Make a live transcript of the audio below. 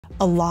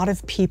a lot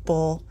of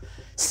people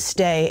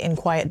stay in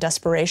quiet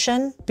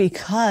desperation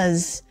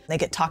because they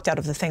get talked out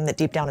of the thing that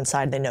deep down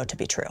inside they know to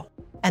be true.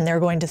 And they're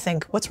going to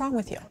think, what's wrong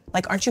with you?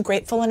 Like, aren't you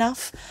grateful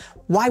enough?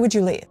 Why would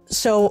you leave?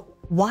 So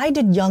why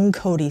did young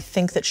Codie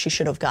think that she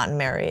should have gotten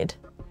married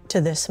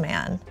to this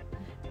man?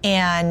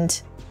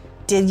 And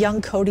did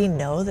young Codie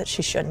know that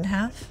she shouldn't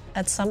have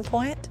at some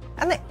point?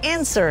 And the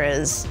answer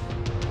is...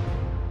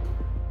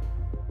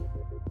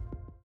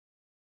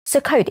 So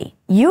Codie,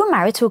 you were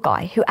married to a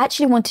guy who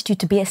actually wanted you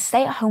to be a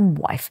stay-at-home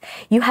wife.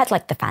 You had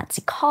like the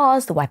fancy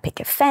cars, the white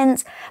picket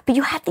fence, but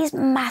you had these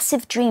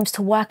massive dreams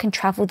to work and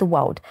travel the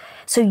world.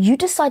 So you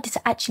decided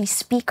to actually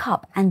speak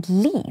up and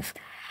leave.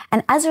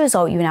 And as a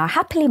result, you're now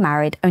happily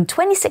married, own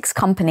 26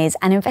 companies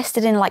and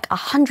invested in like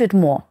 100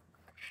 more.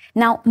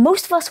 Now,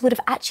 most of us would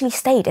have actually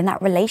stayed in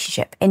that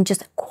relationship in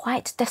just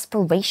quiet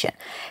desperation,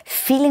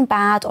 feeling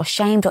bad or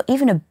shamed or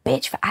even a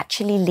bitch for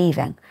actually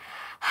leaving.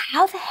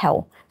 How the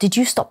hell did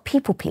you stop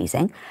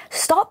people-pleasing,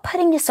 start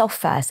putting yourself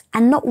first,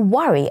 and not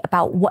worry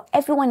about what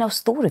everyone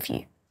else thought of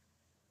you?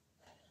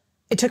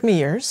 It took me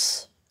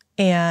years,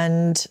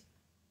 and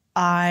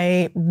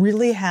I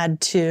really had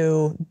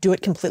to do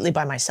it completely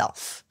by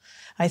myself.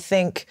 I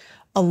think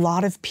a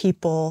lot of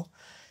people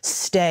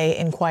stay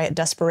in quiet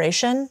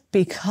desperation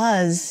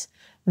because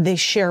they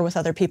share with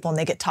other people and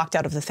they get talked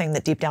out of the thing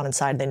that deep down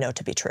inside they know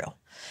to be true.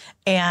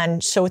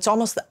 And so it's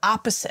almost the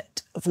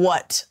opposite of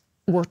what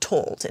we're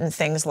told in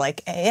things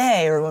like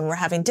AA, or when we're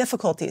having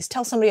difficulties,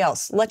 tell somebody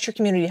else, let your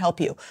community help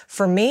you.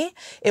 For me,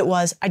 it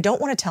was, I don't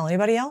want to tell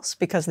anybody else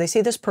because they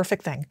see this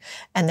perfect thing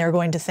and they're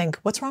going to think,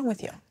 what's wrong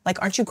with you? Like,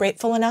 aren't you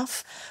grateful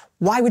enough?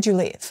 Why would you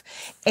leave?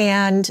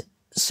 And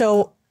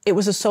so it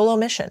was a solo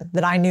mission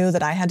that I knew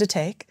that I had to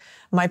take.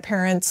 My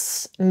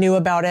parents knew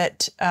about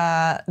it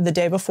the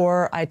day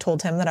before I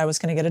told him that I was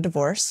going to get a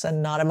divorce,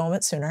 and not a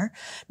moment sooner.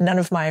 None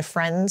of my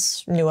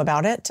friends knew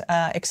about it,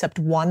 except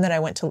one that I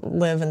went to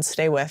live and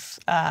stay with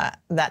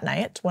that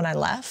night when I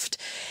left.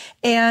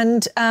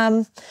 And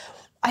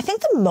I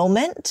think the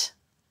moment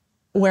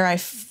where I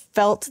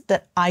felt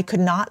that I could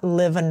not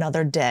live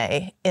another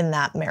day in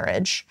that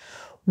marriage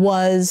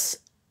was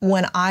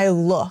when I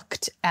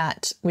looked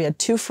at, we had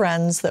two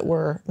friends that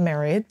were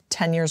married,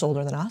 10 years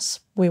older than us.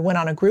 We went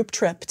on a group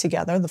trip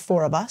together, the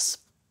four of us.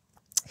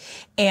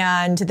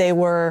 And they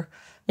were,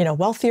 you know,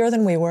 wealthier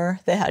than we were.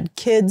 They had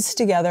kids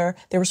together.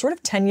 They were sort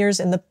of 10 years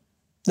in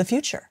the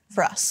future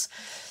for us.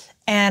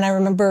 And I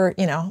remember,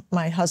 you know,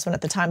 my husband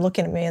at the time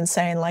looking at me and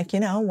saying, like, you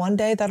know, one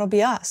day that'll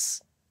be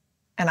us.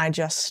 And I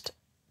just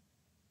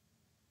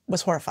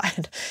was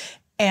horrified.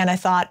 And I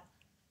thought,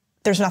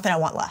 there's nothing I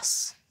want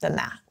less than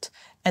that.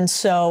 And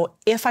so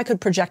if I could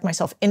project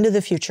myself into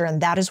the future,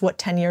 and that is what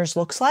 10 years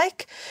looks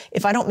like,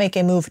 if I don't make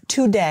a move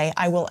today,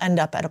 I will end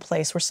up at a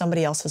place where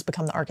somebody else has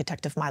become the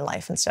architect of my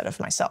life instead of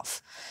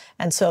myself.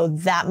 And so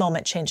that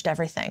moment changed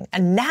everything.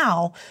 And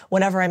now,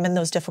 whenever I'm in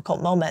those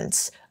difficult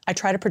moments, I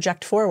try to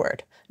project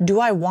forward. Do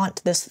I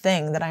want this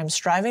thing that I'm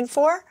striving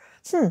for?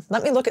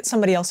 Let me look at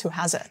somebody else who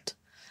has it.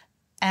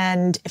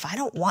 And if I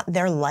don't want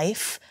their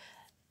life,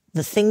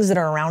 the things that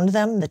are around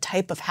them, the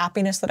type of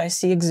happiness that I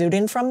see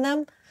exuding from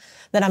them,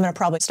 then I'm going to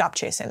probably stop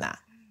chasing that.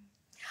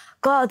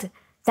 God,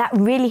 that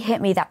really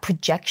hit me, that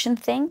projection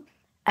thing.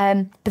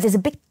 But there's a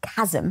big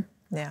chasm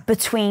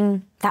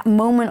between that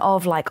moment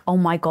of like, oh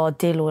my God,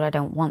 dear Lord, I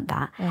don't want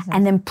that.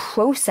 And then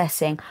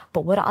processing,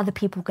 but what are other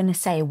people going to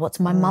say? What's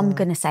my mum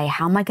going to say?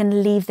 How am I going to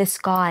leave this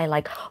guy?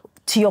 Like,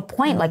 to your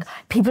point, like,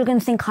 people are going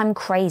to think I'm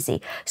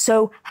crazy.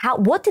 So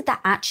what did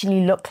that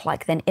actually look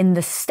like then in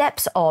the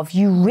steps of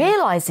you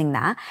realizing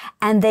that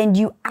and then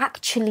you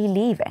actually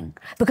leaving?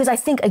 Because I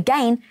think,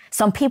 again,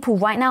 some people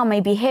right now may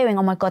be hearing,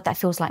 oh my God, that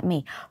feels like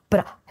me,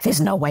 but there's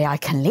no way I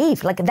can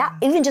leave. Like that,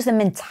 even just the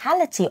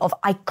mentality of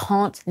I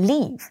can't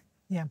leave.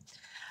 Yeah.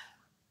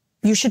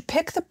 You should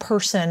pick the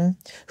person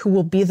who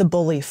will be the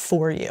bully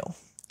for you.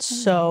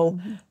 So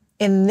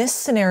in this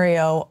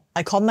scenario,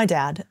 I called my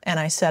dad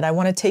and I said, I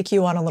want to take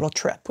you on a little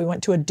trip. We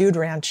went to a dude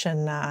ranch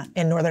in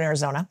northern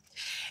Arizona.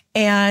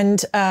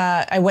 And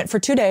I went for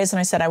 2 days and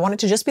I said, I want it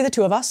to just be the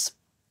two of us.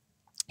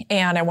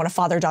 And I want a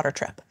father-daughter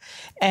trip.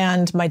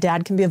 And my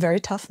dad can be a very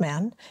tough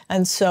man.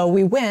 And so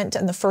we went,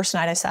 and the first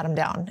night I sat him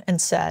down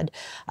and said,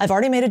 I've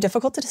already made a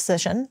difficult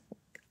decision.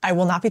 I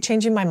will not be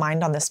changing my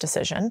mind on this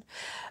decision,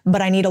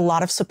 but I need a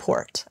lot of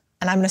support.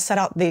 And I'm going to set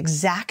out the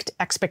exact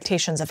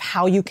expectations of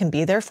how you can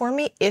be there for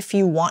me. If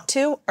you want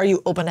to, are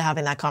you open to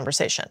having that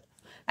conversation?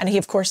 And he,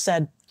 of course,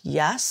 said,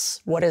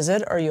 yes. What is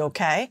it? Are you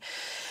okay?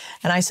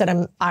 And I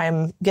said,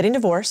 I'm getting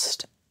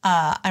divorced.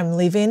 I'm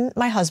leaving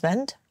my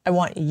husband. I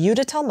want you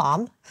to tell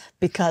mom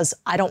because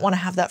I don't want to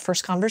have that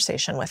first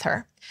conversation with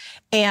her.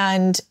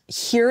 And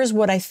here's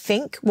what I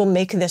think will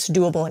make this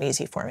doable and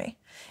easy for me.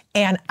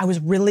 And I was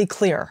really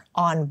clear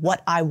on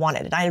what I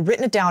wanted. And I had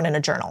written it down in a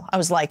journal. I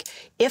was like,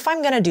 if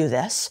I'm going to do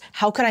this,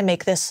 how could I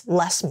make this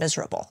less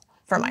miserable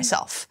for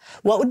myself?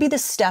 What would be the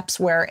steps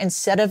where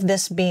instead of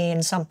this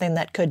being something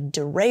that could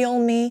derail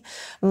me,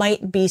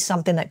 might be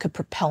something that could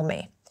propel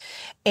me?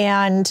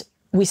 And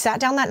we sat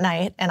down that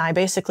night and I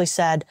basically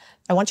said,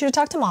 I want you to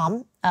talk to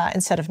mom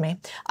instead of me.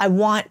 I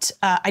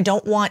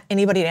don't want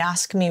anybody to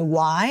ask me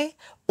why,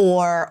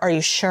 or are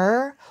you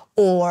sure?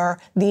 Or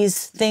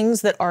these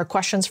things that are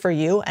questions for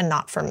you and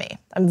not for me.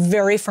 I'm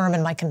very firm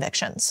in my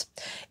convictions.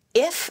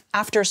 If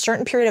after a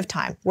certain period of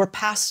time, we're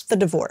past the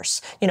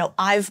divorce,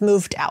 I've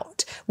moved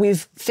out,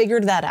 we've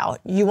figured that out,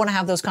 you want to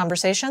have those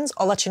conversations,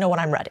 I'll let you know when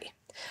I'm ready.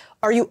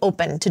 Are you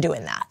open to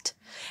doing that?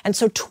 And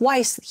so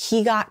twice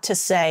he got to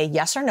say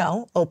yes or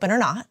no, open or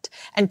not.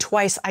 And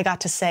twice I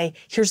got to say,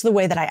 here's the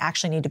way that I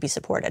actually need to be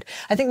supported.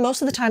 I think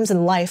most of the times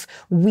in life,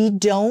 we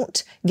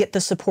don't get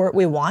the support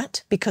we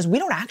want because we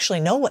don't actually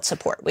know what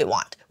support we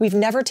want. We've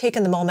never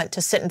taken the moment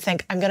to sit and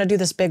think, I'm going to do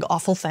this big,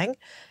 awful thing.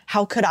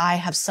 How could I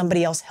have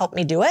somebody else help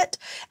me do it?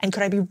 And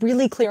could I be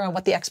really clear on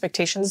what the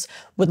expectations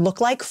would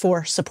look like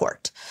for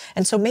support?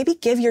 And so maybe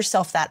give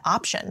yourself that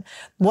option.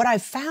 What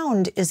I've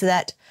found is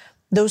that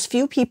those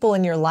few people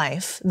in your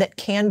life that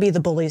can be the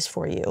bullies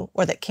for you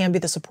or that can be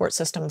the support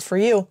system for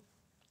you,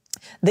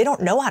 they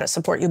don't know how to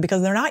support you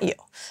because they're not you.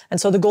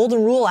 And so the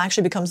golden rule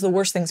actually becomes the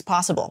worst things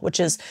possible, which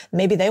is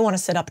maybe they want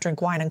to sit up,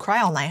 drink wine, and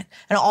cry all night.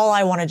 And all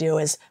I want to do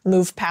is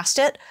move past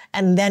it.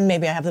 And then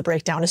maybe I have the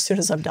breakdown as soon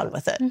as I'm done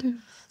with it. Mm-hmm.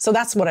 So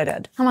that's what I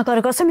did. Oh my God,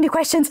 I've got so many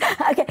questions.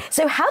 Okay,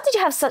 so how did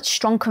you have such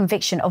strong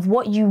conviction of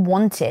what you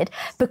wanted?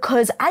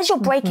 Because as you're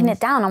breaking it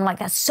down, I'm like,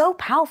 that's so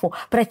powerful.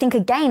 But I think,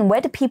 again, where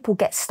do people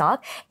get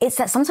stuck? It's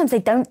that sometimes they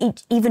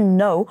don't even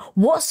know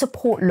what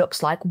support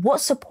looks like,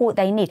 what support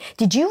they need.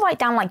 Did you write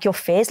down like your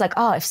fears? Like,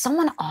 oh, if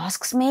someone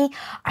asks me,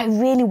 I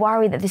really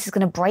worry that this is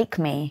going to break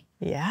me.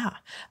 Yeah,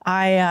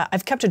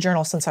 I've kept a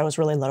journal since I was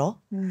really little.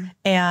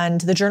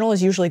 And the journal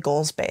is usually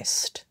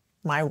goals-based.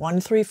 My 1,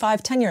 3,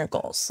 5, 10-year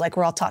goals, like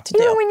we're all taught to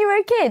do. Even when you were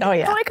a kid? Oh,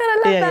 yeah. Oh, I kind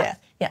of love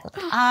that. Yeah.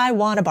 I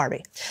want a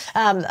Barbie,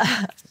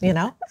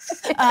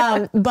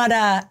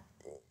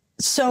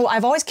 so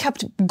I've always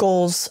kept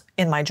goals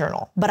in my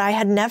journal, but I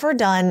had never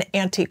done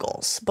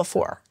anti-goals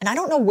before. And I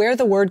don't know where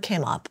the word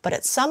came up, but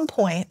at some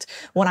point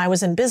when I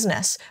was in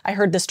business, I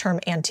heard this term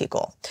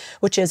anti-goal,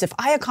 which is if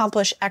I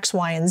accomplish X,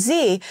 Y, and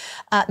Z,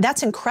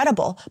 that's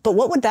incredible, but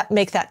what would that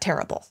make that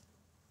terrible?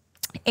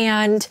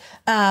 And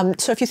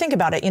so if you think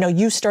about it,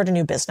 you start a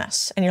new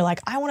business and you're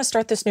like, I want to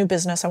start this new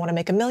business. I want to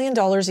make $1 million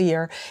a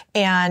year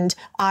and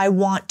I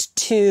want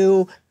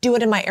to do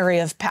it in my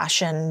area of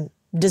passion,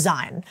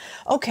 design.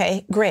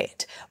 Okay,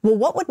 great. Well,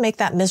 what would make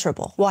that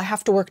miserable? Well, I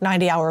have to work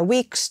 90-hour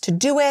weeks to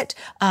do it.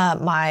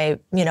 My,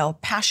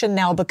 passion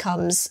now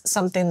becomes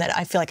something that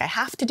I feel like I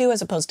have to do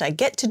as opposed to I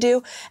get to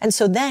do. And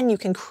so then you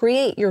can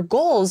create your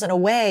goals in a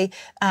way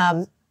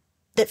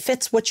that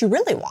fits what you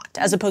really want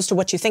as opposed to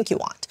what you think you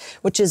want,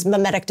 which is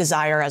mimetic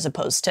desire as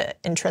opposed to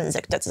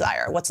intrinsic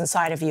desire, what's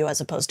inside of you as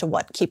opposed to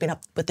what keeping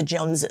up with the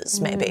Joneses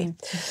maybe.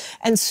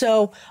 And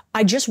so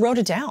I just wrote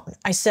it down.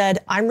 I said,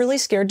 I'm really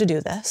scared to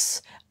do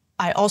this.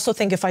 I also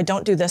think if I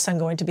don't do this, I'm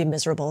going to be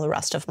miserable the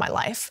rest of my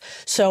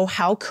life. So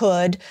how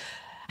could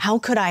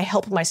I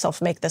help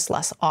myself make this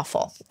less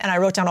awful? And I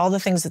wrote down all the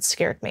things that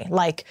scared me,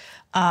 like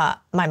my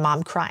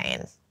mom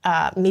crying,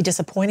 me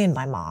disappointing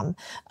my mom,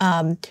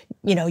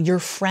 your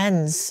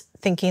friends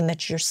thinking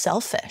that you're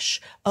selfish.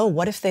 Oh,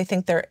 what if they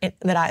think that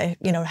I,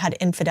 had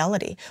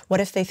infidelity? What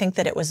if they think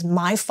that it was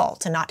my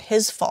fault and not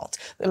his fault?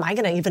 Am I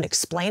going to even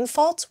explain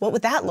faults? What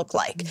would that look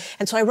like?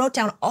 And so I wrote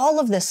down all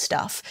of this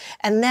stuff.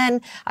 And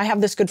then I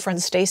have this good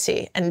friend,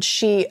 Stacy, and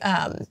she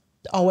taught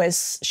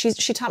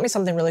me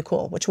something really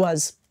cool, which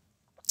was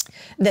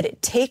that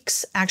it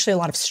takes actually a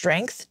lot of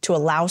strength to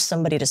allow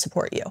somebody to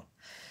support you.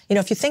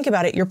 If you think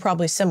about it, you're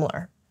probably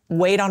similar.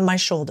 Weight on my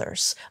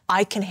shoulders.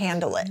 I can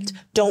handle it.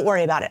 Don't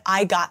worry about it.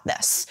 I got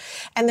this.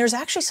 And there's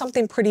actually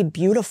something pretty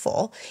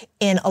beautiful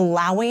in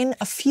allowing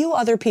a few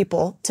other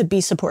people to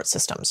be support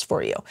systems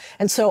for you.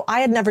 And so I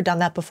had never done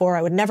that before.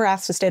 I would never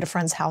ask to stay at a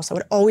friend's house. I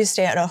would always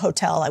stay at a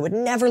hotel. I would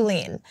never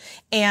lean.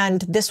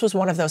 And this was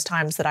one of those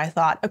times that I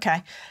thought,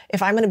 okay,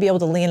 if I'm going to be able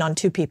to lean on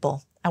 2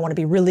 people, I want to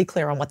be really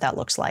clear on what that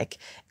looks like.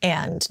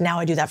 And now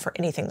I do that for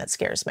anything that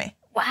scares me.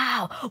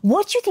 Wow.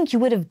 What do you think you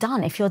would have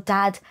done if your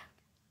dad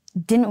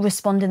didn't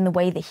respond in the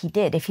way that he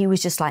did? If he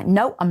was just like,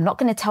 no, I'm not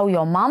going to tell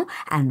your mom,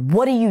 and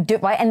what do you do,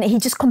 right? And he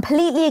just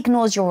completely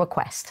ignores your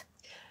request.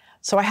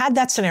 So I had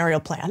that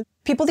scenario plan.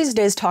 People these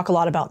days talk a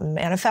lot about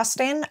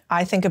manifesting.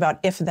 I think about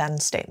if-then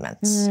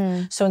statements.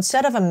 So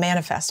instead of a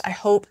manifest, I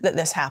hope that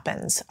this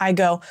happens, I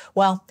go,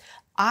 well,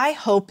 I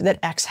hope that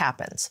X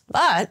happens.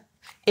 But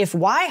if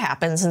Y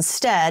happens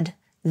instead,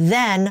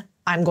 then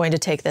I'm going to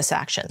take this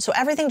action. So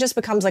everything just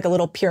becomes like a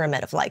little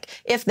pyramid of like,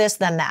 if this,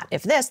 then that,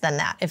 if this, then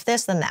that, if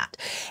this, then that.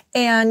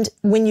 And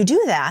when you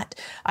do that,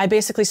 I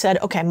basically said,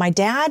 okay, my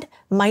dad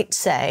might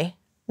say,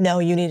 no,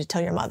 you need to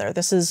tell your mother.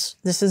 This is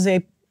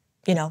a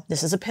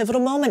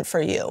pivotal moment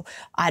for you.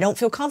 I don't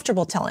feel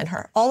comfortable telling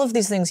her. All of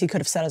these things he could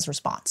have said as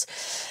response.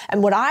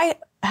 And what I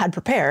had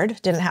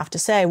prepared, didn't have to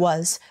say,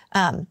 was,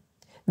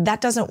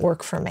 that doesn't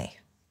work for me,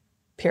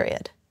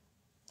 period.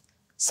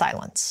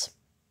 Silence.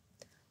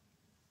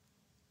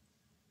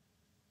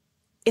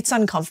 It's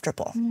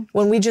uncomfortable.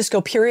 When we just go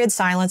period,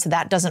 silence,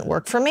 that doesn't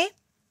work for me.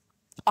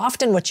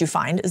 Often what you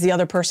find is the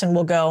other person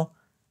will go,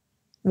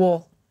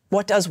 well,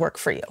 what does work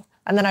for you?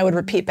 And then I would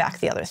repeat back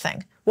the other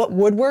thing. What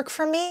would work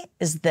for me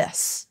is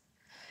this.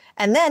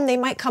 And then they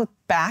might come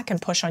back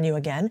and push on you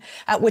again,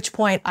 at which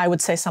point I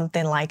would say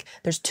something like,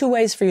 there's 2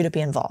 ways for you to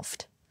be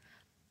involved.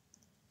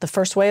 The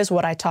first way is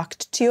what I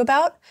talked to you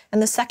about.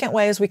 And the second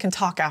way is we can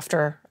talk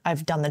after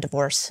I've done the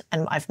divorce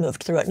and I've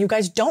moved through it. And you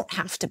guys don't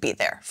have to be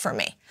there for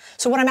me.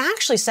 So what I'm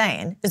actually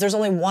saying is there's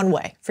only one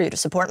way for you to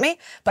support me,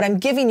 but I'm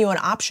giving you an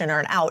option or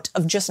an out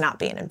of just not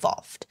being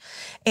involved.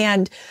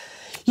 And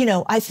you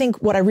know, I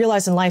think what I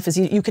realize in life is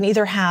you can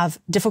either have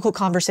difficult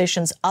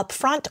conversations up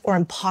front or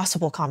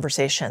impossible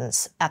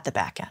conversations at the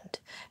back end.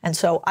 And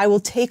so I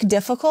will take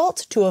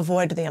difficult to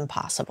avoid the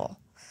impossible.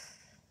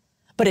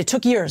 But it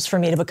took years for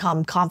me to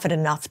become confident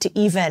enough to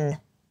even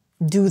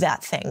do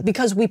that thing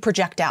because we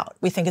project out.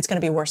 We think it's going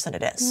to be worse than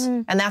it is.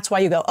 And that's why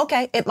you go,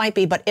 okay, it might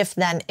be, but if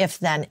then, if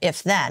then,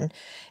 if then.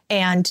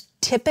 And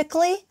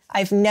typically,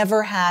 I've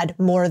never had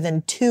more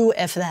than 2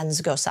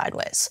 if-thens go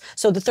sideways.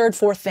 So the third,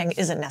 fourth thing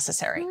isn't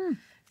necessary.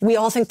 We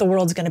all think the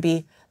world's going to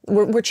be,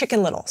 we're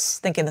chicken littles,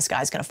 thinking the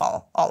sky's going to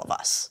fall, all of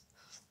us.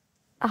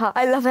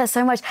 I love that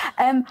so much.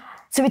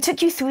 So it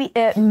took you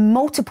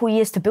multiple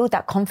years to build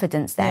that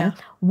confidence then.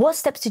 Yeah. What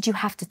steps did you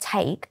have to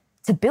take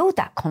to build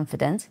that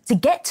confidence, to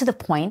get to the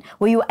point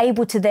where you were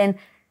able to then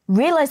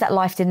realize that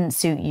life didn't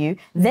suit you,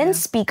 then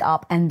speak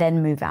up and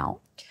then move out?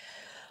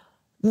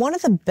 One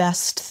of the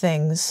best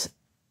things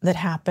that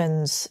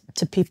happens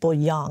to people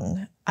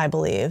young, I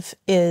believe,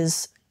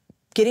 is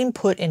getting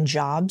put in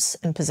jobs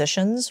and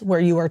positions where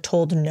you are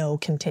told no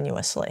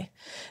continuously.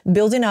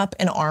 Building up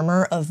an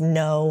armor of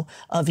no,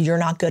 of you're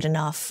not good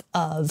enough,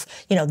 of,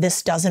 you know,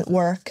 this doesn't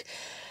work,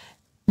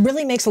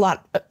 really makes a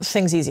lot of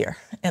things easier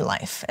in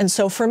life. And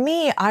so for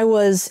me, I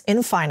was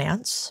in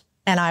finance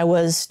and I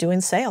was doing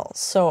sales.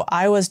 So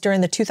I was, during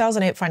the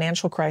 2008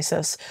 financial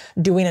crisis,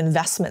 doing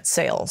investment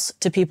sales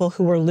to people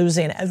who were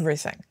losing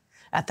everything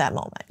at that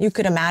moment. You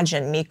could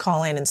imagine me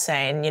calling and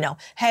saying, you know,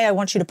 hey, I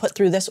want you to put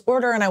through this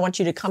order and I want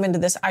you to come into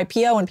this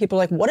IPO. And people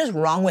are like, what is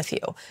wrong with you?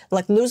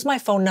 Like, lose my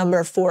phone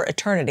number for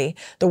eternity.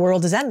 The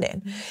world is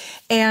ending.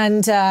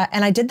 And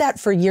I did that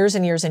for years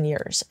and years and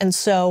years. And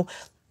so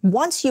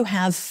once you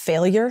have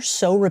failure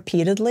so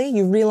repeatedly,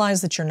 you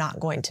realize that you're not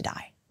going to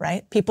die,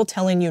 right? People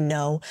telling you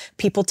no,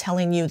 people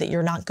telling you that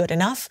you're not good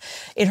enough,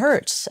 it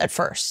hurts at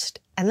first.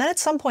 And then at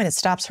some point it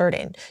stops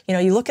hurting. You know,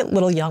 you look at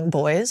little young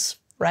boys,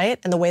 right?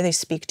 And the way they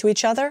speak to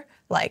each other,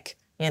 like,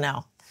 you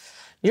know,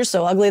 you're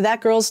so ugly,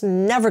 that girl's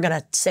never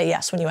gonna say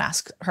yes when you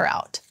ask her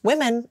out.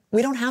 Women,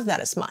 we don't have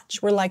that as much.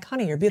 We're like,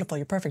 honey, you're beautiful,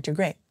 you're perfect, you're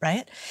great,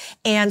 right?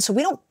 And so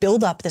we don't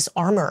build up this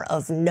armor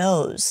of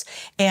no's.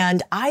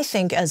 And I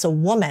think as a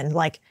woman,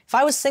 like, if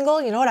I was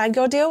single, you know what I'd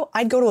go do?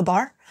 I'd go to a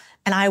bar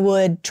and I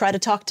would try to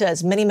talk to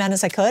as many men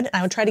as I could, and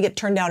I would try to get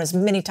turned down as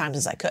many times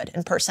as I could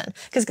in person.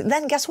 Because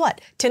then guess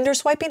what? Tinder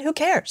swiping, who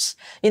cares?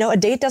 You know, a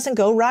date doesn't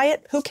go right,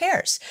 who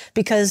cares?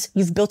 Because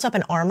you've built up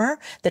an armor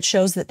that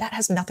shows that that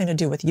has nothing to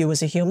do with you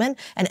as a human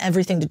and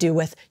everything to do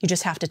with you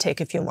just have to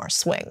take a few more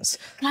swings.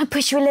 Can I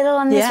push you a little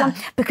on this one?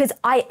 Because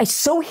I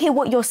so hear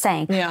what you're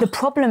saying. Yeah. The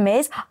problem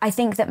is, I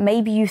think that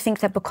maybe you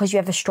think that because you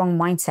have a strong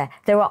mindset,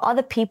 there are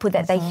other people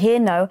that they hear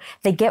no,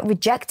 they get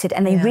rejected,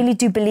 and they really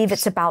do believe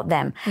it's about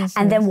them.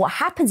 And then what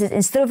happens is,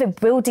 instead of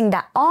it building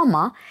that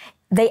armor,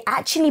 they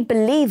actually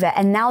believe it,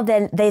 and now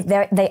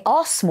they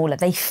are smaller,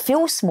 they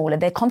feel smaller,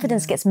 their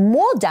confidence gets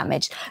more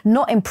damaged,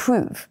 not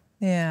improve.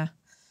 Yeah.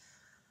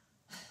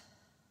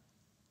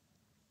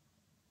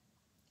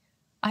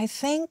 I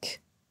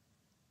think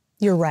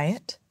you're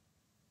right.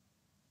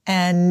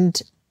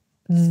 And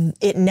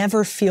it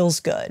never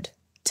feels good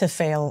to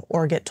fail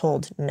or get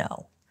told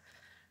no.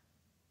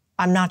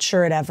 I'm not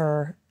sure it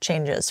ever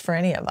changes for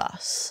any of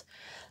us.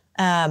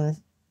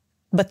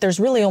 But there's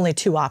really only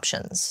 2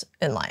 options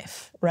in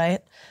life, right?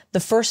 The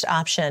first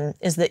option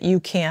is that you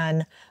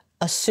can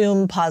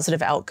assume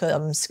positive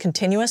outcomes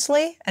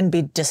continuously and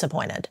be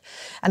disappointed.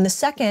 And the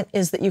second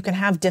is that you can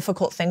have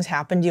difficult things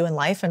happen to you in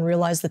life and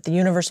realize that the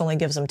universe only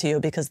gives them to you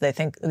because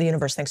the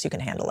universe thinks you can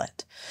handle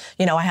it.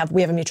 You know,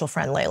 we have a mutual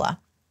friend, Layla,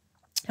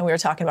 and we were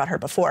talking about her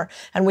before,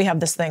 and we have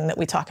this thing that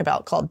we talk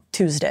about called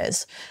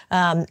Tuesdays.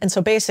 And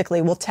so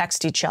basically we'll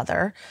text each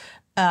other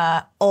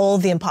all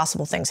the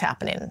impossible things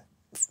happening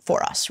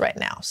for us right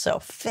now. So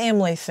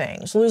family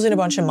things, losing a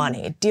bunch of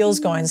money,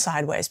 deals going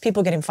sideways,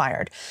 people getting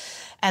fired.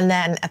 And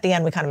then at the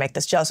end, we kind of make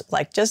this just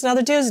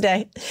another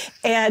Tuesday.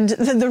 And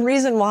the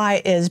reason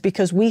why is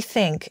because we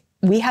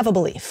have a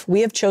belief,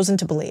 we have chosen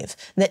to believe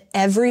that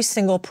every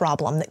single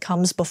problem that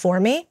comes before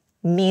me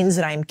means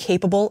that I am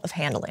capable of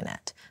handling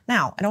it.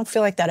 Now, I don't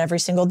feel like that every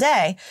single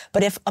day,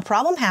 but if a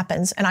problem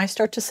happens and I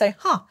start to say,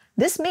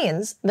 this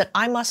means that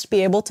I must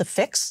be able to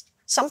fix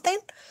something,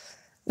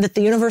 that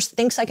the universe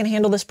thinks I can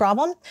handle this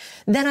problem,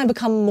 then I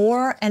become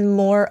more and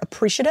more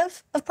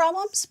appreciative of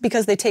problems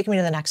because they take me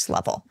to the next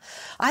level.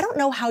 I don't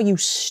know how you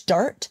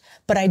start,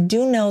 but I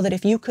do know that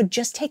if you could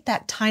just take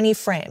that tiny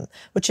frame,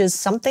 which is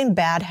something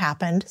bad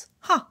happened,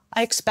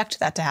 I expect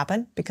that to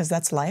happen because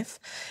that's life.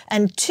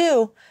 And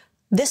 2,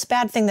 this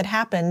bad thing that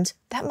happened,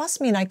 that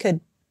must mean I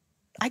could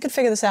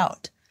figure this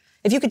out.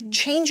 If you could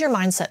change your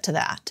mindset to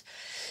that,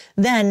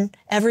 then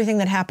everything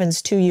that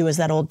happens to you is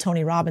that old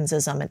Tony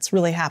Robbinsism. It's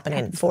really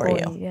happening for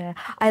you. Yeah,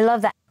 I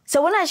love that. So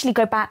I want to actually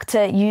go back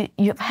to you.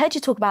 You've heard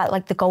you talk about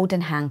like the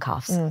golden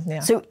handcuffs. Yeah.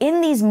 So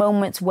in these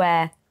moments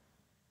where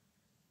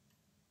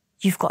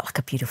you've got like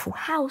a beautiful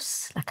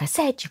house, like I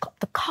said, you've got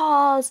the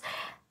cars.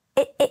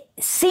 It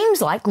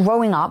seems like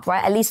growing up,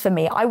 right? At least for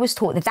me, I was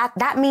taught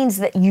that means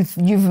that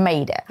you've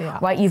made it,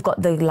 right? You've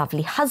got the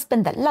lovely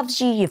husband that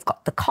loves you. You've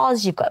got the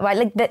cars. You've got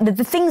like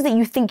the things that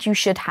you think you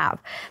should have.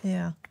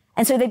 Yeah.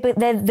 And so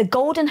they're the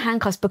golden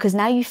handcuffs because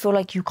now you feel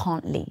like you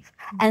can't leave.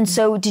 And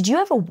so did you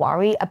ever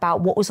worry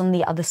about what was on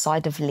the other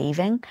side of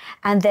leaving?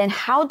 And then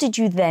how did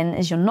you then,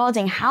 as you're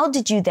nodding, how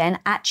did you then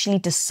actually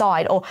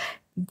decide or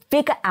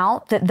figure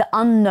out that the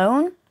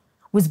unknown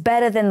was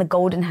better than the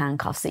golden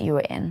handcuffs that you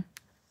were in?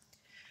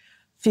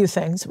 Few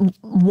things.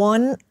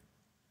 One,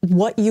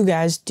 what you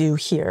guys do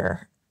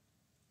here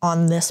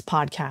on this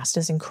podcast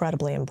is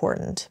incredibly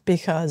important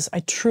because I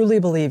truly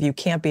believe you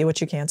can't be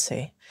what you can't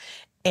see.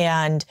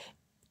 And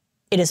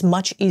it is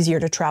much easier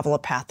to travel a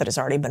path that has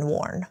already been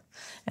worn.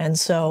 And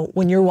so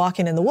when you're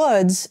walking in the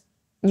woods,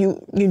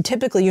 you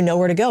typically, you know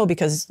where to go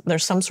because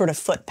there's some sort of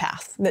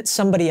footpath that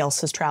somebody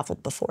else has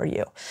traveled before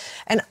you.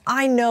 And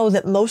I know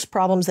that most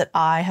problems that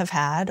I have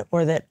had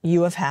or that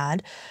you have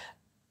had,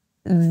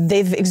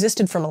 they've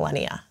existed for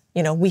millennia.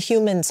 You know, we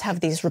humans have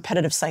these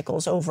repetitive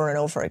cycles over and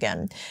over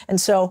again.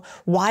 And so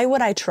why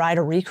would I try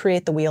to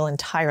recreate the wheel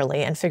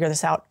entirely and figure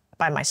this out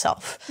by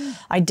myself?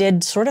 I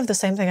did sort of the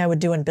same thing I would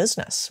do in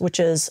business, which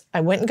is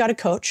I went and got a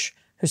coach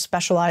who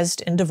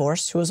specialized in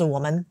divorce, who was a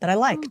woman that I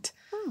liked.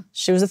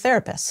 She was a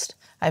therapist.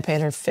 I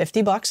paid her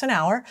 $50 an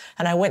hour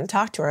and I went and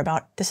talked to her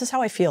about, this is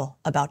how I feel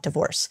about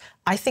divorce.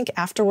 I think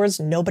afterwards,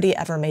 nobody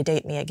ever may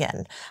date me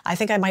again. I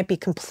think I might be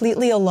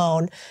completely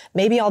alone.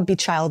 Maybe I'll be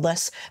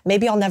childless.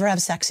 Maybe I'll never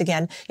have sex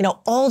again. You know,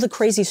 all the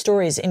crazy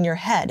stories in your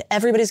head.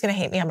 Everybody's going to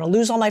hate me. I'm going to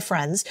lose all my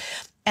friends.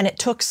 And it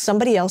took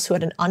somebody else who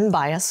had an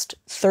unbiased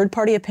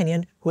third-party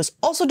opinion, who was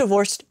also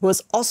divorced, who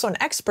was also an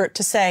expert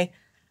to say,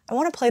 I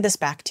want to play this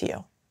back to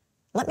you.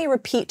 Let me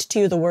repeat to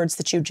you the words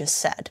that you just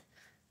said.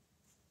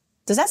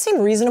 Does that seem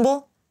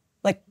reasonable?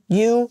 Like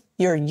you're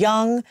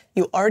young,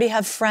 you already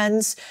have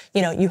friends,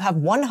 you know, you have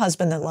one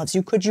husband that loves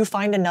you. Could you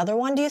find another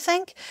one, do you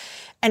think?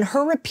 And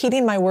her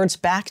repeating my words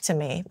back to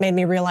me made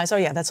me realize, oh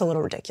yeah, that's a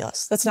little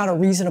ridiculous. That's not a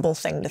reasonable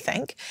thing to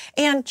think.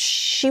 And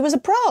she was a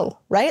pro,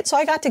 right? So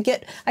I got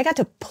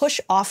to push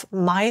off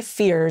my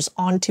fears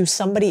onto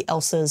somebody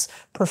else's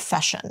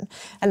profession.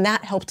 And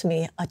that helped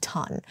me a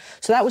ton.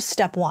 So that was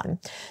step one.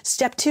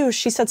 Step two,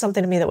 she said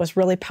something to me that was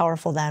really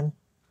powerful then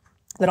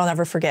that I'll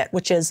never forget,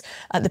 which is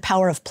the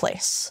power of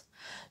place.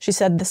 She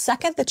said, the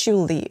second that you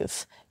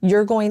leave,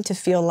 you're going to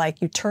feel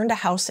like you turned a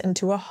house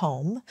into a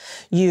home.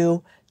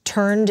 You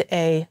turned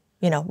a,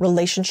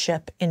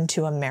 relationship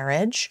into a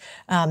marriage.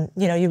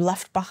 You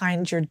left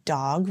behind your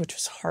dog, which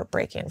was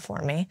heartbreaking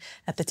for me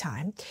at the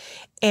time.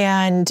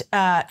 And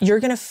you're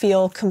going to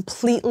feel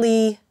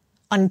completely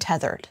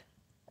untethered.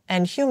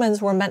 And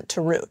humans were meant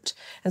to root.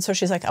 And so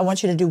she's like, I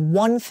want you to do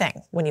one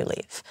thing when you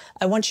leave.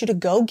 I want you to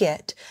go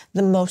get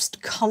the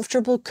most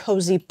comfortable,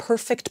 cozy,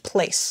 perfect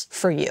place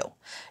for you.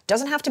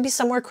 Doesn't have to be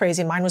somewhere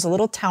crazy. Mine was a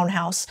little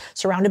townhouse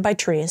surrounded by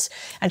trees.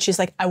 And she's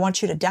like, I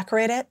want you to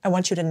decorate it. I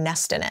want you to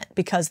nest in it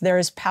because there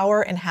is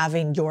power in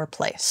having your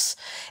place.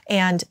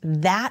 And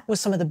that was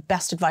some of the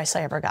best advice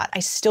I ever got. I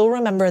still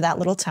remember that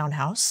little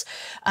townhouse.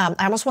 I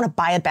almost want to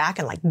buy it back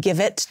and give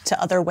it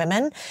to other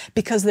women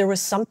because there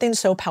was something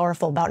so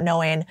powerful about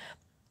knowing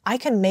I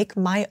can make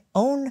my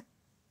own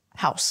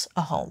house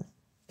a home.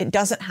 It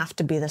doesn't have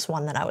to be this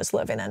one that I was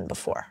living in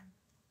before.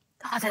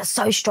 God, that's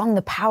so strong,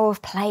 the power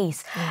of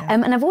place. Yeah.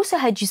 And I've also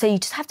heard you say you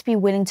just have to be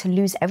willing to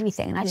lose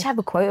everything. And I actually have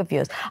a quote of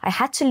yours. I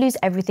had to lose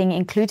everything,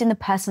 including the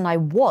person I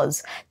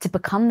was, to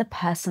become the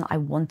person I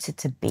wanted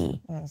to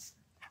be.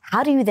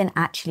 How do you then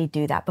actually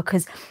do that?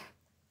 Because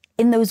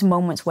in those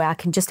moments where I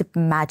can just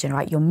imagine,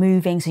 right, you're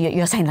moving, so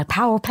you're saying the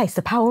power of place,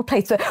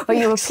 or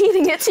you're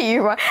repeating it to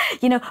you, right?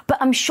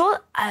 But I'm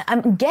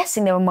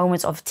guessing there were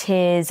moments of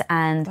tears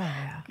and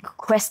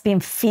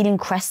feeling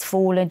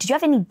crestfallen. Did you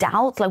have any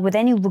doubt? Were there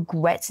any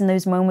regrets in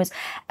those moments?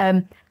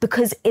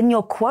 Because in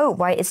your quote,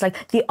 right, it's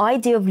like the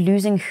idea of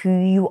losing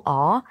who you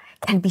are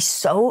can be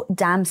so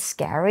damn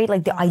scary.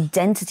 The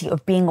identity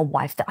of being a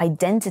wife, the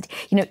identity,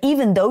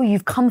 even though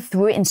you've come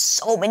through it in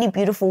so many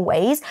beautiful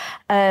ways,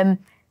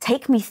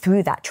 take me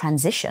through that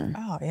transition.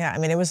 Oh, yeah. I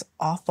mean, it was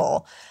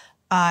awful.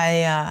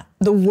 The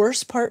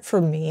worst part for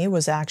me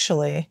was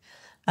actually,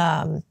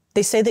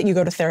 they say that you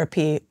go to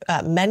therapy,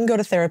 men go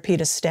to therapy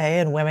to stay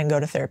and women go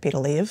to therapy to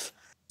leave.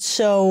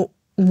 So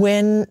we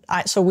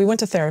went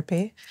to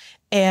therapy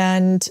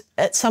and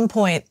at some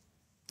point,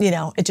 it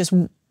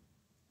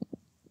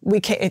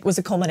was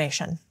a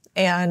culmination.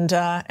 And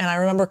I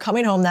remember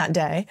coming home that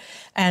day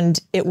and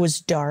it was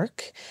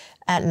dark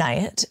at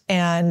night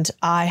and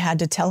I had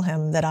to tell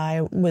him that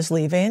I was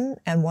leaving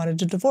and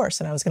wanted a divorce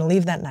and I was going to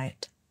leave that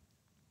night.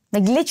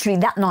 Literally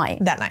that night?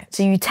 That night.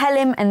 So you tell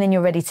him and then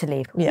you're ready to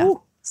leave? Yeah.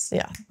 Ooh.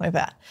 Yeah, like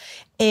that.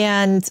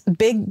 And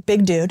big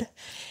dude.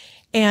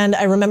 And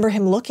I remember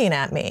him looking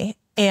at me.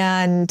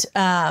 And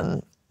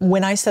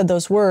when I said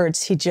those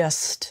words, he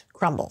just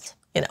crumbled,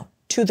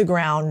 to the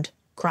ground,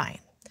 crying.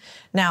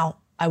 Now,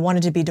 I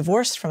wanted to be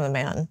divorced from the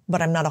man,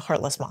 but I'm not a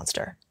heartless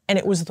monster. And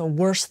it was the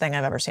worst thing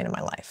I've ever seen in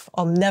my life.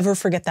 I'll never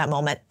forget that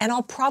moment. And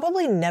I'll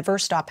probably never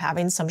stop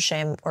having some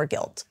shame or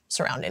guilt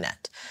surrounding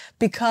it,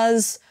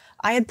 because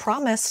I had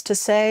promised to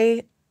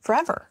say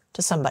forever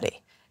to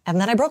somebody. And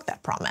then I broke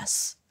that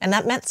promise. And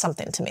that meant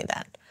something to me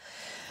then.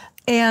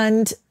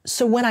 And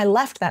so when I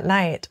left that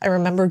night, I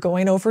remember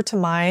going over to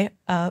my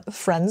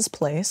friend's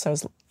place. I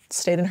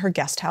stayed in her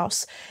guest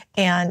house,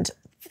 and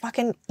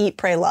fucking Eat,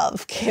 Pray,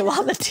 Love came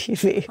on the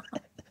TV.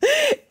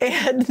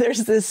 And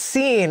there's this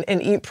scene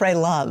in Eat, Pray,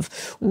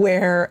 Love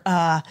where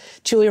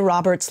Julia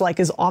Roberts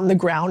is on the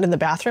ground in the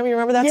bathroom. You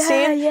remember that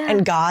scene? Yeah.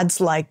 And God's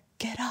like,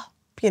 get up,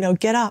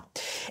 get up.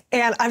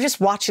 And I'm just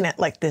watching it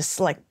like this,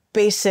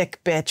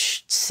 basic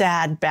bitch,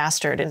 sad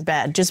bastard in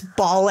bed, just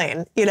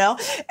bawling,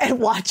 and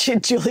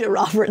watching Julia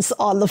Roberts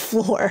on the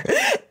floor.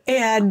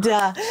 And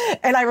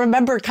I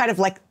remember kind of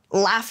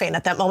laughing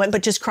at that moment,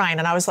 but just crying.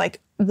 And I was like,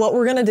 what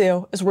we're going to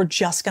do is we're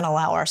just going to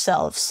allow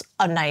ourselves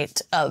a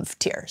night of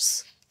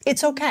tears.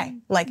 It's okay.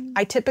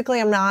 I typically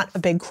am not a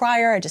big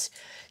crier. I just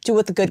do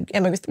what the good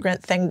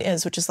immigrant thing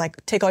is, which is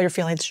take all your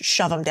feelings,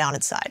 shove them down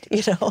inside,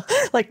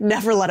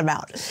 never let them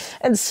out.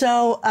 And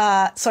so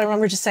I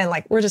remember just saying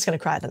we're just going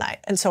to cry tonight.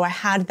 And so I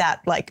had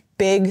that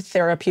big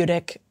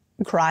therapeutic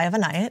cry of a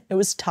night. It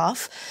was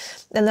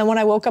tough. And then when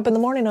I woke up in the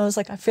morning, I was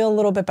like, I feel a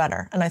little bit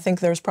better. And I think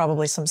there's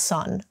probably some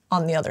sun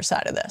on the other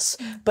side of this.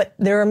 But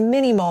there are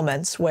many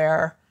moments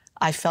where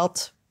I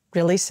felt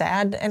really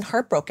sad and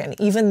heartbroken,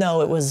 even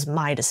though it was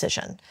my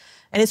decision.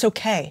 And it's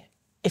okay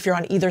if you're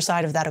on either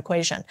side of that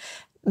equation.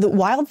 The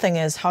wild thing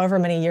is, however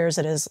many years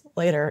it is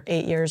later,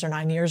 8 years or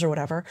 9 years or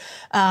whatever,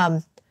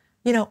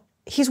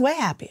 he's way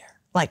happier.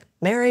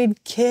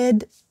 Married,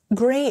 kid,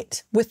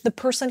 great, with the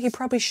person he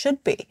probably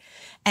should be.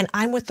 And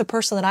I'm with the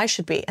person that I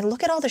should be. And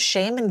look at all the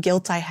shame and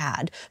guilt I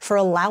had for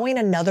allowing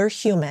another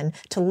human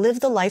to live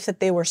the life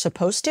that they were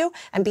supposed to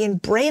and being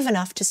brave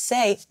enough to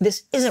say,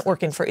 this isn't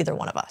working for either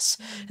one of us.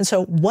 And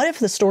so what if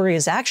the story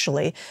is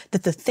actually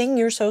that the thing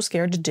you're so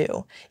scared to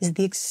do is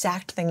the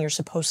exact thing you're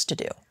supposed to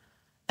do?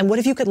 And what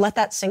if you could let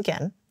that sink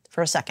in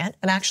for a second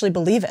and actually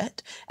believe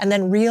it, and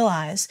then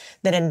realize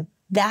that in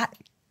that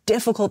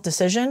difficult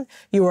decision,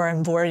 you are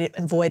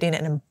avoiding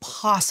an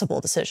impossible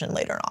decision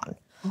later on.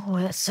 Oh,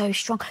 that's so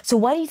strong. So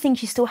why do you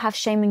think you still have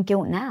shame and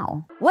guilt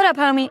now? What up,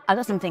 homie? I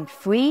got something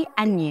free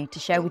and new to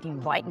share with you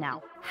right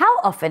now. How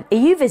often are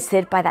you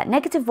visited by that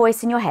negative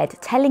voice in your head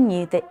telling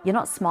you that you're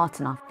not smart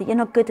enough, that you're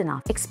not good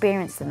enough,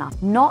 experienced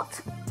enough,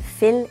 not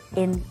fill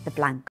in the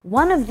blank?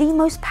 One of the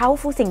most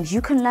powerful things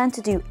you can learn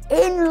to do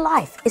in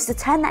life is to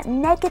turn that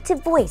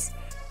negative voice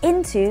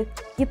into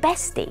your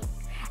bestie.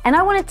 And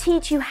I want to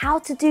teach you how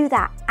to do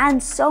that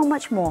and so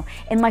much more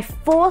in my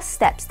 4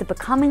 Steps to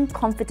Becoming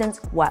Confident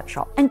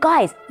workshop. And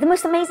guys, the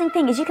most amazing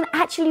thing is you can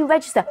actually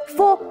register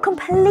for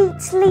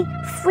completely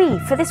free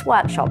for this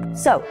workshop.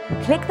 So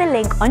click the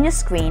link on your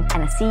screen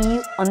and I'll see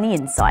you on the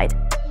inside.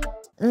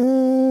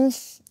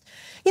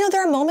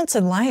 There are moments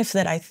in life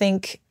that I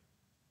think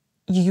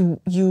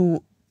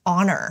you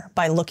honor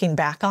by looking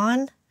back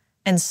on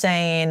and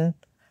saying,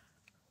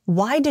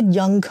 why did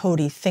young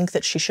Codie think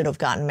that she should have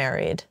gotten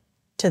married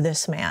to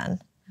this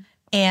man?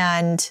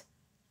 And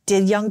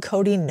did young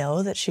Codie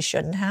know that she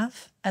shouldn't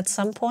have at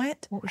some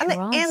point? And the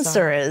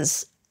answer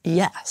is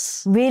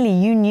yes. Really?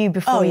 You knew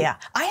before? Oh, yeah.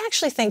 I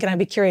actually think, and I'd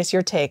be curious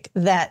your take,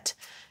 that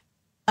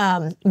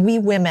we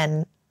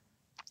women,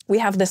 we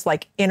have this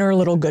inner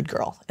little good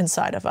girl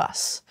inside of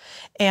us.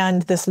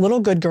 And this little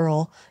good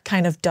girl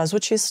kind of does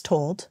what she's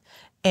told.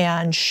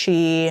 And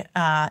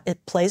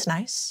it plays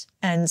nice.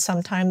 And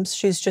sometimes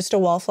she's just a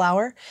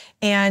wallflower.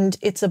 And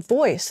it's a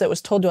voice that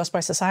was told to us by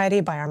society,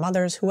 by our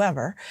mothers,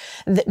 whoever,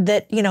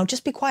 that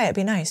just be quiet,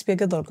 be nice, be a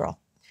good little girl.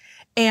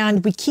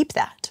 And we keep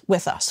that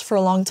with us for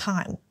a long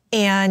time.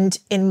 And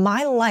in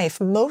my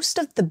life, most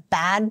of the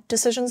bad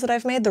decisions that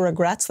I've made, the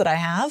regrets that I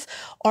have,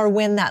 are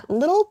when that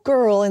little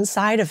girl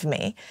inside of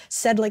me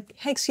said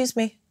hey, excuse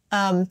me,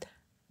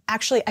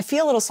 actually, I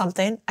feel a little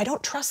something. I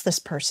don't trust this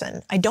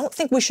person. I don't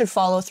think we should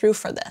follow through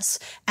for this.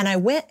 And I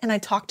went and I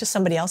talked to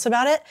somebody else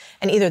about it,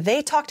 and either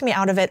they talked me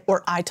out of it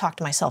or I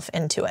talked myself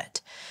into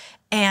it.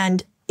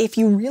 And if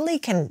you really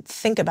can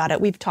think about it,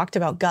 we've talked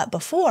about gut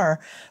before,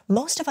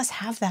 most of us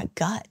have that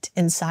gut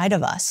inside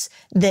of us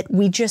that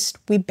we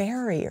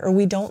bury or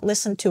we don't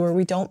listen to or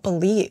we don't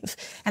believe.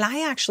 And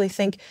I actually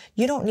think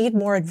you don't need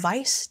more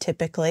advice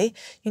typically.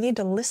 You need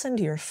to listen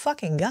to your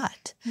fucking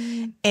gut.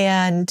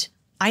 And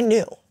I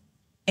knew.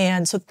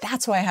 And so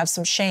that's why I have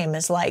some shame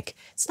is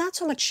it's not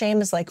so much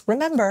shame as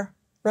remember,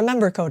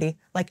 Codie,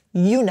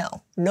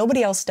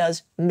 nobody else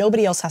does.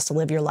 Nobody else has to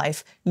live your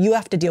life. You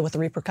have to deal with the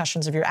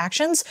repercussions of your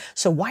actions.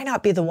 So why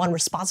not be the one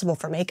responsible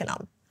for making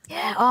them?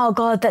 Yeah. Oh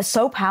God, that's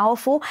so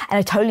powerful. And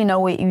I totally know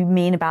what you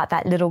mean about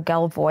that little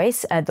girl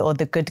voice, or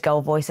the good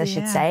girl voice, I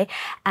should say.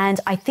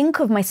 And I think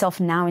of myself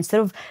now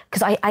instead of,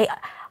 because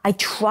I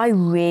try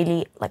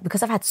really, like,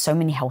 because I've had so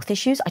many health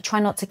issues, I try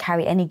not to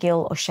carry any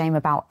guilt or shame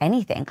about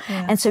anything.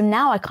 Yeah. And so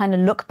now I kind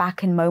of look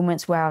back in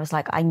moments where I was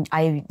like,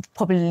 I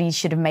probably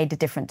should have made a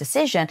different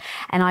decision.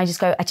 And I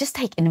just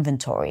take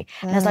inventory.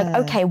 And I was like,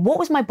 okay, what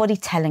was my body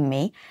telling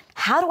me?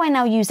 How do I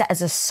now use that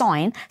as a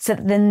sign so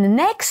that then the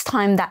next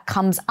time that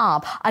comes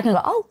up, I can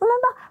go, oh,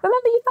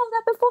 remember you felt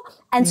that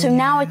before? And so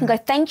now I can go,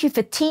 thank you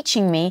for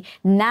teaching me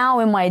now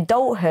in my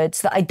adulthood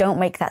so that I don't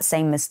make that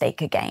same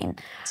mistake again.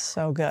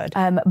 So good.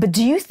 But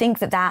do you think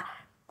that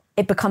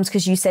it becomes,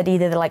 because you said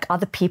either like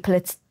other people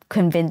are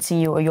convincing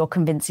you or you're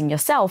convincing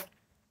yourself,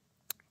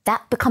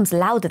 that becomes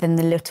louder than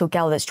the little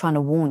girl that's trying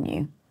to warn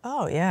you?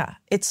 Oh, yeah.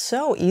 It's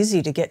so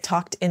easy to get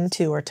talked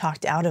into or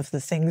talked out of the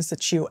things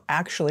that you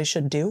actually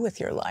should do with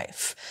your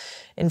life.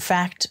 In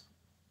fact,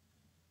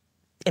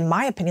 in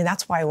my opinion,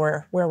 that's why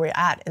we're where we're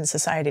at in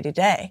society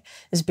today,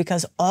 is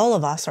because all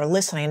of us are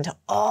listening to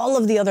all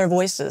of the other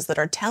voices that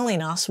are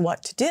telling us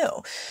what to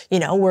do. You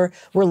know, we're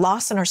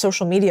lost in our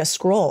social media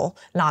scroll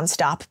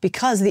nonstop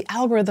because the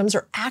algorithms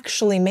are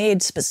actually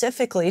made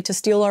specifically to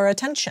steal our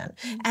attention.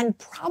 And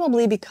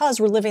probably because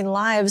we're living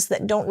lives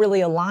that don't really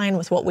align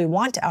with what we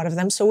want out of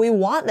them. So we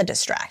want the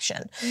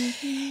distraction.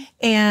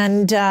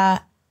 And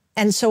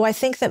so I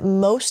think that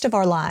most of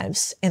our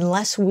lives,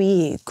 unless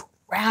we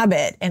grab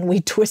it and we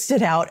twist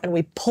it out and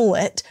we pull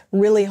it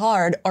really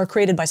hard, are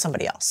created by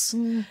somebody else.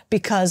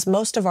 Because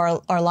most of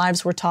our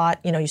lives we're taught,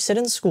 you know, you sit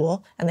in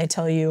school and they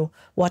tell you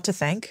what to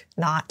think,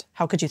 not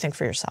how could you think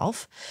for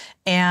yourself.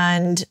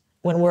 And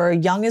when we're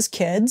young as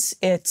kids,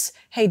 it's,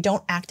 hey,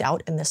 don't act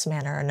out in this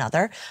manner or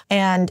another.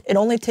 And it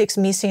only takes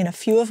me seeing a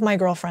few of my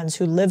girlfriends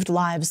who lived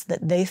lives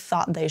that they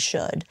thought they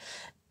should,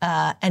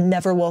 and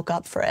never woke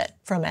up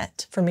from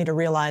it, for me to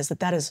realize that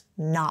that is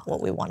not what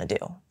we want to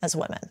do as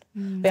women.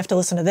 We have to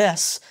listen to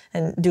this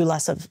and do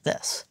less of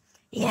this.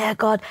 Yeah,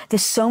 God,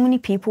 there's so many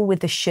people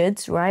with the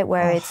shoulds, right?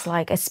 Where it's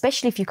like,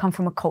 especially if you come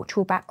from a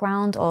cultural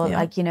background or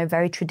like, you know,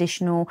 very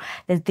traditional,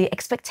 there's the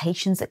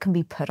expectations that can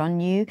be put on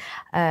you.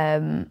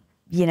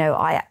 You know,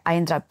 I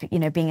ended up, you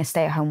know, being a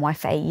stay-at-home wife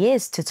for 8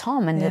 years to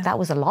Tom, and that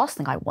was the last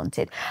thing I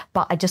wanted.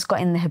 But I just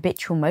got in the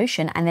habitual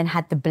motion and then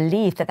had the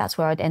belief that that's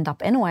where I'd end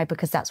up anyway,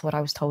 because that's what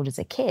I was told as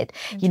a kid.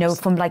 You know,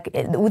 from like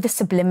all the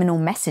subliminal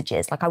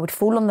messages. Like I would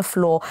fall on the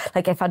floor,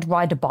 like if I'd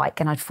ride a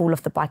bike and I'd fall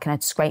off the bike and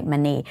I'd scrape my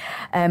knee.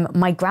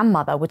 My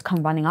grandmother would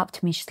come running up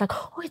to me. She's like,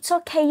 oh, it's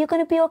okay. You're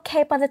going to be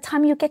okay by the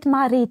time you get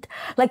married.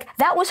 Like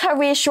that was her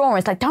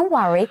reassurance. Like, don't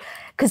worry.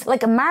 Because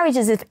like a marriage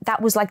is if that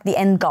was like the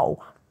end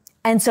goal.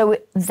 And so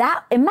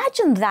that,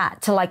 imagine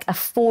that to like a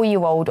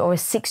 4-year-old or a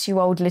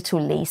 6-year-old little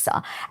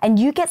Lisa, and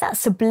you get that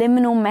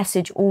subliminal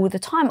message all the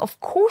time. Of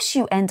course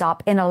you end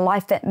up in a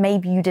life that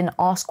maybe you didn't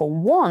ask or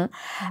want,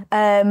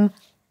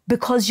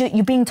 because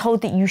you're being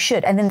told that you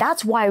should. And then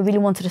that's why I really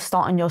wanted to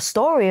start on your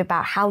story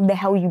about how the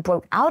hell you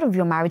broke out of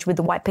your marriage with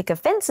the white picket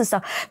fence and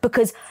stuff,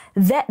 because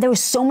there are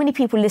so many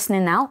people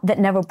listening now that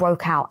never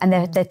broke out, and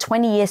they're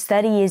 20 years,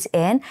 30 years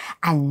in,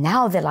 and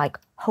now they're like,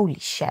 holy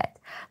shit,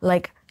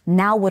 like,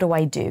 now what do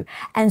I do?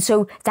 And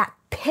so that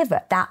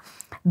pivot,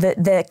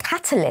 the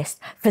catalyst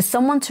for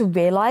someone to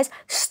realize,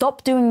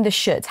 stop doing the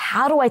shoulds.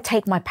 How do I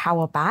take my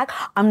power back?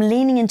 I'm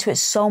leaning into it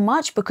so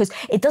much because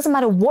it doesn't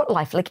matter what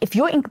life, like if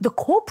you're in the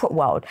corporate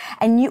world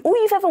and all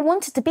you've ever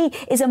wanted to be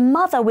is a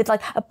mother with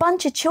like a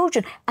bunch of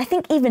children. I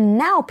think even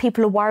now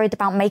people are worried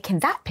about making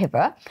that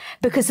pivot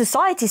because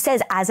society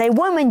says as a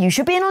woman, you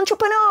should be an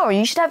entrepreneur,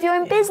 you should have your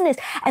own business.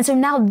 And so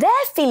now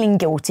they're feeling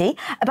guilty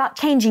about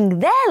changing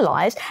their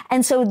lives.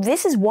 And so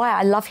this is why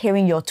I love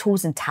hearing your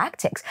tools and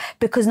tactics,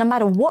 because no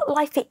matter what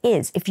life it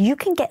is, if you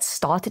can get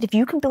started, if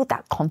you can build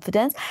that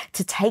confidence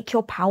to take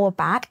your power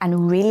back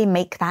and really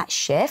make that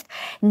shift,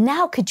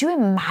 now could you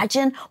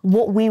imagine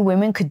what we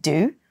women could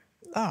do?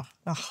 Oh,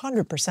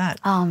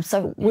 100%.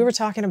 So we were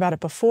talking about it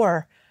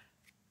before.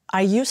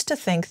 I used to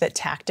think that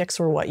tactics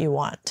were what you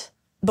want.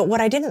 But what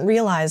I didn't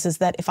realize is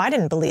that if I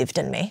didn't believe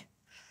in me,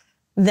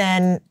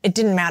 then it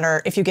didn't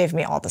matter if you gave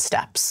me all the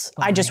steps.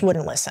 I just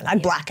wouldn't listen.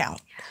 I'd black out.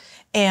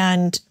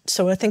 And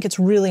so I think it's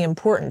really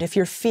important if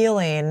you're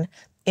feeling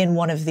in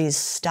one of these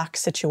stuck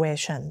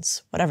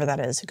situations, whatever that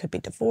is, it could be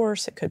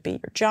divorce, it could be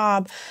your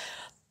job,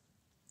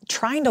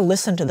 trying to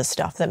listen to the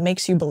stuff that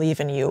makes you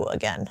believe in you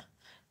again.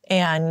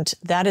 And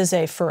that is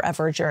a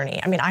forever journey.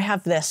 I mean, I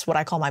have this, what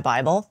I call my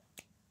Bible,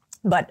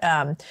 but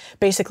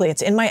basically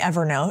it's in my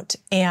Evernote,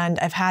 and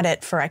I've had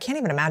it for, I can't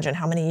even imagine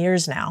how many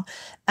years now.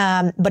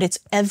 But it's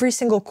every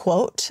single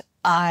quote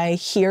I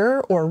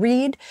hear or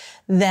read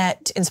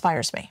that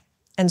inspires me.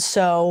 And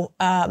so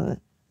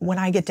when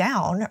I get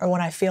down or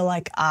when I feel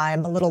like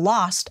I'm a little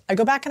lost, I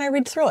go back and I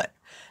read through it.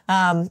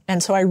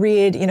 And so I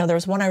read, you know, there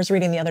was one I was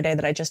reading the other day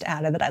that I just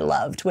added that I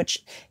loved,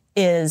 which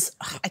is,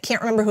 I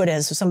can't remember who it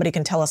is, so somebody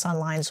can tell us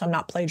online, so I'm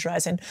not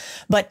plagiarizing.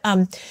 But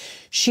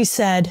she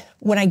said,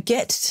 when I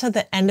get to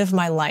the end of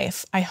my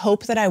life, I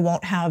hope that I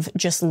won't have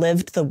just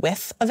lived the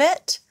width of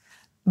it,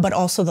 but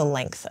also the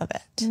length of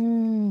it.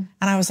 And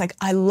I was like,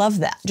 I love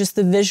that. Just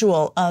the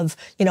visual of,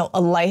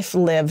 a life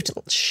lived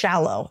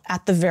shallow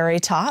at the very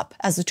top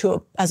as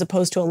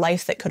opposed to a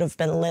life that could have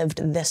been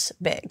lived this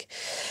big.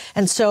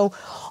 And so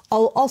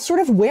I'll sort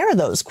of wear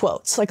those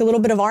quotes like a little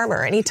bit of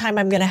armor. Anytime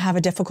I'm going to have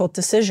a difficult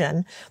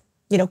decision,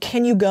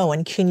 can you go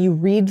and can you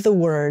read the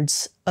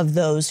words of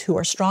those who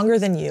are stronger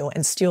than you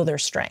and steal their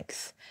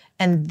strength?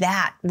 And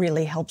that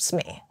really helps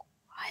me.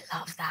 I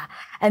love that.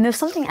 And there's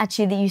something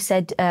actually that you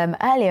said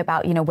earlier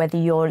about, whether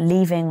you're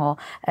leaving or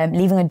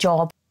leaving a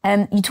job.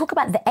 You talk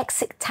about the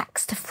exit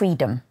tax to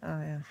freedom.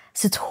 Oh, yeah.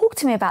 So talk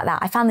to me about that.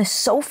 I found this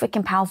so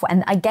freaking powerful.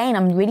 And again,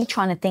 I'm really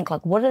trying to think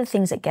like, what are the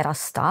things that get us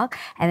stuck?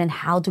 And then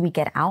how do we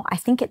get out? I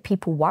think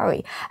people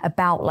worry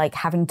about like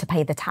having to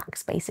pay the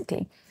tax,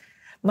 basically.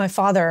 My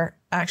father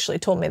actually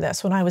told me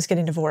this when I was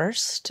getting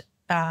divorced.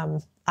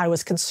 I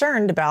was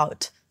concerned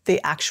about the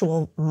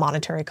actual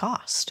monetary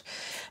cost.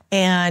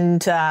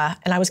 And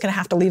I was going to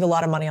have to leave a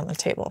lot of money on the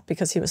table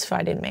because he was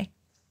fighting me.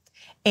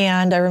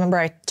 And I remember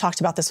I talked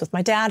about this with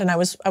my dad, and I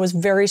was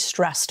very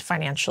stressed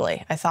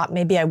financially. I thought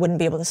maybe I wouldn't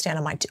be able to stand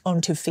on my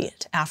own 2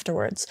 feet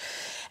afterwards.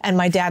 And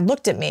my dad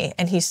looked at me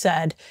and he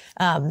said,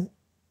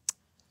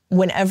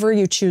 whenever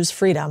you choose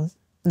freedom,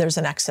 there's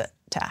an exit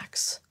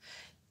tax.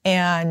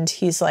 And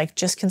he's like,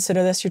 just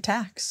consider this your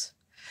tax.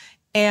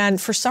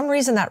 And for some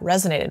reason that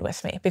resonated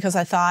with me because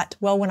I thought,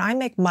 well, when I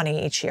make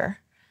money each year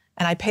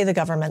and I pay the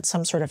government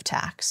some sort of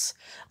tax,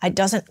 it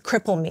doesn't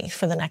cripple me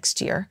for the next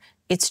year.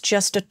 It's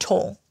just a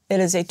toll. It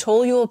is a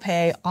toll you will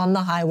pay on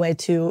the highway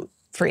to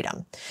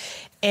freedom.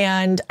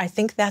 And I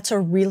think that's a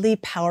really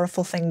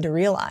powerful thing to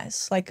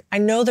realize. Like, I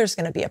know there's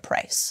going to be a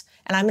price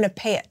and I'm going to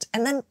pay it.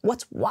 And then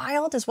what's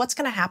wild is what's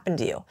going to happen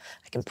to you.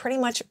 I can pretty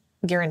much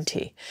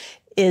guarantee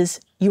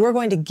is you are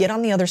going to get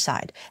on the other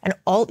side and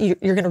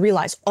you're going to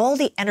realize all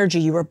the energy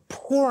you were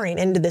pouring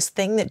into this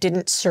thing that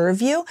didn't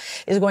serve you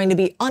is going to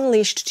be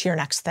unleashed to your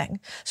next thing.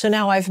 So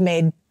now I've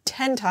made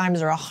 10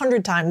 times or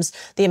 100 times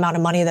the amount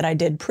of money that I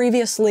did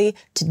previously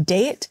to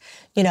date.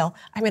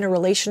 I'm in a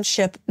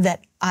relationship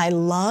that I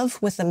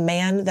love with a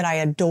man that I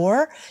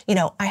adore.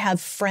 I have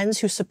friends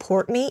who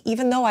support me,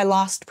 even though I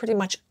lost pretty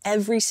much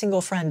every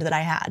single friend that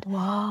I had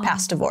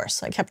past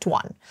divorce. I kept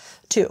 1,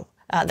 2.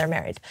 They're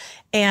married.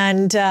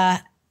 And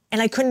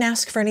I couldn't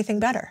ask for anything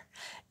better.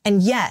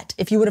 And yet,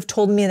 if you would have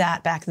told me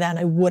that back then,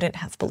 I wouldn't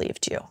have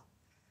believed you.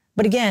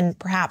 But again,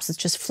 perhaps it's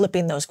just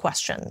flipping those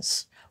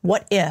questions.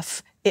 What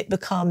if it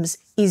becomes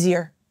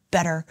easier,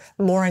 better,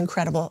 more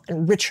incredible,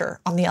 and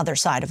richer on the other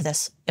side of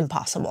this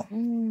impossible?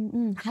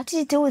 How did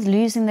you deal with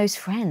losing those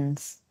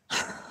friends?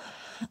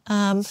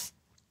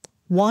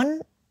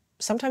 One,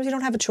 sometimes you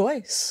don't have a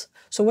choice.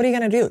 So what are you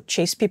going to do?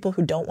 Chase people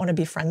who don't want to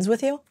be friends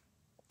with you?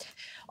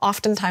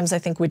 Oftentimes, I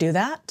think we do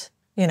that.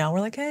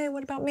 We're like, hey,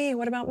 what about me?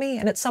 What about me?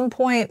 And at some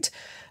point,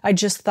 I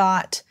just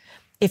thought,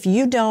 if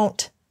you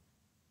don't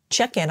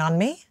check in on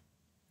me,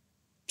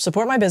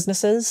 support my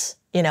businesses,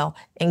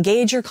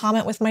 engage or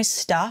comment with my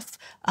stuff,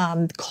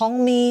 call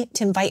me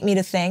to invite me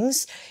to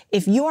things.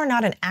 If you are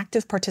not an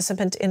active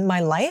participant in my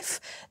life,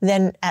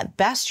 then at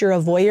best you're a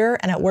voyeur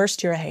and at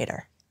worst you're a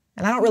hater.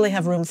 And I don't really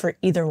have room for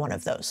either one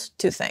of those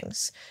 2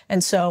 things.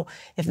 And so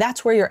if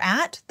that's where you're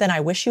at, then I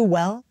wish you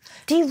well.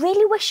 Do you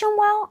really wish them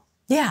well?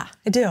 Yeah,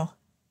 I do.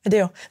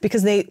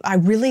 Because I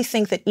really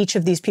think that each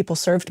of these people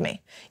served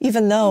me.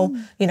 Even though,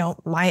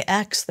 my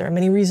ex, there are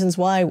many reasons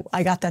why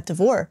I got that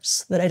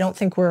divorce that I don't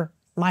think were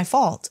my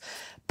fault.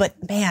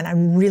 But man,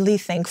 I'm really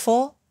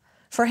thankful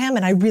for him.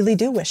 And I really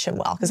do wish him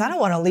well because I don't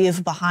want to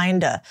leave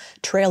behind a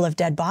trail of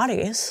dead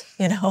bodies.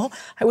 I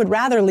would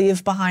rather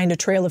leave behind a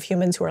trail of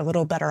humans who are a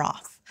little better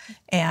off.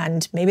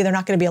 And maybe they're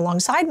not going to be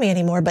alongside me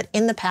anymore, but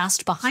in the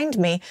past behind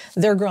me,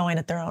 they're growing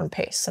at their own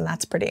pace. And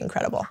that's pretty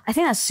incredible. I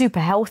think that's super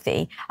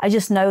healthy. I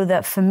just know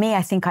that for me,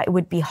 I think it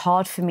would be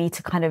hard for me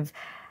to kind of,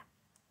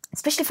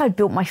 especially if I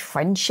built my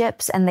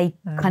friendships and they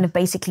kind of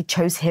basically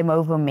chose him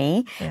over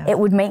me, it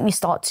would make me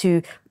start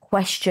to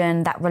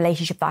question that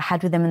relationship that I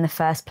had with them in the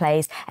first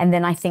place. And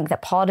then I think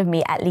that part of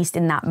me, at least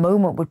in that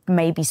moment, would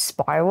maybe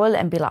spiral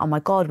and be like, oh my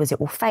God, was it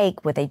all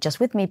fake? Were they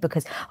just with me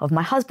because of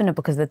my husband or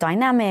because of the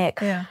dynamic?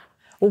 Yeah.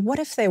 Well, what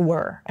if they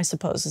were, I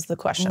suppose, is the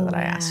question that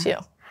I asked you.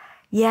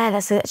 Yeah,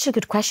 that's a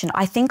good question.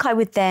 I think I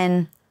would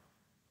then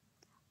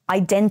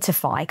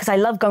identify, because I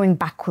love going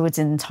backwards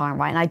in time,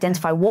 right? And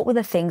identify what were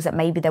the things that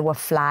maybe there were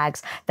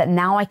flags that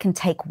now I can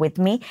take with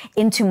me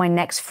into my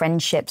next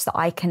friendships, that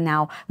I can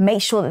now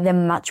make sure that they're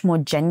much more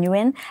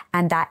genuine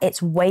and that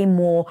it's way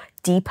more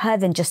deeper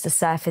than just the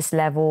surface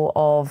level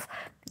of,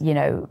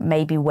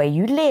 maybe where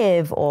you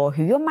live or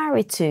who you're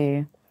married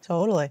to.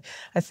 Totally.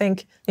 I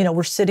think,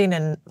 we're sitting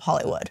in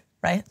Hollywood,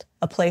 right?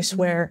 A place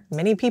where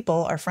many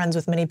people are friends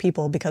with many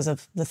people because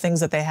of the things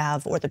that they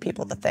have or the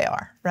people that they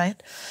are,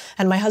 right?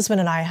 And my husband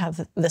and I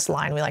have this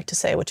line we like to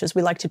say, which is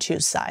we like to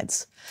choose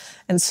sides.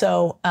 And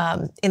so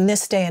in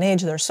this day and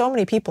age, there are so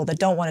many people that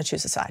don't want to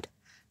choose a side.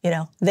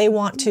 They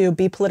want to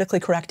be politically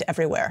correct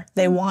everywhere.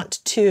 They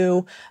want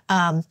to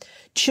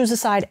choose a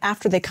side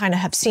after they kind of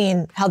have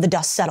seen how the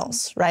dust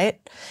settles, right?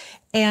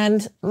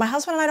 And my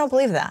husband and I don't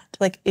believe that.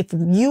 Like, if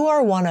you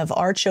are one of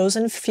our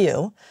chosen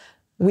few,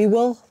 we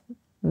will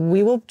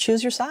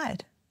choose your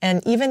side,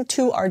 and even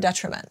to our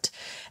detriment.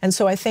 And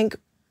so I think,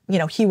 you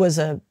know, he was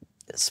a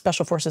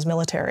Special Forces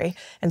military,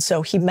 and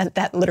so he meant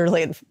that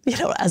literally, you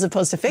know, as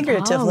opposed to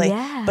figuratively. Oh,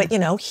 yeah. But, you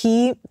know,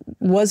 he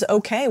was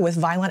okay with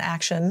violent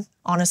action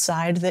on a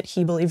side that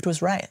he believed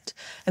was right.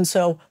 And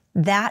so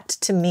that,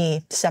 to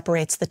me,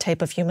 separates the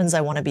type of humans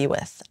I want to be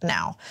with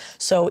now.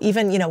 So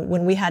even, you know,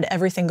 when we had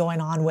everything going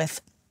on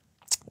with,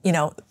 you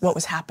know, what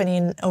was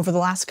happening over the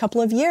last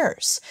couple of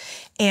years,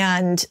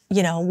 and,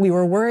 you know, we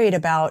were worried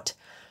about,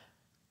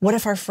 what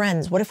if our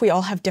friends, what if we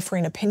all have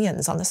differing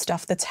opinions on the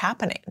stuff that's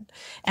happening?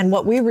 And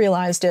what we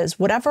realized is,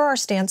 whatever our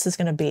stance is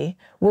going to be,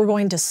 we're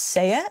going to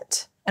say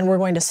it and we're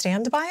going to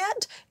stand by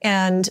it.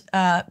 And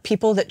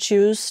people that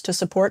choose to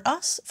support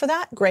us for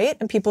that, great.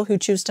 And people who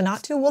choose to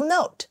not to, will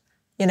note.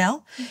 You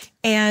know?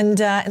 And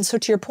so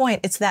to your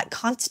point, it's that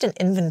constant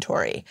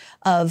inventory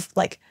of,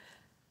 like,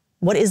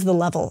 what is the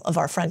level of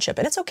our friendship?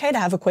 And it's okay to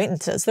have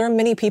acquaintances. There are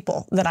many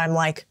people that I'm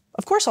like,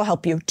 of course I'll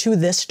help you to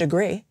this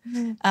degree,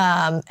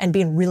 and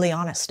being really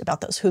honest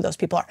about who those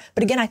people are.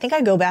 But again, I think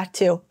I go back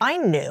to, I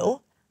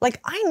knew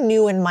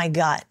in my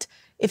gut,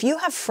 if you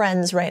have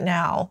friends right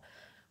now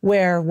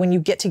where when you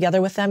get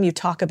together with them, you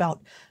talk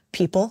about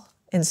people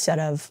instead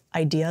of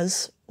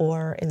ideas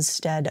or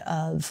instead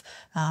of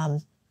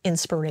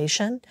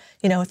inspiration.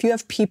 You know, if you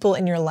have people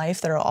in your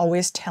life that are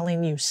always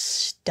telling you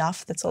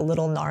stuff that's a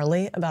little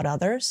gnarly about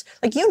others,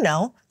 like, you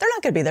know, they're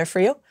not going to be there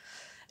for you.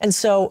 And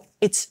so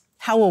it's,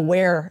 how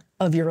aware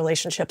of your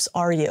relationships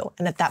are you?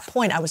 And at that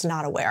point, I was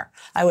not aware.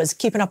 I was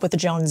keeping up with the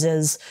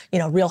Joneses, you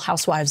know, Real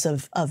Housewives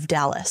of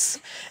Dallas.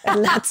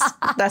 And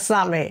that's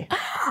not me.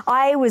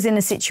 I was in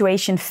a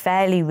situation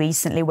fairly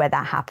recently where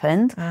that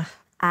happened.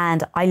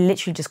 And I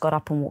literally just got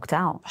up and walked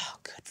out. Oh,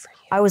 good for you.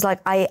 I was like,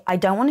 I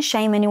don't want to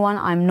shame anyone.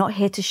 I'm not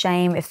here to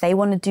shame. If they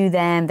want to do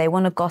them, they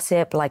want to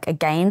gossip. Like,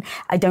 again,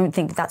 I don't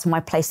think that's my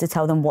place to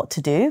tell them what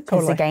to do.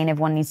 Because again,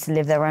 everyone needs to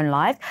live their own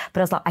life. But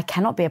I was like, I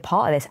cannot be a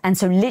part of this. And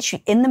so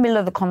literally in the middle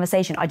of the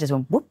conversation, I just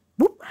went whoop,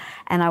 whoop.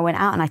 And I went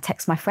out and I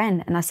texted my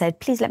friend and I said,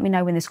 please let me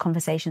know when this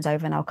conversation's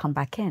over and I'll come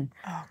back in.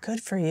 Oh,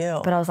 good for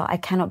you. But I was like, I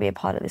cannot be a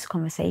part of this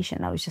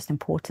conversation. That was just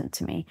important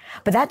to me.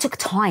 But that took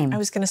time. I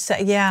was going to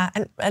say, yeah.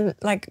 And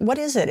like, what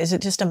is it? Is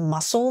it just a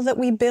muscle that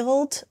we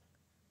build?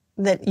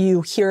 That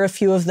you hear a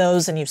few of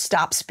those and you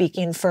stop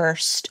speaking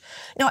first?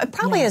 No, it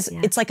probably is.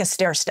 Yeah. It's like a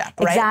stair step,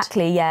 right?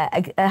 Exactly, yeah,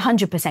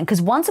 100%.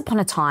 Because once upon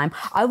a time,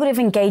 I would have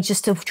engaged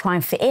just to try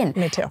and fit in.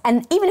 Me too.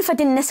 And even if I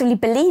didn't necessarily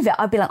believe it,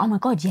 I'd be like, oh my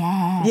God,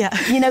 yeah.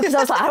 Yeah. You know, because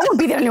I was like, I don't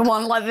want to be the only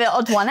one, like the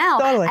odd one out.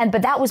 Totally.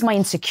 But that was my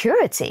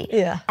insecurity.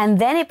 Yeah. And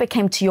then it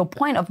became, to your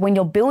point of, when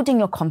you're building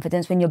your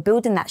confidence, when you're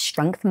building that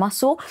strength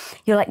muscle,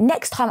 you're like,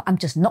 next time I'm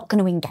just not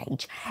going to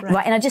engage,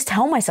 right? And I just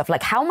tell myself,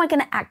 like, how am I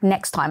going to act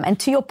next time? And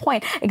to your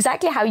point,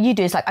 exactly how you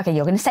do is like, okay,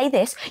 you're going to say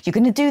this, you're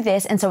going to do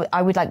this. And so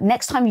I would like,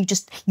 next time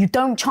you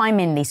don't chime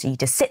in, Lisa, you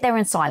just sit there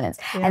in silence.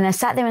 Yeah. And I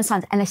sat there in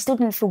silence and I still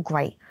didn't feel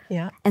great.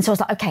 Yeah. And so I was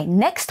like, okay,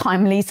 next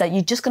time, Lisa,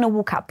 you're just going to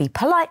walk out. Be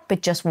polite,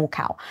 but just walk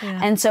out. Yeah.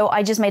 And so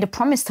I just made a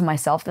promise to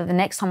myself that the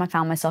next time I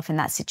found myself in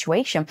that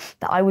situation,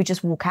 that I would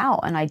just walk out.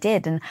 And I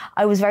did. And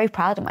I was very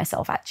proud of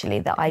myself, actually,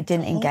 that I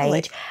didn't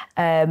engage.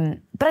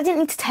 But I didn't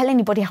need to tell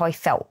anybody how I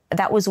felt.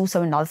 That was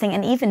also another thing.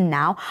 And even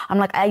now, I'm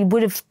like, I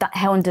would have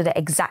handled it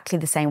exactly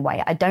the same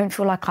way. I don't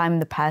feel like I'm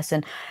the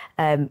person.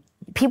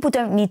 People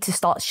don't need to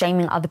start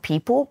shaming other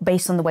people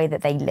based on the way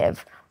that they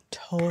live.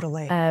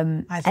 Totally.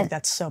 I think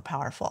that's so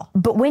powerful.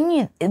 But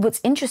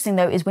what's interesting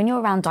though, is when you're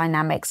around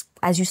dynamics,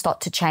 as you start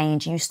to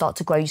change, you start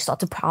to grow, you start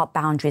to put out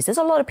boundaries, there's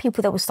a lot of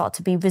people that will start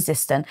to be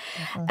resistant,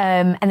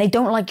 and they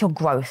don't like your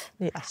growth.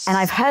 Yes. And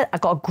I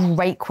got a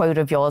great quote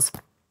of yours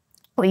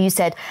where you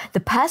said, the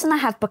person I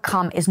have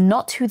become is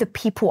not who the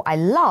people I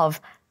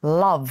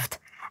loved,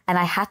 and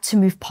I had to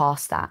move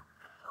past that.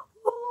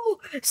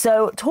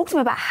 So talk to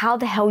me about how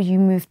the hell you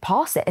moved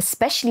past it,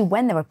 especially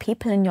when there are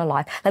people in your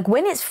life. Like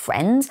when it's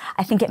friends,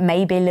 I think it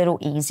may be a little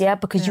easier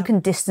because you can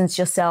distance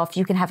yourself.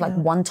 You can have like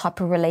one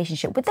type of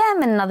relationship with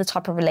them and another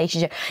type of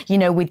relationship, you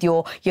know, with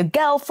your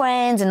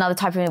girlfriends, another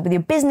type of with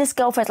your business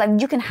girlfriends.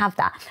 Like you can have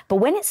that. But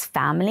when it's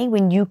family,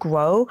 when you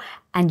grow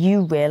and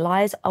you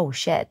realize, oh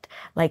shit,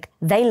 like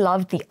they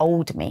loved the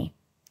old me.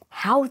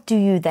 How do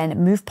you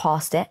then move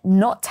past it,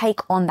 not take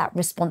on that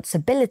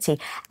responsibility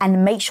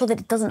and make sure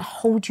that it doesn't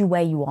hold you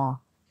where you are?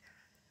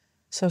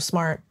 So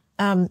smart.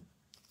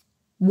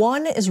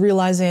 One is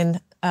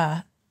realizing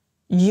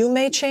you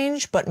may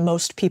change, but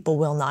most people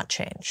will not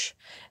change.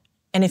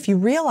 And if you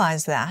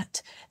realize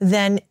that,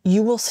 then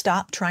you will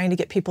stop trying to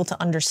get people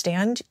to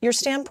understand your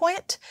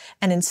standpoint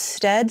and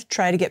instead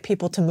try to get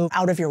people to move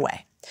out of your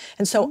way.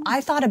 And so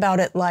I thought about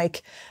it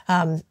like,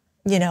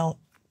 you know,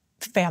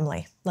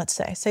 family, let's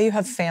say. Say you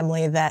have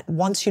family that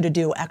wants you to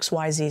do X,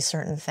 Y, Z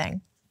certain thing.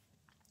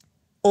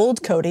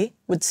 Old Codie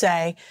would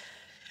say,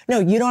 no,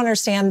 you don't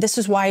understand. This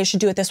is why you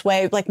should do it this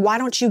way. Like, why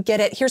don't you get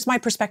it? Here's my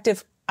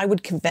perspective. I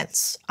would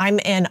convince. I'm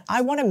in,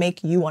 I want to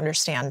make you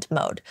understand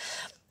mode.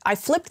 I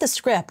flipped the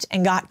script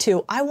and got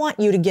to, I want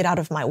you to get out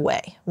of my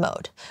way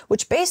mode,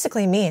 which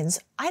basically means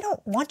I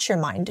don't want your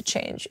mind to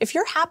change. If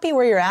you're happy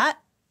where you're at,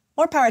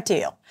 more power to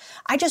you.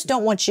 I just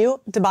don't want you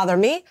to bother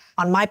me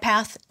on my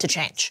path to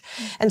change.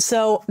 And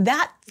so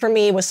that for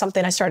me was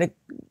something I started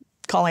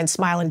calling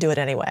smile and do it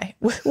anyway,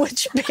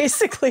 which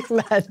basically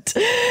meant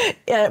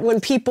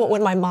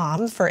when my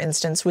mom, for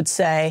instance, would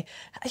say,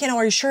 you know,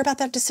 are you sure about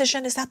that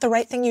decision? Is that the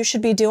right thing you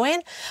should be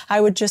doing?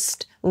 I would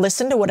just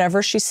listen to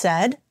whatever she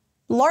said,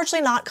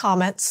 largely not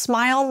comment,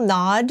 smile,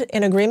 nod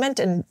in agreement,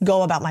 and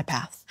go about my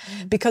path.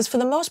 Because for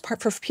the most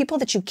part, for people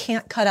that you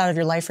can't cut out of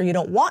your life or you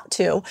don't want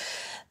to,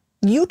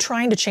 you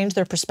trying to change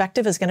their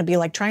perspective is going to be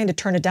like trying to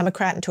turn a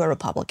Democrat into a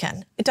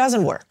Republican. It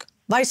doesn't work.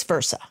 Vice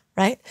versa,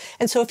 right?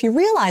 And so if you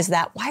realize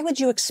that, why would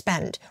you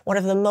expend one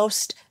of the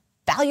most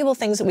valuable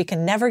things that we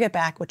can never get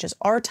back, which is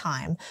our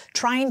time,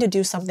 trying to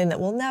do something that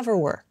will never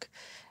work?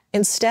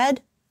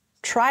 Instead,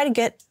 try to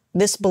get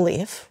this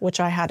belief,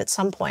 which I had at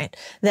some point,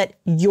 that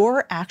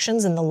your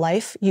actions in the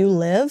life you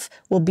live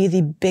will be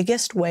the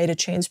biggest way to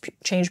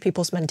change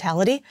people's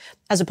mentality,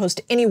 as opposed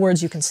to any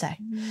words you can say.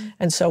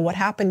 And so what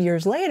happened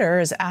years later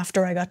is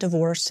after I got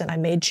divorced and I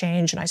made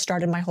change and I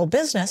started my whole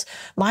business,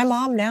 my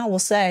mom now will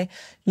say,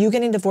 you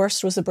getting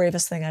divorced was the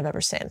bravest thing I've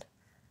ever seen.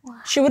 Wow.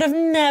 She would have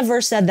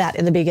never said that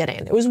in the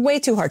beginning. It was way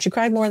too hard. She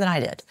cried more than I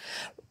did.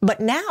 But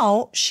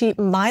now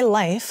my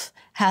life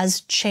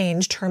has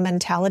changed her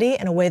mentality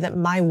in a way that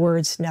my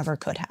words never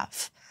could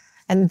have.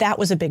 And that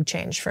was a big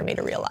change for me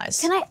to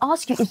realize. Can I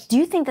ask you, do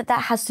you think that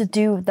that has to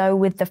do, though,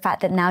 with the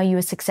fact that now you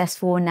are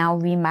successful and now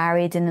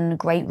remarried and in a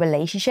great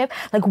relationship?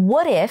 Like,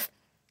 what if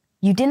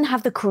you didn't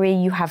have the career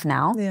you have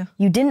now? Yeah.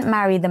 You didn't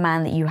marry the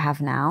man that you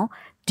have now.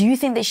 Do you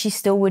think that she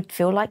still would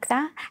feel like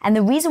that? And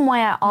the reason why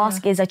I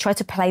ask is I try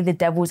to play the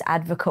devil's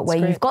advocate where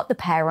you've got the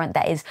parent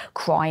that is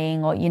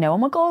crying or, you know, oh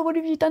my God, what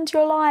have you done to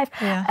your life?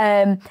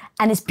 Yeah.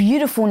 And it's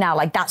beautiful now,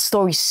 like that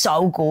story's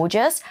so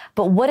gorgeous.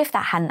 But what if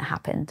that hadn't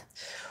happened?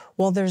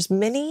 Well, there's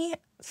many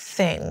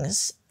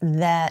things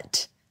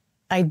that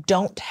I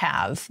don't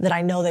have that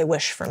I know they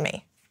wish for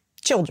me.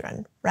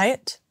 Children,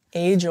 right?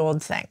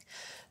 Age-old thing.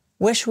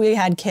 Wish we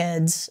had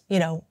kids, you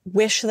know,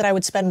 wish that I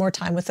would spend more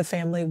time with the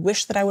family,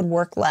 wish that I would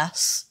work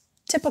less,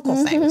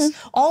 typical things,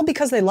 all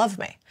because they love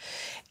me.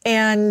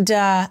 And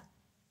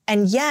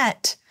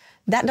yet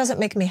that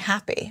doesn't make me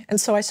happy. And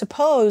so I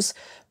suppose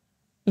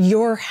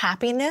your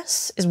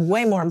happiness is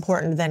way more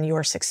important than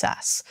your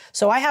success.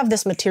 So I have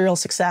this material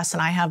success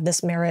and I have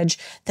this marriage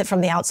that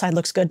from the outside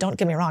looks good. Don't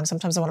get me wrong.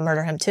 Sometimes I want to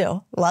murder him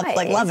too. Love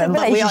him,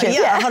 but we all,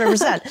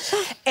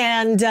 100%.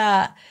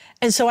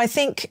 And so I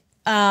think,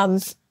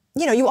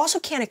 you know, you also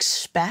can't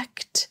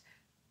expect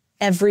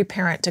every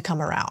parent to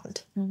come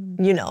around.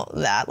 You know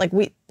that. Like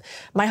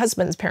my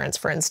husband's parents,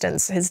 for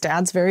instance, his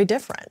dad's very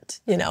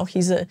different. You know,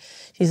 he's a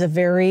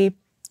very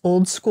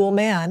old school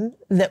man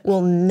that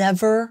will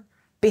never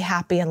be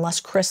happy unless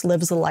Chris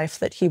lives the life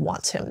that he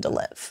wants him to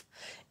live.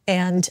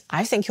 And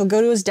I think he'll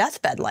go to his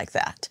deathbed like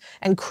that.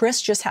 And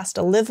Chris just has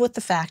to live with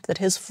the fact that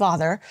his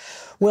father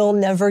will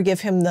never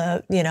give him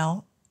the, you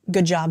know,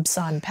 good job,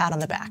 son, pat on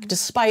the back,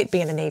 despite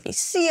being a Navy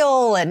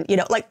SEAL and, you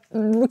know, like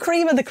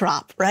cream of the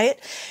crop, right?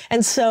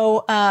 And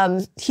so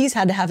he's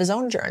had to have his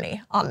own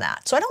journey on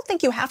that. So I don't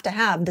think you have to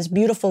have this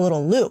beautiful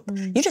little loop.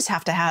 You just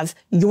have to have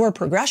your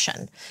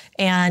progression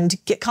and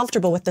get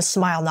comfortable with the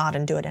smile, nod,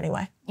 and do it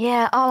anyway.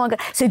 Yeah. Oh my God.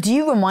 So do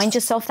you remind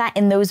yourself that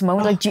in those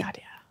moments? Oh, like, God,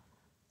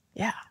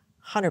 yeah.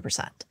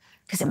 100%.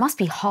 Because it must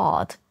be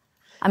hard.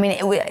 I mean,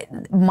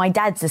 my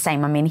dad's the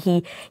same. I mean,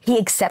 he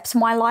accepts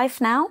my life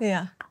now.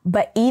 Yeah.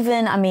 But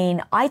even, I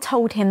mean, I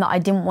told him that I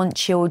didn't want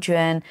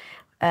children,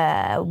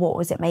 what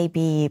was it,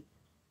 maybe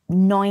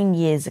 9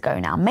 years ago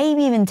now,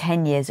 maybe even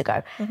 10 years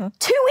ago.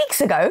 2 weeks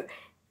ago,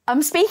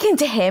 I'm speaking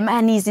to him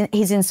and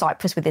he's in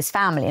Cyprus with his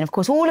family. And of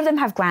course, all of them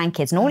have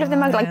grandkids and all of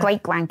them are like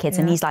great grandkids.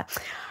 And he's like,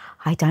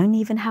 I don't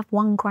even have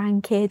one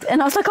grandkid.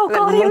 And I was like, oh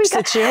God, here we go.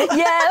 At you.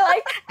 Yeah,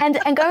 like,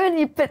 and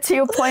going but to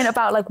your point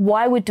about like,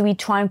 why would we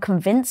try and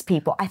convince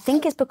people? I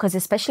think it's because,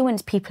 especially when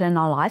it's people in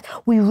our lives,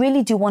 we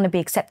really do want to be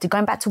accepted.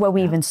 Going back to where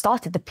we even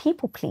started, the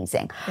people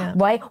pleasing,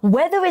 right?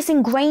 Whether it's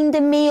ingrained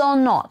in me or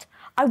not,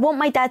 I want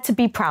my dad to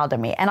be proud of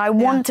me and I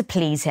want to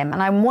please him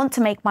and I want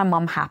to make my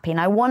mum happy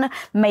and I want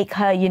to make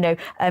her, you know,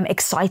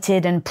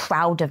 excited and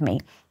proud of me.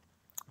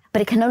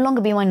 But it can no longer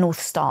be my North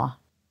Star.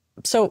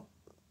 So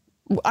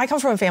I come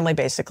from a family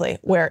basically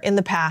where in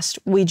the past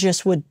we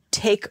just would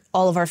take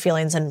all of our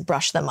feelings and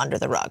brush them under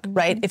the rug,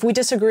 right? If we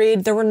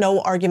disagreed, there were no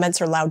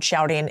arguments or loud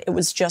shouting. It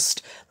was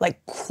just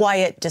like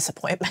quiet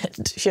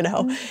disappointment, you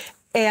know?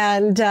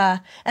 And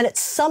at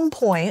some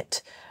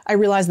point I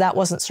realized that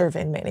wasn't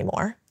serving me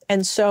anymore.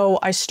 And so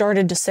I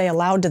started to say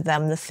aloud to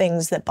them the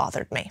things that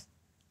bothered me.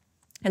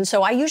 And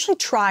so I usually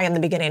try in the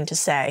beginning to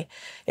say,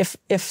 if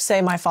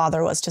say my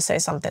father was to say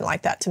something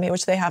like that to me,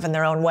 which they have in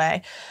their own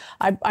way,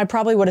 I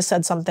probably would have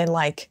said something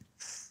like,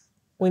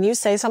 when you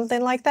say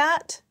something like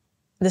that,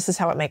 this is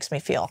how it makes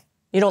me feel.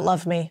 You don't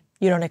love me,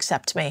 you don't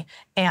accept me,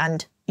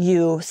 and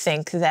you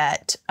think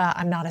that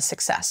I'm not a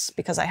success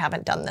because I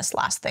haven't done this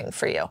last thing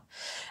for you.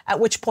 At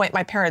which point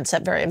my parents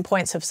at varying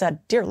points have said,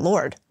 dear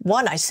Lord,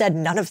 one, I said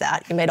none of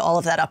that. You made all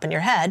of that up in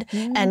your head.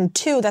 And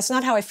two, that's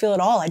not how I feel at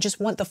all. I just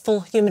want the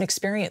full human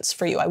experience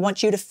for you. I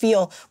want you to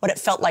feel what it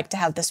felt like to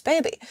have this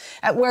baby.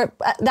 At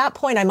that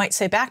point, I might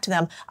say back to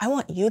them, I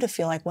want you to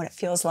feel like what it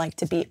feels like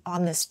to be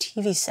on this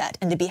TV set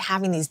and to be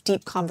having these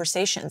deep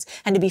conversations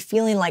and to be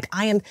feeling like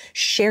I am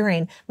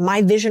sharing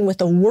my vision with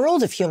the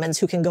world of humans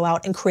who can go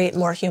out and create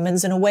more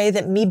humans in a way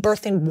that me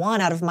birthing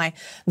one out of my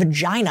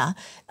vagina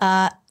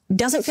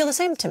doesn't feel the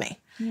same to me.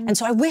 And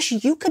so I wish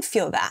you could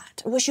feel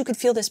that. I wish you could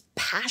feel this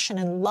passion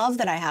and love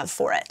that I have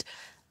for it.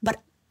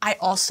 But I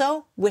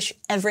also wish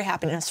every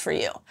happiness for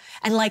you.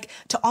 And like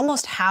to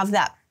almost have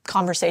that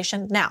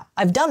conversation. Now,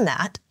 I've done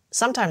that.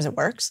 Sometimes it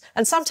works.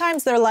 And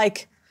sometimes they're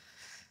like,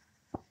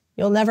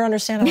 you'll never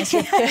understand unless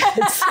you have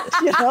kids,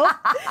 you know?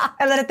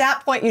 And then at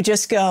that point you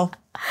just go,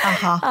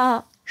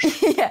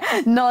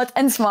 yeah, nod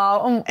and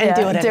smile and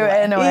do it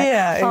anyway.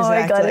 Yeah, exactly. Oh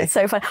my God, it's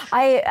so fun.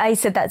 I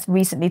said that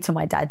recently to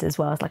my dad as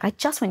well. I was like, I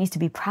just want you to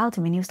be proud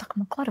of me. And he was like, oh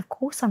my God, of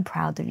course I'm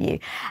proud of you.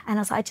 And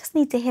I was like, I just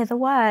need to hear the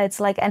words.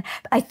 Like, and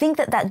I think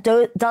that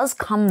does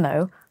come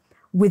though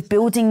with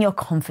building your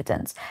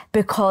confidence,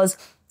 because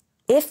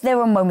if there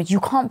are moments, you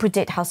can't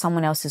predict how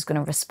someone else is going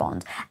to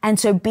respond. And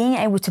so being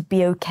able to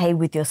be okay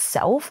with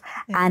yourself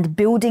and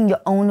building your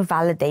own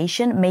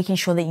validation, making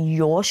sure that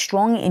you're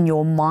strong in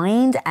your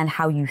mind and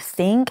how you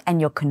think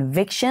and your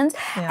convictions.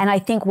 And I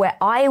think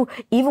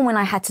even when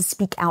I had to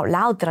speak out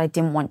loud that I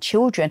didn't want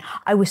children,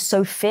 I was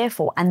so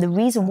fearful. And the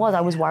reason was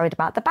I was worried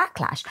about the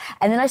backlash.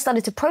 And then I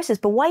started to process,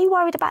 but why are you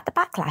worried about the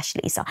backlash,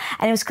 Lisa?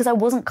 And it was because I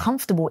wasn't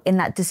comfortable in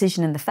that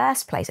decision in the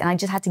first place. And I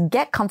just had to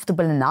get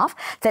comfortable enough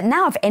that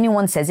now if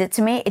anyone says it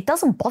to me, it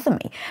doesn't bother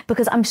me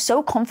because I'm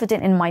so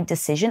confident in my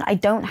decision. I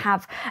don't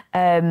have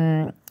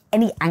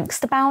any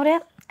angst about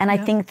it. And I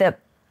think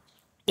that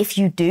if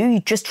you do, you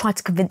just try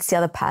to convince the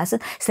other person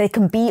so they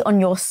can be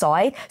on your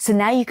side. So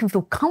now you can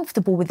feel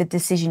comfortable with the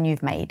decision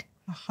you've made.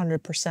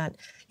 100%.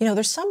 You know,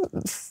 there's some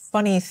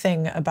funny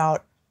thing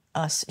about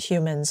us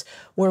humans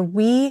where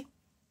we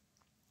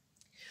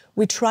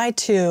try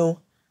to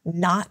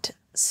not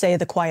say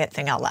the quiet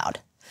thing out loud.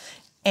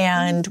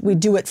 And we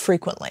do it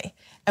frequently.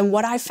 And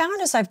what I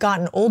found as I've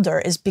gotten older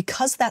is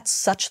because that's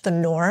such the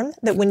norm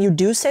that when you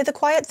do say the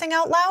quiet thing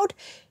out loud,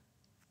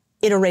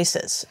 it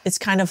erases. It's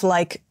kind of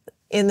like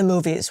in the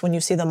movies when you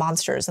see the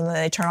monsters and then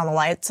they turn on the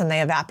lights and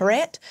they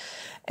evaporate.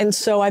 And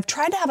so I've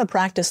tried to have a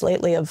practice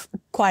lately of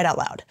quiet out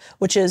loud,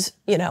 which is,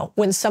 you know,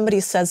 when somebody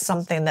says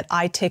something that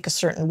I take a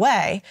certain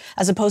way,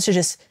 as opposed to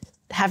just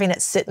having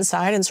it sit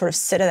inside and sort of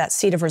sit at that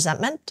seat of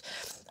resentment,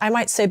 I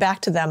might say back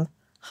to them,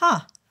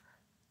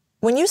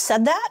 when you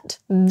said that,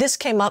 this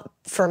came up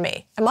for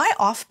me. Am I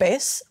off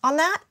base on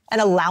that? And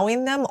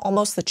allowing them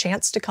almost the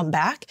chance to come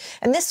back.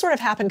 And this sort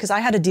of happened because I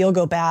had a deal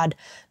go bad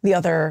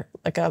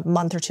like a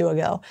month or two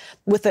ago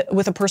with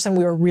a person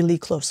we were really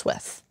close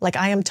with. Like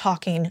I am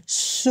talking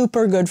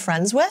super good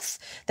friends with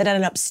that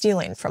ended up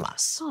stealing from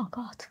us. Oh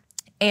God.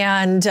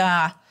 And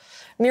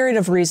myriad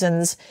of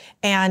reasons.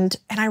 And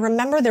I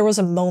remember there was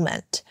a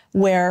moment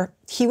where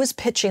he was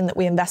pitching that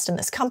we invest in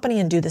this company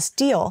and do this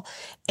deal.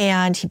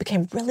 And he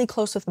became really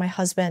close with my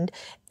husband.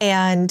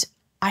 And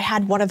I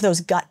had one of those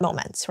gut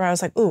moments where I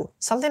was like, ooh,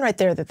 something right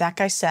there that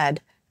guy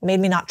said made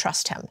me not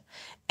trust him.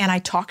 And I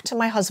talked to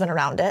my husband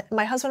around it. And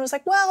my husband was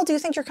like, well, do you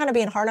think you're kind of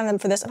being hard on him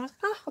for this? And I was like,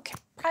 oh, okay,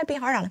 probably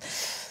being hard on him.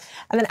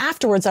 And then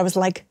afterwards I was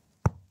like,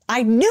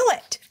 I knew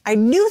it. I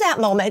knew that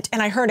moment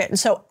and I heard it. And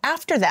so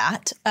after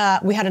that,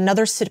 we had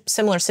another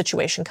similar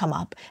situation come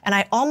up and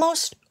I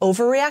almost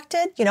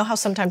overreacted. You know how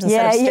sometimes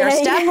instead of stair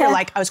step, you're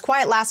like, I was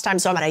quiet last time,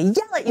 so I'm going to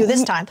yell at you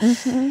this time.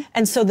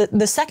 And so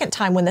the second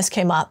time when this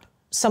came up,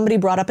 somebody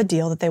brought up a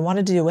deal that they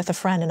wanted to do with a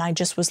friend. And I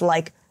just was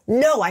like,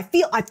 no, I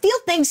feel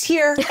things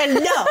here and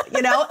no,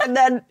 you know, and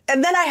then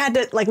I had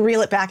to like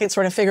reel it back and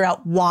sort of figure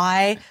out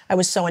why I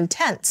was so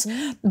intense.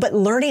 But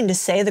learning to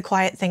say the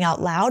quiet thing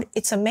out loud,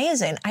 it's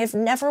amazing. I've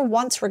never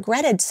once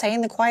regretted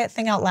saying the quiet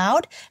thing out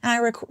loud. And I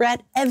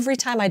regret every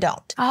time I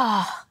don't.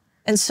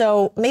 And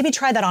so maybe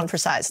try that on for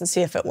size and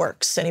see if it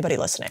works. Anybody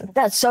listening?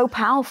 That's so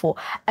powerful.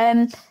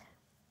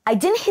 I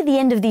didn't hear the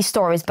end of these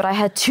stories, but I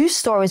heard two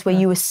stories where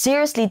you were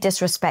seriously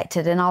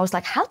disrespected. And I was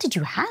like, how did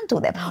you handle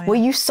them? Were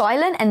you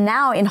silent? And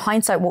now in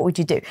hindsight, what would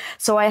you do?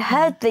 So I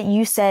heard that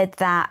you said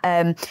that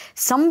a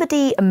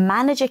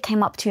manager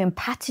came up to you and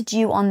patted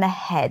you on the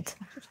head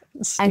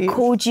and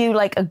called you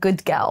like a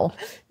good girl.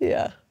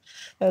 Yeah,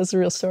 that was a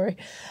real story.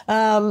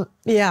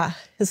 Yeah,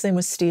 his name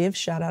was Steve.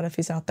 Shout out if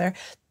he's out there.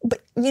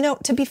 But, you know,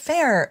 to be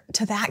fair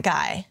to that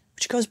guy,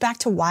 which goes back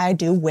to why I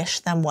do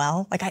wish them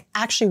well. Like I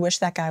actually wish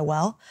that guy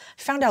well.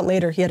 I found out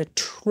later he had a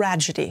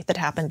tragedy that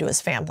happened to his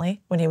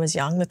family when he was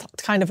young, the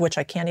kind of which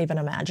I can't even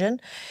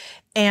imagine.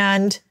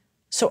 And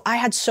So I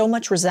had so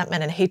much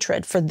resentment and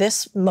hatred for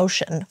this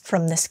motion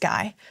from this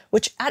guy,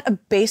 which at a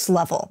base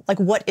level, like,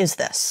 what is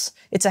this?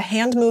 It's a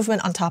hand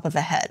movement on top of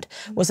a head.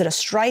 Was it a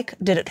strike?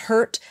 Did it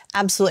hurt?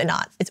 Absolutely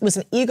not. It was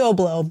an ego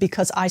blow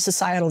because I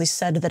societally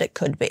said that it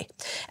could be.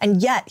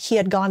 And yet he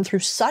had gone through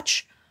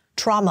such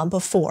trauma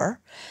before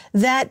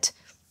that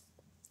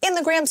in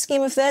the grand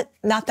scheme of it,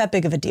 not that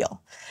big of a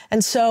deal.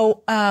 And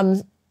so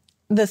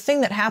the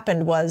thing that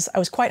happened was I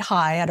was quite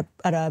high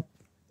at a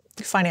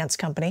finance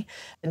company.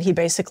 And he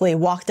basically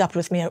walked up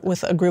with me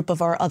with a group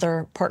of our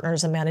other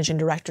partners and managing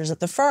directors at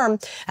the firm.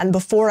 And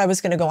before I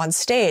was going to go on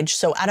stage,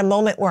 so at a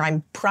moment where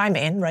I'm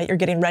priming, right, you're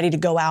getting ready to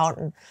go out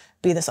and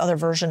be this other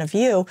version of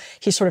you,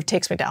 he sort of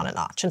takes me down a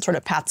notch and sort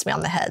of pats me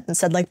on the head and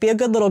said, like, be a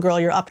good little girl,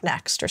 you're up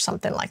next, or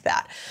something like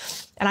that.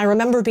 And I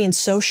remember being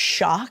so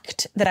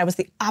shocked that I was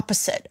the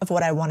opposite of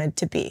what I wanted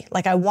to be.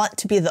 Like, I want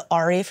to be the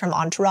Ari from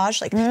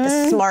Entourage, like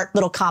the smart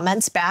little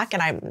comments back,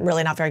 and I'm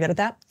really not very good at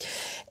that.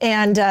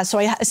 And so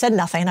I said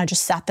nothing. I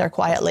just sat there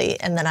quietly,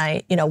 and then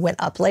I, went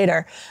up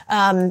later.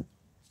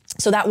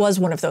 So that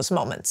was one of those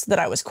moments that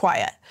I was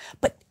quiet.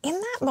 But in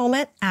that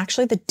moment,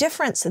 actually, the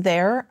difference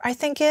there, I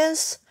think,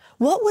 is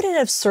what would it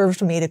have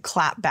served me to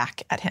clap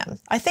back at him?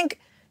 I think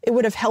it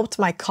would have helped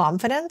my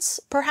confidence,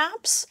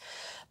 perhaps.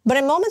 But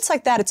in moments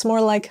like that, it's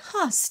more like,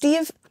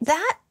 Steve,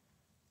 that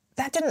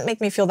didn't make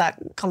me feel that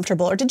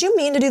comfortable. Or did you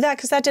mean to do that?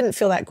 Because that didn't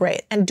feel that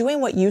great. And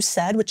doing what you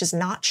said, which is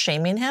not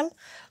shaming him.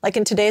 Like,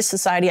 in today's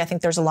society, I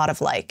think there's a lot of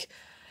like,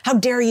 how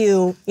dare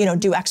you,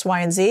 do X, Y,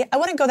 and Z? I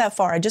wouldn't go that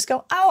far. I just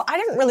go, oh, I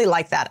didn't really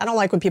like that. I don't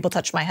like when people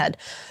touch my head.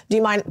 Do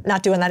you mind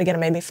not doing that again? It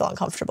made me feel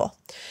uncomfortable.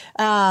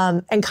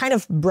 And kind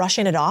of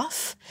brushing it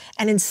off,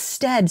 and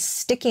instead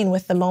sticking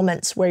with the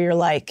moments where you're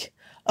like,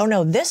 oh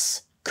no,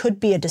 this could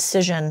be a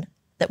decision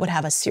that would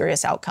have a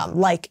serious outcome,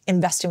 like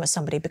investing with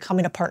somebody,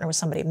 becoming a partner with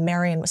somebody,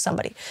 marrying with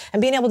somebody,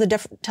 and being able to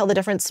tell the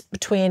difference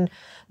between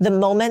the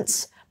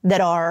moments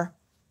that are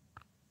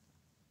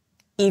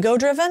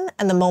ego-driven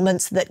and the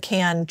moments that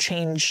can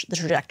change the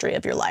trajectory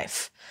of your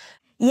life.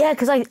 Yeah,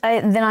 because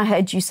then I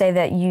heard you say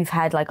that you've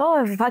had like,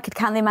 oh, if I could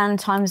count the amount of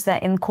times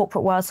that in the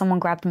corporate world someone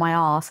grabbed my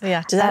ass.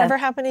 Yeah, did that ever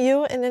happen to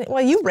you?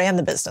 Well, you ran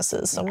the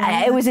businesses. So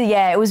it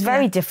was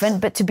very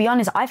different. But to be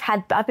honest,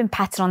 I've been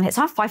patted on the head.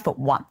 So I'm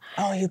 5'1".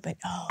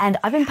 Oh, and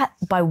I've been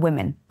patted by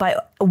women, by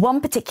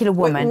one particular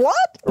woman. Wait,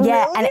 what?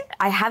 Yeah, really? and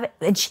I have it.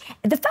 And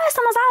the first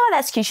time I was like, oh,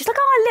 that's cute. She's like,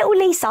 oh,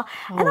 little Lisa,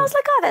 and I was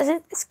like, oh,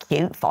 that's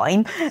cute,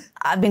 fine.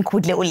 I've been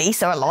called little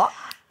Lisa a lot.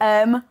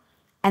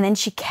 And then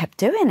she kept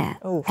doing it.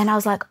 Oof. And I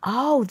was like,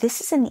 oh,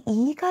 this is an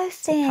ego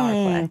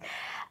thing.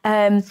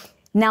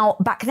 Now,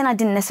 back then, I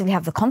didn't necessarily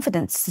have the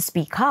confidence to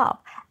speak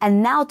up.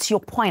 And now, to your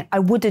point, I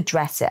would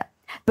address it,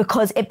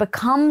 because it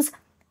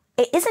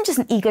isn't just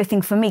an ego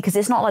thing for me, because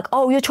it's not like,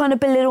 oh, you're trying to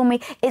belittle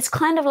me. It's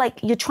kind of like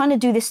you're trying to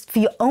do this for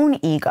your own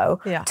ego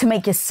to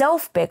make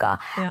yourself bigger.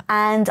 Yeah.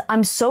 And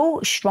I'm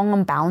so strong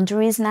on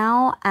boundaries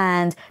now,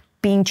 and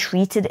being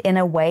treated in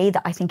a way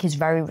that I think is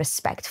very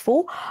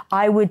respectful.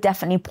 I would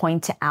definitely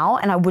point it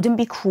out, and I wouldn't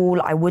be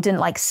cruel. I wouldn't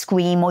like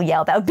scream or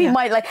yell. That would be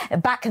my, like,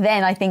 back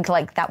then, I think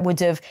like that would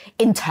have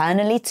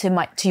internally,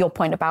 to your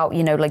point about,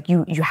 like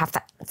you have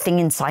that thing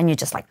inside and you're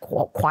just like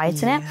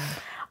quiet in it.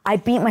 I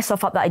beat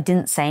myself up that I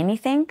didn't say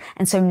anything.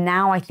 And so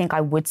now I think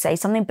I would say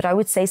something, but I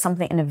would say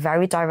something in a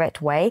very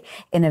direct way,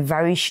 in a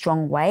very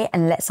strong way,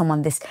 and let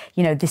someone this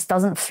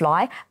doesn't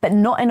fly, but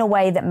not in a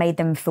way that made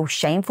them feel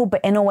shameful, but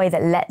in a way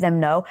that let them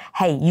know,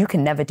 hey, you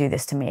can never do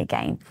this to me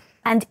again.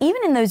 And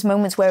even in those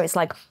moments where it's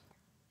like,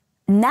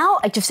 now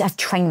I just have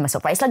trained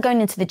myself, right? It's like going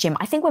into the gym.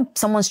 I think when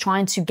someone's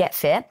trying to get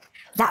fit,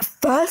 that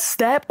first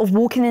step of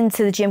walking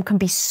into the gym can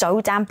be so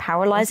damn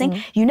paralyzing.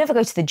 Mm-hmm. You never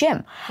go to the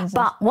gym. Mm-hmm.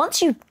 But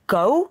once you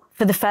go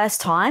for the first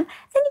time,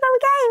 then you go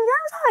again.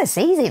 It's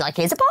easy. Like,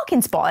 here's a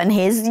parking spot and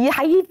here's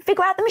how you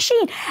figure out the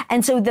machine.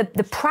 And so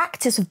the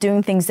practice of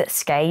doing things that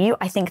scare you,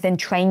 I think, then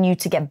train you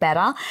to get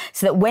better,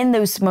 so that when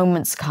those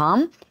moments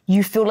come,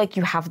 you feel like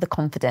you have the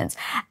confidence.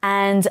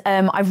 And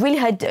I've really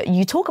heard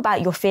you talk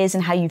about your fears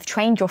and how you've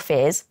trained your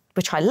fears,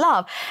 which I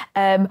love.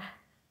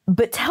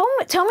 But tell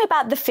me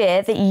about the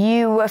fear that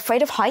you were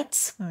afraid of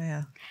heights. Oh,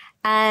 yeah.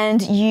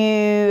 And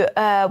you,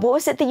 what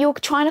was it that you were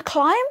trying to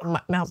climb?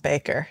 Mount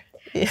Baker.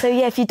 Yeah. So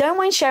yeah, if you don't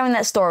mind sharing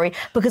that story,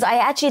 because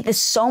there's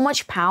so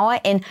much power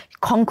in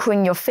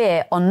conquering your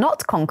fear or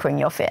not conquering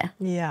your fear.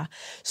 Yeah.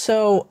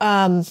 So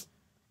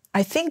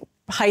I think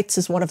heights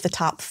is one of the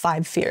top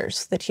 5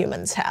 fears that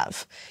humans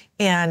have.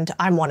 And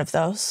I'm one of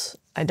those.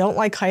 I don't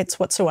like heights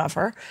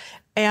whatsoever.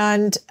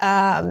 And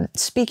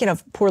speaking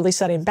of poorly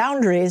setting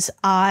boundaries,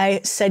 I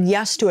said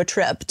yes to a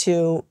trip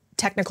to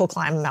technical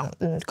climb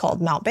mountain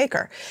called Mount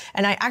Baker.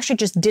 And I actually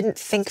just didn't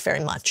think very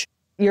much.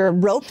 You're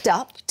roped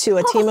up to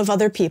a team of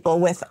other people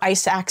with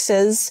ice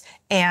axes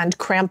and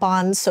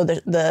crampons, so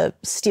the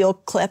steel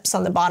clips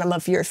on the bottom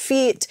of your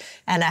feet,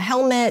 and a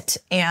helmet,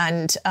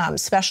 and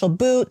special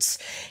boots,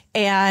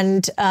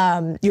 and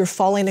you're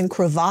falling in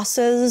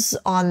crevasses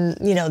on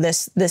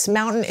this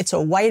mountain. It's a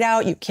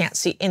whiteout. You can't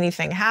see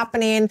anything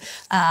happening.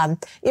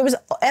 It was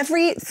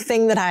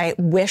everything that I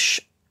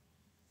wish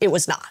it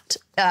was not.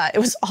 It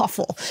was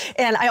awful.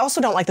 And I also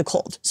don't like the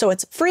cold. So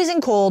it's freezing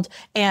cold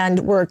and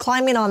we're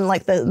climbing on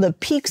like the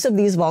peaks of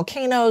these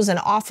volcanoes and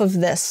off of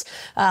this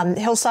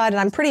hillside, and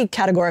I'm pretty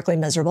categorically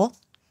miserable.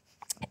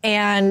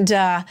 And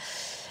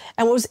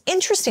what was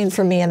interesting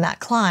for me in that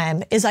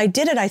climb is I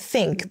did it, I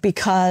think,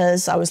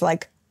 because I was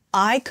like,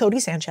 I,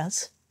 Codie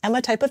Sanchez, am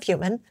a type of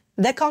human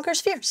that conquers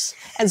fears.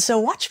 And so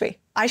watch me.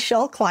 I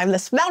shall climb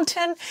this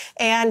mountain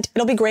and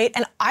it'll be great.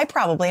 And I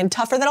probably am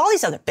tougher than all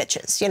these other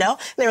bitches, you know?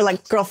 They were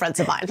like girlfriends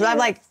of mine. But I'm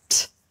like,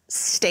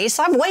 Stace,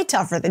 I'm way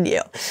tougher than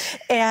you.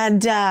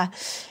 And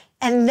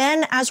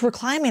then as we're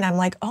climbing, I'm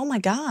like, oh my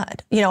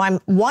God. You know, I'm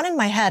one in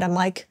my head. I'm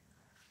like,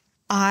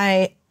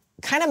 I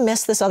kind of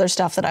miss this other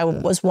stuff that I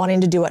was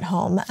wanting to do at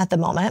home at the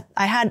moment.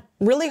 I had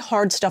really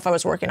hard stuff I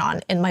was working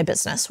on in my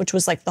business, which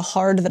was like the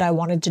hard that I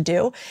wanted to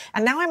do.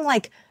 And now I'm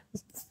like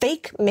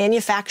fake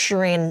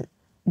manufacturing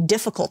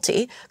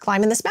difficulty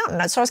climbing this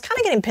mountain. So I was kind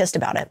of getting pissed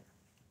about it.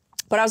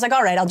 But I was like,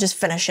 all right, I'll just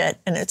finish it.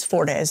 And it's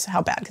 4 days.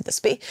 How bad could this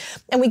be?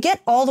 And we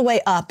get all the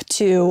way up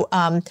to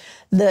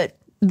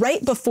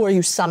right before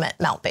you summit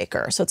Mount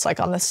Baker. So it's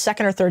like on the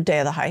second or third day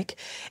of the hike.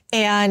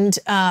 And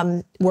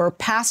we're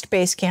past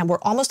base camp. We're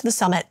almost to the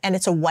summit and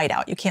it's a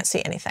whiteout. You can't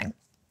see anything.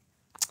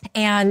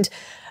 And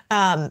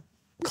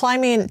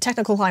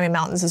technical climbing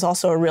mountains is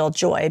also a real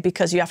joy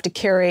because you have to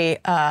carry,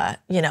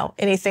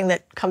 anything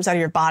that comes out of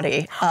your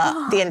body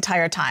the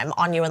entire time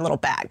on you in little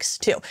bags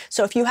too.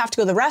 So if you have to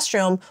go to the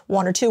restroom,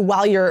 1 or 2,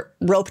 while you're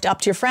roped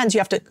up to your friends, you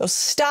have to go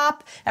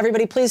stop,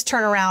 everybody please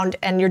turn around,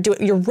 and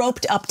you're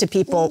roped up to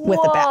people with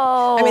a bag.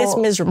 I mean, it's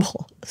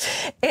miserable.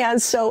 And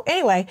so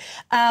anyway,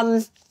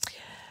 I'm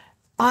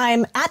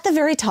at the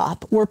very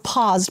top. We're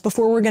paused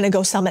before we're going to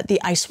go summit the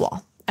ice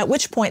wall. At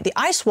which point the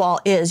ice wall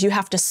is you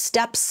have to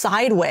step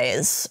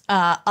sideways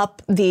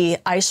up the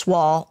ice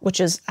wall, which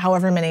is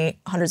however many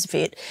hundreds of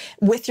feet,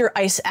 with your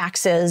ice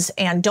axes,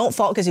 and don't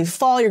fall, because if you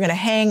fall, you're going to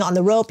hang on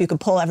the rope. You could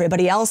pull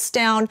everybody else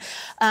down.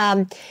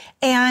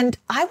 And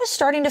I was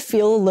starting to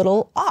feel a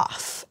little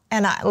off.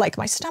 And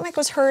my stomach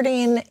was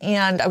hurting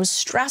and I was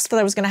stressed that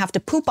I was going to have to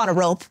poop on a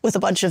rope with a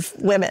bunch of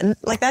women.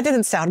 Like that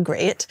didn't sound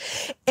great.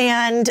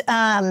 And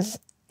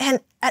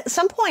at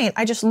some point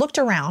I just looked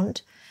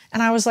around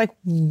and I was like,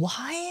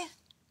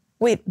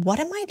 wait, what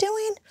am I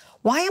doing?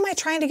 Why am I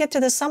trying to get to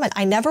this summit?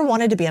 I never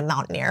wanted to be a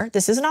mountaineer.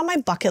 This isn't on my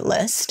bucket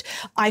list.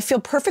 I feel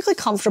perfectly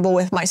comfortable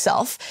with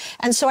myself.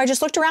 And so I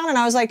just looked around and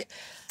I was like,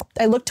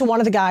 I looked to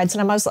one of the guides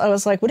and I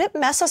was like, would it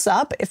mess us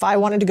up if I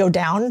wanted to go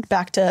down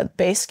back to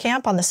base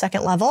camp on the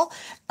second level?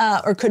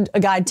 Or could a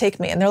guide take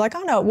me? And they're like,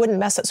 oh no, it wouldn't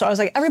mess it. So I was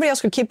like, everybody else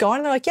could keep going.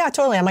 And they're like, yeah,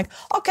 totally. I'm like,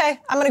 okay,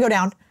 I'm going to go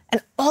down.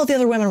 And all the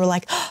other women were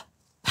like,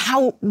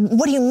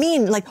 what do you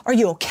mean? Like, are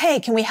you okay?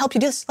 Can we help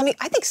you do this?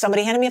 I think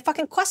somebody handed me a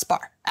fucking Quest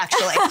bar,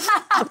 actually,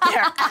 up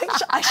there.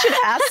 I should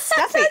ask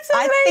Steffi.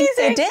 I think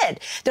they did.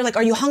 They're like,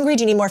 are you hungry?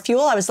 Do you need more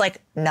fuel? I was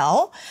like,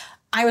 no.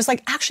 I was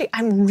like, actually,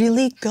 I'm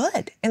really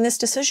good in this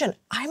decision.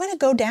 I'm going to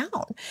go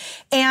down.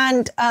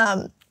 And,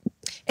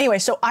 anyway,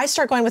 so I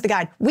start going with the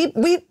guide.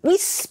 We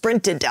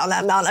sprinted down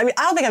that mountain. I mean,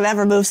 I don't think I've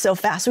ever moved so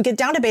fast. We get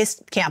down to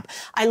base camp.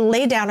 I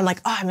lay down. I'm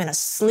like, oh, I'm going to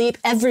sleep.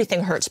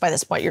 Everything hurts by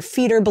this point. Your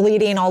feet are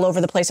bleeding all over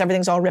the place.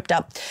 Everything's all ripped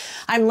up.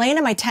 I'm laying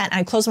in my tent and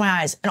I close my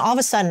eyes. And all of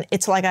a sudden,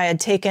 it's like I had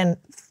taken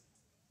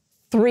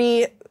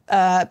 3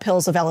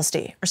 pills of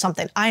LSD or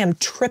something. I am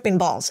tripping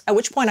balls, at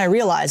which point I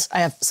realize I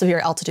have severe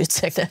altitude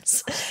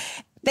sickness.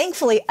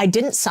 Thankfully, I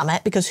didn't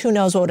summit because who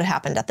knows what would have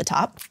happened at the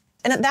top.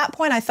 And at that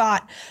point, I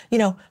thought,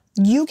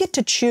 you get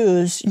to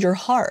choose your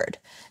hard,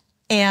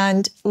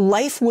 and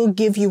life will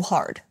give you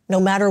hard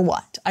no matter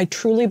what. I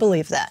truly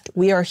believe that.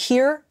 We are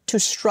here to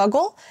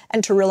struggle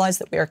and to realize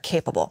that we are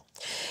capable.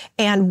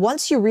 And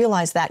once you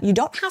realize that, you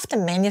don't have to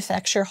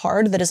manufacture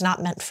hard that is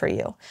not meant for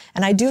you.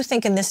 And I do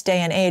think in this day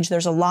and age,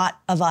 there's a lot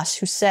of us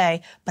who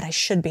say, but I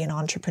should be an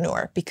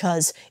entrepreneur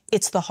because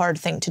it's the hard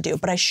thing to do.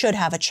 But I should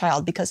have a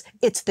child because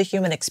it's the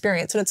human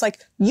experience. And it's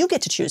like, you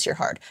get to choose your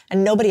hard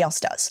and nobody else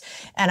does.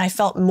 And I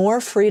felt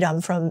more freedom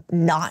from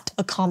not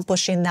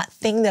accomplishing that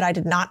thing that I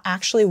did not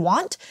actually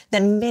want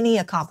than many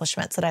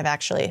accomplishments that I've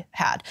actually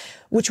had,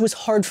 which was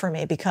hard for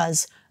me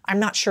because I'm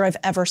not sure I've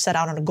ever set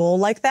out on a goal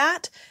like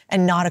that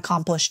and not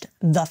accomplished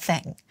the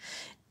thing.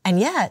 And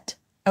yet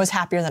I was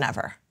happier than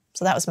ever.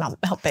 So that was Mount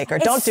Baker.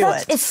 Don't do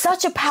it. It's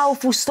such a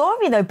powerful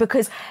story though,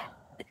 because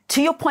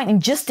to your point,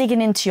 and just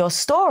digging into your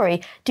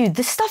story, dude,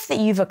 the stuff that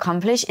you've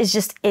accomplished is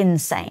just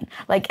insane,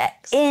 like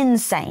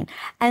insane.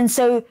 And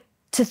so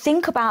to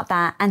think about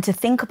that and to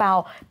think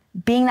about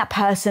being that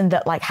person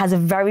that like has a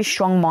very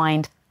strong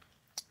mind,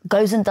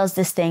 goes and does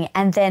this thing,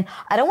 and then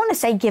I don't want to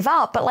say give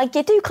up, but like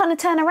you do kind of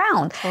turn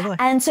around. Totally.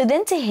 And so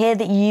then to hear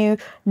that you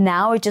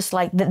now are just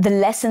like the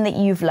lesson that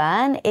you've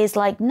learned is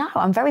like, no,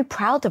 I'm very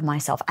proud of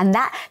myself. And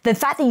that the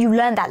fact that you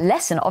learned that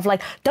lesson of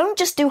like, don't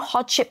just do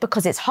hardship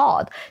because it's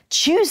hard.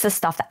 Choose the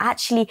stuff that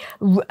actually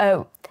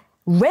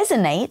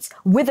resonates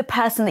with the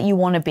person that you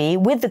want to be,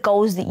 with the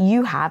goals that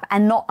you have,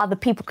 and not other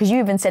people. Because you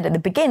even said at the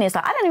beginning, it's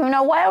like, I don't even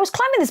know why I was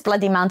climbing this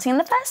bloody mountain in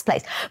the first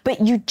place. But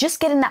you just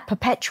get in that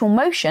perpetual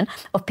motion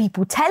of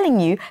people telling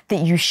you that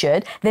you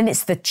should. Then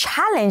it's the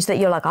challenge that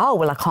you're like, oh,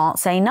 well, I can't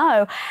say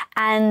no.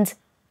 And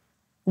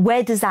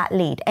where does that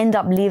lead? End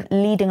up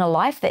leading a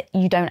life that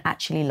you don't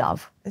actually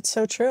love. It's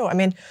so true. I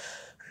mean,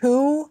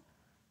 who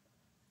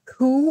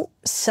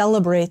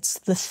celebrates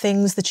the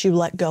things that you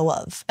let go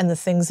of and the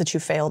things that you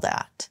failed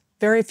at?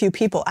 Very few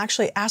people.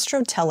 Actually,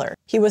 Astro Teller,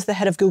 he was the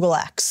head of Google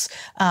X.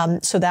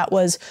 So that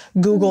was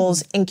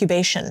Google's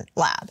incubation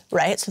lab,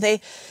 right? So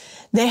they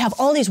have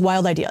all these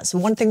wild ideas.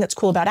 And one thing that's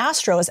cool about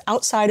Astro is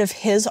outside of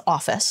his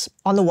office,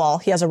 on the wall,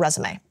 he has a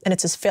resume, and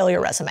it's his failure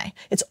resume.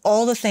 It's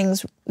all the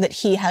things that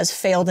he has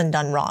failed and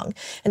done wrong.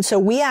 And so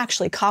we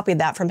actually copied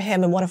that from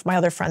him and one of my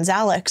other friends,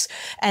 Alex.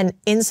 And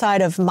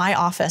inside of my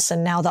office,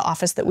 and now the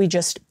office that we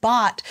just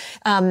bought,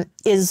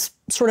 is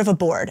sort of a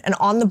board. And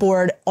on the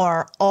board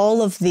are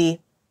all of the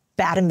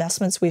bad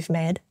investments we've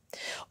made,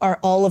 are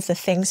all of the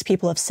things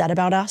people have said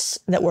about us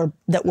that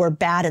were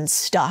bad and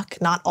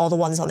stuck, not all the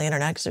ones on the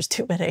internet because there's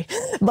too many,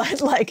 but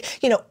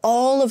like, you know,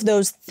 all of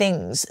those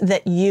things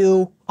that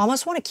you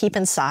almost want to keep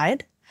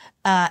inside.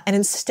 And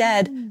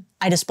instead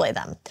I display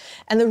them.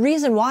 And the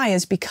reason why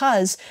is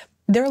because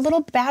they're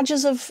little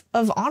badges of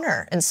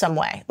honor in some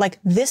way. Like,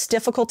 this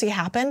difficulty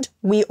happened,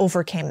 we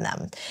overcame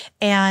them.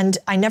 And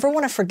I never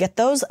want to forget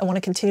those. I want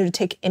to continue to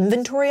take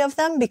inventory of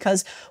them,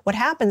 because what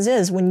happens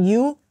is when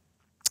you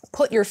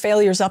put your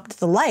failures up to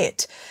the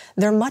light,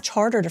 they're much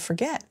harder to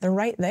forget. They're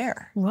right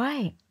there.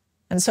 Right.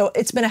 And so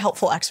it's been a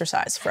helpful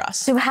exercise for us.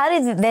 So how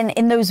did it then,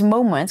 in those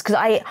moments, because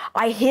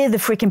I hear the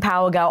freaking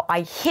power go,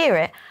 I hear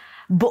it,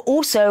 but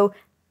also,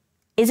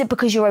 is it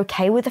because you're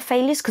okay with the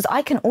failures? Because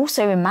I can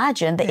also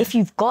imagine that if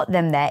you've got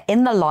them there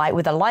in the light,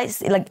 with the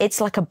lights, like it's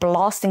like a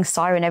blasting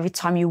siren every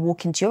time you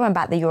walk into your own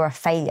back that you're a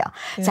failure.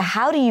 Yeah. So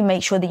how do you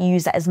make sure that you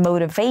use that as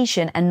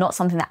motivation and not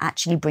something that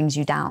actually brings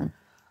you down?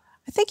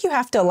 I think you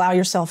have to allow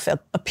yourself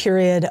a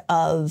period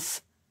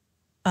of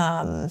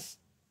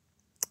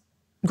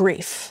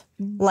grief.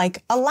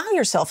 Like, allow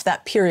yourself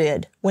that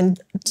period when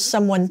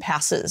someone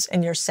passes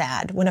and you're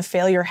sad, when a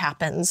failure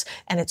happens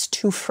and it's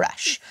too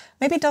fresh.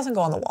 Maybe it doesn't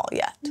go on the wall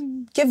yet.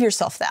 Give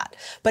yourself that.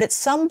 But at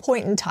some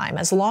point in time,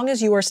 as long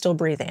as you are still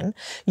breathing,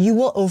 you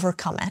will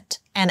overcome it.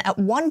 And at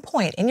one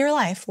point in your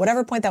life,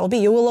 whatever point that will be,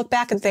 you will look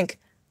back and think,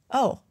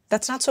 oh,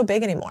 that's not so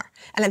big anymore.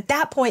 And at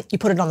that point, you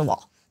put it on the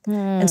wall.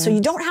 And so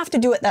you don't have to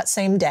do it that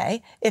same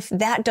day if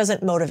that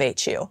doesn't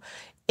motivate you.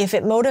 If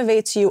it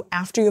motivates you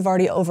after you've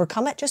already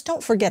overcome it, just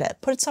don't forget it.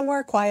 Put it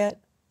somewhere quiet.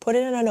 Put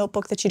it in a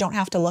notebook that you don't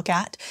have to look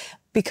at.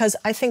 Because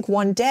I think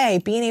one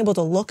day being able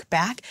to look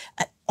back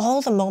at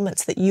all the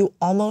moments that you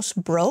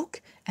almost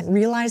broke and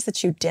realize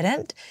that you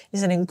didn't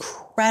is an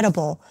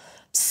incredible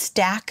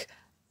stack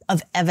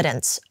of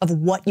evidence of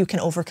what you can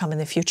overcome in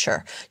the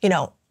future. You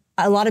know,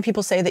 a lot of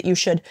people say that you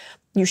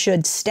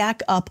should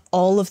stack up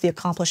all of the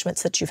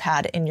accomplishments that you've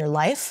had in your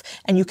life,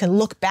 and you can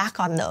look back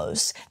on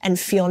those and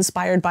feel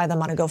inspired by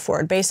them on a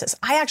go-forward basis.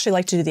 I actually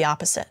like to do the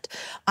opposite.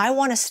 I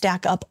want to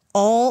stack up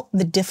all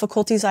the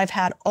difficulties I've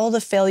had, all the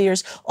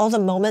failures, all the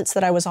moments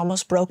that I was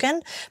almost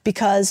broken,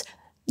 because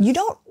you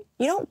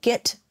don't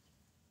get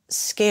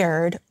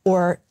scared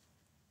or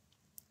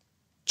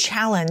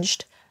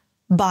challenged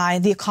by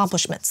the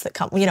accomplishments that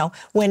come. You know,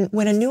 when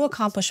a new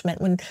accomplishment,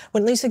 when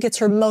Lisa gets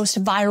her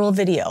most viral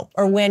video,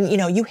 or when, you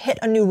know, you hit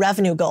a new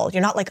revenue goal,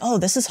 you're not like, oh,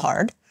 this is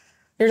hard.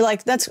 You're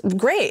like, that's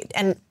great.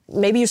 And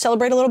maybe you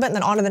celebrate a little bit and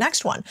then on to the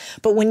next one.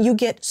 But when you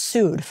get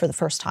sued for the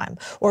first time,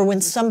 or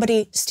when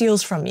somebody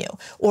steals from you,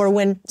 or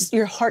when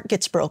your heart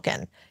gets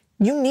broken,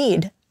 you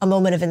need a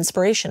moment of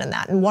inspiration in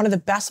that. And one of the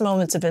best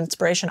moments of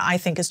inspiration, I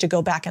think, is to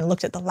go back and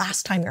look at the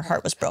last time your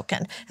heart was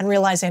broken and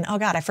realizing, oh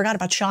God, I forgot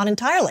about Sean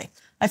entirely.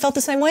 I felt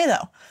the same way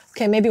though.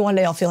 Okay, maybe one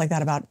day I'll feel like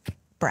that about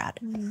Brad.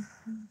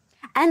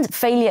 And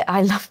failure,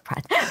 I love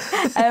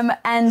Brad.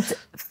 And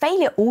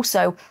failure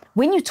also,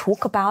 when you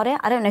talk about it,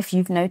 I don't know if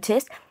you've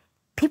noticed,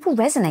 people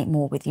resonate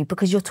more with you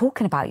because you're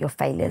talking about your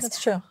failures.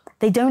 That's true.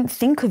 They don't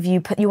think of you,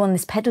 put you on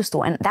this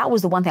pedestal. And that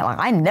was the one thing, like,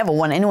 I never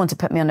want anyone to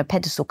put me on a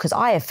pedestal because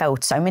I have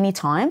failed so many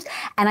times.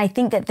 And I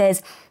think that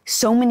there's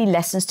so many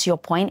lessons, to your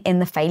point, in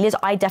the failures.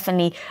 I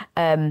definitely,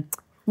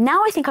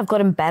 now I think I've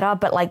gotten better,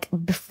 but like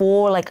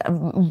before, like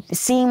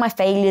seeing my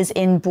failures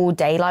in broad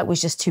daylight was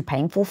just too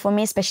painful for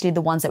me, especially the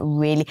ones that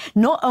really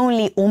not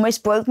only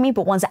almost broke me,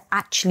 but ones that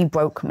actually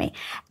broke me.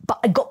 But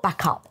I got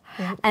back up.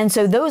 Yeah. And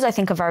so those I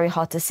think are very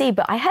hard to see.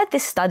 But I heard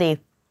this study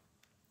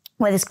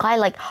where this guy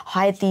like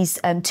hired these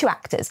two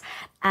actors,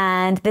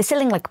 and they're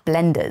selling like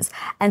blenders.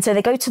 And so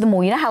they go to the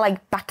mall, you know how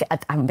like back, I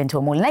haven't been to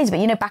a mall in ages, but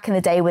you know, back in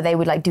the day where they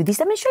would like do these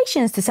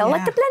demonstrations to sell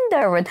like the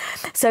blender. And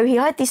so he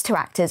hired these two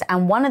actors,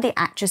 and one of the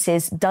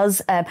actresses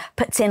does,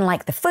 puts in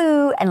like the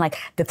food and like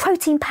the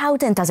protein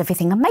powder and does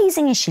everything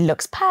amazing, and she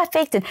looks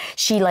perfect, and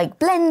she like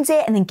blends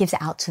it and then gives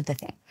it out to the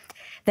thing.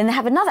 Then they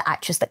have another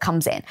actress that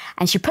comes in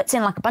and she puts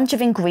in like a bunch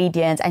of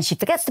ingredients and she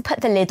forgets to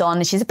put the lid on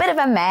and she's a bit of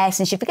a mess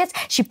and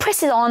she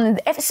presses on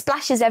and it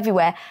splashes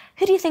everywhere.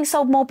 Who do you think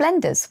sold more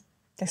blenders?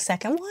 The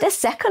second one? The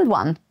second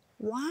one.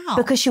 Wow.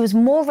 Because she was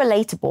more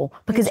relatable.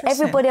 Because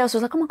everybody else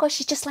was like, oh my gosh,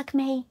 she's just like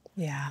me.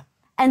 Yeah.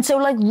 And so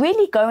like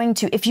really going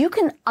to, if you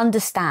can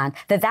understand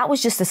that that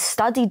was just a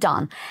study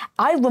done,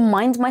 I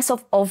remind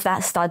myself of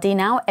that study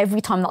now every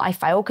time that I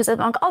fail because I'm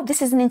like, oh,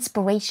 this is an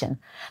inspiration.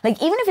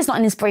 Like even if it's not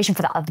an inspiration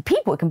for the other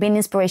people, it can be an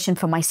inspiration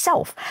for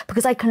myself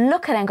because I can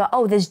look at it and go,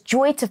 oh, there's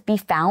joy to be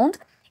found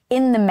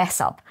in the mess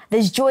up.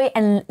 There's joy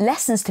and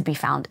lessons to be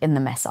found in the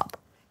mess up.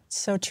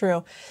 So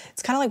true.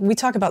 It's kind of like we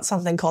talk about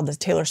something called the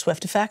Taylor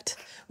Swift effect,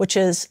 which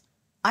is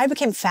I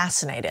became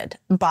fascinated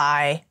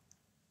by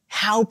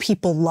how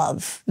people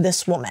love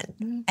this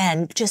woman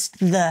and just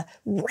the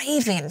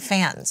raving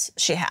fans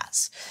she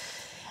has.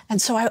 And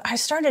so I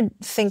started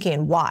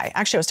thinking why.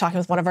 Actually, I was talking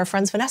with one of our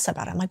friends, Vanessa,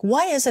 about it. I'm like,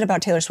 why is it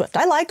about Taylor Swift?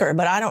 I like her,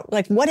 but I don't,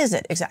 like, what is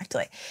it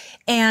exactly?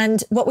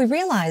 And what we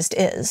realized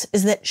is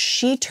that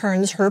she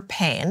turns her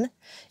pain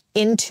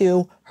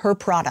into her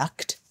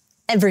product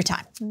every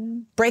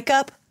time.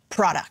 Breakup,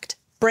 product.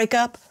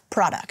 Breakup,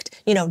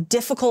 product. You know,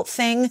 difficult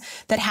thing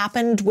that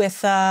happened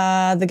with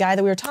the guy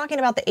that we were talking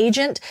about, the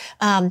agent.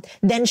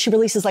 Then she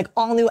releases like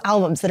all new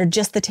albums that are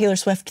just the Taylor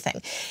Swift thing.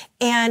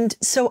 And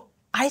so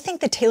I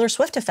think the Taylor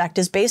Swift effect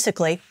is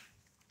basically,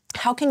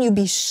 how can you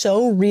be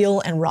so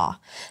real and raw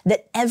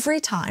that every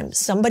time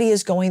somebody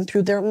is going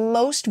through their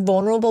most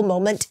vulnerable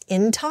moment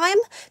in time,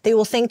 they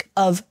will think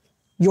of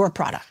your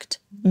product,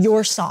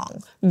 your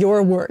song,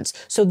 your words.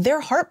 So their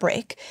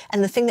heartbreak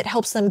and the thing that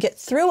helps them get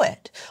through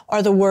it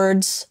are the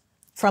words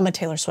from a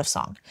Taylor Swift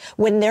song.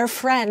 When their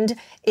friend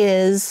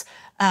is,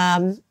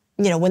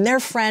 when their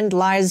friend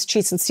lies,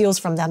 cheats, and steals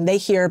from them, they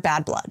hear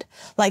Bad Blood.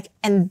 Like,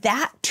 and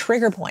that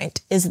trigger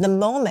point is the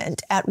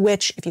moment at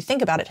which, if you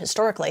think about it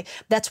historically,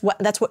 that's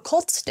what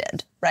cults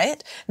did,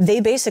 right? They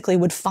basically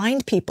would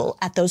find people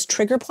at those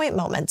trigger point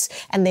moments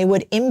and they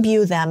would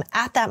imbue them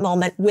at that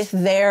moment with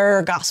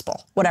their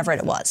gospel, whatever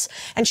it was.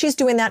 And she's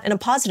doing that in a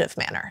positive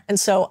manner. And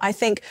so I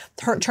think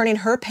turning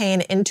her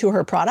pain into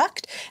her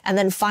product and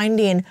then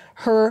finding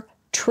her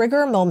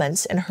trigger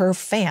moments in her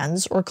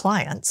fans or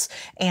clients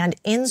and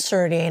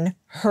inserting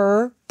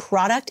her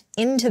product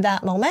into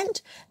that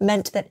moment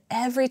meant that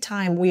every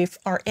time we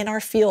are in our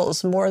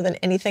feels more than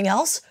anything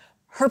else,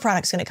 her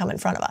product's going to come in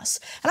front of us.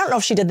 I don't know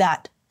if she did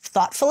that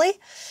thoughtfully,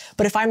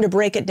 but if I'm to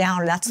break it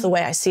down, that's the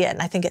way I see it.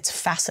 And I think it's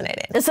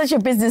fascinating. It's such a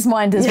business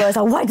mind as well. It's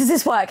like, why does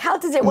this work? How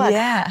does it work?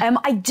 Yeah.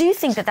 I do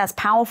think that that's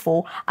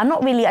powerful. I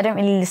don't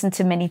really listen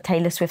to many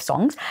Taylor Swift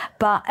songs,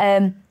 but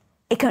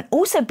it can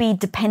also be,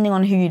 depending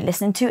on who you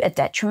listen to, a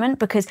detriment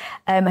because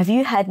have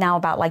you heard now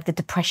about like the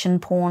depression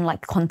porn,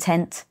 like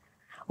content,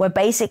 where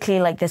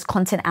basically like there's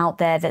content out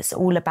there that's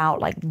all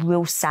about like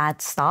real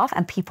sad stuff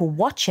and people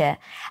watch it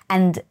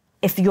and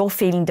if you're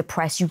feeling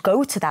depressed, you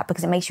go to that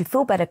because it makes you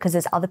feel better because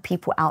there's other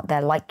people out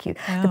there like you.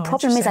 Oh, the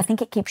problem is I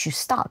think it keeps you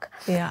stuck.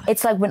 Yeah.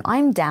 It's like when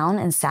I'm down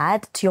and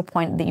sad, to your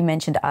point that you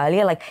mentioned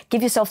earlier, like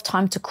give yourself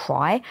time to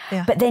cry,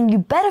 but then you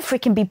better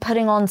freaking be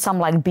putting on some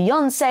like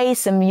Beyonce,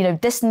 some,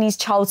 Destiny's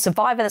Child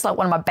Survivor. That's like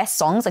one of my best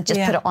songs. I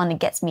just put it on, it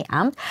gets me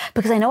amped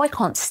because I know I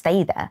can't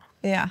stay there.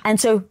 Yeah. And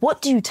so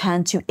what do you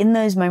turn to in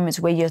those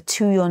moments where you're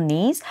to your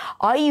knees?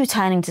 Are you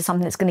turning to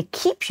something that's going to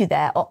keep you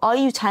there or are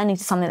you turning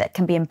to something that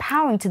can be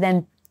empowering to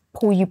then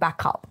pull you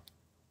back up?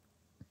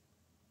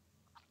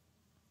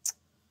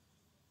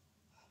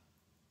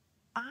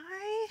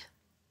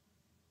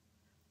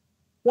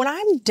 When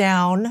I'm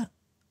down,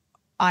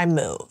 I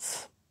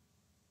move.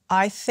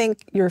 I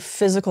think your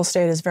physical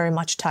state is very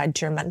much tied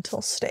to your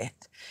mental state.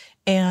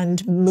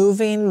 And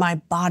moving my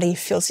body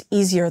feels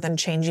easier than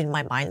changing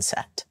my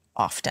mindset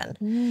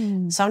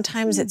often.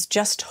 Sometimes it's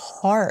just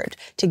hard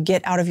to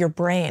get out of your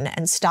brain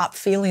and stop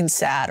feeling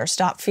sad or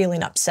stop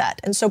feeling upset.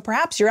 And so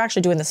perhaps you're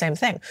actually doing the same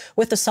thing.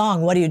 With the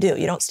song, what do?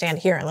 You don't stand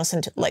here and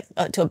listen to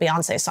to a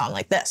Beyonce song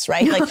like this,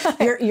 right?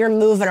 Like you're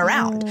moving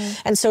around.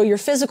 And so your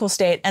physical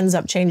state ends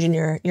up changing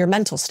your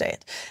mental state.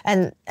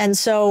 And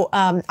so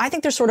I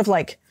think there's sort of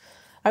like,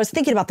 I was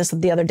thinking about this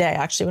the other day,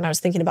 actually, when I was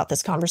thinking about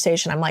this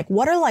conversation. I'm like,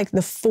 what are like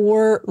the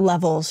 4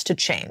 levels to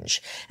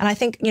change? And I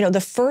think,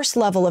 the first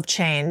level of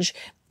change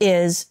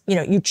is,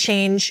 you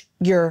change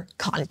your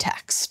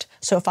context.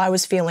 So if I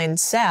was feeling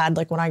sad,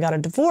 like when I got a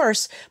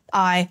divorce,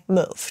 I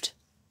moved,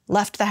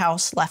 left the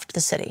house, left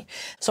the city.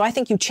 So I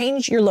think you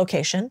change your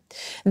location.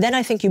 Then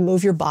I think you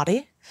move your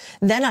body.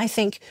 Then I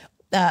think,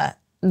 then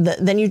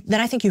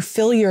I think you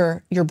fill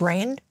your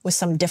brain with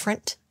some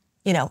different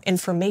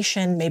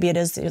information, maybe it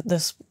is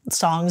the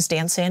songs,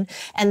 dancing.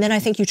 And then I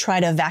think you try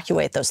to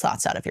evacuate those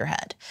thoughts out of your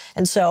head.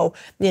 And so,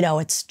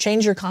 it's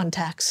change your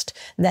context,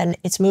 then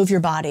it's move your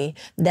body,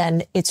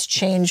 then it's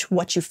change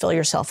what you fill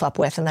yourself up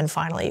with. And then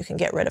finally you can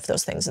get rid of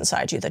those things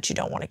inside you that you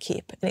don't want to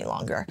keep any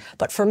longer.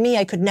 But for me,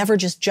 I could never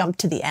just jump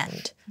to the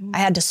end. I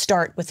had to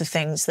start with the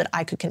things that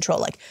I could control.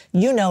 Like,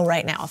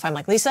 right now, if I'm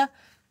like, Lisa,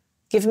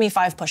 give me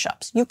 5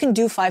 push-ups. You can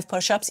do 5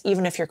 push-ups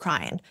even if you're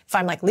crying. If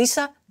I'm like,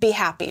 Lisa, be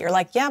happy. You're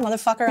like, yeah,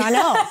 motherfucker, I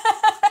know.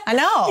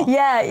 I know.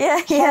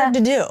 Yeah. Hard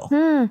to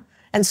do.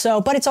 And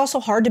so, but it's also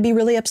hard to be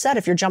really upset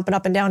if you're jumping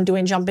up and down,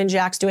 doing jumping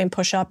jacks, doing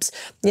push-ups,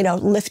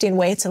 lifting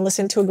weights and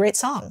listening to a great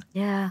song.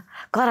 Yeah.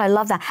 God, I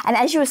love that. And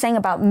as you were saying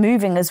about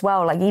moving as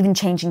well, like even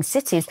changing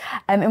cities,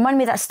 it reminded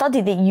me of that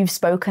study that you've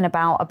spoken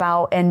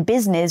about in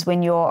business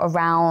when you're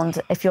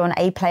around, if you're an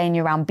A player and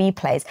you're around B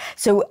players.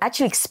 So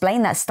actually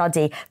explain that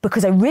study,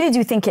 because I really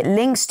do think it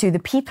links to the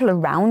people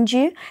around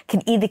you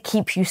can either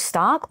keep you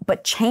stuck,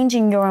 but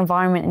changing your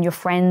environment and your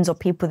friends or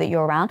people that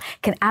you're around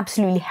can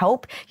absolutely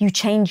help you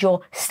change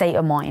your state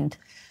of mind.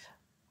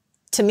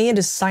 To me, it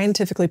is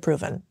scientifically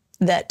proven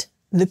that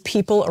the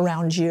people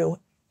around you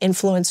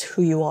influence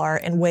who you are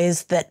in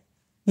ways that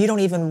you don't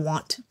even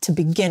want to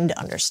begin to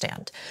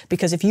understand.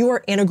 Because if you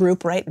are in a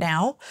group right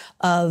now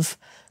of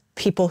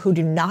people who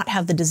do not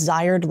have the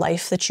desired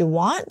life that you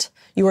want,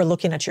 you are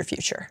looking at your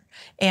future.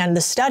 And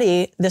the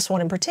study, this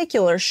one in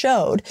particular,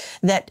 showed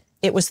that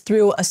it was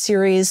through a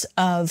series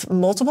of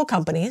multiple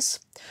companies,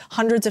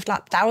 hundreds if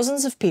not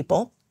thousands of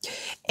people.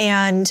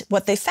 And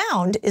what they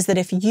found is that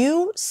if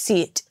you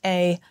seat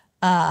a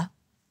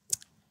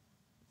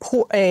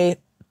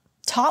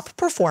top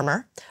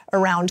performer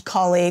around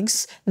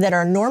colleagues that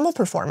are normal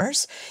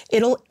performers,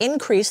 it'll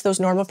increase those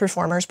normal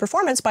performers'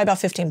 performance by about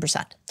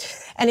 15%.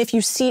 And if you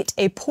seat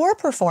a poor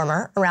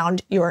performer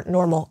around your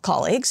normal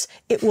colleagues,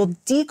 it will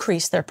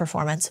decrease their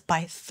performance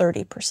by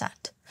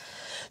 30%.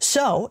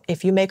 So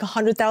if you make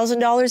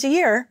 $100,000 a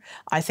year,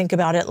 I think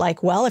about it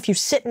like, well, if you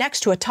sit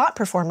next to a top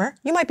performer,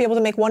 you might be able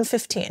to make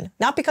 115.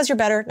 Not because you're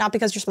better, not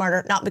because you're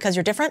smarter, not because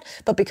you're different,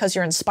 but because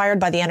you're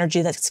inspired by the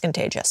energy that's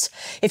contagious.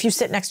 If you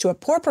sit next to a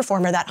poor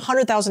performer, that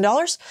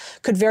 $100,000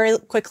 could very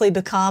quickly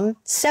become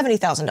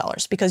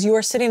 $70,000 because you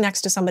are sitting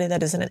next to somebody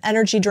that is an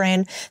energy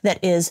drain,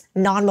 that is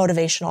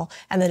non-motivational,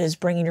 and that is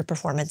bringing your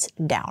performance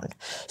down.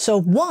 So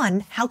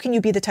one, how can you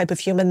be the type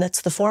of human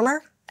that's the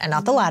former and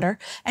not the latter?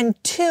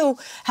 And two,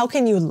 how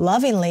can you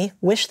lovingly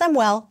wish them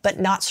well, but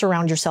not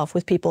surround yourself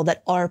with people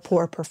that are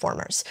poor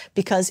performers?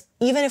 Because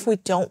even if we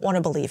don't want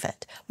to believe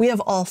it, we have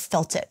all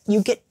felt it.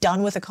 You get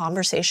done with a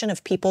conversation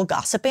of people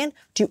gossiping.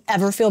 Do you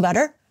ever feel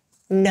better?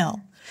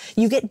 No.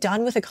 You get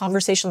done with a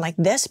conversation like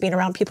this, being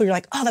around people, you're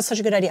like, oh, that's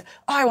such a good idea.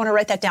 Oh, I want to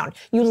write that down.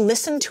 You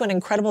listen to an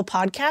incredible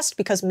podcast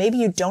because maybe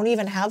you don't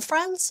even have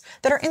friends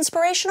that are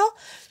inspirational.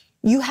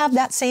 You have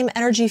that same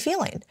energy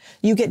feeling.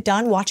 You get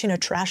done watching a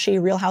trashy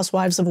Real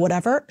Housewives of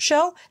whatever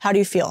show. How do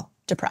you feel?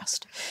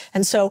 Depressed.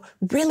 And so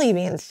really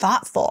being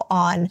thoughtful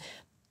on,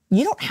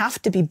 you don't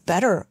have to be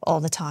better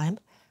all the time.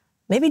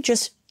 Maybe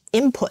just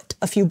input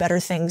a few better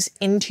things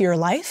into your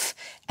life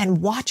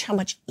and watch how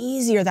much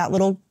easier that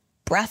little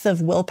breath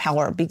of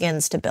willpower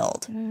begins to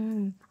build.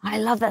 I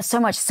love that so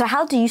much. So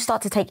how do you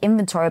start to take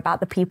inventory about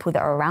the people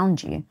that are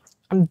around you?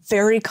 I'm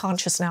very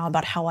conscious now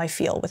about how I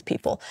feel with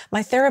people.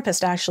 My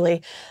therapist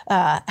actually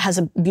has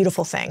a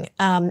beautiful thing.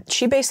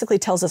 She basically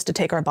tells us to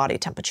take our body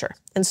temperature.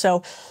 And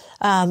so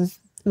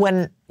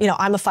when,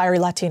 I'm a fiery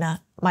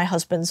Latina, my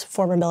husband's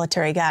former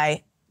military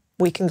guy,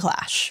 we can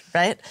clash,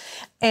 right?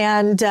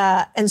 And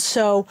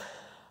so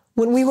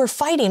when we were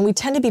fighting, we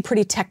tend to be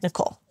pretty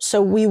technical.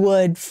 So we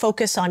would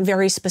focus on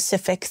very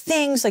specific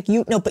things like,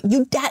 but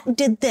you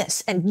did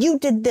this and you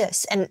did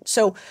this. And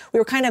so we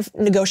were kind of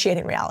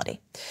negotiating reality.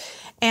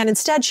 And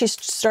instead, she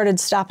started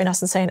stopping us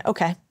and saying,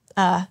 okay,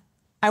 I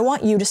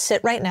want you to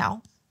sit right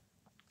now.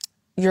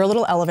 You're a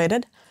little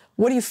elevated.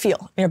 What do you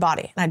feel in your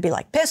body? And I'd be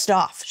like, pissed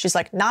off. She's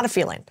like, not a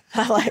feeling.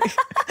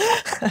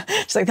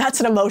 She's like, that's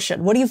an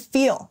emotion. What do you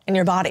feel in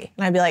your body?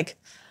 And I'd be like,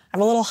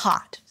 I'm a little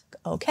hot.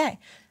 Okay.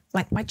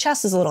 My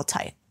chest is a little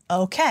tight.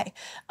 Okay.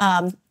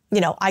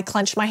 I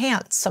clench my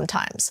hands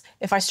sometimes.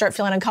 If I start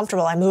feeling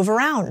uncomfortable, I move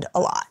around a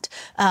lot.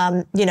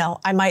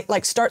 I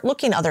might start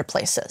looking other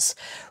places,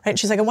 right? And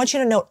she's like, I want you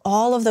to note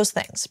all of those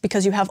things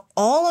because you have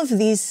all of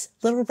these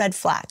little red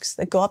flags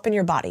that go up in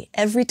your body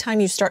every time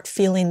you start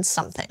feeling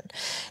something.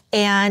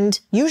 And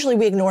usually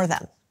we ignore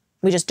them.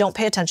 We just don't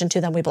pay attention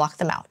to them. We block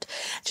them out.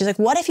 She's like,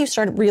 what if you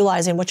started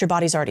realizing what your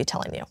body's already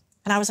telling you?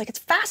 And I was like, it's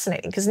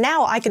fascinating because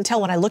now I can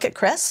tell when I look at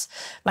Chris,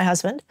 my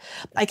husband,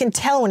 I can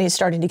tell when he's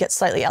starting to get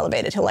slightly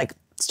elevated. He'll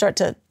start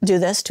to do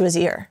this to his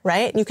ear,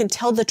 right? And you can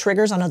tell the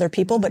triggers on other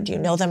people, but do you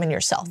know them in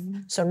yourself?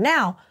 So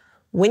now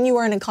when you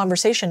are in a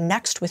conversation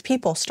next with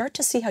people, start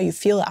to see how you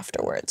feel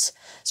afterwards.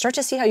 Start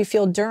to see how you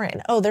feel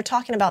during. Oh, they're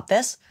talking about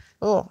this.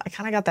 Oh, I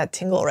kind of got that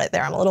tingle right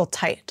there. I'm a little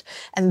tight.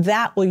 And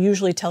that will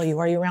usually tell you,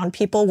 are you around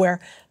people where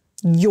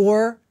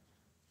your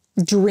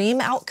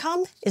dream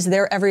outcome is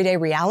their everyday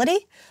reality?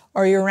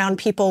 Or you're around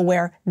people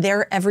where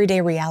their everyday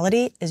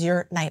reality is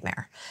your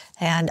nightmare.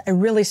 And I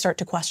really start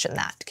to question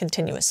that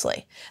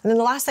continuously. And then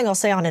the last thing I'll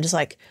say on it is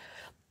I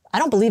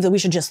don't believe that we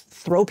should just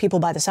throw people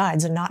by the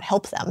sides and not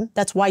help them.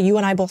 That's why you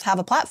and I both have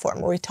a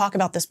platform where we talk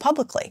about this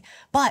publicly.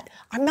 But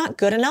I'm not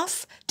good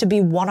enough to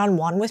be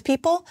one-on-one with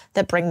people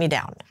that bring me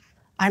down.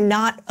 I'm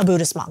not a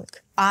Buddhist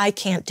monk. I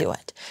can't do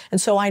it. And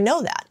so I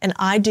know that. And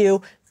I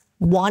do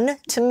one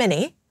to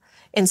many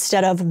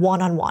instead of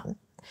one-on-one.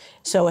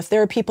 So if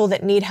there are people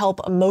that need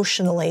help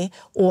emotionally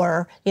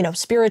or,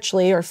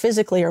 spiritually or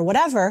physically or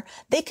whatever,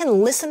 they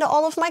can listen to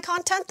all of my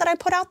content that I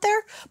put out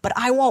there, but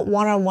I won't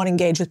one-on-one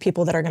engage with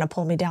people that are going to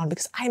pull me down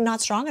because I'm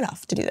not strong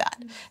enough to do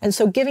that. And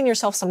so giving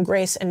yourself some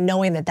grace and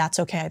knowing that that's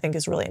okay, I think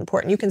is really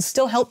important. You can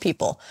still help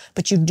people,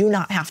 but you do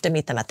not have to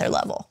meet them at their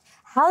level.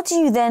 How do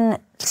you then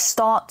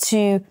start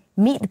to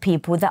meet the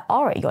people that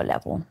are at your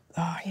level?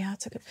 Oh yeah,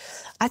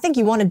 I think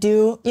you want to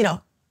do,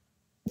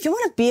 if you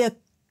want to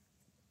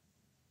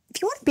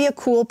be a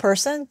cool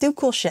person, do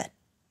cool shit.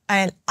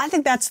 And I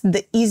think that's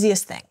the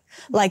easiest thing.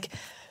 Like,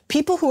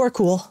 people who are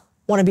cool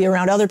want to be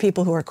around other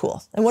people who are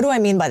cool. And what do I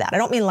mean by that? I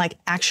don't mean like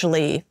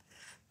actually,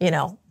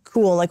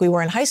 cool like we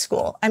were in high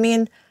school. I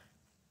mean,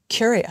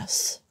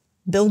 curious,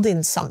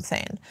 building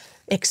something,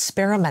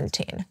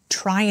 experimenting,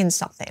 trying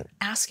something,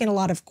 asking a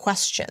lot of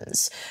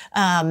questions,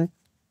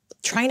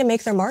 trying to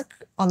make their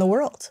mark on the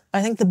world.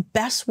 I think the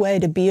best way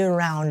to be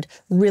around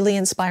really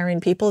inspiring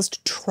people is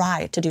to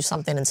try to do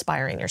something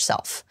inspiring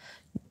yourself.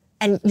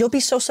 And you'll be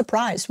so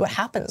surprised what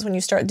happens when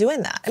you start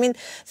doing that. I mean,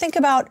 think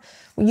about,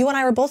 you and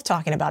I were both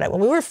talking about it.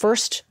 When we were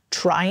first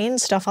trying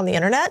stuff on the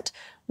internet,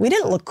 we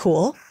didn't look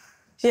cool,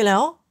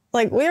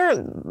 like we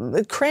were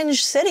a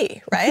cringe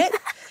city, right?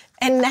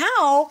 And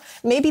now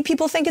maybe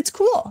people think it's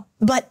cool,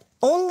 but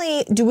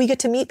only do we get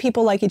to meet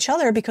people like each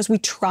other because we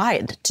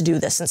tried to do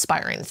this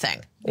inspiring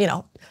thing.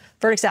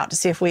 Verdict's out to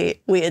see if we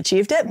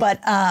achieved it,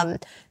 but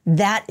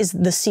that is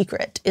the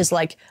secret, is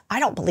like, I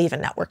don't believe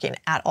in networking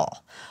at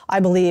all. I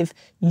believe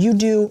you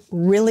do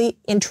really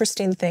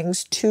interesting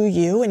things to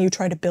you and you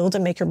try to build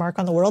and make your mark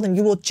on the world, and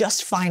you will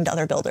just find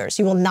other builders.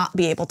 You will not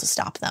be able to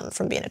stop them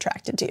from being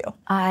attracted to you.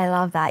 I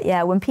love that.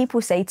 Yeah. When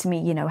people say to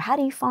me, how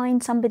do you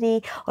find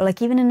somebody, or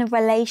like even in a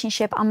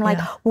relationship, I'm like,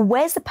 well,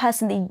 where's the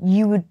person that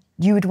you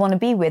would want to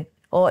be with?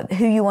 Or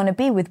who you want to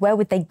be with, where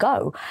would they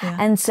go? Yeah.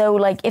 And so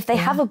like, if they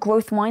have a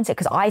growth mindset,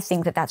 because I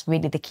think that that's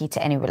really the key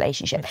to any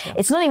relationship.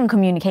 It's not even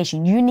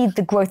communication. You need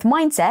the growth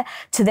mindset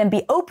to then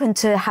be open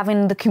to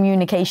having the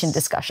communication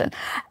discussion.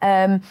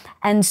 And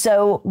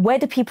so where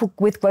do people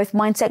with growth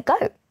mindset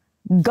go?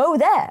 Go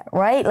there,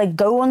 right? Like,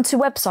 go onto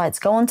websites,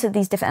 go onto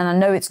these different, and I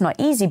know it's not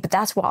easy, but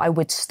that's what I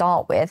would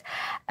start with.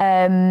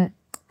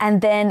 And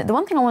then the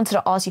one thing I wanted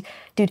to ask you,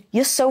 dude,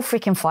 you're so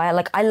freaking fire.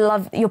 Like, I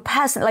love your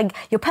person,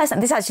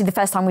 this is actually the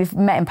first time we've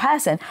met in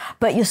person,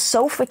 but you're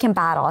so freaking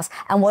badass.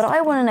 And what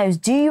I want to know is,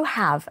 do you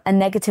have a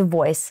negative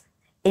voice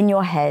in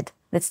your head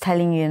that's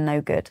telling you you're no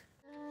good?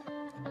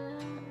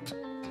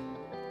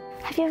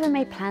 Have you ever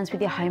made plans with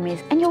your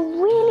homies and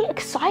you're really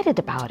excited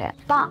about it,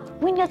 but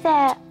when you're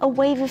there, a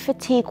wave of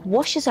fatigue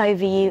washes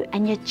over you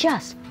and you're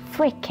just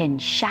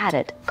freaking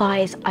shattered?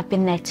 Guys, I've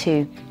been there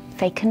too.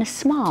 Faking a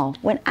smile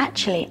when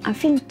actually I'm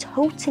feeling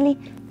totally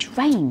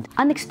drained.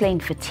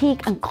 Unexplained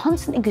fatigue and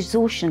constant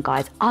exhaustion,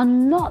 guys, are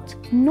not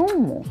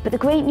normal. But the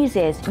great news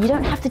is you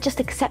don't have to just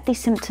accept these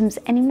symptoms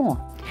anymore.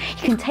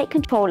 You can take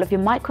control of your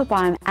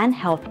microbiome and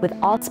health with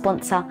our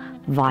sponsor,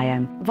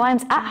 Viome.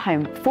 Viome's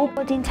at-home full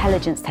body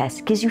intelligence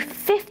test gives you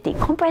 50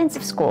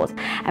 comprehensive scores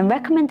and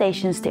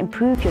recommendations to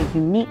improve your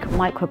unique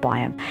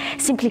microbiome.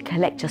 Simply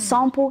collect your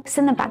sample,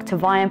 send them back to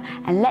Viome,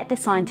 and let the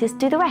scientists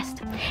do the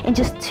rest. In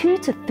just 2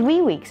 to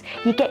 3 weeks,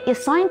 you get your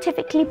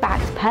scientifically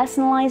backed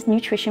personalized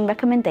nutrition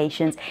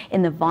recommendations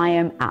in the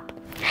Viome app.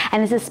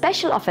 And as a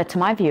special offer to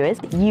my viewers,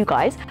 you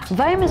guys,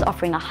 Viome is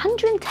offering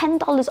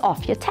 $110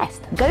 off your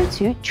test. Go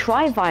to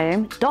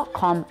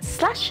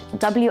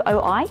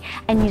tryviome.com/WOI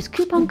and use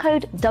coupon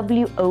code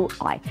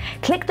WOI.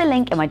 Click the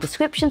link in my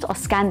descriptions or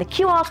scan the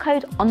QR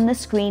code on the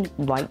screen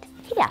right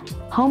here.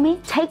 Homie,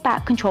 take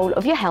back control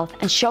of your health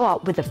and show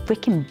up with the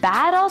freaking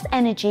badass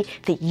energy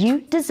that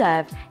you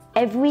deserve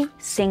every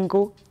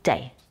single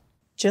day.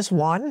 Just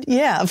one?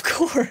 Yeah, of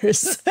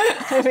course.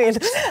 I mean,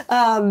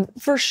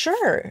 for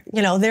sure.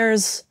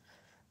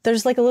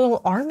 There's like a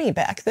little army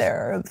back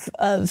there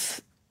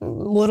of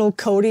little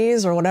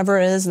Codies or whatever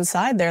it is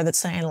inside there that's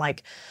saying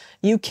like,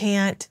 you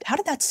can't, how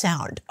did that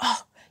sound?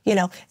 Oh,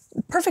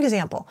 perfect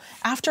example.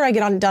 After I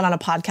get done on a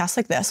podcast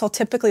like this, I'll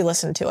typically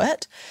listen to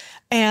it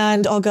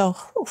and I'll go,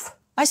 oof.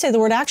 I say the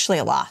word actually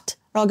a lot.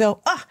 Or I'll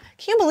go,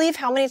 can you believe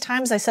how many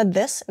times I said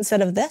this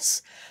instead of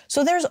this?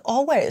 So there's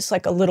always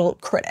like a little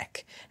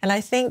critic. And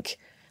I think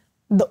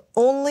the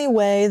only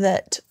way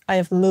that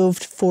I've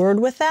moved forward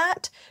with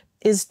that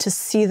is to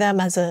see them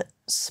as a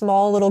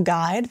small little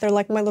guide. They're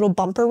like my little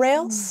bumper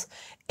rails.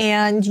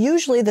 And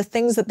usually the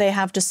things that they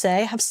have to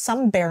say have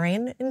some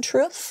bearing in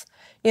truth.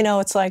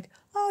 It's like,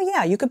 oh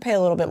yeah, you could pay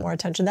a little bit more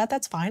attention to that.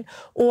 That's fine.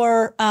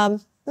 Or,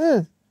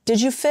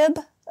 did you fib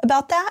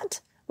about that?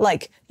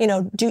 Like,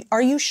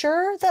 are you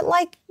sure that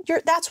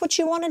that's what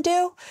you want to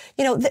do?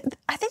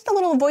 I think the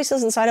little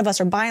voices inside of us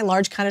are by and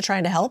large kind of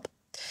trying to help.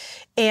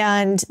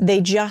 And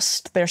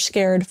they're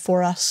scared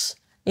for us.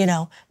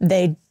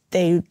 They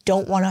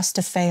don't want us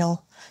to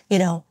fail.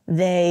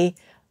 They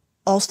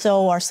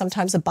also are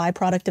sometimes a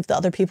byproduct of the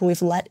other people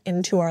we've let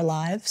into our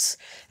lives.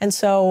 And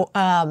so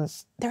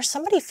there's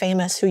somebody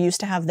famous who used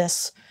to have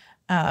this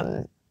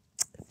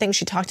thing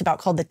she talked about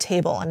called the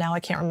table. And now I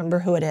can't remember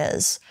who it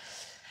is.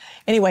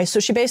 Anyway, so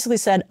she basically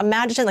said,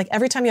 imagine like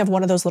every time you have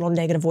one of those little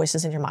negative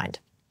voices in your mind,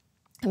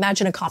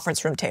 imagine a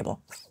conference room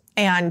table.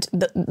 And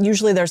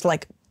usually there's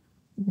like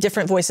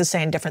different voices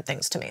saying different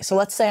things to me. So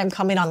let's say I'm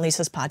coming on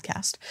Lisa's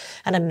podcast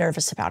and I'm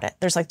nervous about it.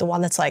 There's like the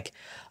one that's like,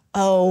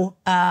 oh,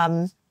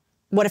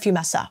 what if you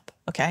mess up?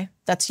 Okay,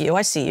 that's you.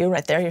 I see you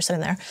right there. You're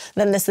sitting there.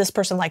 Then this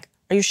person like,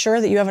 are you sure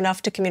that you have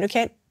enough to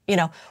communicate? You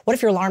know, what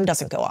if your alarm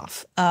doesn't go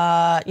off?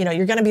 You know,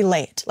 you're going to be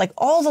late. Like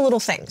all the little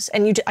things.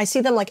 And I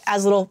see them like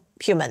as little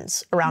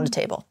humans around a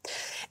table.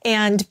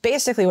 And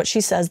basically what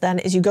she says then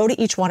is you go to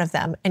each one of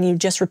them and you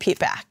just repeat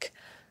back,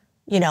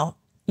 you know,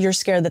 you're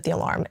scared that the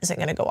alarm isn't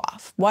going to go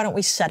off. Why don't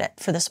we set it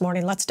for this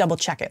morning? Let's double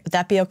check it. Would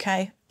that be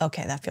okay?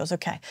 Okay, that feels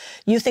okay.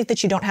 You think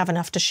that you don't have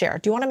enough to share.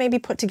 Do you want to maybe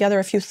put together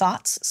a few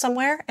thoughts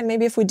somewhere? And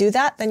maybe if we do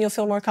that, then you'll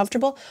feel more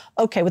comfortable.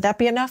 Okay, would that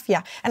be enough?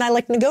 Yeah. And I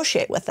like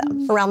negotiate with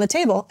them around the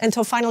table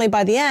until finally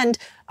by the end,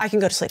 I can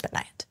go to sleep at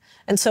night.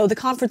 And so the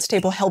conference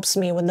table helps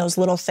me when those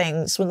little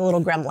things, when the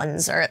little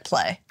gremlins are at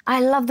play. I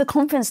love the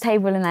conference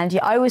table analogy.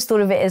 I always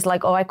thought of it as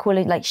like, oh, I call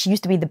it like she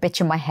used to be the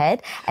bitch in my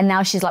head and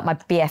now she's like my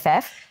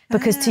BFF.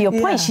 Because to your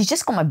point, she's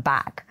just got my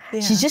back. Yeah.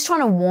 She's just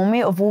trying to warn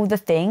me of all the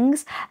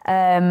things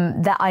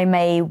that I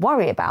may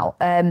worry about.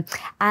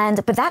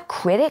 But that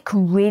critic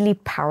can really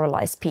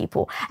paralyze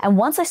people. And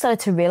once I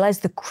started to realize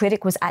the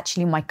critic was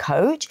actually my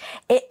coach,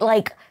 it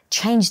like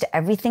changed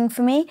everything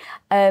for me.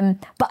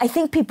 But I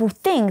think people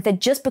think that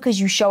just because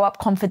you show up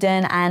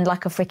confident and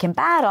like a freaking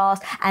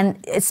badass,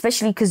 and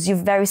especially because you're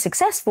very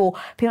successful,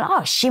 people are,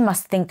 oh, she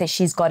must think that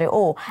she's got it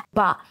all.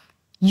 But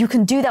you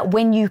can do that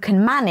when you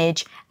can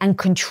manage and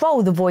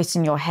control the voice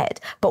in your head.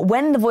 But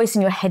when the voice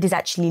in your head is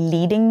actually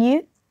leading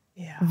you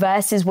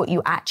versus what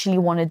you actually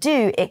want to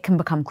do, it can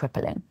become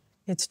crippling.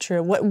 It's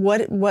true.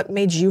 What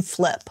made you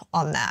flip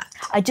on that?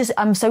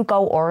 I'm so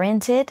goal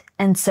oriented.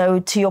 And so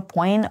to your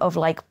point of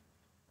like,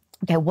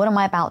 okay, what am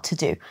I about to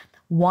do?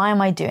 Why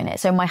am I doing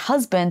it? So my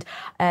husband,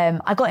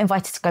 I got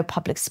invited to go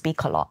public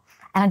speak a lot.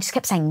 And I just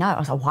kept saying no. I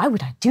was like, why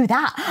would I do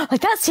that?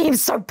 Like, that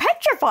seems so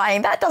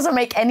petrifying. That doesn't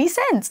make any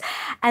sense.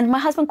 And my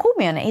husband called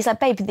me on it. He's like,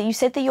 babe, you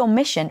said that your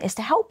mission is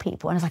to help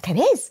people. And I was like, it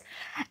is.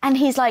 And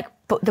he's like,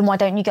 but then why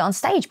don't you get on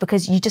stage?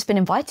 Because you've just been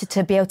invited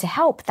to be able to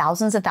help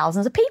thousands and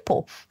thousands of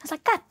people. I was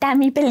like, God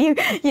damn you,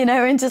 Bilyeu. You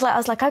know, and just like, I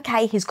was like,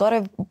 okay, he's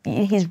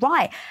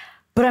right.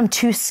 But I'm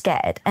too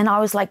scared. And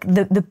I was like,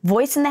 the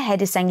voice in the head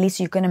is saying,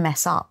 Lisa, you're going to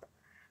mess up.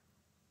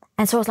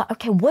 And so I was like,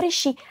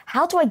 okay,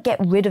 how do I get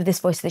rid of this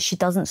voice so that she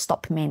doesn't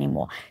stop me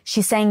anymore?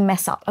 She's saying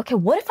mess up. Okay,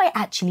 what if I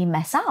actually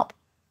mess up?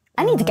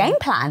 I need a game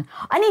plan.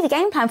 I need a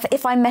game plan for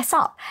if I mess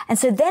up. And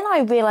so then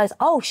I realized,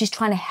 oh, she's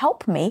trying to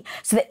help me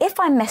so that if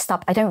I messed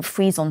up, I don't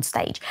freeze on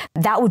stage.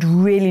 That would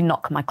really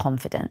knock my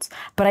confidence.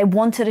 But I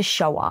wanted to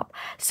show up.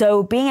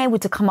 So being able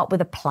to come up with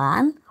a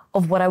plan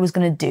of what I was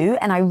going to do.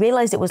 And I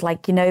realized it was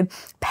like, you know,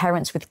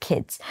 parents with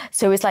kids.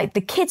 So it's like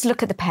the kids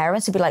look at the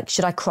parents and be like,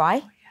 should I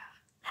cry?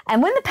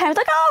 And when the parents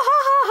like, oh, ha,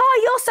 ha,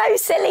 ha, you're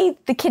so silly,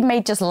 the kid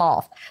may just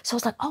laugh. So I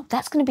was like, oh,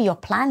 that's going to be your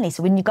plan,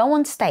 Lisa. When you go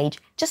on stage,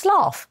 just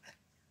laugh.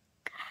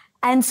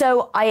 And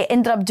so I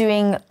ended up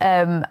doing,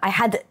 I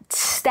had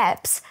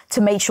steps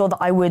to make sure that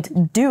I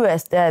would do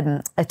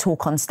a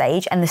talk on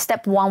stage. And the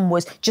step one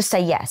was just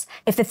say yes.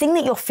 If the thing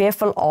that you're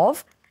fearful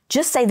of,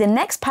 just say the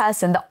next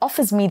person that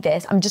offers me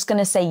this, I'm just going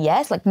to say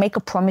yes, like make a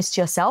promise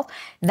to yourself.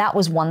 That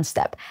was one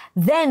step.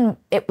 Then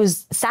it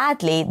was,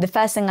 sadly, the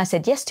first thing I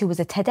said yes to was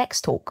a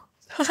TEDx talk.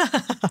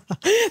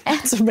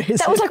 That's amazing.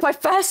 That was like my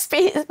first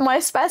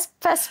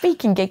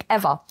speaking gig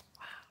ever.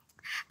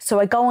 So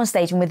I go on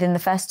stage and within the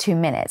first 2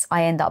 minutes,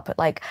 I end up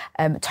like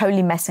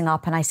totally messing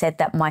up. And I said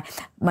that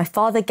my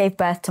father gave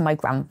birth to my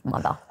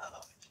grandmother.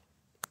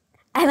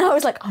 And I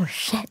was like, oh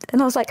shit.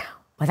 And I was like,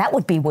 well, that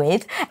would be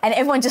weird. And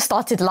everyone just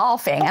started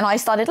laughing and I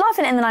started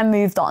laughing and then I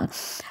moved on.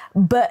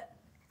 But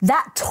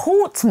that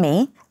taught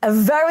me a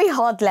very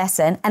hard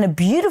lesson and a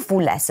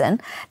beautiful lesson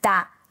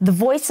that the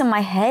voice in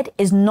my head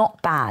is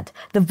not bad.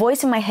 The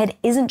voice in my head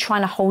isn't trying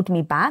to hold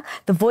me back.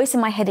 The voice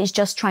in my head is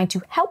just trying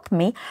to help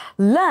me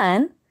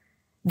learn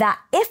that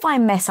if I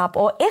mess up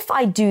or if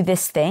I do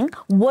this thing,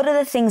 what are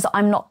the things that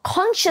I'm not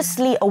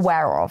consciously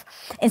aware of?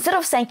 Instead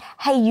of saying,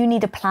 hey, you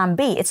need a plan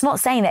B, it's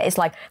not saying that. It's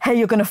like, hey,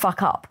 you're going to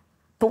fuck up.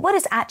 But what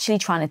is actually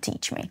trying to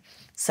teach me?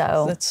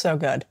 So that's so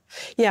good.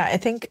 Yeah, I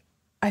think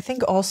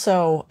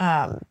also,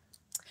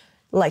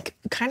 like,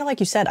 kind of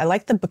like you said, I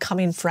like the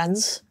becoming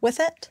friends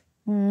with it.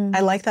 I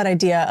like that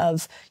idea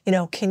of, you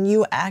know, can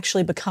you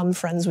actually become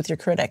friends with your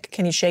critic?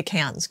 Can you shake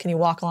hands? Can you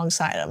walk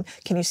alongside him?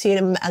 Can you see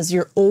him as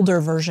your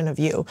older version of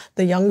you,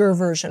 the younger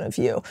version of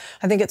you?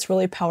 I think it's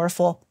really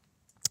powerful.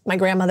 My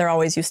grandmother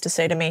always used to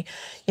say to me,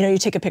 you know, you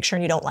take a picture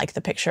and you don't like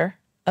the picture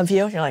of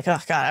you. You're like, oh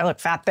God, I look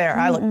fat there.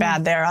 I look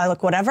bad there. I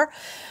look whatever.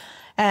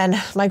 And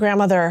my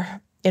grandmother,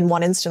 in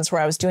one instance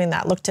where I was doing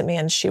that, looked at me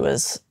and she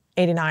was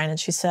 89 and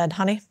she said,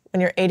 honey,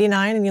 when you're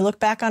 89 and you look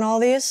back on all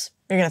these,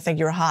 you're going to think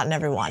you were hot in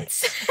every one.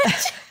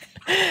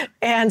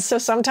 And so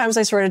sometimes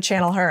I sort of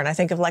channel her and I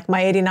think of like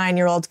my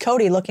 89-year-old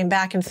Codie looking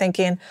back and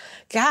thinking,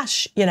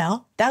 gosh, you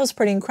know, that was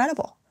pretty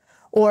incredible.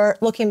 Or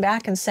looking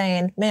back and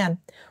saying, man,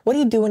 what do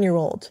you do when you're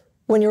old?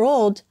 when you're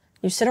old,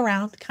 you sit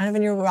around kind of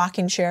in your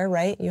rocking chair,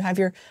 right? You have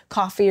your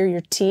coffee or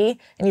your tea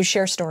and you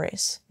share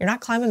stories. You're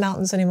not climbing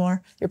mountains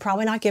anymore. You're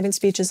probably not giving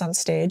speeches on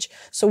stage.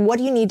 So what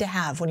do you need to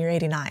have when you're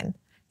 89?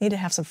 You need to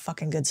have some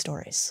fucking good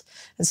stories.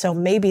 And so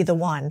maybe the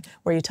one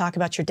where you talk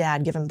about your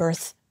dad giving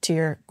birth to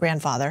your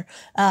grandfather,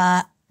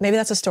 maybe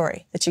that's a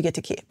story that you get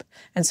to keep.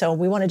 And so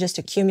we want to just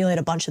accumulate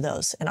a bunch of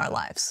those in our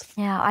lives.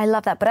 Yeah, I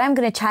love that. But I'm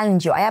going to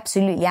challenge you. I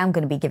absolutely am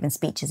going to be giving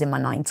speeches in my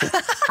 90s.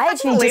 I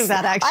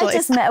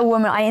just met a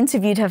woman. I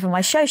interviewed her for my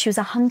show. She was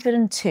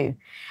 102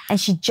 and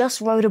she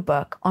just wrote a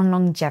book on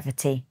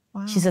longevity.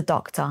 Wow. She's a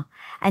doctor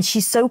and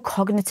she's so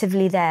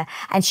cognitively there.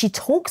 And she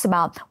talks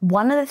about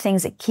one of the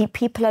things that keep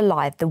people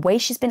alive, the way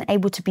she's been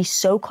able to be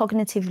so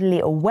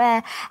cognitively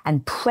aware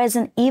and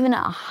present even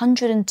at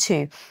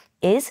 102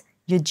 is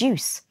your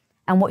juice.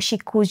 And what she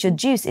calls your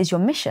juice is your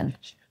mission.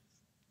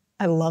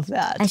 I love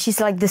that. And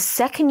she's like, the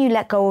second you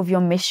let go of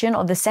your mission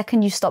or the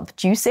second you stop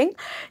juicing,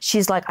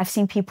 she's like, I've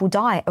seen people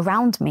die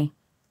around me.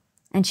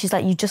 And she's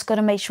like, you just got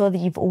to make sure that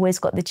you've always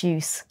got the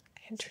juice.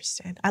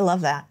 Interesting. I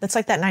love that. That's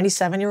like that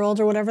 97-year-old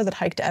or whatever that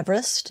hiked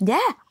Everest. Yeah.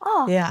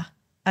 Oh. Yeah.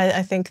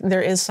 I think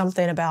there is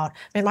something about,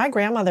 I mean, my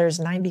grandmother is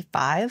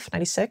 95,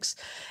 96,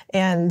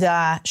 and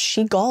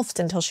she golfed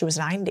until she was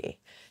 90.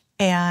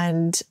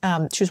 And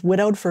she was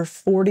widowed for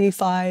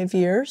 45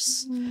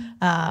 years.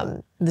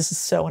 This is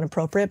so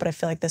inappropriate, but I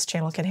feel like this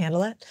channel can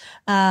handle it.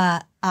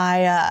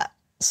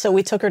 So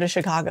we took her to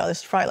Chicago.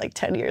 This was probably like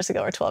 10 years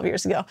ago or 12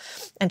 years ago.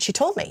 And she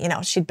told me, you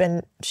know, she'd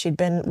been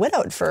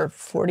widowed for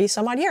 40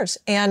 some odd years.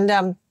 And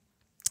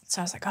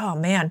so I was like, oh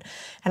man.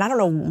 And I don't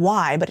know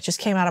why, but it just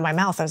came out of my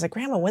mouth. I was like,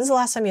 Grandma, when's the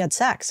last time you had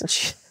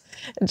sex?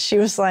 And she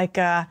was like,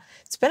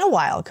 it's been a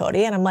while,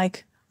 Codie. And I'm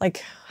like,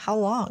 how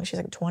long? She's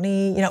like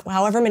 20, you know,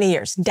 however many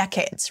years,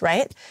 decades,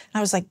 right? And I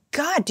was like,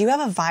 God, do you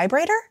have a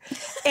vibrator?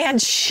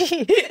 And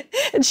she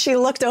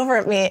looked over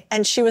at me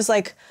and she was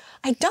like,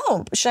 I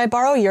don't. Should I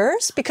borrow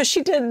yours? Because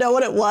she didn't know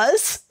what it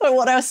was or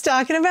what I was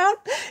talking about.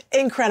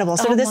 Incredible.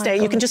 So to this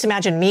day, you can just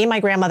imagine me, my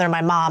grandmother, and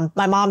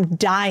my mom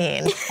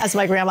dying as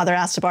my grandmother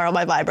asked to borrow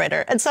my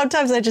vibrator. And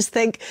sometimes I just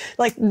think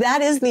like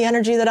that is the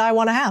energy that I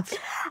want to have.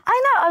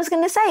 I know. I was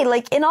going to say,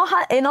 like in our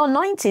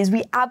 90s,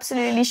 we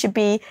absolutely should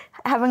be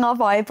having our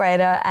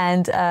vibrator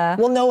and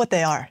we'll know what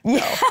they are, though,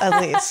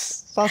 at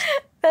least.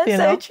 That's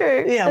so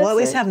true. Yeah, we'll at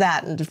least have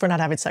that if we're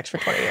not having sex for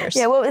 20 years.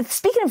 Yeah, well,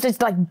 speaking of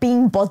just like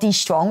being body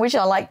strong, which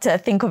I like to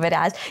think of it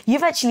as,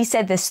 you've actually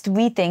said there's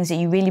 3 things that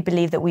you really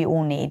believe that we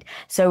all need.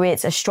 So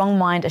it's a strong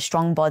mind, a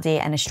strong body,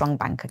 and a strong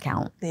bank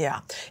account.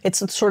 Yeah, it's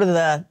sort of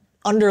the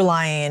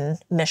underlying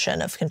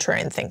mission of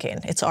contrarian thinking.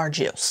 It's our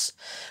juice.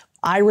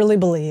 I really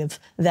believe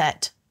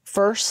that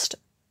first,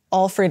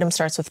 all freedom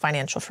starts with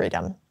financial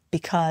freedom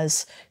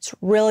because it's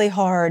really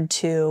hard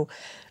to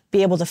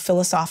be able to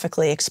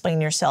philosophically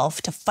explain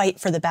yourself, to fight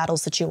for the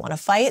battles that you want to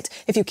fight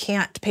if you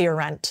can't pay your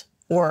rent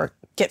or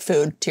get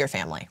food to your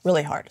family.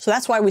 Really hard. So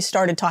that's why we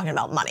started talking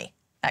about money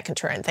at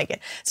Contrarian Thinking.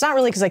 It's not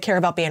really because I care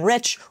about being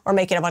rich or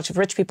making a bunch of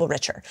rich people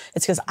richer.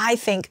 It's because I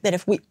think that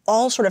if we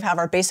all sort of have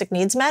our basic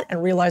needs met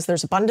and realize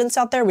there's abundance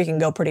out there, we can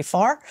go pretty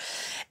far.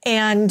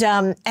 And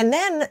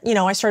then, you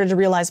know, I started to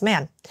realize,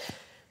 man,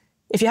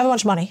 if you have a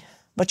bunch of money,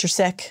 but you're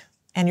sick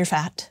and you're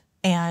fat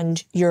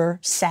and you're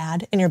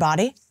sad in your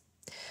body,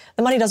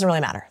 the money doesn't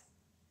really matter.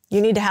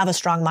 You need to have a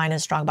strong mind and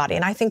a strong body.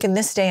 And I think in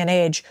this day and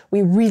age,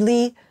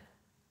 we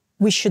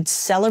should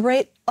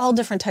celebrate all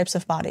different types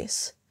of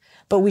bodies,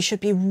 but we should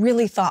be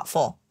really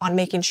thoughtful on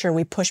making sure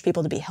we push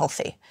people to be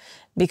healthy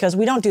because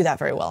we don't do that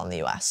very well in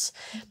the US.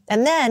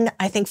 And then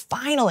I think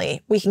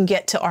finally we can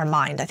get to our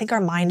mind. I think our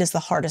mind is the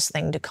hardest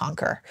thing to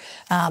conquer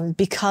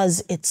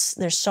because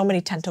there's so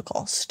many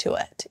tentacles to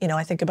it. You know,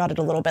 I think about it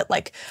a little bit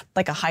like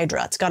a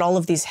hydra. It's got all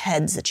of these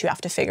heads that you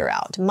have to figure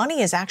out.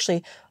 Money is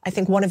actually, I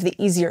think, one of the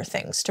easier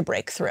things to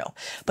break through,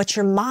 but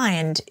your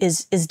mind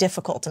is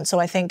difficult. And so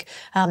I think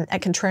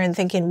at Contrarian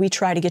Thinking, we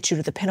try to get you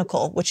to the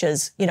pinnacle, which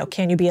is, you know,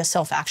 can you be a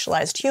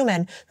self-actualized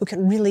human who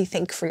can really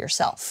think for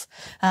yourself?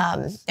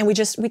 And we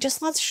just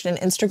launched an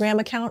Instagram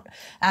account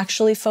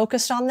actually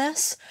focused on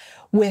this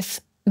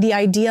with the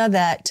idea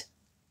that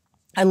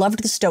I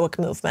loved the Stoic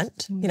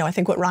movement. You know, I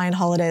think what Ryan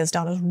Holiday has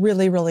done is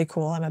really, really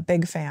cool. I'm a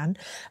big fan.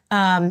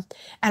 And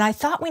I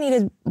thought we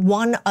needed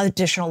one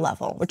additional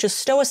level, which is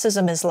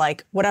Stoicism is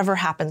like whatever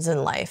happens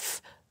in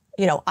life,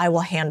 you know, I will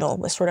handle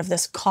with sort of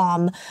this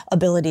calm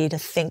ability to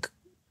think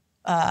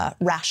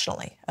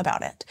rationally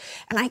about it.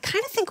 And I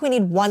kind of think we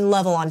need one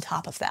level on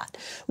top of that,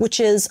 which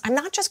is I'm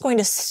not just going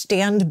to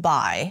stand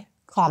by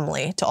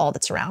calmly to all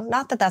that's around.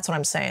 Not that that's what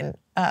I'm saying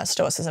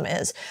Stoicism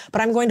is,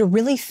 but I'm going to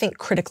really think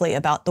critically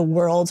about the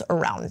world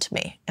around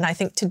me. And I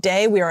think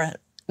today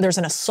there's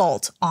an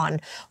assault on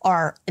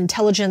our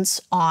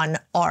intelligence, on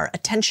our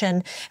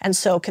attention. And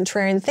so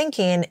contrarian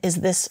thinking is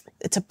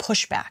it's a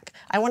pushback.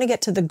 I want to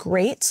get to the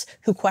greats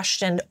who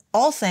questioned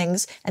all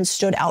things and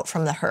stood out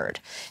from the herd.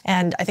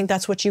 And I think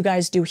that's what you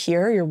guys do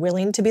here. You're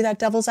willing to be that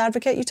devil's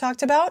advocate you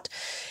talked about.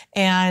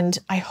 And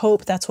I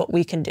hope that's what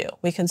we can do.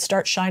 We can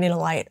start shining a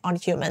light on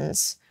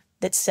humans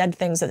that said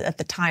things that at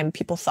the time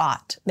people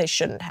thought they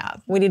shouldn't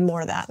have. We need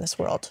more of that in this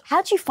world.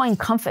 How do you find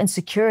comfort and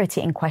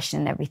security in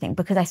questioning everything?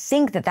 Because I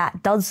think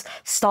that does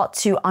start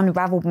to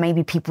unravel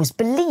maybe people's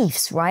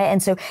beliefs, right?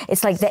 And so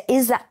it's like there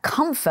is that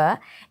comfort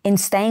in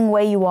staying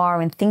where you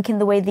are and thinking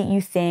the way that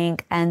you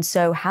think. And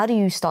so how do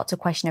you start to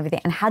question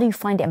everything? And how do you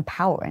find it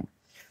empowering?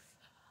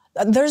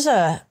 There's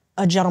a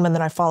gentleman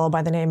that I follow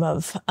by the name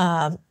of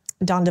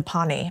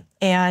Dandapani,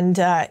 and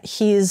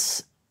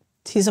he's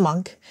a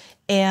monk.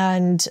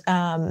 And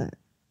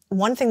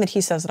one thing that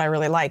he says that I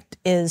really liked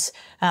is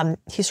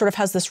he sort of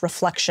has this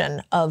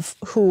reflection of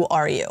who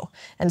are you?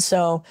 And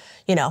so,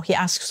 you know, he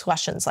asks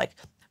questions like,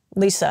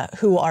 Lisa,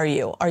 who are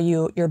you? Are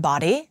you your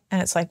body?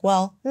 And it's like,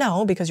 well,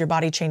 no, because your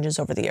body changes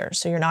over the years.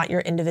 So you're not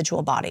your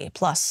individual body.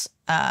 Plus,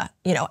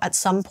 you know, at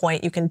some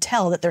point you can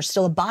tell that there's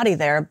still a body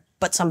there,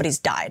 but somebody's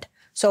died.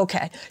 So,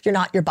 okay, you're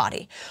not your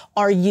body.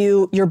 Are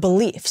you your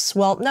beliefs?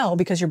 Well, no,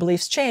 because your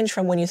beliefs change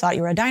from when you thought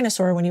you were a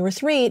dinosaur when you were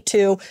 3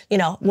 to, you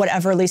know,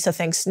 whatever Lisa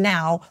thinks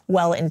now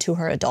well into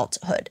her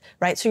adulthood,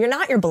 right? So you're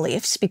not your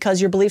beliefs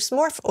because your beliefs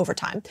morph over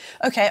time.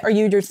 Okay, are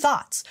you your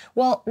thoughts?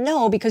 Well,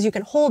 no, because you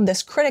can hold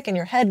this critic in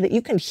your head that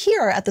you can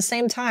hear at the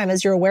same time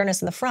as your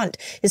awareness in the front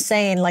is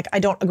saying, like, I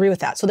don't agree with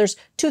that. So there's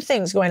two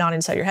things going on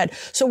inside your head.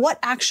 So what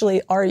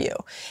actually are you?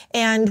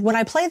 And when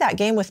I play that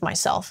game with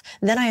myself,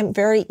 then I am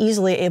very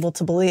easily able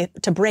to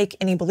break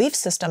any belief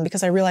system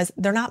because I realize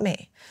they're not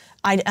me.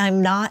 I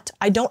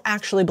don't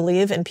actually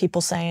believe in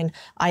people saying,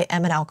 I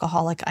am an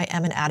alcoholic, I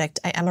am an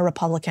addict, I am a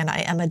Republican,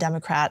 I am a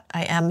Democrat,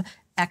 I am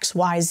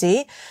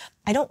XYZ.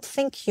 I don't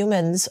think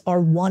humans are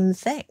one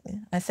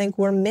thing. I think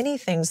we're many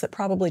things that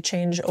probably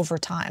change over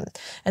time.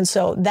 And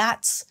so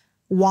that's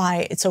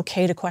why it's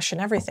okay to question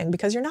everything,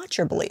 because you're not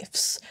your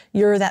beliefs.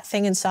 You're that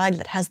thing inside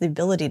that has the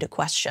ability to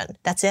question.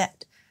 That's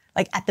it.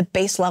 Like at the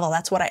base level,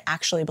 that's what I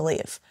actually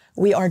believe.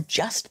 We are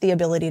just the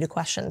ability to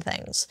question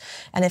things.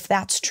 And if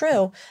that's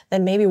true,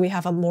 then maybe we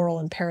have a moral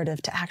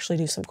imperative to actually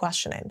do some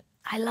questioning.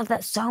 I love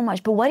that so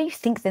much. But why do you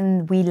think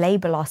then we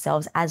label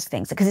ourselves as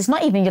things? Because it's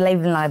not even you're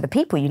labeling other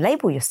people, you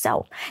label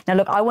yourself. Now,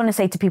 look, I want to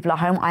say to people at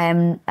home,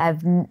 I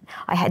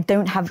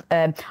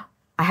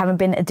haven't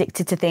been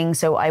addicted to things,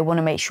 so I want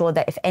to make sure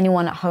that if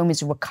anyone at home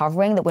is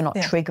recovering, that we're not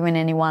triggering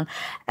anyone.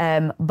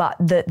 But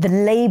the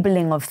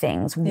labeling of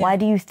things, why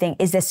do you think,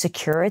 is there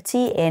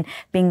security in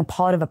being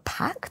part of a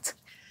pact?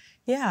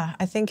 Yeah,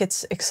 I think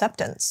it's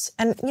acceptance.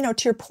 And, you know,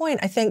 to your point,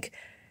 I think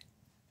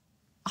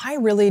I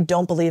really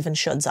don't believe in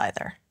shoulds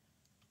either.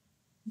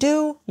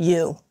 Do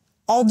you.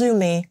 I'll do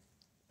me.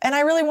 And I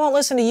really won't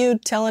listen to you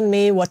telling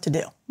me what to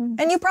do.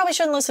 And you probably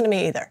shouldn't listen to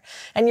me either.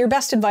 And your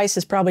best advice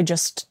is probably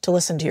just to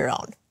listen to your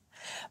own.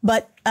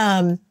 But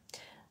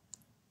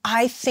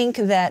I think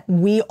that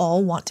we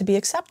all want to be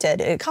accepted.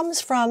 It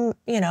comes from,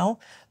 you know,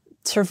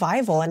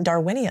 survival and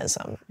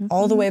Darwinism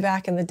all the way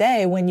back in the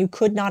day when you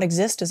could not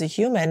exist as a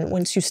human.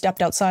 Once you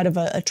stepped outside of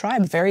a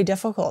tribe, very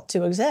difficult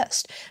to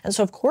exist. And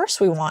so, of course,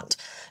 we want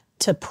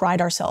to pride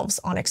ourselves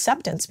on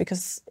acceptance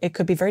because it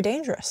could be very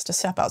dangerous to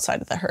step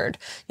outside of the herd.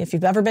 If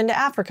you've ever been to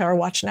Africa or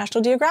watched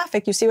National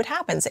Geographic, you see what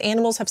happens.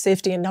 Animals have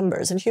safety in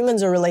numbers, and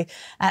humans are really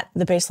at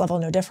the base level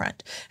no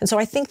different. And so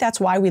I think that's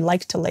why we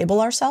like to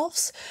label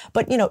ourselves.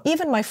 But, you know,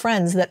 even my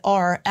friends that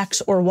are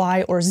X or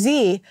Y or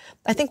Z,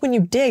 I think when you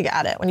dig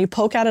at it, when you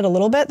poke at it a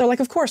little bit, they're like,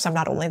 of course, I'm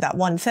not only that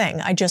one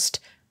thing.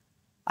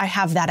 I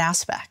have that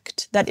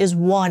aspect. That is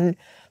one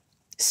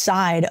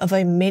side of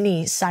a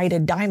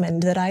many-sided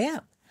diamond that I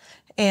am.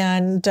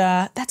 And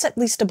that's at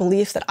least a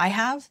belief that I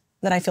have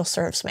that I feel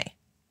serves me.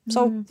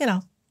 So, you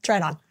know, try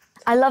it on.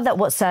 I love that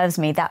what serves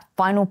me, that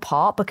final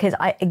part, because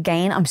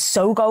I'm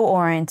so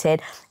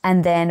goal-oriented.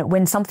 And then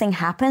when something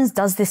happens,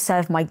 does this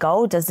serve my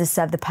goal? Does this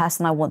serve the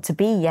person I want to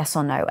be? Yes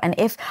or no? And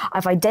if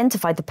I've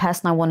identified the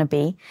person I want to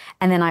be,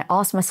 and then I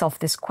ask myself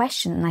this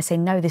question and I say,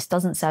 no, this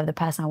doesn't serve the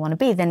person I want to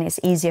be, then it's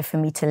easier for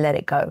me to let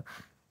it go.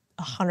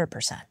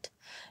 100%.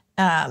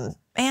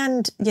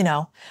 And, you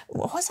know,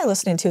 what was I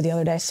listening to the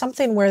other day?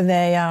 Something where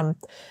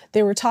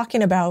they were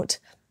talking about,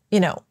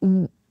 you know,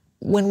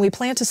 when we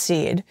plant a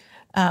seed,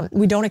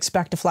 we don't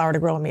expect a flower to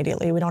grow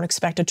immediately. We don't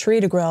expect a tree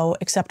to grow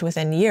except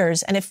within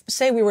years. And if,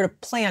 say, we were to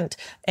plant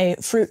a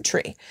fruit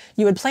tree,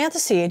 you would plant the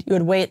seed, you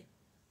would wait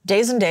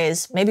days and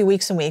days, maybe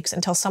weeks and weeks,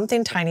 until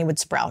something tiny would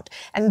sprout.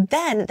 And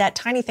then that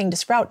tiny thing to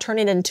sprout, turn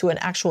it into an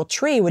actual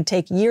tree, would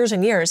take years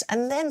and years.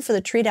 And then for the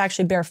tree to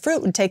actually bear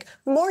fruit would take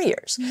more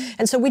years.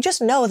 And so we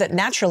just know that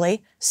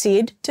naturally,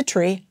 seed to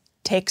tree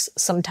takes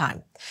some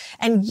time.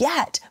 And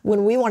yet,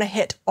 when we want to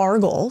hit our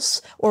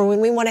goals, or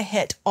when we want to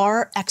hit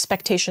our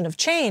expectation of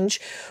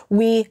change,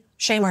 we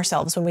shame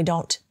ourselves when we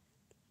don't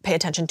pay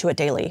attention to it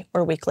daily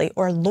or weekly,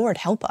 or Lord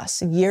help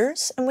us,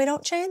 years and we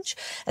don't change.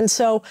 And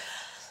so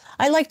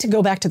I like to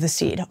go back to the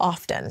seed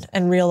often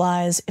and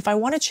realize if I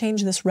want to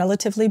change this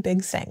relatively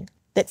big thing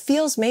that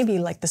feels maybe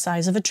like the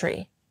size of a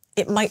tree,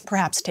 it might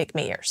perhaps take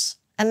me years.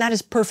 And that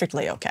is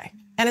perfectly okay.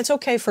 And it's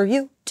okay for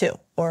you too,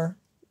 or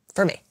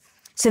for me.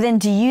 So then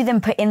do you then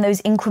put in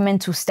those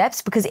incremental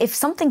steps? Because if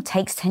something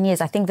takes 10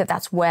 years, I think that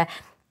that's where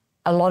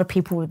a lot of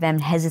people would then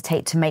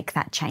hesitate to make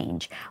that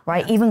change,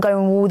 right? Even going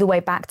all the way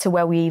back to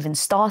where we even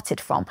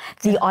started from.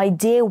 The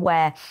idea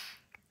where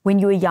when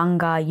you were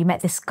younger, you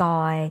met this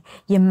guy,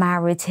 you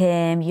married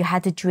him, you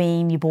had a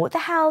dream, you bought the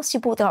house, you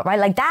bought the, right?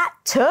 Like that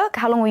took,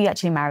 how long were you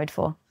actually married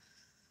for?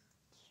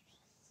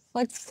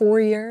 Like 4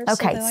 years,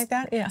 something like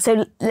that, yeah.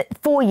 So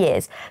 4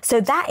 years.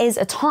 So that is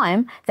a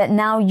time that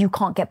now you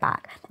can't get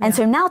back. And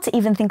so now to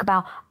even think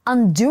about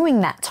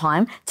undoing that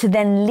time, to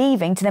then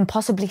leaving, to then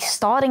possibly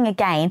starting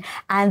again,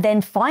 and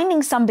then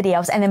finding somebody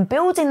else, and then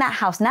building that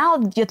house. Now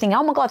you're thinking,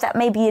 oh my God, that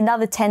may be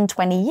another 10,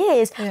 20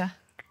 years. Yeah.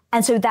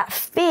 And so that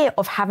fear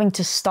of having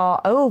to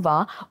start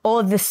over,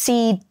 or the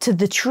seed to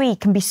the tree,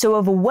 can be so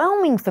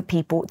overwhelming for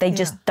people, they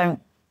just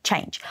don't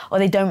change, or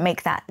they don't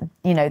make that,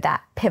 you know,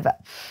 that pivot.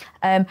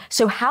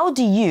 So how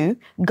do you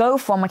go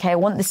from, okay, I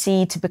want the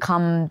seed to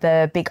become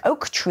the big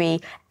oak tree,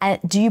 and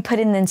do you put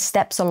in then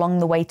steps along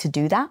the way to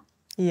do that?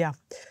 Yeah.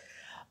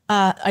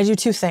 I do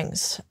two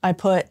things. I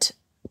put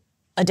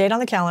a date on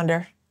the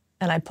calendar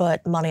and I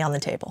put money on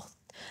the table.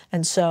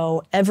 And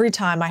so every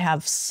time I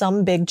have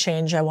some big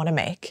change I want to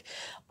make,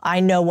 I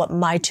know what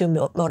my two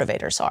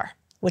motivators are,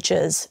 which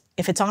is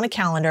if it's on a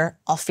calendar,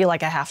 I'll feel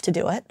like I have to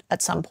do it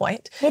at some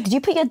point. Yeah, did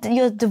you put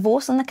your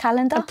divorce on the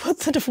calendar? I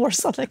put the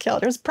divorce on the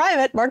calendar. It was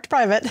private, marked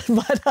private,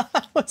 but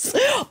it was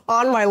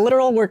on my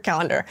literal work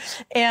calendar.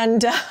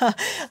 And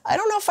I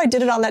don't know if I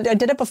did it on that day. I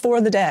did it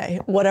before the day,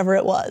 whatever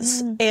it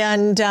was.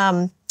 And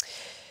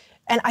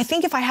I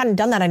think if I hadn't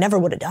done that, I never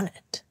would have done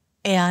it.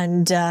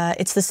 And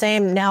it's the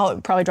same now.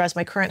 It probably drives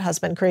my current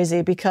husband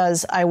crazy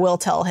because I will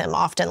tell him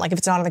often, like if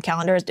it's not on the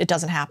calendar, it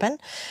doesn't happen.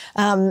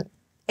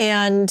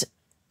 And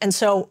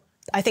so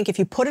I think if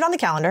you put it on the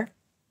calendar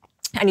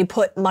and you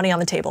put money on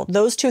the table,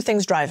 those two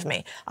things drive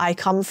me. I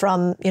come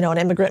from, you know, an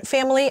immigrant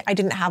family. I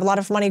didn't have a lot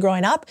of money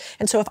growing up.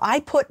 And so if I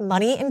put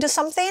money into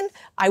something,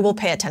 I will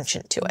pay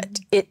attention to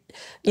it.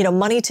 You know,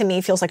 money to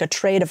me feels like a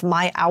trade of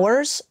my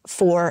hours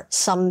for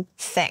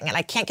something, and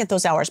I can't get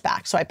those hours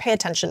back. So I pay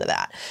attention to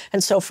that.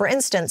 And so for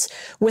instance,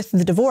 with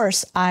the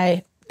divorce,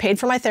 I paid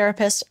for my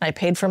therapist, and I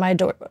paid for my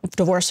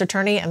divorce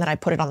attorney, and then I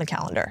put it on the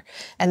calendar.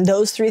 And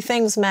those three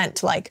things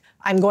meant like,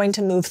 I'm going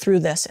to move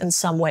through this in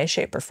some way,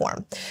 shape, or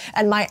form.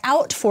 And my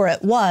out for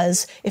it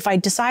was, if I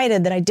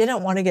decided that I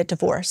didn't want to get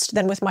divorced,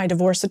 then with my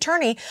divorce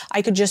attorney,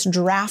 I could just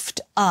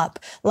draft up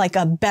like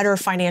a better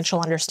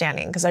financial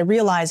understanding. Because I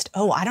realized,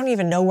 oh, I don't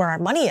even know where our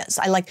money is.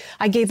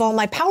 I gave all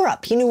my power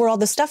up. He knew where all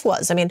the stuff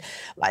was. I mean,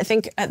 I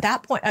think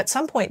at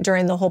some point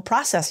during the whole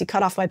process, he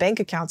cut off my bank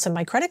accounts and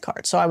my credit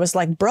card. So I was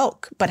like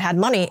broke, but had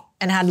money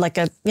and had like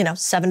a,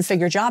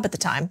 7-figure job at the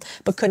time,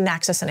 but couldn't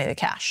access any of the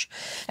cash.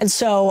 And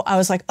so I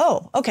was like,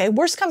 oh, okay,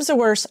 worst comes to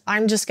worst,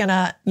 I'm just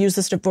gonna use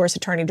this divorce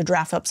attorney to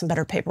draft up some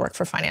better paperwork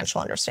for financial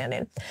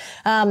understanding.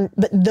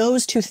 But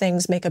those two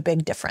things make a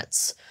big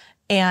difference.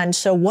 And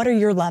so what are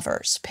your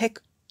levers? Pick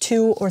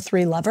 2 or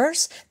 3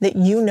 levers that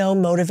you know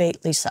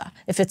motivate Lisa.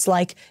 If it's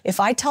like, if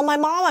I tell my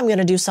mom I'm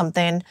gonna do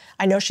something,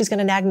 I know she's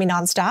gonna nag me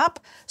nonstop,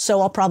 so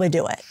I'll probably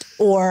do it.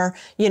 Or,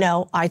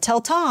 I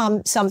tell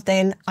Tom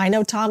something, I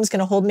know Tom's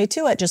gonna hold me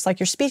to it, just like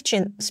your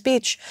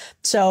speech.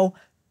 So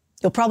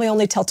you'll probably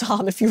only tell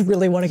Tom if you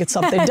really want to get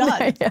something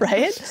done,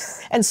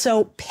 right? And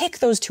so pick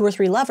those 2 or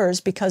 3 levers,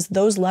 because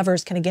those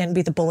levers can, again,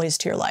 be the bullies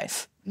to your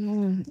life.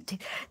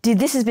 Dude,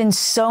 this has been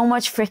so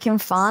much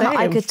freaking fun. Same.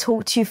 I could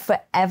talk to you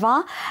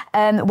forever.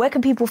 Where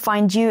can people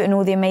find you and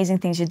all the amazing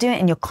things you're doing?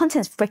 And your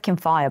content's freaking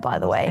fire, by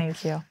the way.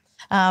 Thank you.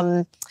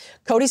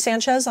 Codie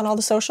Sanchez on all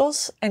the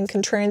socials, and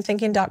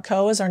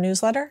contrarianthinking.co is our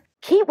newsletter.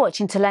 Keep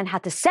watching to learn how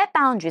to set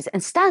boundaries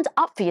and stand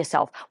up for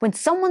yourself when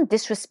someone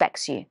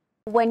disrespects you.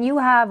 When you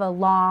have a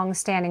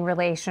long-standing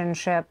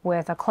relationship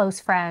with a close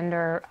friend,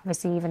 or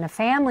obviously even a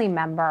family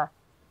member,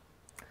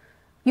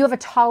 you have a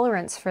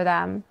tolerance for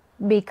them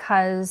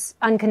because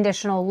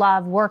unconditional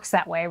love works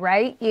that way,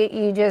 right?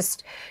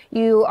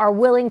 You are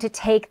willing to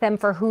take them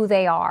for who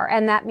they are,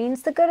 and that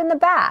means the good and the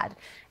bad.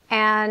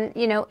 And,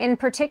 in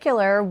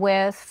particular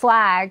with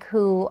Flag,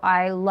 who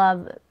I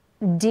love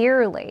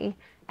dearly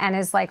and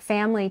is like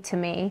family to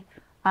me,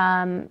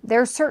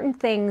 there are certain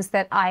things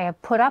that I have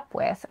put up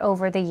with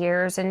over the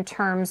years in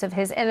terms of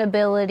his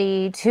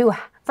inability to,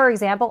 for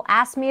example,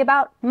 ask me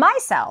about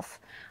myself.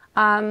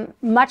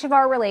 Much of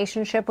our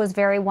relationship was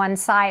very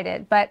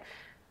one-sided, but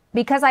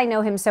because I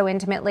know him so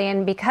intimately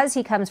and because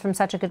he comes from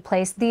such a good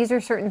place, these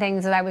are certain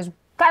things that I was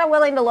kind of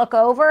willing to look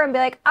over and be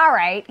like, all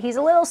right, he's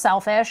a little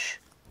selfish.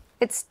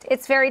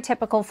 It's very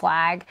typical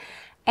Flag.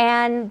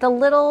 And the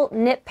little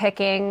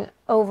nitpicking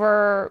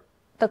over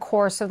the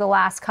course of the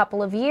last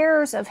couple of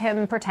years of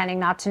him pretending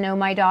not to know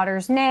my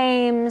daughter's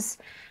names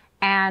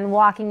and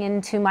walking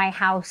into my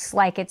house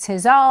like it's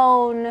his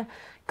own,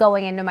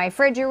 going into my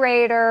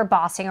refrigerator,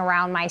 bossing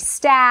around my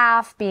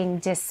staff, being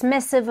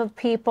dismissive of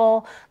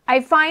people. I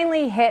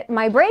finally hit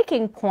my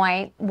breaking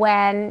point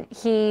when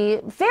he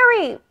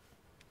very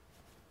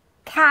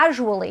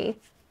casually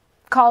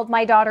called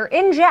my daughter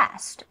in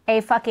jest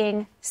a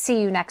fucking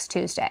see you next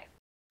Tuesday.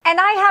 And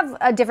I have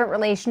a different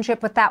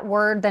relationship with that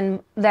word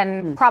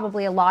than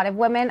probably a lot of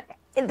women.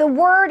 the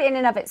word in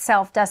and of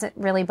itself doesn't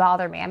really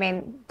bother me. I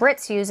mean,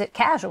 Brits use it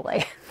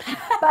casually.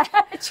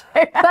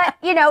 but,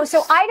 you know,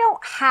 so I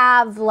don't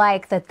have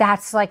like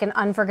that's like an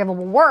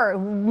unforgivable word.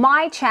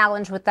 My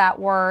challenge with that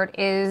word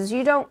is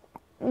you don't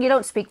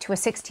speak to a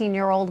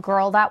 16-year-old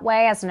girl that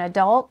way as an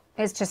adult.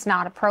 It's just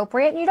not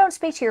appropriate. And you don't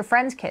speak to your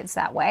friends' kids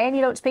that way, and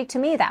you don't speak to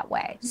me that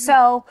way. Mm-hmm.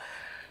 So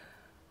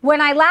when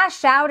I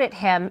lashed out at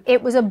him,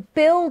 it was a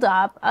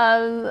buildup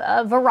of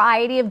a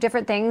variety of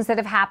different things that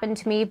have happened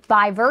to me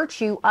by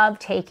virtue of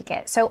taking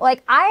it. So,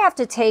 like, I have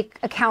to take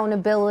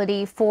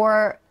accountability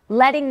for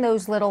letting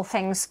those little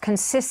things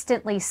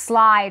consistently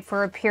slide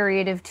for a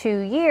period of 2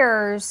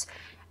 years.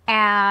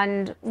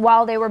 And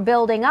while they were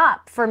building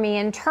up for me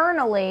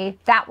internally,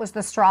 that was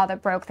the straw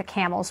that broke the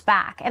camel's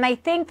back. And I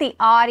think the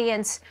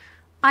audience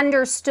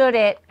understood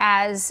it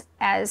as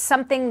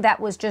something that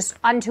was just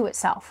unto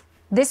itself.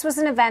 This was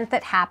an event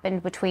that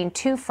happened between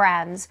two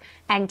friends,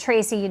 and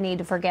Tracy, you need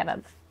to forgive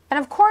him. And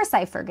of course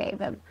I forgave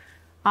him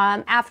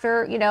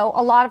after, you know,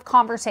 a lot of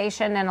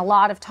conversation and a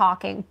lot of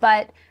talking.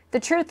 But the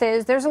truth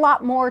is there's a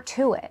lot more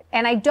to it.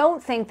 And I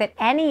don't think that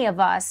any of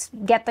us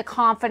get the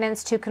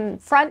confidence to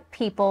confront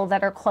people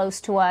that are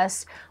close to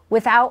us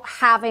without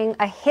having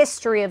a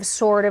history of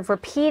sort of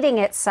repeating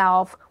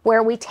itself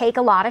where we take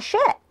a lot of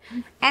shit.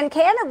 And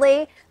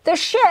candidly, the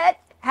shit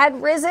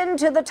had risen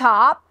to the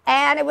top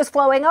and it was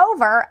flowing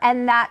over,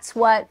 and that's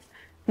what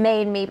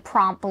made me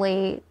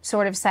promptly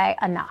sort of say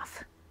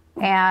enough.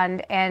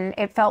 And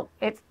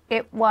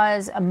it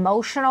was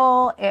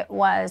emotional, it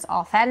was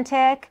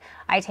authentic.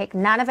 I take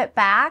none of it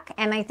back,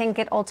 and I think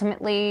it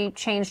ultimately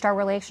changed our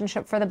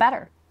relationship for the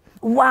better.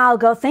 Wow,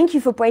 girl, thank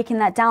you for breaking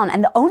that down.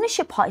 And the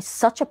ownership part is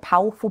such a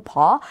powerful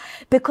part,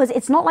 because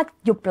it's not like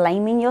you're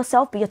blaming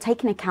yourself, but you're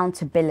taking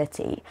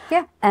accountability.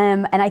 Yeah.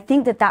 And I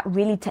think that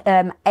really,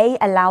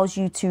 allows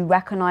you to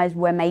recognize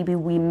where maybe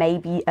we may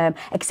be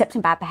accepting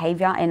bad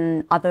behavior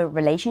in other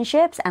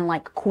relationships and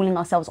like calling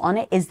ourselves on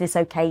it. Is this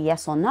okay?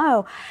 Yes or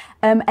no?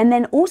 And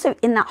then also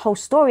in that whole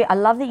story, I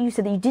love that you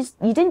said that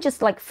you didn't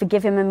just like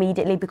forgive him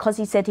immediately because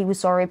he said he was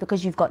sorry,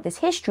 because you've got this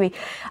history.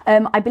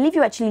 I believe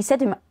you actually said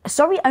to him,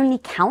 sorry only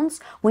counts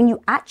when you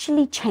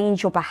actually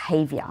change your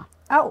behavior.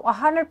 Oh,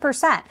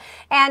 100%.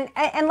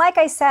 And like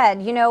I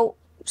said, you know,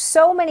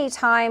 so many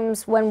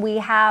times when we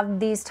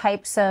have these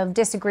types of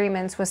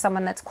disagreements with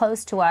someone that's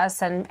close to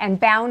us and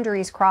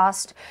boundaries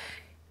crossed,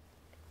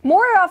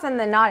 more often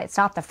than not, it's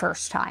not the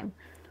first time,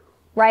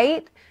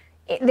 right?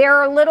 There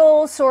are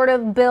little sort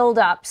of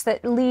buildups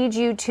that lead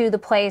you to the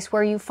place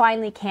where you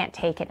finally can't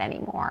take it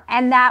anymore.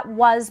 And that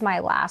was my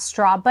last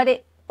straw, but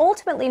it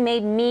ultimately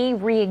made me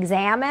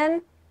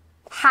re-examine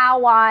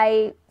how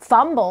I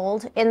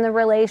fumbled in the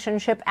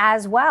relationship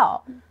as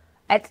well.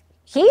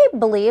 He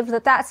believed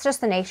that that's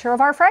just the nature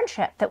of our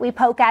friendship, that we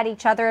poke at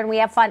each other and we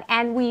have fun,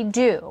 and we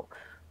do.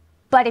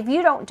 But if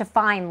you don't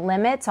define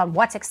limits on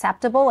what's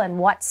acceptable and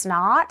what's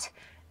not,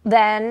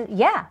 then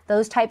yeah,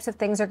 those types of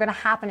things are going to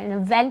happen, and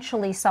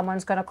eventually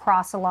someone's going to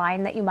cross a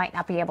line that you might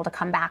not be able to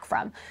come back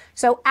from.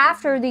 So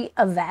after the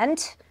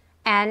event,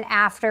 and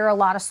after a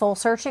lot of soul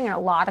searching and a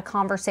lot of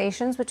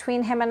conversations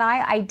between him and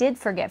I did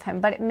forgive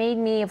him. But it made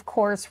me, of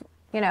course,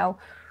 you know,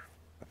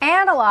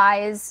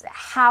 analyze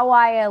how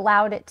I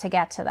allowed it to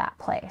get to that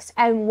place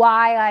and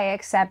why I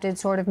accepted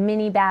sort of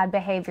mini bad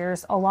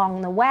behaviors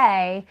along the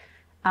way,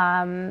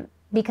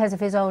 because of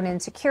his own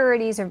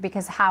insecurities or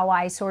because how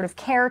I sort of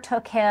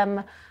caretook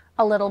him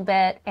a little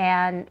bit.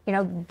 And, you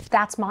know,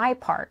 that's my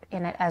part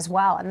in it as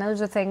well. And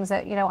those are things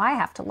that, you know, I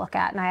have to look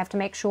at, and I have to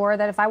make sure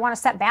that if I want to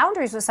set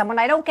boundaries with someone,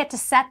 I don't get to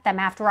set them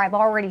after I've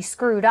already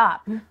screwed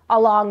up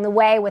along the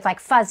way with like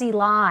fuzzy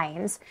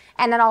lines.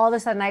 And then all of a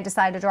sudden I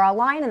decide to draw a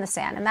line in the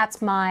sand. And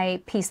that's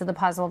my piece of the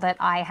puzzle that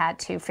I had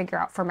to figure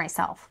out for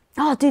myself.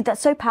 Oh, dude,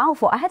 that's so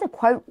powerful. I had a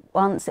quote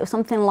once. It was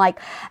something like,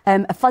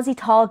 a fuzzy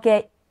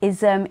target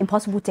is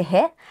impossible to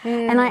hit.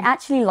 And I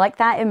actually like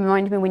that. It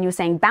reminded me when you were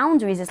saying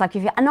boundaries, it's like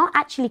if you're not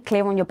actually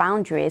clear on your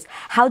boundaries,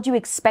 how do you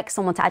expect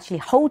someone to actually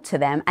hold to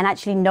them and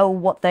actually know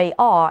what they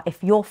are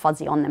if you're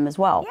fuzzy on them as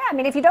well? Yeah, I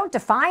mean, if you don't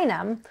define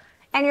them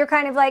and you're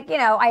kind of like, you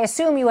know, I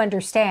assume you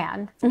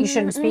understand, you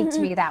shouldn't speak to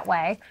me that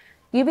way,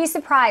 you'd be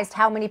surprised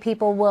how many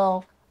people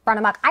will run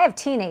amok. I have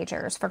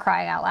teenagers, for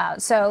crying out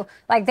loud. So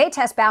like they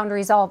test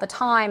boundaries all the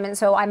time. And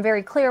so I'm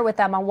very clear with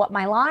them on what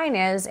my line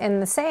is in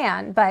the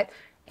sand. But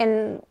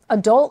in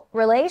adult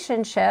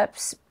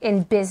relationships,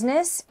 in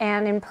business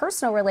and in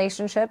personal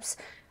relationships,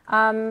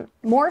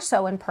 more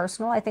so in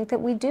personal, I think that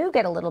we do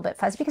get a little bit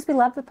fuzzy because we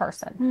love the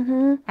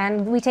person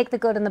and we take the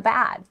good and the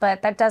bad.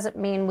 But that doesn't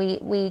mean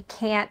we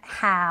can't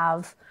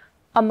have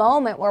a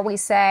moment where we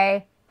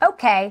say,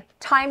 okay,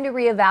 time to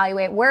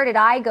reevaluate. Where did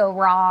I go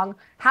wrong?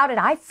 How did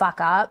I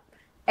fuck up?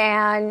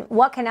 And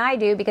what can I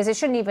do? Because it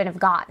shouldn't even have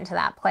gotten to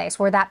that place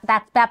where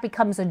that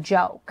becomes a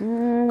joke.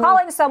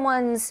 Calling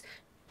someone's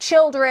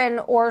children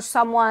or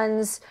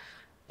someone's,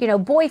 you know,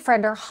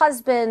 boyfriend or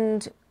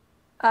husband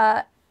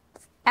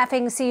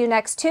effing see you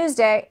next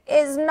Tuesday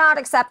is not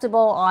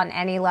acceptable on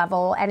any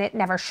level, and it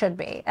never should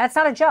be. That's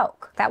not a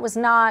joke. That was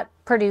not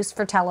produced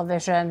for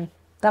television.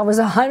 That was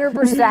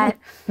 100%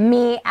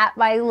 me at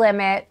my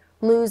limit,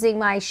 losing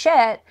my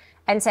shit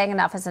and saying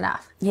enough is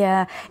enough.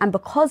 Yeah. And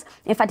because,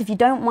 in fact, if you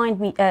don't mind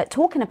me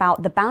talking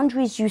about the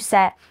boundaries you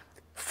set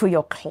for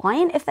your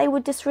client if they were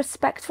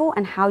disrespectful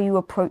and how you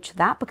approach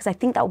that, because I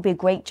think that would be a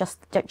great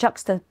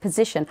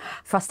juxtaposition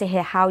for us to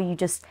hear how you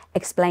just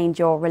explained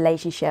your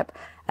relationship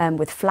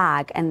with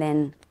Flag and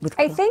then with...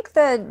 I think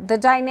the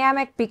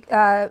dynamic,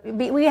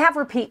 we have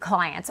repeat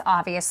clients,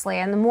 obviously,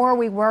 and the more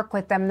we work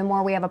with them, the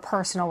more we have a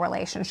personal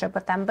relationship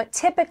with them. But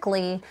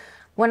typically,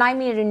 when I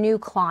meet a new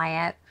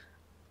client,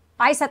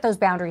 I set those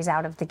boundaries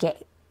out of the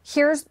gate.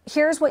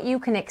 Here's what you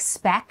can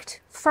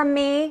expect from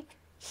me.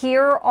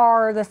 Here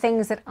are the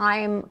things that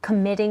I'm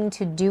committing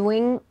to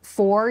doing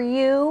for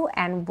you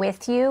and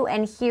with you.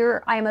 And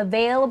here I'm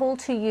available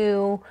to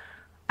you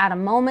at a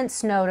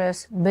moment's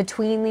notice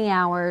between the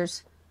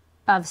hours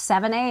of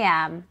 7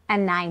 a.m.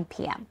 and 9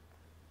 p.m.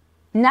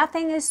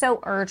 Nothing is so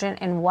urgent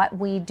in what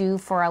we do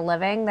for a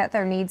living that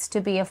there needs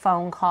to be a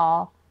phone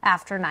call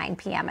after 9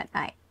 p.m. at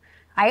night.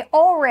 I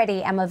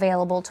already am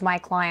available to my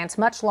clients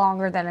much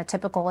longer than a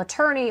typical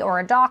attorney or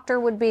a doctor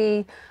would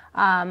be,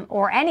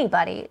 or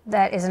anybody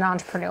that is an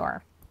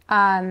entrepreneur.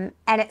 And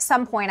at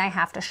some point I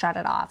have to shut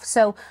it off.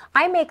 So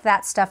I make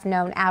that stuff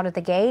known out of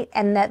the gate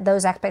and that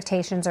those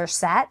expectations are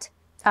set.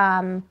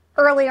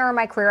 Earlier in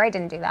my career, I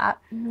didn't do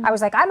that. I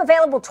was like, I'm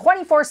available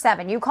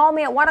 24/7. You call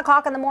me at 1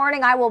 o'clock in the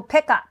morning, I will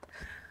pick up.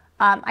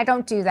 I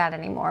don't do that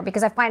anymore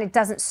because I find it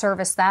doesn't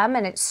service them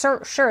and it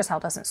sure as hell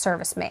doesn't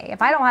service me.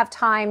 If I don't have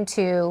time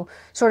to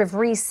sort of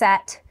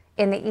reset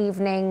in the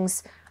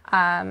evenings,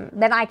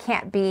 then I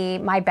can't be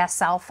my best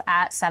self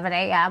at 7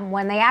 a.m.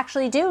 when they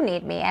actually do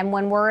need me and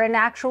when we're in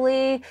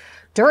actually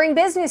during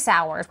business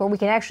hours where we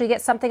can actually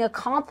get something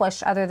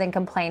accomplished other than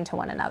complain to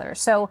one another.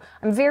 So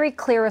I'm very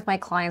clear with my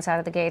clients out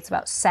of the gates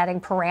about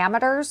setting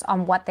parameters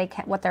on what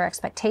their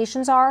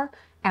expectations are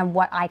and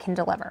what I can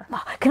deliver.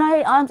 Can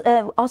I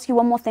ask you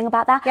one more thing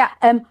about that?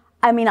 Yeah.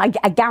 I mean, I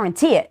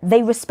guarantee it.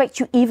 They respect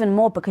you even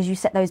more because you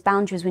set those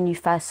boundaries when you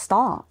first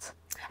start.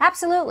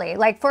 Absolutely.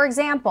 Like, for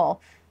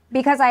example,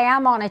 because I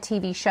am on a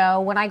TV show,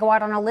 when I go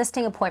out on a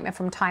listing appointment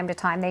from time to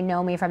time, they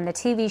know me from the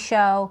TV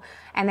show,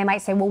 and they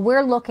might say, well,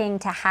 we're looking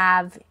to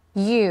have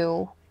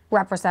you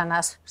represent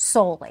us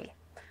solely.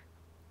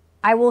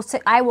 I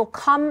will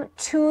come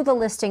to the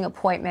listing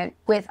appointment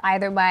with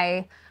either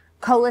my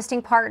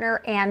co-listing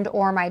partner and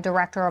or my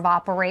director of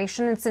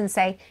operations and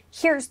say,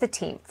 here's the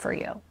team for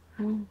you.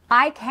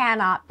 I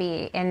cannot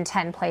be in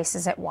 10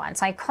 places at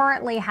once. I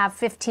currently have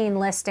 15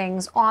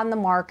 listings on the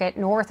market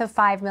north of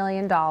 $5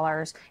 million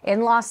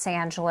in Los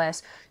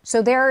Angeles.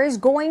 So there is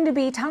going to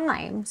be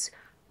times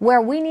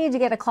where we need to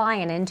get a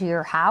client into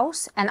your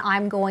house and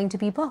I'm going to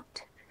be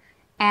booked.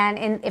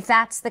 And if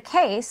that's the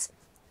case,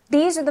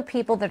 these are the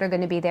people that are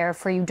going to be there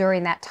for you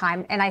during that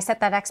time. And I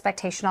set that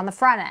expectation on the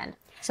front end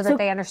so that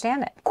they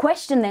understand it.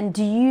 Question then,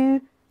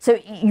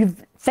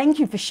 thank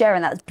you for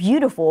sharing that. It's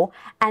beautiful.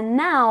 And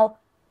now,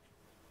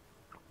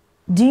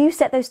 do you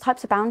set those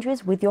types of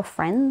boundaries with your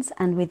friends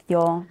and with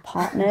your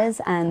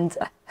partners? And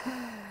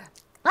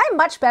I'm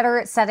much better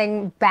at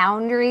setting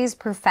boundaries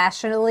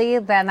professionally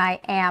than I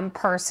am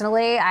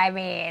personally. I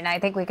mean, I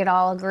think we could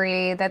all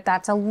agree that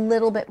that's a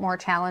little bit more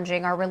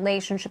challenging. Our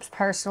relationships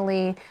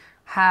personally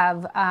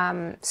have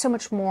so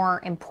much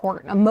more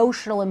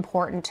emotional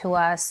important to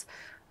us,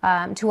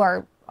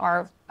 to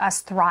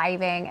us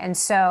thriving. And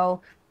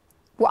so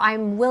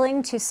I'm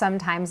willing to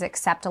sometimes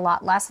accept a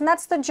lot less. And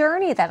that's the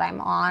journey that I'm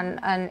on.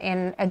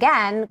 And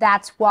again,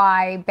 that's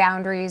why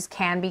boundaries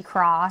can be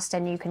crossed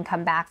and you can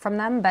come back from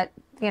them. But,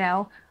 you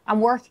know,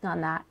 I'm working on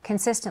that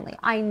consistently.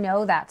 I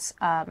know that's,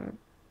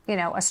 you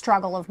know, a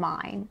struggle of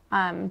mine,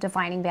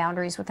 defining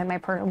boundaries within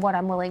what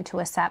I'm willing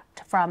to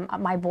accept from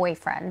my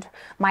boyfriend,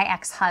 my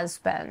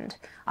ex-husband,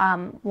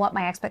 what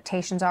my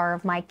expectations are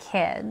of my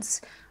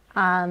kids.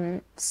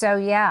 So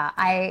yeah,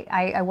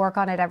 I work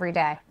on it every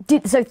day.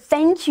 So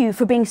thank you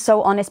for being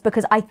so honest,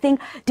 because I think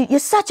you're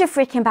such a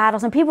freaking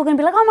badass and people are going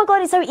to be like, oh my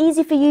God, it's so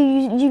easy for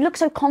you. You look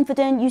so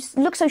confident. You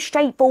look so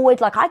straightforward.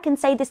 Like I can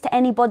say this to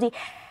anybody.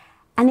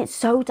 And it's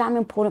so damn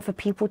important for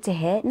people to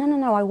hear,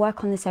 no, I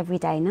work on this every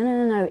day.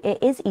 No, it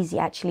is easy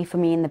actually for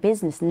me in the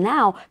business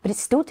now, but it's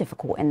still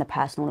difficult in the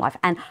personal life.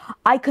 And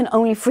I can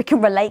only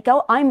freaking relate,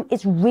 girl.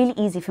 It's really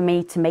easy for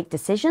me to make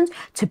decisions,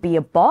 to be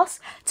a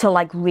boss, to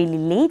like really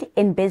lead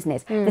in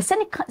business. The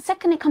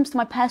second it comes to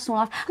my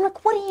personal life, I'm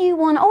like, what do you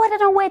want? Oh, I don't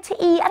know where to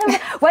eat. I don't know,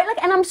 right?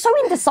 Like, and I'm so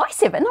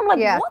indecisive. And I'm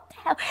like, what the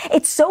hell?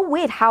 It's so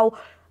weird how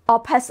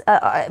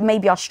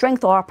maybe our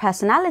strength or our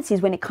personalities,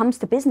 when it comes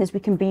to business, we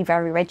can be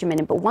very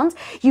regimented. But once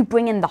you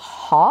bring in the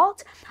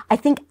heart, I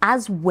think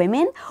as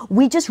women,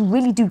 we just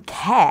really do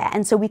care.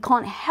 And so we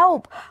can't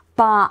help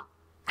but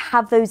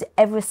have those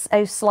ever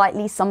so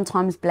slightly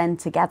sometimes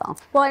blend together.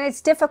 Well, and it's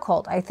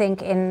difficult, I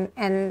think,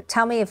 and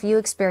tell me if you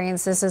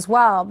experience this as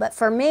well. But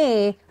for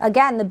me,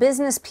 again, the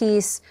business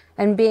piece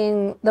and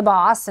being the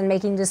boss and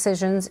making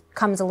decisions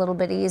comes a little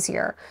bit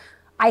easier.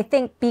 I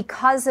think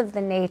because of the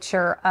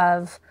nature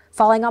of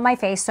falling on my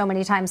face so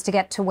many times to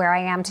get to where I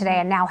am today,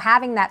 and now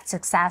having that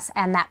success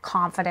and that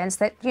confidence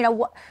that, you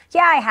know,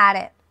 yeah, I had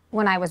it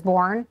when I was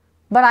born,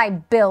 but I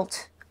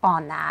built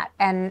on that.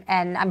 And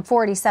I'm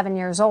 47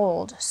 years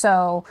old.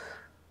 So,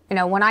 you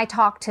know, when I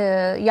talk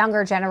to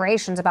younger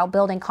generations about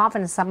building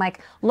confidence, I'm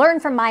like, learn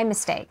from my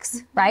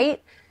mistakes,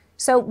 right?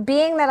 So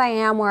being that I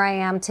am where I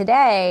am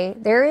today,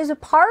 there is a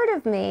part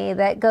of me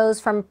that goes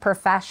from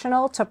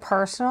professional to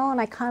personal, and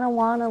I kind of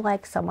want to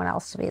like someone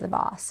else to be the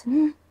boss.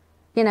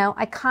 You know,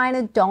 I kind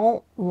of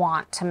don't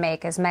want to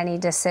make as many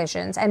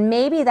decisions. And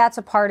maybe that's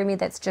a part of me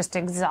that's just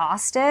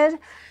exhausted.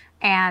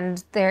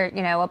 And there,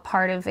 you know, a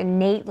part of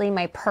innately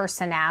my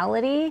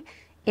personality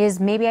is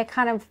maybe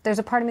there's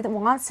a part of me that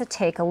wants to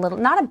take a little,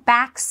 not a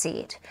back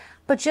seat,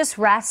 but just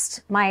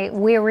rest my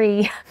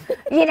weary,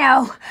 you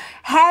know,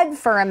 head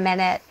for a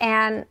minute.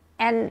 And,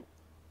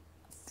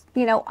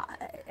 you know,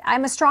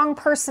 I'm a strong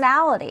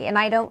personality, and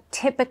I don't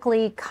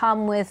typically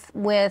come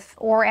with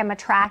or am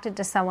attracted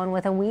to someone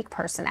with a weak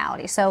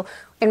personality. So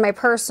in my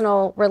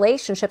personal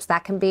relationships,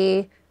 that can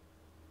be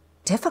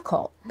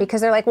difficult because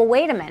they're like, well,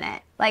 wait a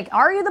minute. Like,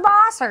 are you the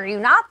boss? Are you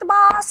not the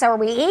boss? Are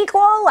we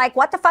equal? Like,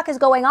 what the fuck is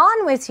going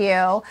on with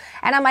you?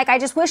 And I'm like, I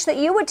just wish that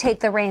you would take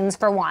the reins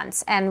for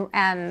once and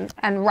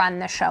run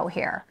the show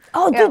here.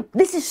 Oh, dude,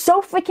 this is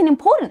so freaking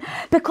important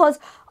because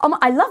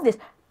I love this.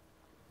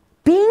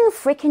 Being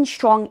freaking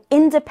strong,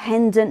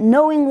 independent,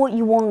 knowing what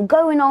you want,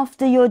 going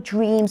after your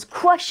dreams,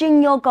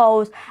 crushing your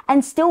goals,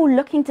 and still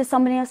looking to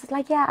somebody else that's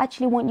like, yeah, I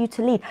actually want you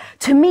to lead.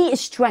 To me,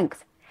 is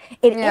strength.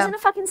 It isn't a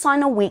fucking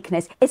sign of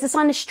weakness. It's a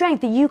sign of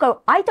strength that you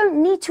go, I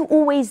don't need to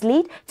always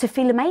lead to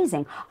feel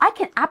amazing. I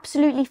can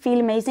absolutely feel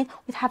amazing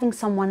with having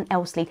someone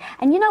else lead.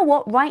 And you know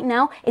what? Right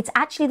now, it's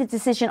actually the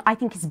decision I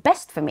think is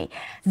best for me.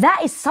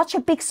 That is such a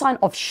big sign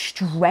of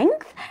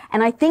strength.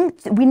 And I think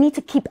we need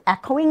to keep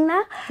echoing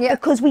that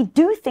because we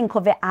do think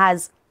of it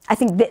as, I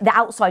think the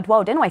outside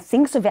world anyway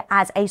thinks of it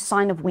as a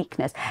sign of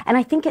weakness. And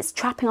I think it's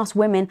trapping us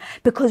women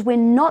because we're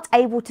not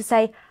able to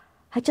say,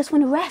 I just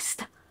want to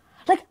rest.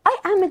 Like, I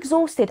am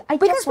exhausted. I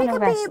just want to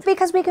rest.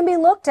 Because we can be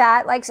looked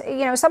at, like,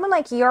 you know, someone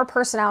like your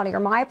personality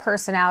or my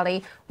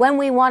personality, when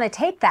we want to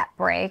take that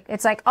break,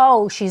 it's like,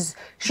 oh, she's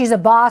a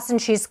boss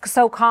and she's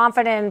so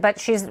confident, but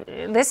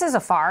this is a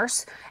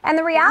farce. And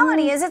the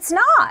reality is it's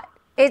not.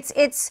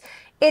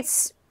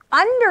 It's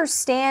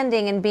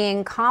understanding and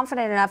being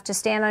confident enough to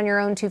stand on your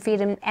own 2 feet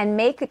and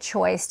make a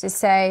choice to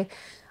say,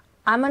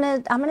 I'm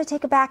gonna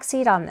take a back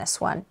seat on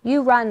this one.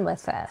 You run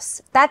with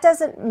this. That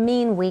doesn't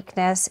mean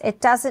weakness.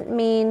 It doesn't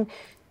mean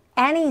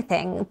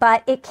anything,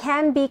 but it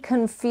can be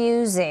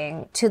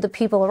confusing to the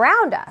people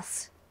around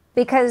us.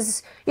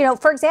 Because, you know,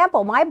 for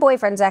example, my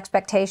boyfriend's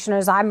expectation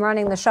is I'm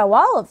running the show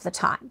all of the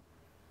time.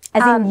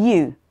 As in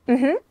you.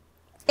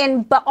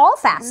 In all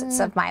facets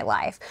of my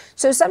life.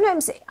 So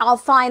sometimes I'll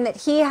find that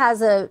he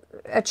has a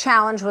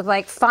challenge with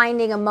like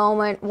finding a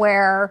moment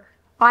where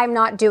I'm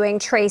not doing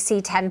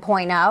Tracy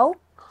 10.0.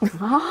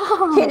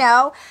 You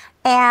know,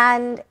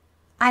 and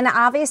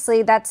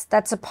obviously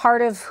that's a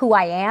part of who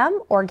I am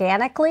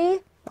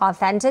organically,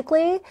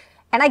 authentically,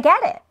 and I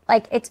get it.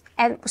 Like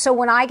and so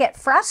when I get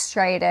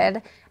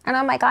frustrated and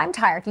I'm like, I'm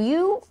tired,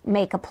 you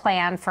make a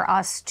plan for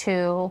us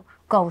to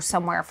go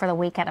somewhere for the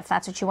weekend if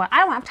that's what you want. I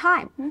don't have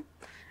time.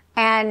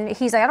 And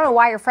he's like, I don't know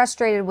why you're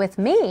frustrated with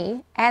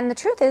me. And the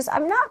truth is,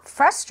 I'm not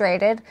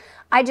frustrated.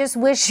 I just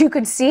wish you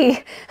could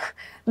see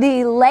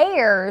the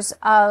layers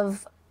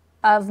of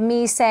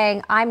me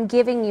saying, I'm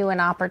giving you an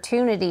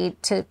opportunity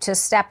to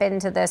step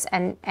into this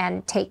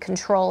and take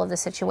control of the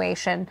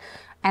situation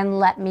and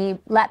let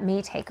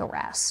me take a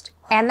rest.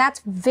 And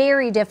that's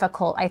very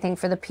difficult, I think,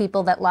 for the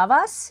people that love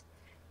us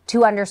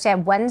to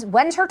understand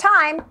when's her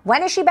time,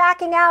 when is she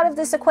backing out of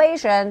this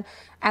equation?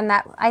 And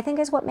that, I think,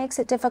 is what makes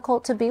it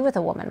difficult to be with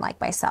a woman like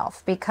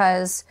myself,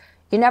 because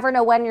you never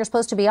know when you're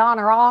supposed to be on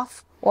or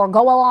off, or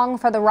go along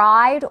for the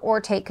ride,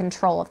 or take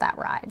control of that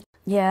ride.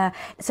 Yeah.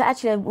 So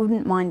actually, I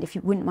wouldn't mind if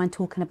you wouldn't mind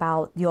talking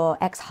about your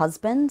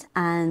ex-husband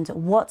and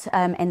what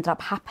ended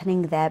up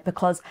happening there,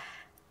 because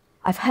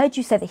I've heard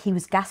you say that he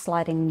was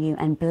gaslighting you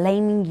and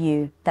blaming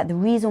you, that the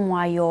reason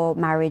why your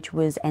marriage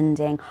was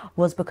ending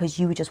was because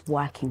you were just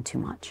working too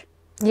much.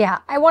 Yeah,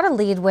 I want to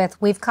lead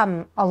with, we've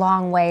come a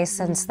long way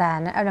since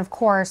then. And of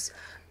course,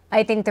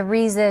 I think the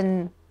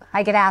reason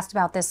I get asked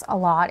about this a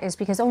lot is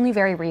because only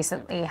very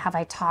recently have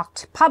I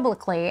talked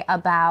publicly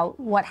about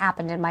what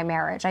happened in my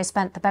marriage. I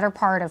spent the better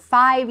part of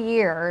 5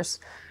 years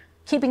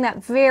keeping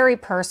that very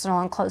personal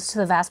and close to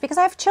the vest because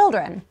I have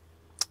children.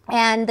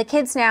 And the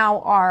kids now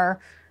are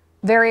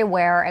very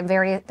aware and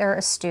they're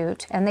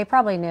astute, and they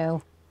probably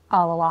knew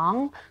all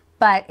along,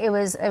 but it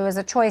was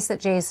a choice that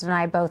Jason and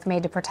I both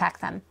made to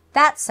protect them.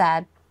 That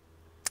said,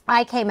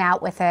 I came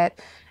out with it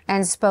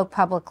and spoke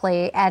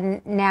publicly,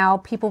 and now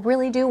people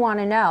really do want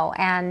to know.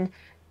 And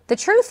the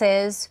truth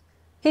is,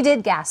 he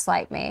did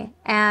gaslight me,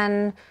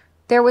 and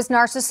there was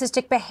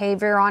narcissistic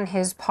behavior on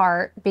his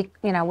part,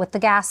 you know, with the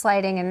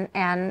gaslighting,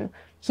 and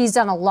he's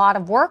done a lot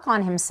of work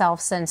on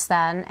himself since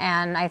then,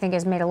 and I think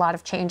has made a lot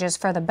of changes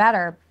for the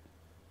better.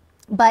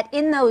 But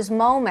in those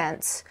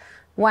moments,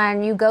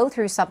 when you go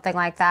through something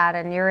like that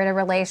and you're in a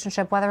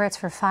relationship, whether it's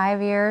for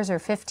 5 years or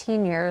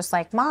 15 years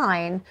like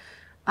mine,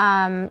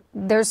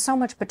 there's so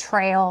much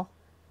betrayal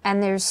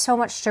and there's so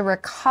much to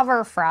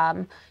recover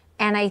from.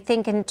 And I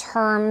think in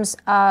terms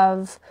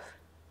of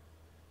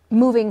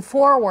moving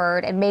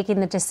forward and making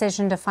the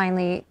decision to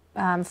finally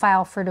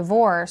file for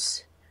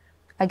divorce,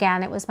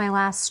 again, it was my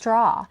last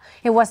straw.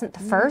 It wasn't the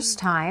first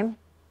time,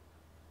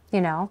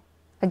 you know.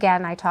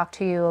 Again, I talked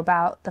to you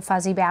about the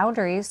fuzzy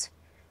boundaries.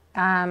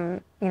 You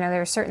know,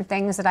 there are certain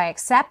things that I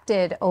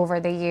accepted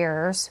over the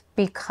years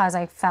because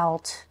I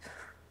felt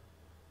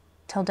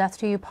till death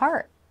do you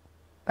part,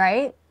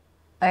 right?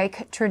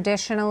 Like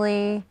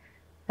traditionally,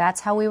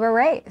 that's how we were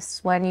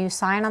raised. When you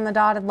sign on the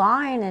dotted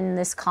line in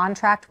this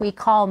contract we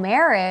call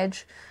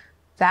marriage,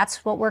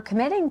 that's what we're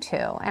committing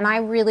to. And I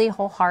really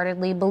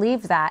wholeheartedly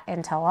believed that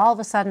until all of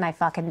a sudden I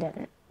fucking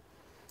didn't.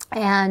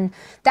 And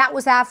that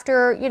was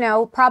after, you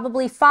know,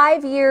 probably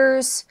 5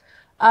 years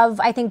of,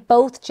 I think,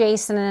 both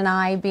Jason and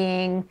I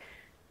being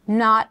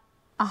not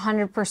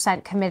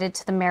 100% committed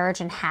to the marriage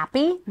and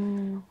happy,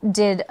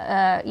 did,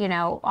 you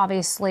know,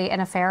 obviously an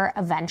affair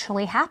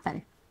eventually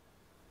happen.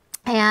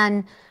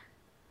 And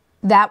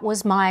that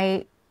was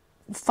my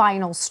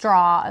final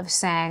straw of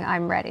saying,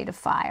 I'm ready to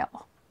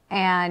file.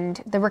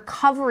 And the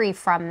recovery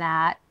from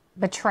that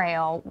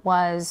betrayal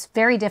was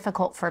very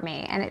difficult for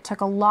me. And it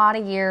took a lot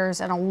of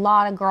years and a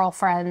lot of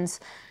girlfriends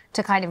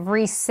to kind of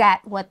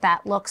reset what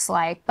that looks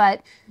like.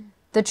 But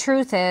the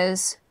truth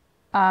is,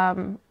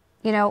 you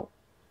know,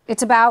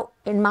 it's about,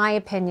 in my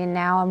opinion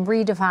now, I'm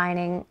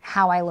redefining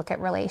how I look at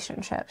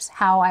relationships,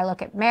 how I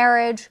look at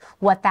marriage,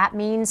 what that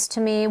means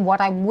to me, what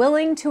I'm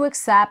willing to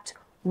accept,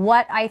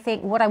 what I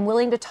think, what I'm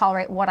willing to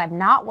tolerate, what I'm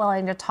not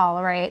willing to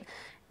tolerate,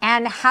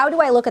 and how do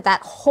I look at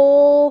that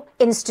whole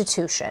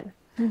institution.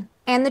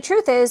 And the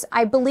truth is,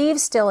 I believe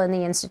still in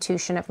the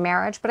institution of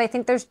marriage, but I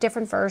think there's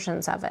different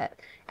versions of it.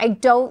 I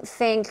don't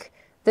think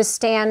the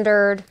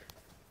standard,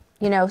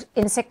 you know,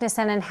 in sickness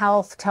and in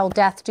health, till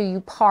death do you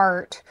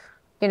part,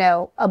 you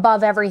know,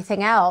 above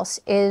everything else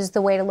is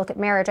the way to look at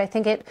marriage. I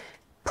think it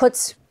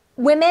puts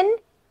women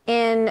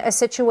in a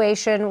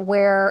situation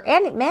where,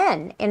 and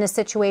men in a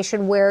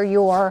situation where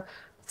you're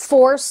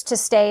forced to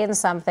stay in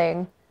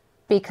something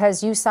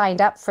because you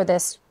signed up for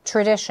this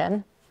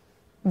tradition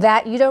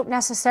that you don't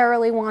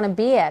necessarily want to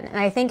be in. And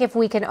I think if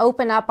we can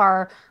open up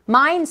our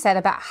mindset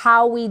about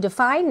how we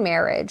define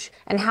marriage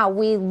and how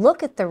we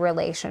look at the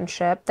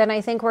relationship, then I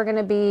think we're going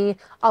to be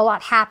a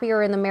lot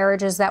happier in the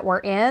marriages that we're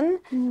in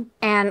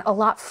and a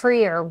lot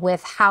freer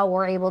with how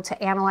we're able to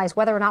analyze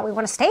whether or not we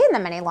want to stay in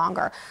them any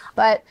longer.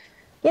 But,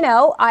 you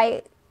know,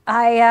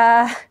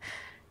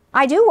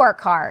 I do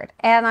work hard,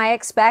 and I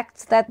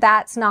expect that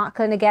that's not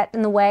going to get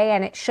in the way,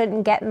 and it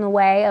shouldn't get in the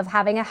way of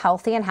having a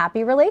healthy and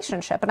happy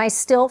relationship. And I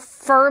still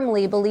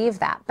firmly believe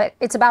that. But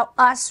it's about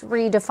us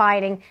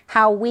redefining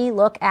how we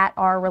look at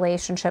our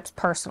relationships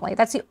personally.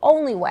 That's the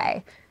only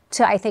way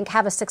to, I think,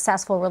 have a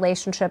successful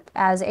relationship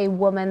as a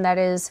woman that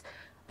is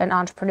an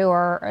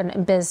entrepreneur and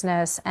in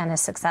business and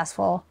is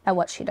successful at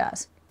what she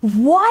does.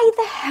 Why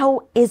the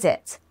hell is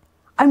it,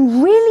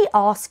 I'm really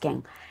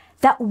asking,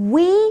 that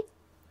we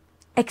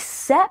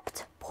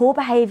accept poor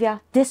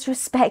behavior,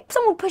 disrespect,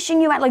 someone pushing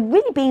you out, like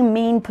really being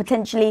mean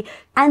potentially,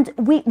 and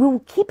we will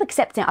keep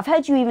accepting it? I've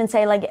heard you even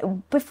say, like,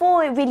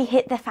 before it really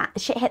hit the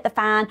shit hit the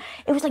fan,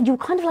 it was like you were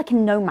kind of like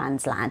in no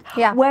man's land,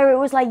 where it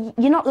was like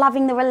you're not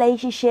loving the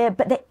relationship,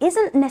 but there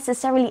isn't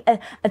necessarily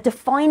a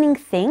defining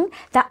thing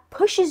that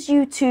pushes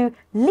you to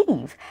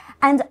leave.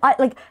 And I,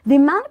 like, the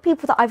amount of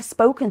people that I've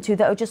spoken to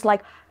that are just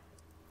like,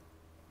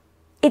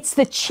 it's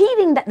the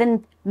cheating that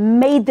then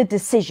made the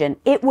decision.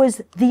 It was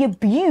the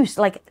abuse.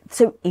 Like,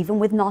 so even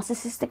with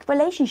narcissistic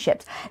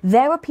relationships,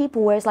 there are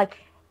people where it's like,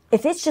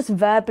 if it's just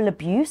verbal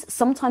abuse,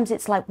 sometimes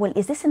it's like, well,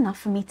 is this enough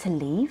for me to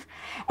leave?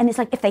 And it's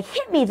like, if they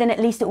hit me, then at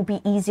least it will be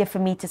easier for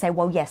me to say,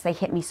 well, yes, they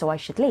hit me, so I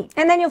should leave.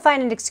 And then you'll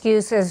find an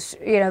excuse as,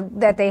 you know,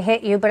 that they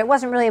hit you, but it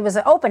wasn't really, it was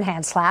an open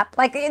hand slap.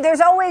 Like,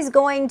 there's always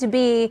going to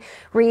be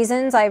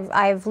reasons.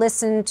 I've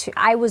listened to,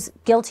 I was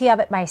guilty of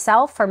it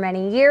myself for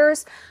many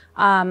years.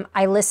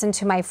 I listened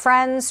to my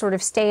friends sort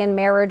of stay in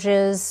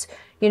marriages,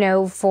 you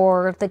know,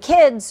 for the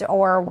kids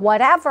or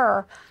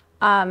whatever.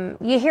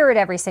 You hear it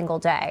every single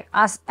day.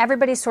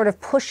 Everybody's sort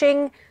of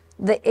pushing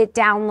it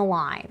down the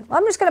line. Well,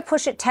 I'm just going to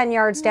push it 10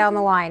 yards down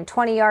the line,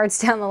 20 yards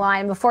down the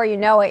line. Before you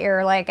know it,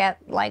 you're like at,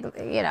 like,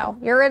 you know,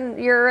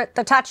 you're at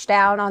the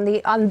touchdown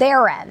on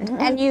their end,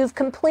 and you've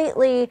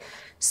completely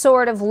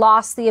sort of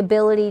lost the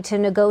ability to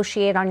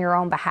negotiate on your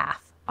own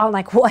behalf. I'm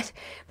like, what?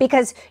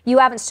 Because you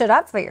haven't stood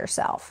up for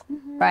yourself,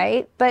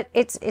 right? But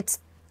it's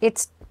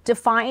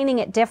defining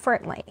it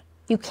differently.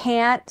 You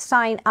can't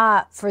sign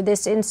up for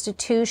this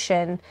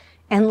institution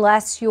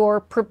unless you're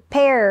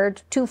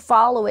prepared to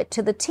follow it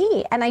to the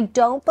T. And I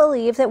don't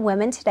believe that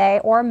women today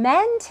or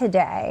men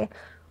today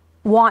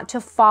want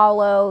to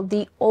follow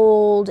the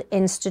old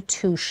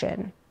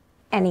institution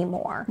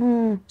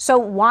anymore. So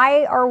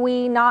why are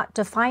we not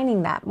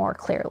defining that more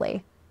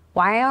clearly?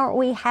 Why aren't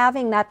we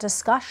having that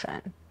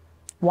discussion?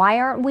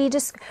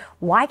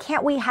 Why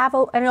can't we have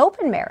an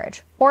open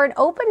marriage or an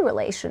open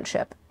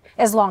relationship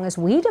as long as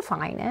we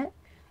define it?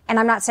 And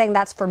I'm not saying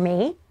that's for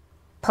me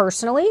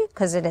personally,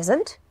 because it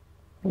isn't.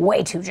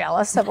 Way too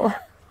jealous of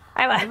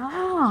I'm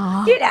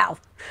like, you know,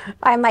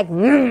 I'm like,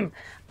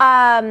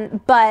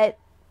 but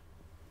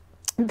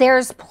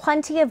there's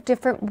plenty of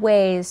different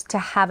ways to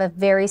have a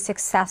very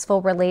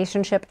successful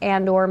relationship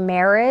and or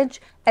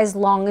marriage, as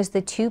long as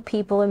the two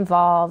people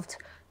involved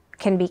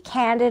can be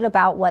candid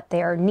about what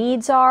their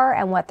needs are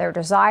and what their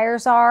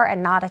desires are,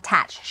 and not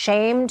attach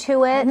shame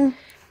to it,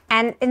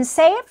 and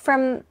say it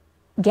from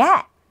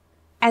get.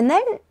 And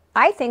then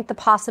I think the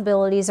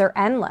possibilities are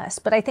endless.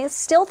 But I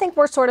still think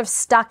we're sort of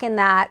stuck in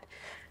that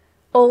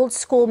old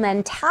school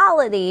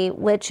mentality,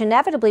 which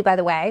inevitably, by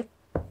the way,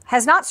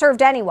 has not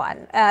served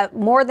anyone.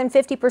 More than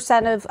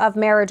 50% of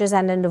marriages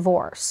end in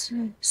divorce.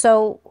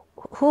 So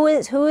who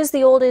is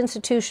the old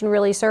institution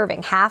really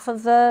serving? Half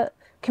of the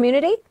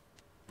community?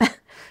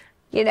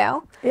 You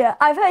know? Yeah,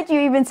 I've heard you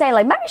even say,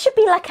 like, marriage should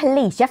be like a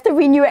lease. You have to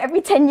renew it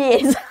every 10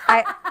 years.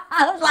 I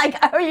was like,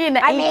 oh, you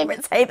know, I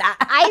would say that.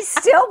 I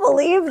still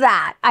believe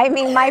that. I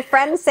mean, my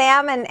friend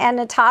Sam and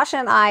Natasha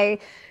and I,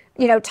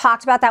 you know,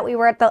 talked about that. We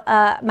were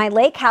at my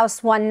lake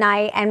house one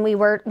night, and we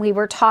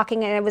were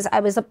talking, and it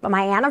was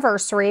my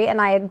anniversary, and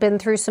I had been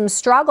through some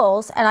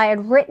struggles, and I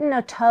had written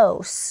a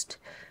toast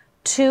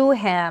to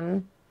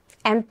him,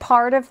 and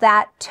part of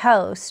that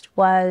toast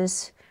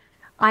was,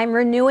 I'm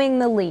renewing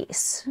the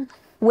lease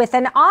with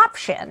an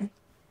option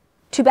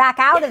to back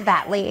out of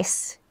that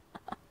lease,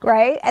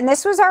 right? And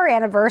this was our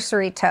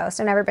anniversary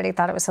toast, and everybody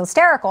thought it was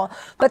hysterical,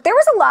 but there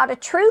was a lot of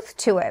truth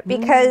to it,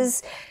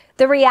 because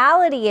the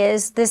reality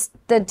is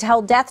the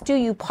till death do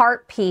you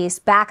part piece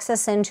backs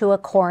us into a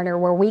corner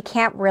where we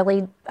can't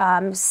really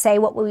say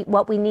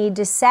what we need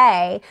to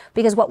say,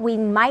 because what we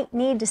might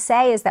need to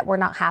say is that we're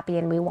not happy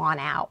and we want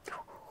out.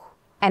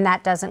 And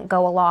that doesn't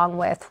go along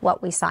with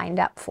what we signed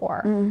up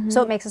for.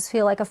 So it makes us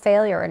feel like a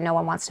failure, and no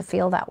one wants to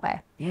feel that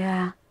way.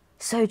 Yeah,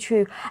 so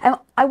true. And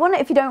I wonder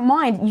if you don't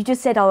mind, you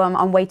just said, oh,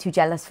 I'm way too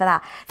jealous for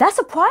that. That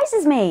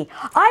surprises me.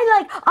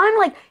 I'm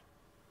like,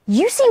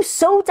 you seem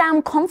so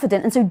damn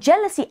confident, and so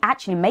jealousy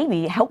actually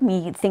maybe helped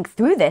me think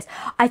through this.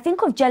 I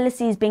think of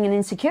jealousy as being an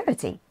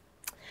insecurity.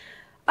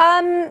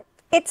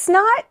 It's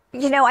not,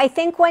 you know, I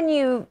think when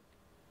you've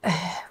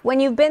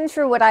been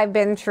through what I've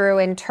been through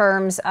in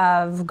terms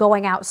of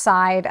going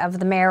outside of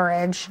the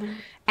marriage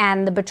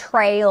and the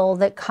betrayal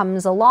that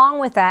comes along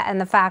with that, and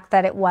the fact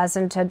that it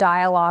wasn't a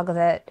dialogue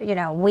that, you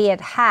know, we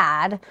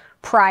had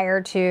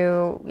prior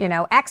to, you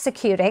know,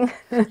 executing.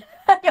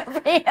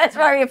 That's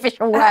very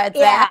official words.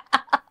 Yeah.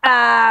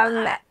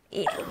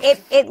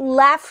 It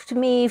left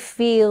me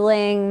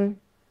feeling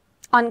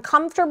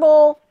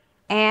uncomfortable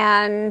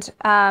and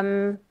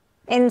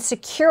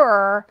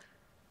insecure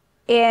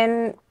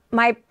in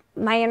my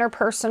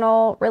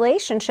interpersonal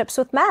relationships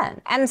with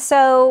men. And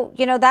so,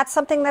 you know, that's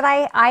something that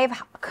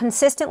I've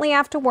consistently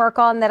have to work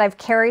on, that I've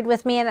carried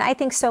with me. And I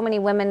think so many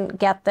women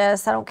get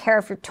this. I don't care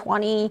if you're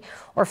 20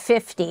 or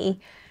 50.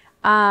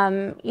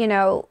 You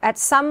know, at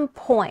some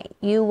point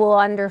you will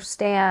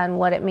understand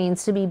what it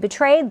means to be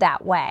betrayed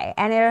that way.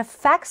 And it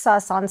affects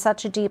us on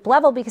such a deep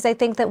level, because I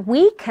think that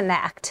we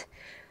connect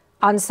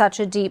on such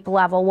a deep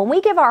level. When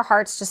we give our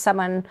hearts to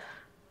someone,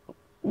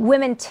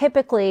 women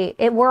typically,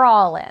 we're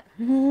all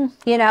in.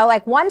 You know,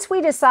 like once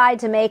we decide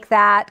to make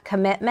that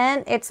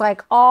commitment, it's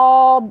like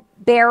all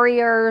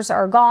barriers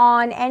are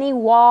gone. Any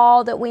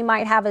wall that we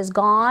might have is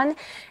gone.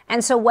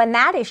 And so when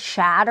that is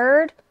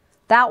shattered,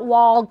 that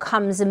wall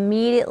comes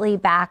immediately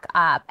back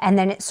up. And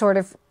then it sort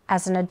of,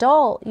 as an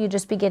adult, you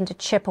just begin to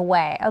chip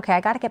away. Okay,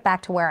 I got to get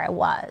back to where I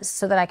was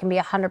so that I can be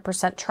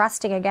 100%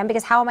 trusting again,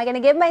 because how am I going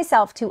to give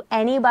myself to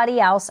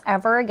anybody else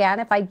ever again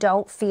if I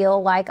don't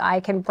feel like I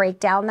can break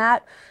down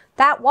that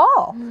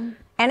wall?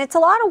 And it's a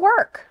lot of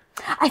work.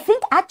 I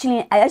think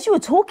actually, as you were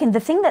talking, the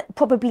thing that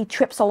probably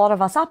trips a lot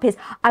of us up is,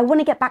 I want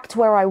to get back to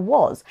where I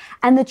was.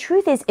 And the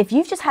truth is, if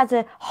you've just had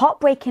a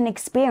heartbreaking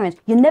experience,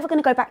 you're never going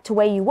to go back to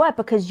where you were,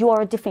 because you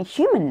are a different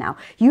human now.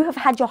 You have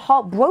had your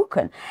heart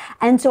broken.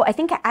 And so I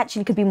think it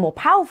actually could be more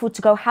powerful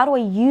to go, how do I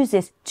use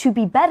this to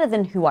be better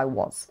than who I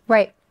was?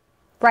 Right.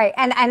 Right.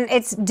 And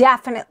it's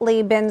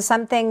definitely been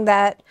something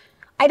that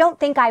I don't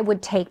think I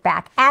would take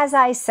back. As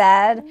I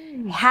said,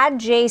 had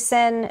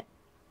Jason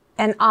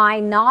and I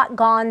not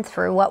gone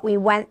through what we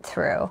went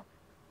through,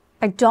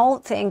 I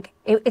don't think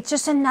it's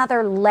just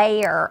another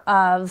layer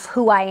of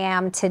who I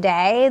am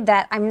today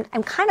that I'm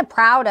kind of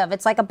proud of.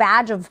 It's like a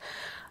badge of,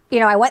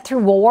 you know, I went through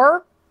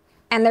war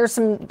and there's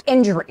some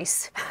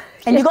injuries.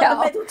 And you got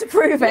the medal to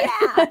prove it.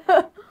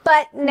 Yeah.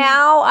 But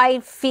now I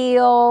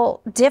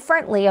feel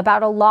differently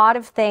about a lot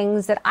of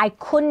things that I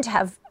couldn't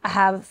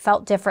have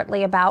felt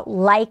differently about,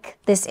 like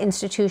this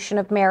institution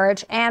of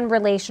marriage and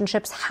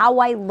relationships, how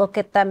I look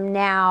at them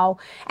now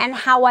and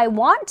how I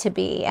want to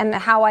be and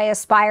how I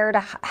aspire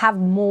to have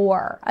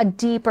more, a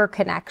deeper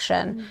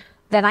connection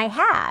than I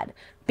had,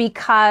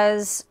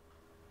 because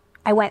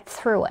I went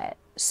through it.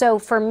 So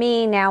for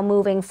me now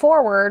moving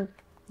forward,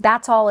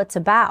 that's all it's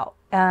about.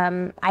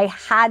 I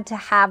had to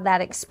have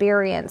that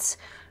experience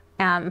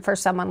for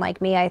someone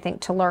like me, I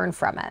think, to learn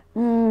from it.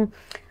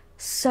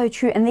 So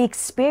true. And the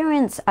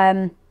experience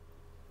can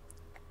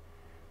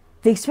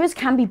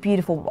be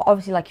beautiful.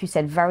 Obviously, like you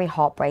said, very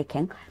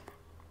heartbreaking.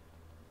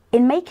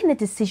 In making a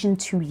decision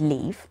to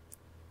leave,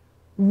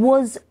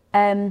 was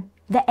there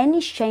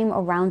any shame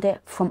around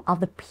it from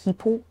other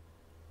people?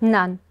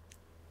 None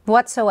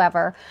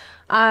whatsoever.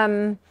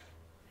 I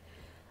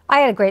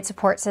had a great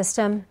support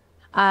system.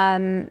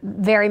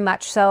 Very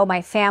much so.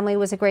 My family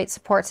was a great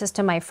support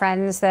system. My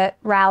friends that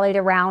rallied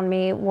around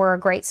me were a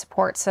great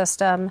support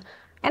system.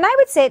 And I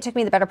would say it took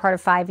me the better part of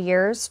 5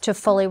 years to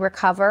fully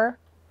recover.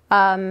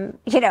 You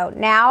know,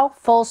 now,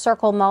 full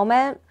circle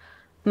moment,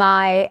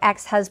 my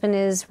ex-husband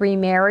is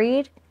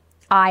remarried.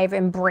 I've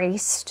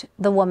embraced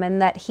the woman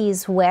that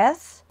he's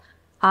with,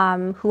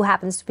 who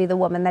happens to be the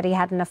woman that he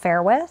had an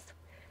affair with.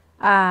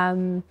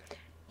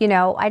 You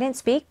know, I didn't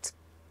speak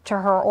to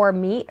her or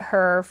meet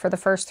her for the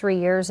first 3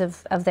 years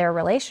of their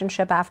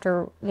relationship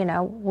after, you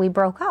know, we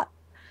broke up.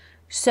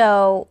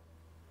 So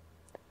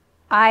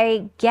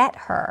I get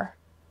her.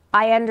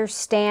 I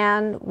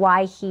understand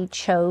why he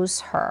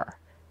chose her.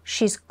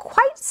 She's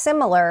quite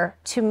similar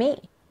to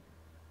me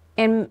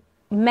in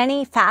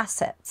many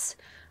facets.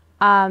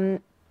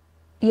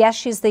 Yes,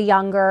 she's the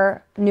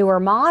younger, newer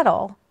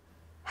model.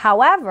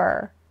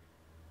 However,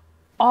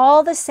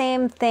 all the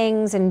same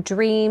things and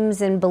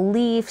dreams and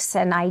beliefs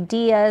and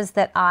ideas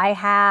that I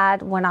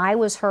had when I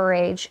was her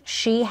age,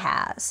 she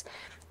has.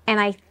 And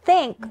I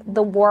think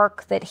the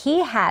work that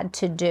he had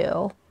to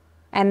do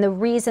and the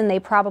reason they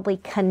probably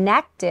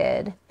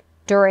connected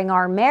during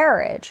our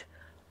marriage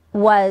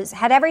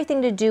had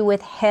everything to do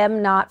with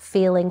him not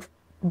feeling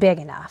big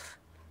enough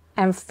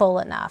and full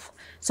enough.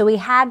 So he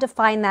had to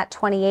find that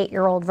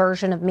 28-year-old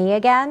version of me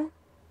again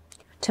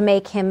to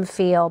make him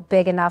feel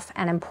big enough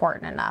and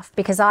important enough,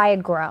 because I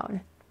had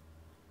grown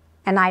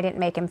and I didn't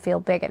make him feel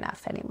big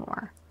enough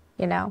anymore,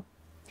 you know?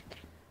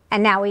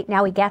 And now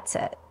he gets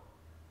it.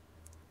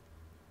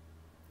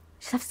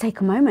 Just have to take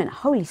a moment.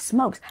 Holy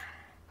smokes.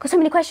 Got so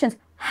many questions.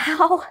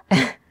 How?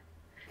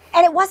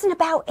 And it wasn't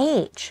about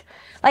age.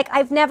 Like,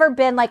 I've never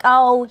been like,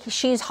 oh,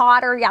 she's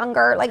hotter,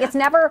 younger. Like, it's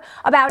never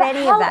about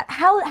any of that.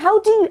 How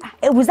do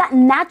you, was that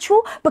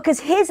natural?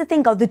 Because here's the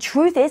thing, girl, the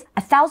truth is,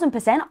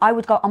 1,000%, I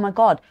would go, oh my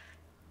God,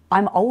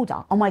 I'm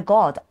older. Oh my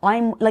God,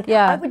 I'm like,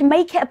 I would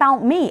make it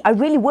about me. I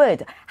really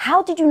would.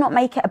 How did you not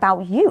make it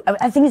about you?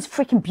 I think it's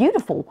freaking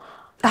beautiful.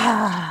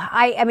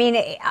 I mean,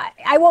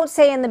 I won't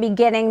say in the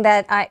beginning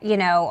that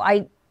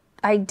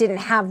I didn't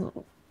have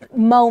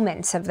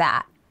moments of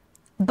that,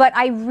 but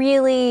I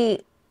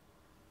really,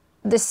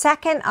 the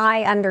second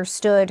I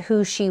understood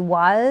who she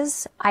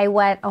was, I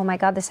went, oh my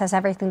God, this has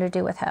everything to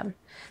do with him.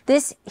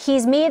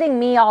 He's meeting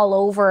me all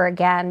over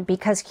again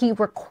because he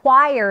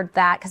required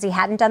that, because he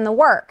hadn't done the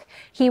work.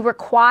 He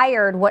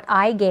required what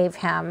I gave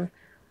him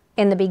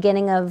in the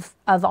beginning of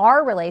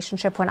our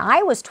relationship when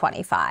I was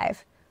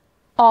 25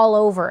 all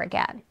over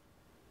again,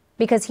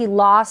 because he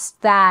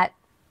lost that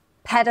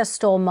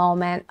pedestal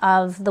moment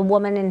of the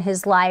woman in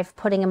his life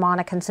putting him on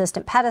a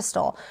consistent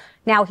pedestal.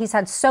 Now he's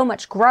had so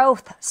much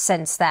growth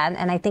since then,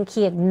 and I think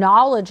he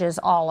acknowledges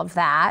all of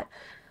that.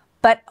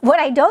 But what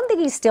I don't think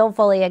he still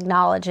fully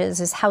acknowledges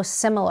is how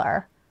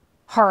similar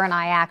her and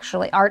I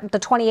actually are. The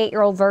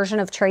 28-year-old version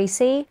of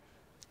Tracy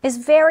is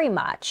very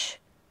much,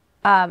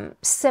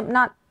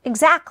 not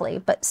exactly,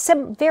 but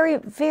very,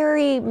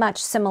 very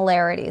much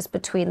similarities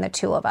between the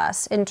two of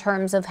us in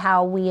terms of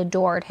how we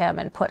adored him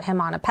and put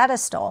him on a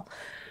pedestal.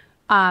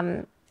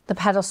 The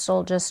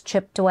pedestal just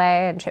chipped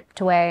away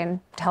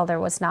until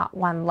there was not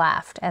one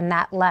left. And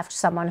that left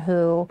someone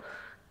who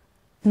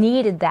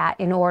needed that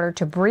in order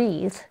to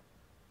breathe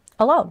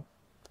alone.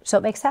 So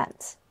it makes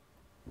sense.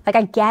 Like,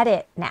 I get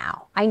it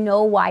now. I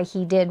know why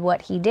he did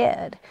what he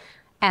did.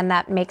 And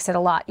that makes it a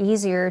lot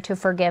easier to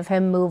forgive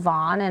him, move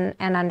on,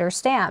 and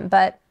understand.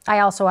 But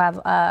I also have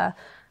a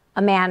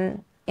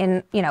man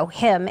in,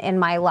 him in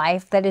my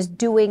life that is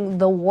doing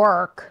the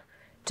work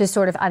to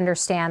sort of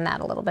understand that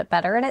a little bit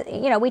better.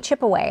 And, we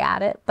chip away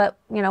at it, but,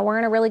 we're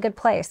in a really good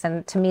place.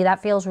 And to me,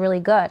 that feels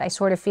really good. I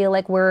sort of feel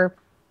like we're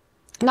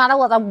not a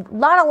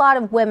lot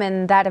of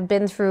women that have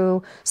been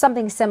through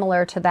something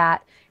similar to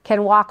that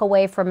can walk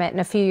away from it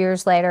and a few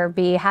years later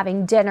be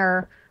having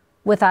dinner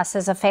with us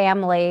as a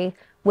family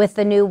with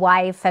the new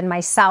wife and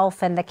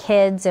myself and the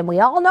kids, and we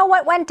all know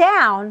what went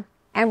down,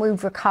 and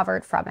we've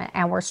recovered from it,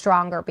 and we're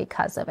stronger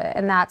because of it.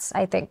 And that's,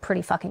 I think,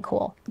 pretty fucking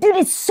cool. Dude,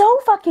 it's so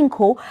fucking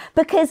cool,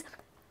 because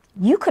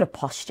you could have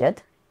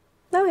postured.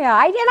 Oh yeah,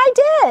 I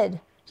did.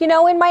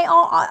 On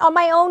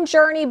my own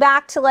journey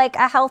back to like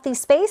a healthy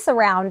space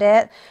around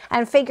it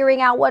and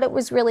figuring out what it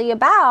was really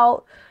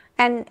about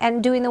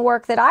and doing the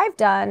work that I've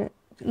done.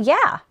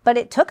 Yeah, but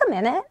it took a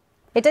minute.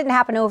 It didn't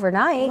happen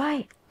overnight.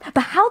 Right.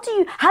 But how do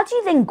you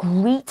then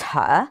greet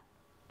her?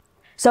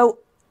 So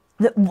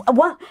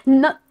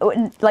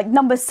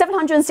number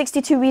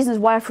 762 reasons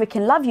why I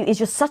freaking love you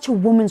is you're such a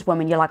woman's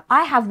woman. You're like,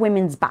 I have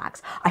women's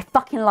backs. I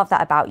fucking love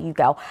that about you,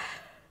 girl.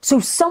 So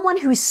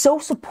someone who is so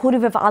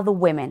supportive of other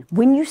women,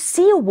 when you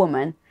see a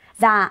woman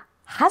that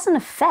has an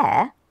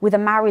affair with a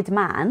married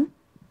man,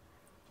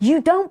 you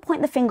don't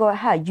point the finger at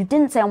her. You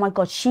didn't say, oh my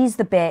God, she's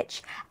the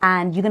bitch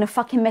and you're going to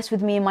fucking mess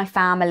with me and my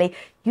family.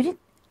 You didn't,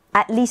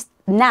 at least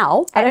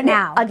now. I don't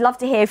know. I'd love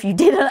to hear if you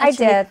did. I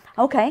did.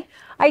 Okay.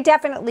 I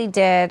definitely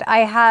did. I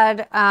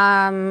had,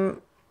 I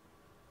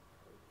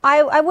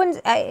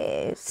wouldn't,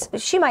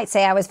 she might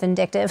say I was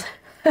vindictive.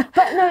 But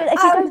no,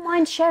 if you don't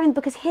mind sharing,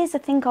 because here's the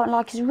thing,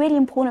 like, it's really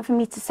important for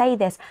me to say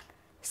this.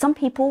 Some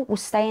people will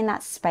stay in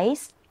that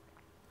space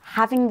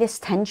having this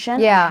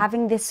tension,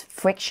 having this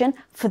friction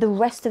for the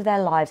rest of their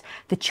lives.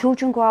 The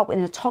children grow up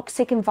in a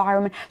toxic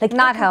environment. Like,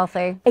 not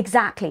healthy.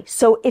 Exactly.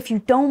 So if you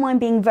don't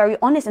mind being very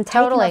honest and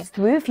taking us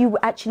through if you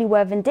actually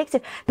were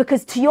vindictive,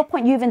 because to your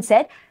point, you even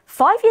said,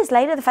 5 years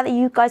later, the fact that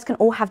you guys can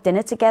all have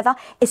dinner together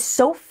is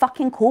so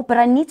fucking cool, but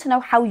I need to know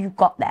how you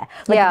got there.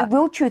 Like, the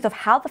real truth of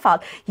how the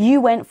fact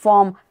you went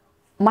from,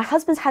 my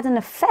husband's had an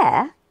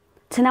affair,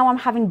 to now I'm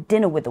having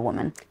dinner with a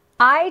woman.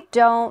 I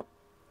don't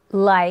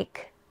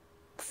like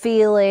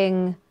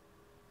feeling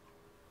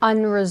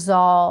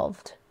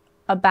unresolved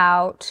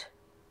about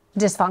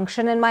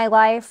dysfunction in my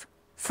life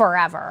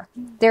forever.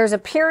 There's a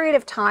period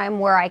of time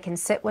where I can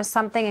sit with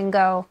something and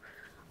go,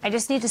 I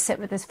just need to sit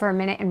with this for a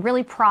minute and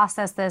really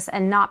process this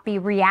and not be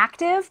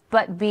reactive,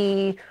 but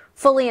be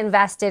fully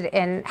invested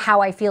in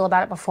how I feel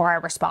about it before I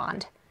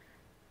respond.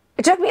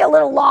 It took me a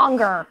little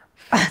longer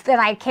than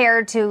I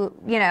cared to,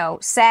 you know,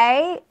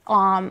 say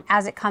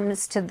as it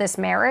comes to this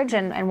marriage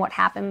and what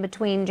happened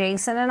between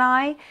Jason and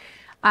I.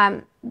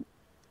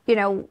 You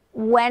know,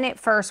 when it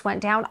first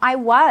went down, I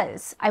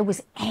was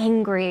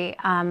angry.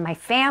 My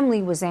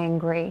family was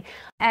angry,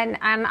 and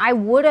I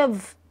would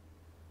have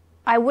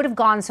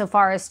gone so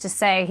far as to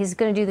say he's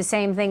going to do the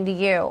same thing to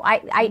you.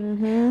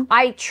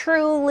 I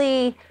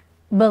truly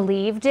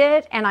believed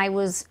it, and I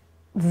was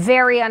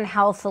very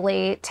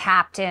unhealthily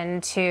tapped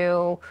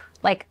into,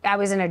 like, I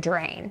was in a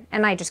drain,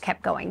 and I just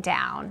kept going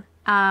down.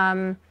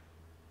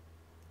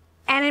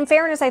 And in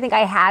fairness, I think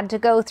I had to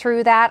go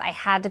through that. I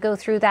had to go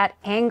through that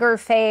anger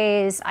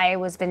phase. I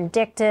was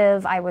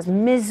vindictive. I was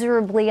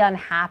miserably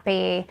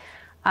unhappy.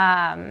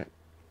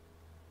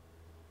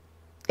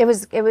 It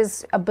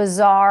was a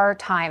bizarre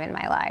time in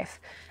my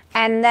life.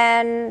 And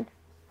then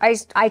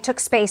I took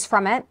space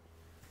from it.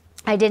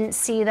 I didn't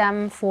see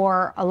them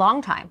for a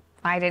long time.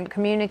 I didn't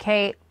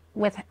communicate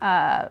with,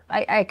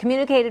 I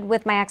communicated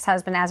with my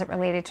ex-husband as it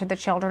related to the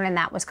children, and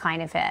that was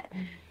kind of it.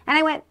 And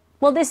I went,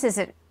 well, this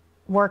isn't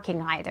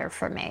working either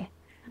for me.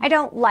 I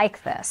don't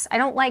like this. I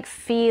don't like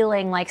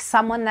feeling like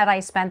someone that I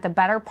spent the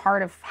better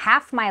part of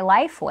half my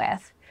life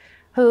with,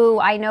 who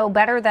I know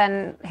better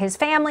than his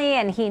family,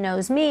 and he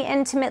knows me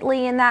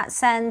intimately in that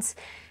sense.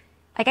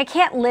 Like, I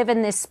can't live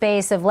in this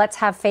space of let's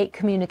have fake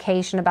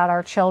communication about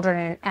our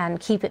children and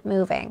keep it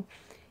moving.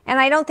 And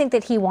I don't think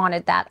that he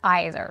wanted that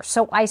either.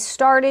 So I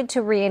started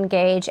to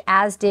re-engage,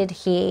 as did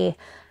he.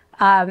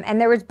 And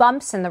there was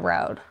bumps in the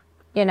road,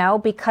 you know,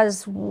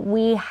 because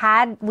we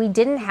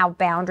didn't have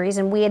boundaries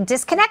and we had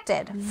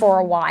disconnected for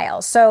a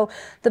while. So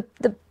the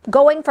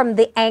going from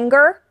the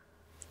anger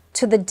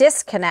to the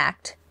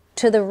disconnect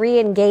to the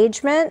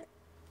re-engagement,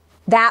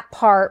 that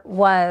part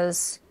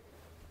was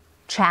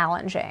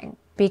challenging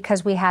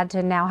because we had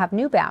to now have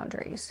new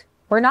boundaries.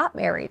 We're not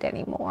married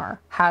anymore.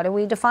 How do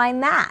we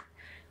define that?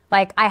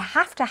 Like, I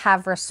have to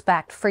have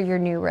respect for your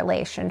new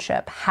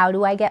relationship. How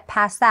do I get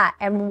past that?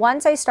 And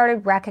once I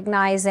started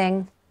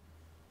recognizing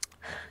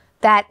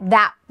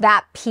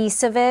that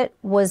piece of it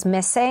was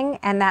missing,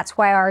 and that's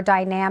why our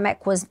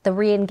dynamic was, the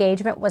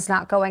re-engagement was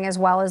not going as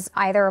well as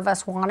either of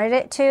us wanted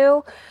it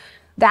to,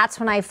 that's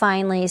when I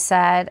finally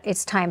said,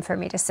 it's time for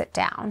me to sit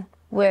down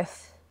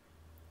with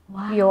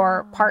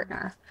your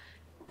partner.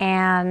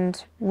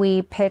 And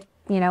we picked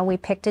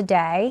a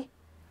day,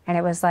 and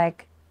it was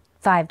like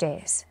 5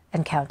 days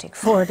and counting,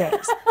 4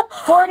 days,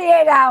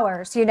 48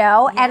 hours, you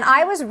know? Yeah. And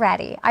I was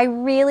ready. I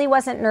really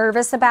wasn't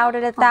nervous about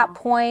it at that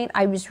point.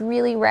 I was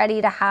really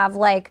ready to have,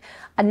 like,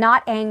 a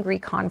not angry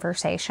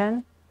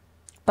conversation,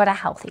 but a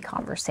healthy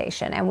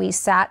conversation. And we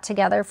sat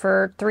together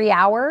for 3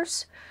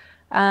 hours.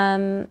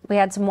 We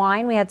had some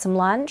wine, we had some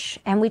lunch,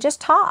 and we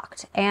just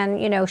talked.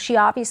 And, you know, she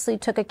obviously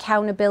took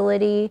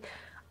accountability,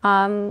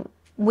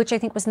 which I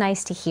think was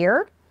nice to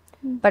hear,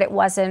 but it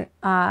wasn't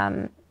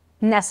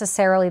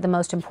necessarily the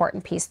most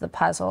important piece of the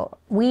puzzle.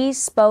 We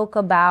spoke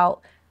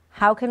about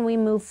how can we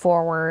move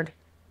forward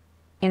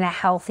in a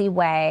healthy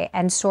way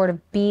and sort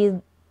of be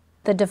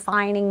the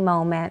defining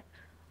moment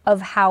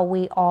of how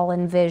we all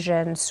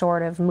envision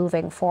sort of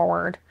moving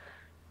forward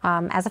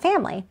as a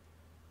family.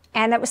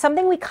 And it was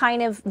something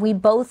we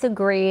both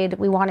agreed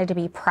we wanted to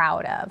be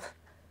proud of.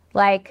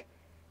 Like,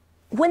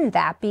 wouldn't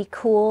that be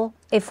cool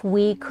if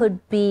we could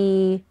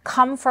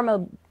come from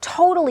a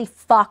totally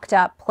fucked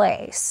up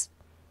place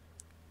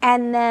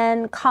and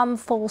then come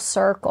full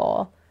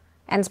circle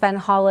and spend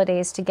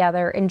holidays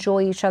together,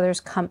 enjoy each other's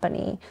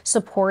company,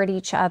 support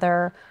each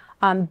other,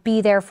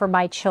 be there for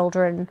my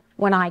children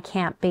when I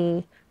can't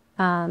be,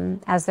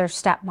 as their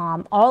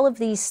stepmom, all of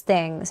these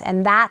things.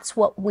 And that's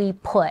what we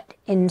put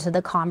into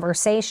the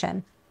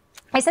conversation.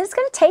 I said, it's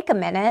going to take a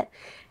minute.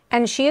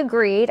 And she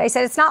agreed. I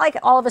said, it's not like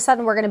all of a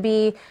sudden we're going to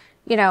be,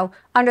 you know,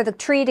 under the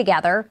tree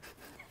together.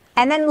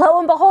 And then lo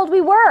and behold,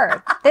 we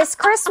were this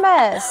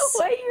Christmas.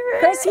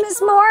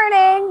 Christmas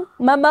morning,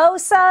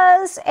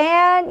 mimosas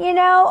and, you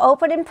know,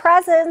 opening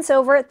presents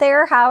over at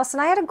their house.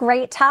 And I had a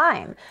great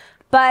time.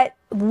 But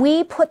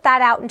we put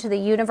that out into the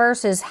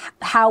universe as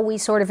how we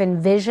sort of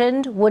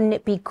envisioned. Wouldn't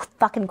it be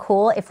fucking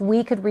cool if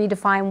we could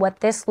redefine what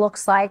this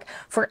looks like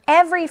for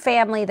every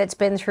family that's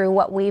been through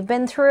what we've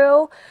been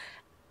through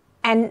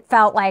and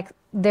felt like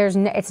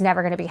it's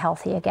never going to be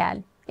healthy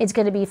again. It's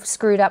going to be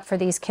screwed up for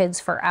these kids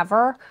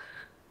forever.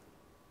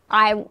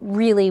 I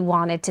really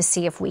wanted to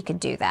see if we could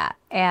do that.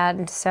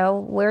 And so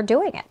we're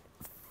doing it.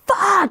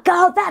 Fuck,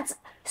 girl, that's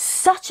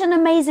such an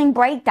amazing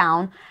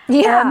breakdown.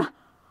 Yeah.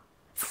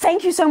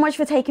 Thank you so much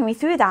for taking me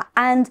through that.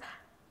 And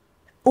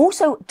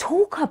also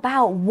talk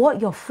about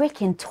what you're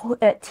freaking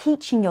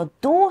teaching your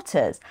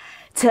daughters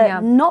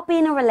to not be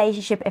in a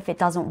relationship if it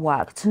doesn't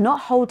work, to not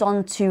hold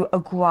on to a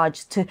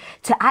grudge, to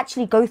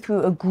actually go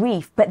through a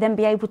grief, but then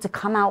be able to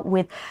come out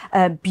with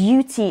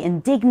beauty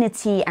and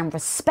dignity and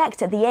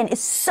respect at the end is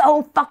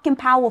so fucking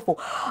powerful.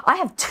 I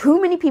have too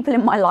many people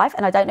in my life,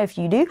 and I don't know if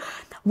you do,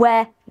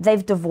 where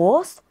they've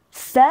divorced.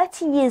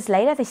 30 years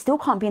later, they still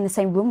can't be in the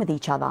same room with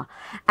each other.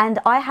 And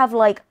I have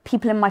like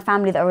people in my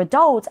family that are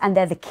adults and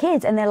they're the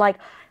kids and they're like,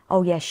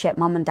 oh yeah, shit,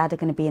 mum and dad are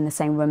going to be in the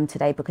same room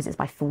today because it's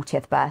my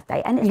 40th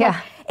birthday. And it's like,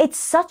 it's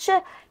such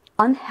a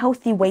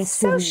unhealthy way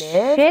to live.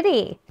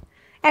 Shitty.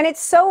 And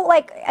it's so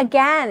like,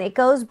 again, it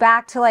goes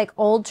back to like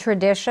old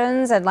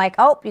traditions and like,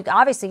 oh,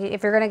 obviously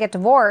if you're going to get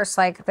divorced,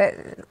 like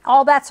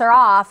all bets are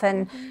off.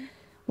 And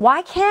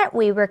why can't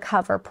we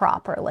recover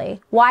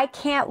properly? Why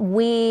can't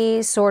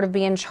we sort of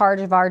be in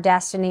charge of our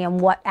destiny and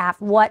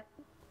what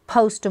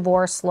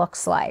post-divorce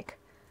looks like?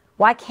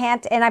 Why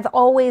can't, and I've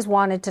always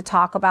wanted to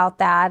talk about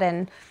that,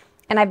 and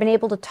I've been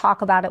able to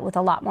talk about it with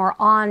a lot more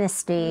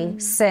honesty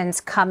since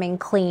coming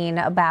clean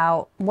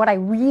about what I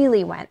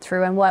really went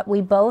through and what we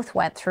both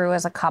went through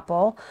as a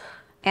couple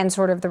and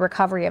sort of the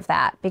recovery of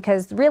that.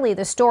 Because really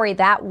the story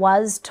that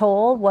was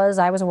told was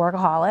I was a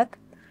workaholic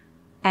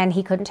and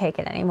he couldn't take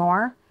it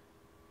anymore.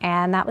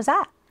 And that was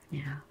that.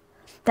 Yeah.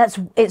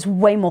 It's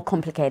way more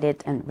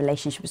complicated, and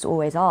relationships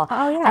always are.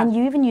 Oh, yeah. And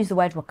you even use the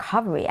word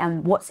recovery.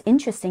 And what's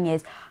interesting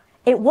is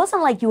it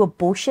wasn't like you were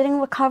bullshitting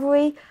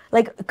recovery.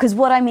 Like, because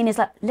what I mean is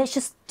like, let's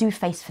just do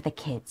face for the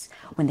kids.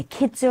 When the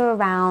kids are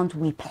around,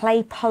 we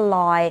play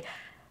polite.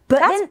 But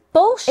that's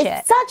bullshit.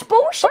 It's such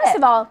bullshit. First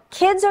of all,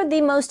 kids are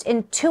the most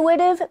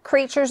intuitive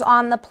creatures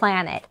on the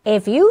planet.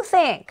 If you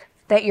think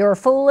that you're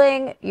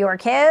fooling your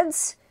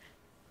kids,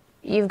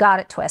 you've got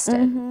it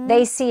twisted.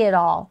 They see it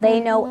all. They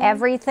know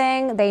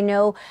everything. They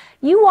know.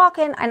 You walk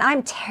in, and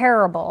I'm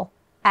terrible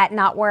at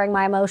not wearing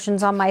my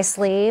emotions on my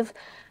sleeve.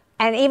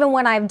 And even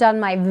when I've done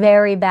my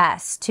very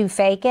best to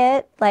fake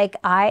it, like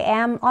I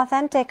am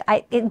authentic.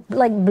 It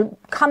like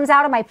comes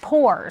out of my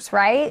pores,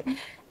 right?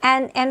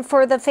 And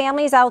for the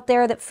families out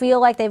there that feel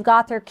like they've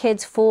got their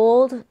kids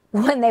fooled,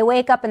 when they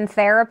wake up in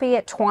therapy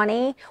at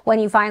 20, when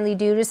you finally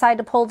do decide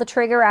to pull the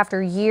trigger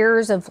after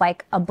years of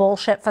like a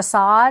bullshit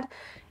facade,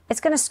 it's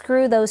going to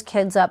screw those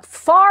kids up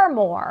far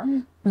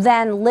more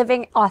than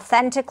living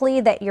authentically,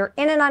 that you're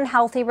in an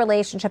unhealthy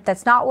relationship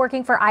that's not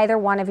working for either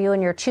one of you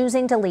and you're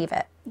choosing to leave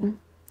it.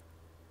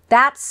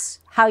 That's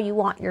how you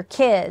want your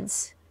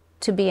kids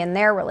to be in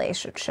their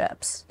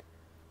relationships.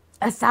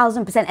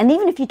 1,000%. And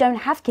even if you don't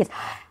have kids,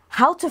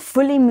 how to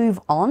fully move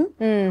on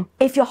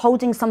if you're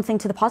holding something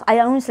to the past. I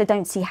honestly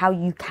don't see how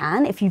you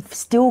can if you've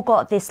still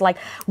got this like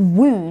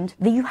wound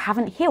that you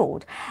haven't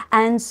healed.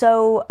 And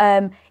so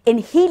in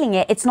healing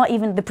it, it's not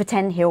even the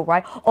pretend heal,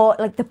 right? Or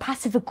like the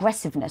passive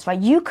aggressiveness, right?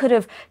 You could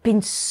have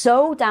been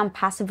so damn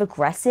passive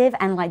aggressive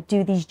and like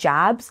do these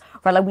jabs,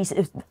 right? Like we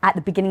at the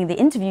beginning of the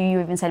interview, you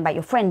were even saying about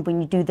your friend when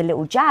you do the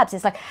little jabs.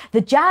 It's like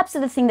the jabs are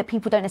the thing that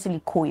people don't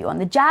necessarily call you on.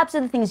 The jabs are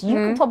the things you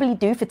could probably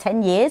do for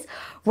 10 years,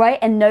 right?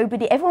 And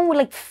everyone will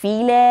like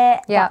feel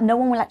it, but no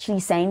one will actually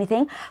say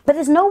anything. But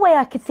there's no way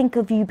I could think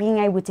of you being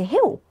able to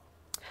heal.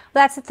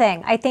 That's the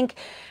thing. I think,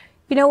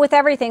 you know, with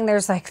everything,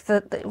 there's like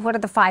what are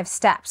the 5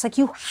 steps? Like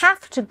you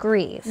have to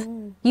grieve.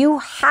 You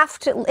have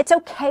to, it's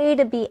okay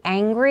to be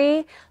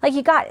angry. Like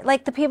you got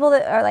like the people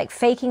that are like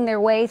faking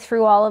their way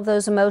through all of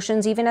those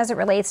emotions, even as it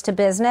relates to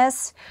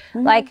business,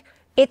 like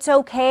it's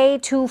okay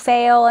to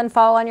fail and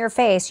fall on your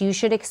face. You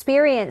should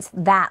experience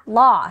that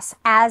loss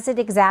as it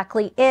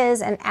exactly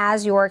is and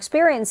as you're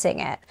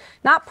experiencing it.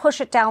 Not push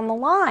it down the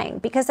line,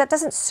 because that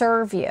doesn't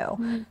serve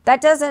you.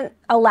 That doesn't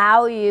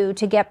allow you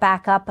to get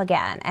back up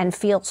again and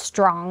feel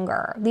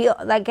stronger.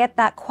 I get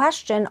that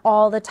question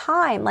all the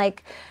time.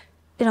 Like,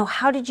 you know,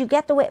 how did you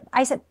get the way?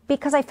 I said,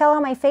 because I fell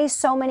on my face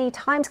so many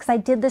times because I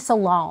did this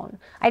alone.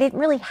 I didn't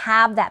really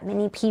have that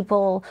many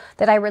people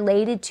that I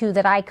related to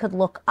that I could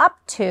look up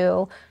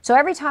to. So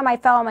every time I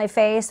fell on my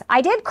face,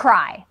 I did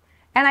cry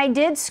and I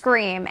did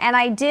scream and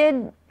I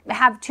did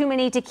have too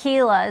many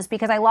tequilas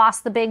because I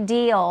lost the big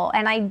deal.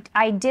 And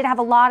I did have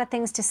a lot of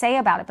things to say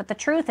about it. But the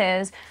truth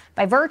is,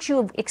 by virtue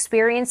of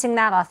experiencing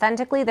that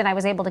authentically, then I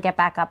was able to get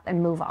back up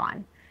and move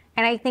on.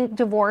 And I think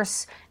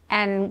divorce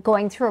and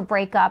going through a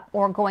breakup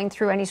or going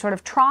through any sort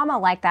of trauma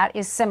like that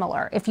is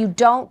similar. If you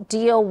don't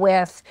deal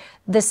with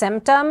the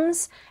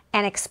symptoms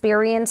and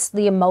experience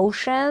the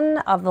emotion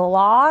of the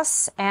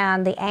loss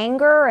and the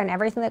anger and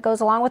everything that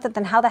goes along with it,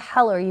 then how the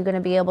hell are you going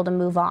to be able to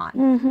move on?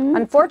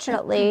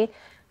 Unfortunately,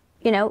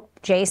 you know,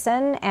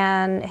 Jason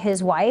and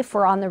his wife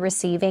were on the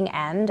receiving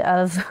end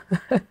of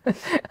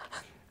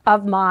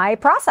of my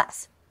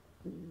process.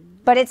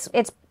 But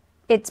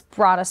it's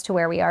brought us to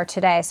where we are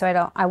today.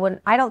 So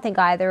I don't think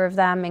either of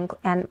them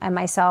and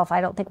myself,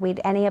 I don't think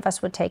any of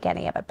us would take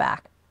any of it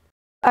back.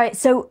 All right,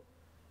 so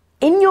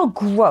in your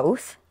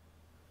growth,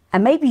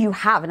 and maybe you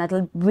have, and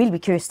I'd really be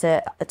curious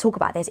to talk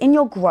about this, in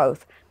your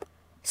growth,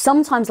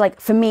 sometimes,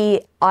 like for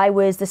me, I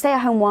was the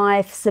stay-at-home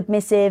wife,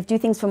 submissive, do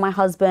things for my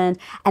husband.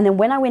 And then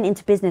when I went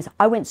into business,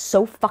 I went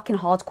so fucking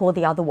hardcore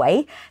the other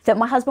way that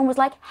my husband was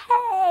like,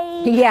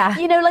 hey, yeah,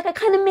 you know, like I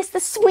kind of miss the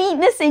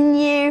sweetness in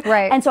you.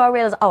 Right. And so I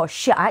realized, oh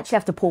shit, I actually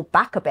have to pull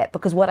back a bit,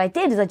 because what I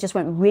did is I just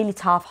went really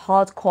tough,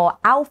 hardcore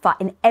alpha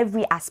in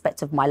every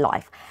aspect of my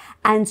life.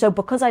 And so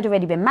because I'd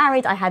already been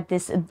married, I had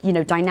this, you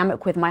know,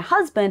 dynamic with my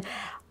husband.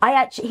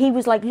 He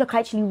was like, look,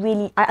 I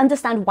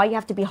understand why you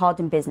have to be hard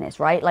in business,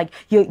 right? Like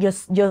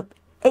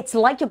it's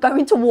like you're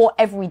going to war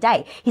every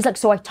day. He's like,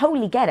 so I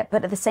totally get it.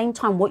 But at the same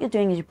time, what you're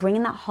doing is you're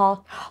bringing that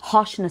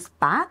harshness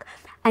back,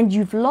 and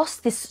you've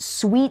lost this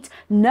sweet,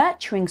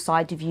 nurturing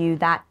side of you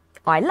that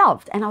I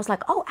loved. And I was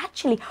like, oh,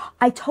 actually,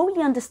 I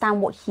totally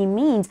understand what he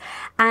means.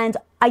 And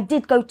I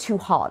did go too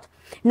hard.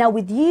 Now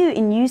with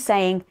you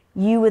saying,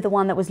 you were the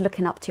one that was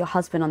looking up to your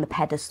husband on the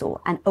pedestal.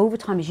 And over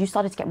time, as you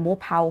started to get more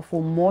powerful,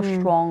 more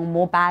strong,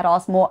 more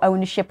badass, more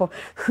ownership of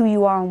who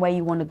you are and where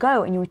you want to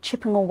go, and you were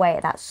chipping away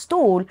at that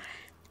stall,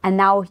 and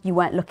now you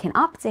weren't looking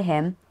up to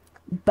him.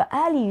 But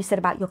earlier you said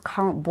about your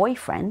current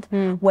boyfriend,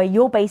 where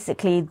you're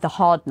basically the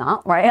hard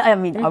nut, right? I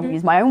mean, I'll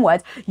use my own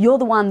words. You're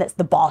the one that's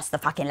the boss, the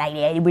fucking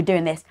lady, we're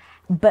doing this.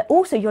 But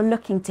also you're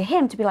looking to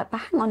him to be like, but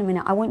hang on a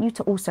minute, I want you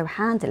to also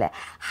handle it.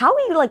 How are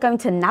you like going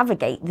to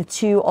navigate the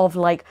two of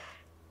like,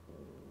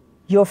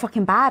 you're a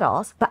fucking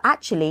badass, but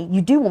actually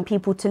you do want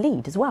people to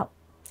lead as well?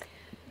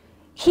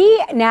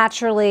 He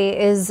naturally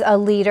is a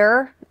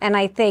leader. And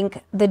I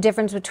think the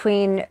difference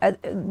between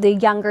the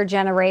younger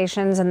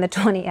generations and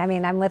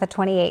I'm with a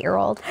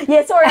 28-year-old.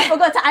 Yeah, sorry, I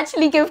forgot to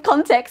actually give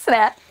context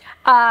there.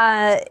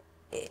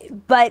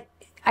 But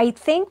I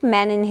think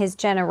men in his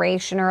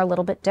generation are a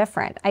little bit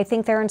different. I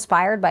think they're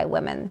inspired by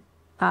women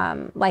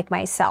like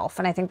myself.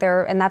 And I think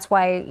and that's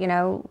why, you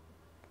know,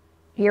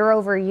 year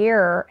over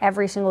year,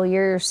 every single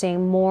year, you're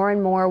seeing more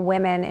and more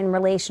women in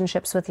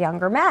relationships with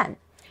younger men.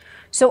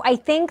 So I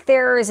think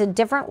there is a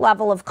different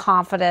level of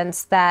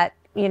confidence that,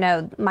 you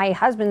know, my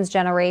husband's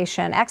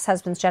generation,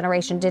 ex-husband's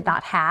generation did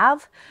not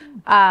have,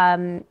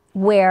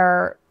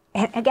 where,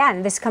 and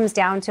again, this comes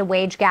down to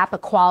wage gap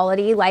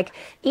equality. Like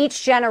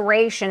each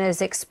generation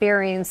is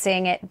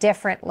experiencing it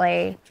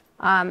differently.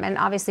 And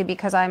obviously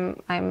because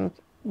I'm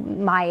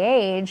my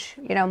age,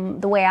 you know,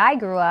 the way I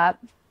grew up,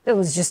 it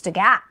was just a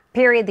gap.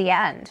 Period, the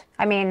end.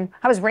 I mean,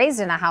 I was raised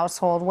in a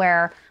household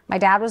where my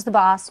dad was the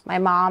boss, my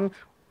mom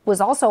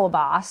was also a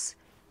boss,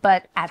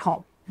 but at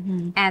home.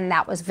 And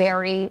that was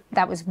very,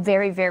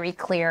 very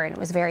clear, and it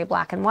was very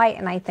black and white.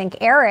 And I think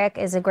Eric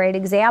is a great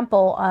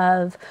example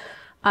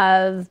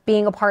of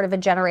being a part of a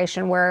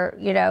generation where,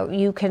 you know,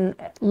 you can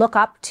look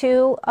up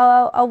to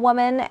a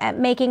woman at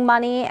making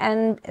money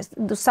and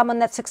someone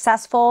that's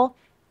successful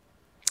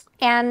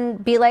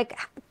and be like,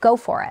 go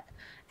for it.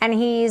 And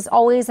he's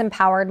always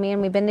empowered me,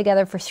 and we've been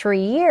together for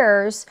 3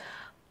 years.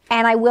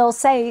 And I will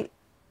say,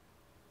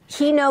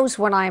 he knows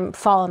when I'm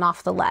falling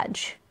off the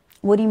ledge.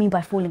 What do you mean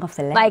by falling off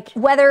the ledge? Like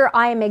whether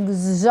I'm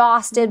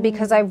exhausted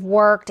because I've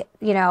worked,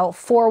 you know,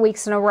 4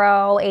 weeks in a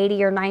row,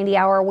 80 or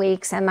 90-hour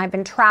weeks, and I've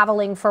been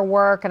traveling for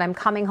work, and I'm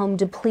coming home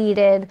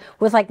depleted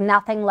with like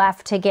nothing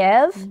left to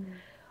give.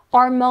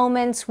 Are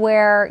moments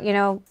where, you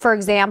know, for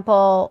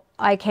example,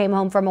 I came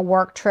home from a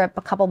work trip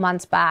a couple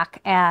months back,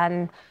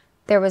 and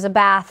there was a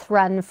bath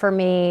run for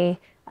me,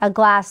 a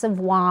glass of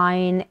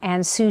wine,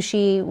 and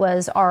sushi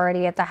was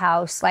already at the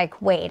house,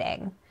 like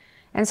waiting.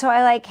 And so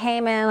I like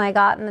came in, I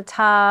got in the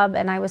tub,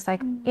 and I was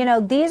like, you know,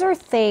 these are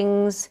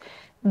things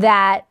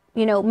that,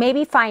 you know,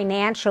 maybe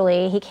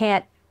financially he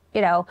can't,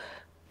 you know,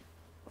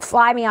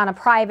 fly me on a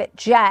private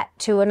jet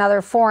to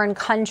another foreign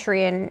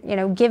country and, you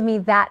know, give me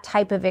that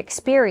type of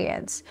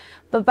experience.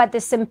 But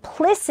the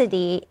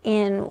simplicity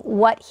in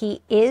what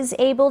he is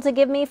able to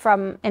give me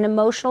from an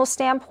emotional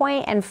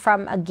standpoint and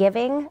from a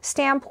giving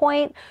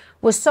standpoint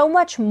was so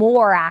much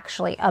more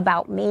actually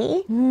about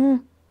me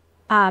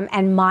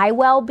and my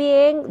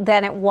well-being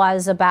than it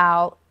was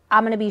about,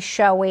 I'm going to be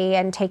showy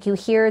and take you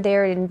here,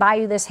 there, and buy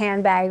you this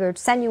handbag or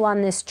send you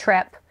on this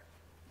trip.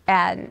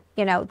 And,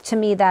 you know, to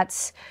me,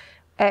 that's,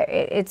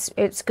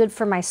 it's good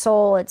for my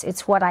soul.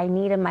 It's what I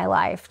need in my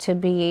life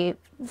to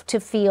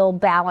feel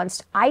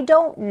balanced. I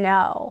don't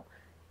know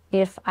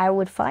if I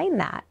would find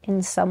that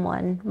in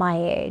someone my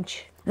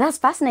age. That's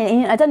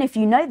fascinating. I don't know if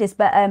you know this,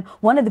 but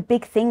one of the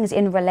big things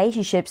in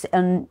relationships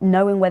and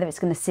knowing whether it's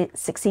going to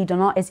succeed or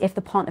not is if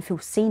the partner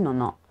feels seen or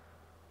not.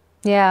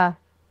 Yeah.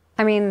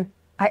 I mean,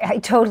 I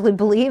totally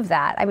believe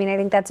that. I mean, I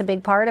think that's a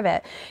big part of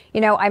it.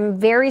 You know, I'm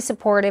very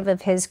supportive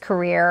of his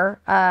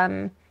career.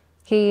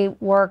 He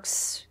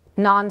works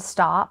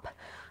nonstop.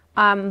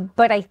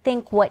 But I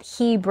think what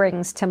he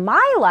brings to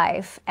my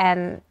life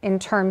and in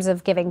terms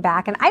of giving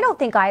back, and I don't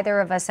think either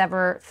of us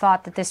ever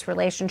thought that this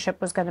relationship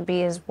was going to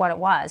be as what it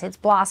was. It's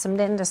blossomed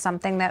into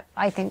something that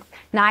I think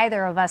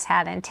neither of us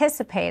had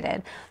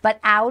anticipated. But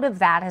out of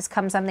that has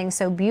come something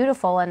so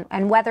beautiful,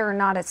 and whether or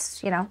not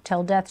it's, you know,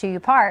 till death do you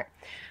part,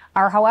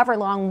 or however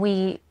long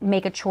we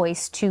make a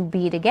choice to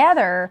be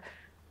together,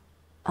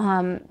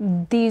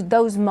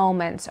 those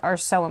moments are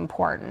so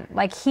important.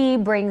 Like, he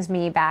brings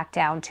me back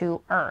down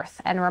to earth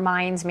and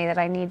reminds me that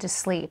I need to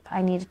sleep.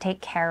 I need to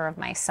take care of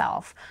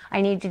myself. I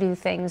need to do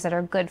things that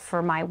are good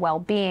for my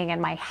well-being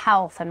and my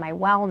health and my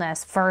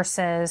wellness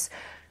versus,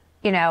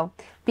 you know,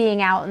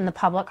 being out in the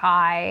public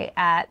eye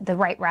at the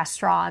right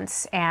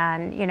restaurants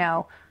and, you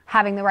know,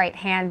 having the right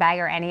handbag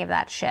or any of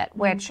that shit,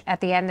 which at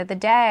the end of the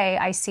day,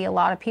 I see a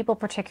lot of people,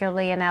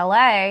 particularly in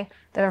LA,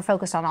 that are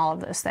focused on all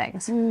of those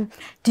things.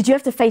 Did you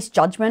have to face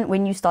judgment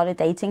when you started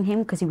dating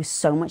him because he was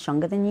so much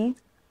younger than you?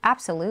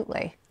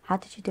 Absolutely. How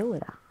did you deal with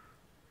that?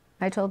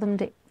 I told him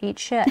to eat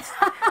shit.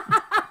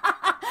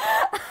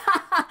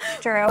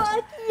 True.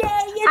 Fuck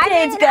yeah, you I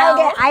did, mean, girl.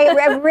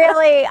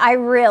 okay, I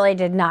really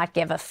did not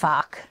give a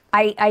fuck.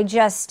 I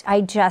just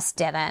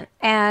didn't.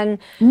 And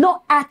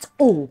Not at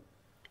all.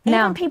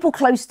 No. Even people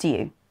close to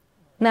you.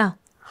 no.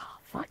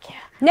 Fuck yeah.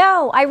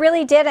 No, I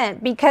really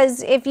didn't,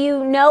 because if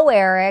you know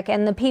Eric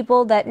and the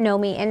people that know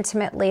me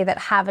intimately that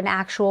have an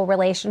actual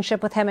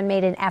relationship with him and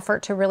made an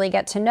effort to really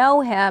get to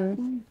know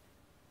him,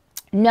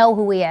 know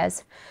who he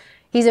is.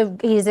 He's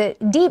a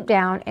deep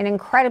down an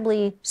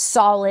incredibly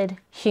solid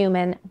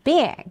human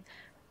being,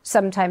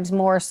 sometimes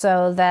more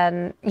so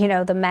than, you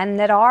know, the men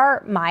that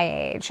are my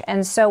age.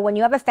 And so when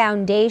you have a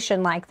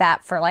foundation like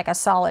that for like a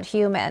solid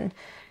human,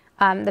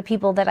 the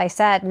people that I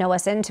said know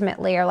us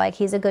intimately are like,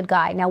 he's a good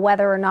guy. Now,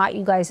 whether or not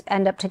you guys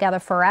end up together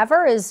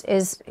forever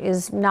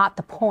is not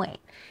the point.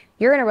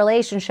 You're in a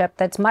relationship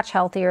that's much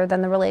healthier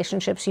than the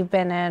relationships you've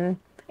been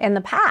in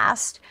the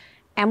past.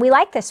 And we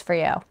like this for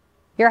you.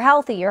 You're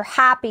healthy, you're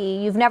happy,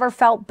 you've never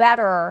felt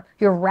better,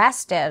 you're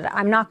rested.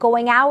 I'm not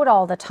going out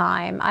all the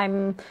time.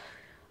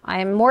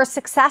 I'm more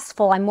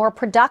successful, I'm more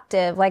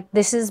productive. Like,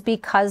 this is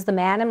because the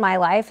man in my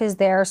life is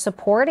there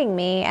supporting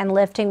me and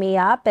lifting me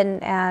up,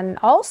 and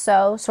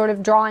also sort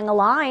of drawing a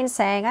line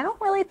saying, I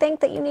don't really think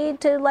that you need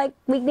to, like,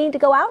 we need to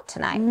go out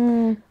tonight.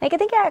 Like, I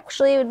think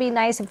actually it would be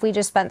nice if we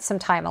just spent some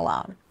time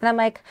alone. And I'm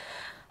like,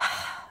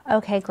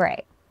 okay,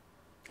 great.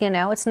 You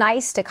know, it's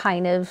nice to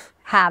kind of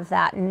have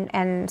that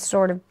and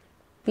sort of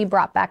be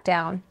brought back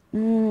down.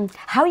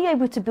 How are you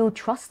able to build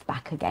trust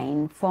back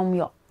again from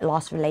your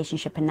last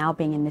relationship and now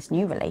being in this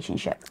new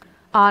relationship?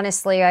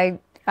 Honestly, I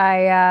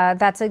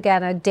that's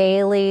again a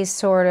daily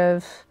sort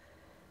of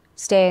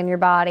stay in your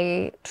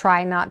body,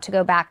 try not to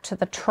go back to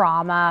the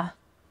trauma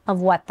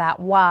of what that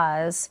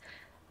was,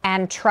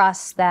 and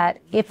trust that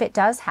if it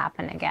does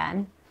happen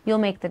again, you'll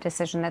make the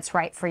decision that's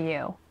right for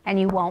you, and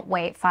you won't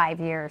wait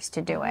 5 years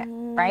to do it,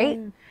 right?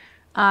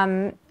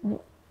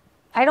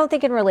 I don't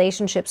think in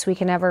relationships we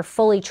can ever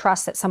fully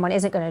trust that someone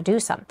isn't going to do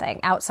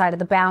something outside of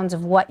the bounds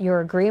of what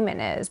your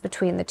agreement is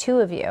between the two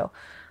of you.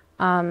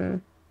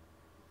 How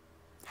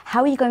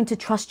are you going to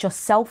trust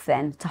yourself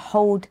then to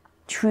hold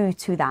true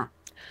to that?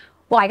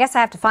 Well, I guess I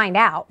have to find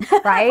out,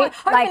 right?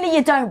 Hopefully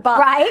you don't, but...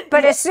 Right?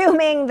 But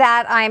assuming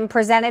that I'm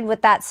presented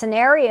with that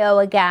scenario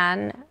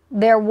again,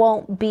 there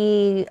won't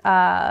be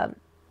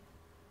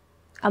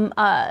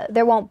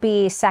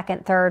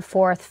second, third,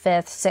 fourth,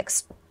 fifth,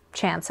 sixth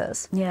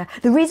chances. Yeah.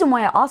 The reason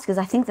why I ask is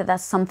I think that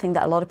that's something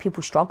that a lot of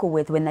people struggle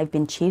with when they've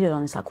been cheated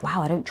on. It's like,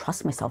 wow, I don't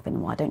trust myself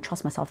anymore. I don't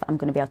trust myself that I'm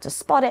going to be able to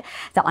spot it,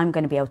 that I'm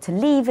going to be able to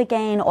leave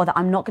again, or that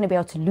I'm not going to be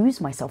able to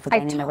lose myself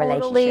again in a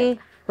relationship. I totally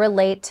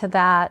relate to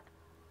that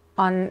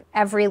on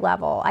every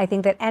level. I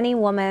think that any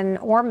woman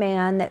or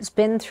man that's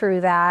been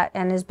through that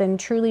and has been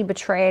truly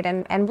betrayed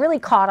and really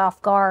caught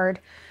off guard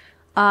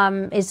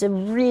is a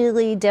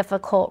really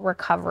difficult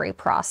recovery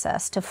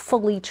process to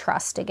fully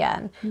trust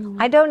again.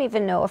 I don't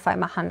even know if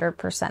I'm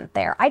 100%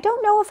 there. I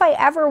don't know if I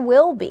ever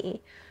will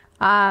be,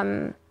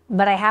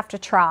 but I have to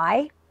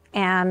try,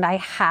 and I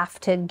have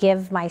to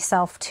give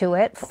myself to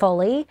it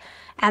fully.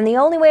 And the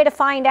only way to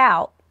find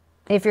out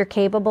if you're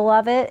capable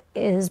of it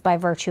is by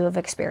virtue of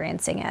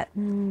experiencing it.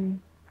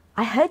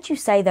 I heard you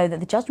say, though, that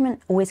the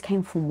judgment always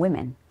came from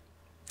women.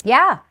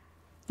 Yeah.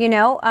 You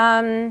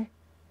know,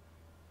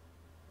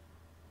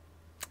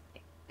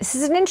 this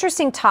is an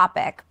interesting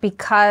topic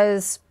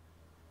because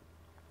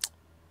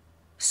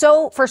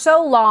for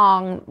so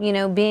long, you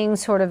know, being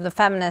sort of the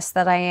feminist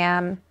that I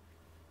am,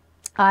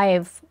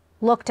 I've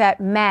looked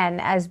at men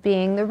as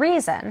being the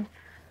reason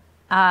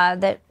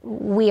that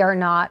we are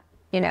not,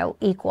 you know,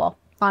 equal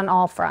on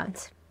all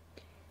fronts.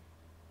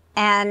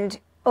 And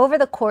over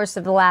the course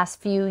of the last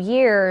few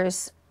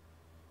years,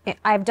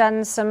 I've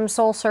done some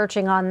soul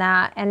searching on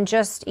that, and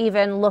just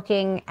even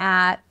looking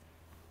at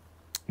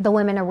the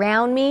women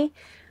around me,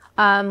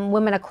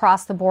 women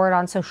across the board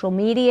on social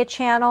media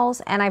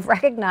channels, and I've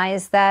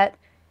recognized that,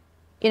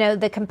 you know,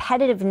 the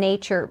competitive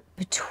nature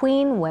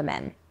between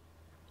women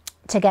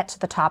to get to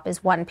the top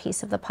is one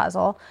piece of the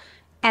puzzle.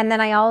 And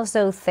then I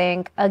also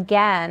think,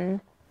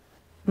 again,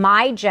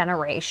 my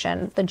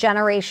generation, the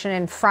generation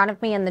in front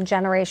of me and the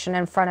generation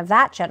in front of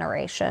that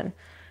generation,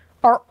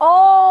 are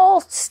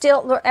all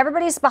still,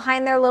 everybody's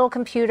behind their little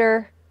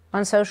computer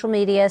on social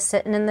media,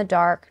 sitting in the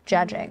dark,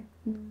 judging.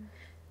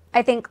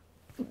 I think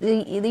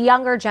the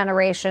younger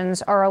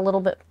generations are a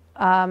little bit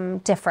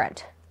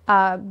different.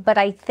 But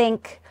I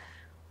think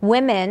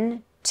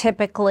women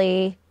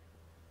typically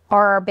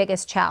are our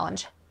biggest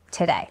challenge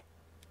today.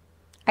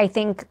 I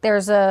think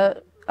there's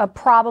a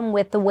problem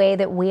with the way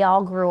that we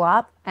all grew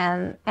up,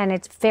 and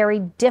it's very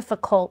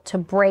difficult to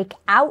break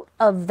out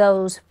of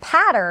those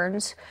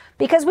patterns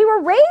because we were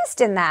raised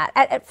in that.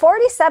 At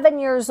 47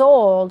 years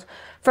old,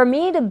 for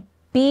me to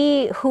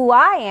be who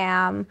I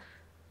am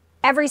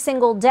every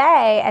single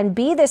day and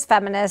be this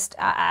feminist,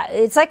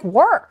 it's like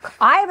work.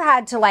 I've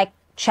had to like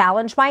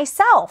challenge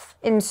myself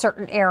in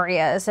certain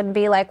areas and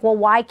be like, well,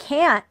 why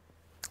can't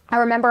I?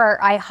 Remember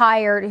I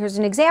hired, here's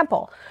an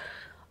example.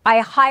 I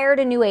hired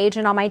a new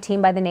agent on my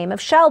team by the name of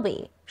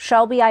Shelby.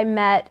 Shelby I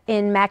met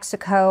in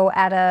Mexico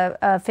at a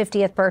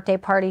 50th birthday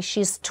party.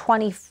 She's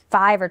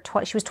 25 or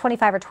 20, she was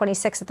 25 or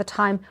 26 at the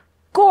time.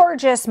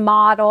 Gorgeous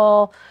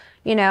model,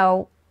 you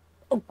know,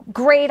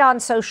 great on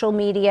social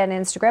media and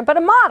Instagram, but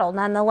a model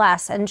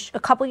nonetheless. And a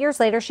couple years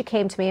later, she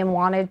came to me and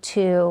wanted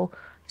to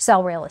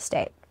sell real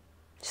estate.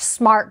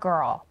 Smart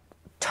girl,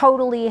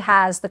 totally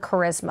has the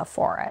charisma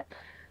for it.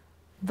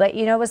 But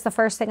you know, what was the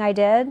first thing I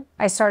did?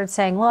 I started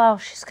saying, well,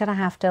 she's going to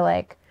have to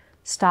like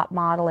stop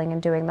modeling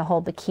and doing the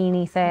whole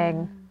bikini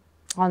thing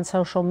on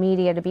social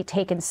media to be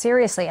taken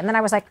seriously. And then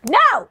I was like,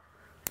 no.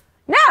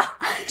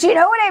 Do you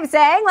know what I'm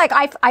saying? Like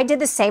I did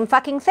the same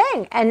fucking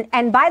thing.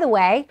 And by the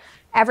way,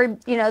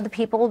 you know, the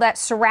people that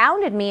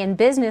surrounded me in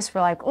business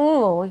were like,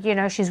 ooh, you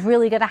know, she's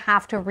really going to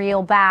have to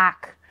reel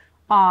back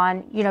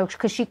on, you know,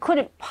 because she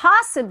couldn't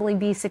possibly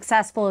be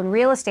successful in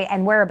real estate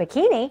and wear a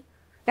bikini.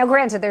 Now,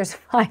 granted, there's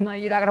fine,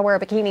 you're not going to wear a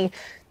bikini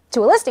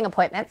to a listing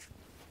appointment,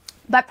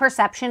 but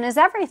perception is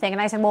everything.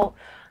 And I said, well,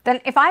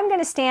 then if I'm going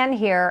to stand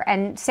here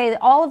and say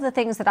all of the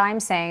things that I'm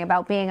saying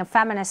about being a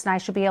feminist and I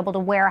should be able to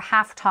wear a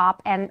half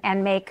top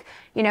and make,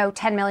 you know,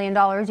 $10 million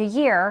a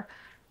year,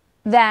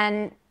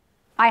 then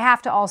I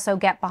have to also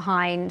get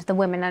behind the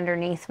women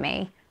underneath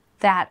me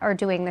that are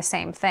doing the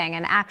same thing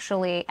and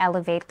actually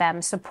elevate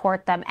them,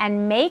 support them,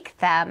 and make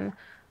them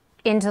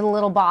into the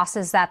little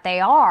bosses that they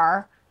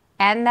are.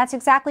 And that's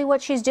exactly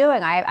what she's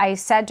doing. I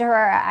said to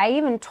her, I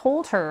even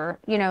told her,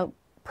 you know,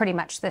 pretty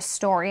much this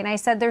story. And I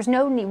said, there's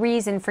no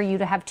reason for you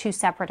to have two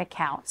separate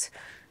accounts.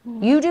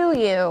 You do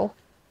you.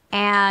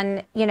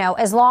 And, you know,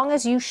 as long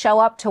as you show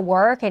up to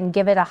work and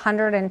give it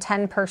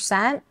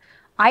 110%,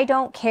 I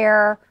don't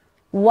care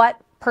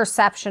what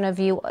perception of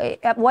you,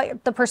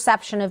 what the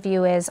perception of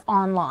you is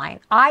online.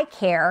 I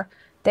care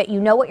that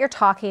you know what you're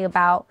talking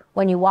about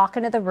when you walk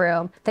into the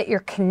room, that you're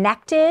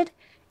connected,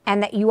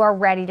 and that you are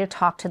ready to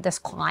talk to this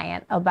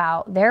client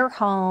about their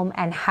home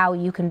and how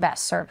you can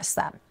best service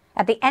them.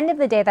 At the end of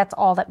the day, that's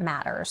all that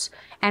matters.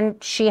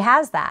 And she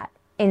has that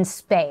in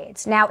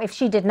spades. Now, if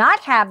she did not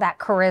have that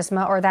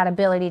charisma or that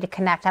ability to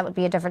connect, that would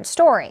be a different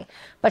story.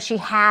 But she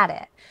had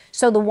it.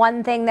 So the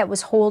one thing that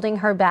was holding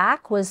her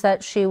back was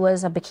that she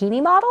was a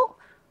bikini model.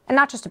 And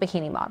not just a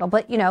bikini model,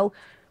 but, you know,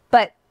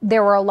 but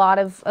there were a lot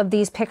of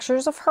these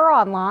pictures of her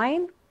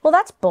online. Well,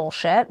 that's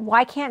bullshit.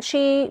 Why can't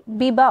she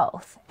be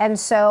both? And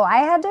so I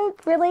had to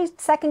really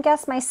second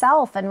guess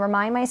myself and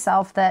remind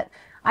myself that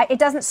it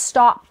doesn't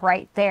stop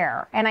right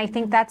there. And I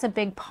think that's a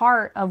big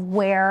part of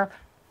where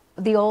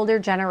the older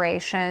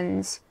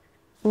generations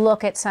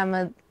look at some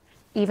of,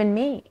 even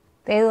me.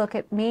 They look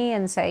at me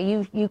and say,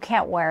 you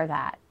can't wear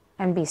that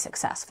and be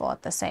successful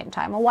at the same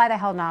time. Well, why the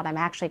hell not? I'm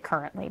actually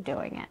currently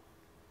doing it.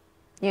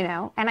 You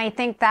know? And I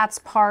think that's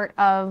part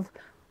of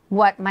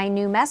what my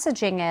new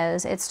messaging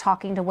is. It's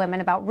talking to women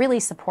about really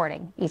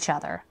supporting each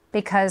other,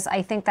 because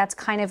I think that's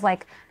kind of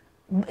like,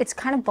 it's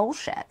kind of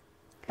bullshit.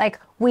 Like,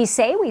 we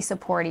say we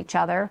support each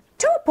other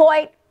to a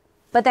point,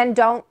 but then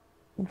don't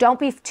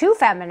be too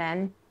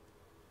feminine.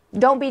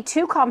 Don't be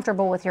too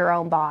comfortable with your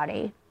own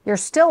body. You're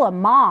still a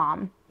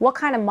mom. What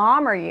kind of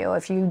mom are you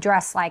if you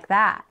dress like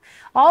that?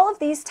 All of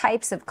these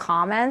types of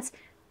comments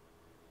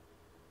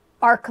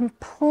are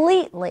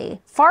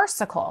completely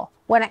farcical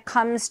when it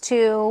comes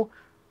to,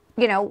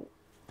 you know,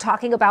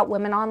 talking about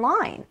women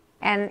online.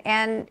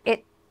 And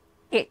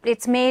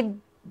it's made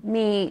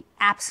me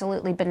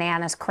absolutely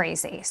bananas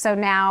crazy. So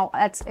now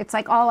it's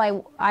like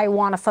all I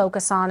want to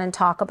focus on and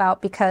talk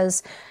about,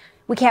 because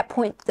we can't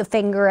point the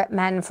finger at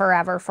men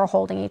forever for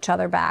holding each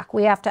other back.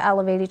 We have to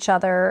elevate each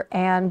other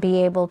and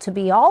be able to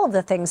be all of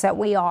the things that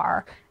we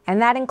are. And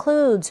that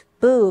includes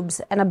boobs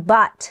and a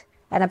butt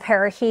and a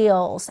pair of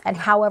heels and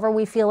however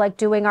we feel like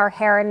doing our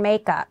hair and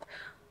makeup.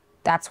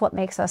 That's what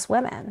makes us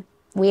women.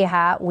 We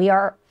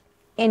are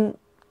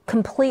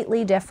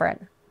completely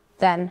different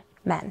than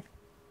men.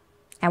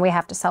 And we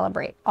have to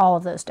celebrate all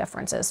of those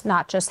differences,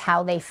 not just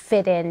how they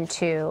fit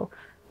into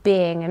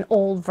being an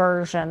old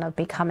version of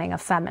becoming a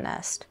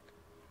feminist.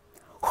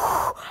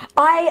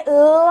 I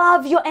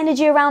love your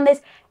energy around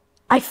this.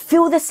 I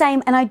feel the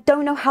same, and I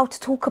don't know how to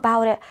talk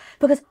about it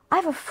because I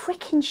have a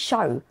freaking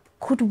show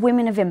called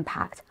Women of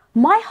Impact.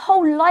 My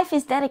whole life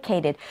is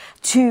dedicated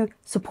to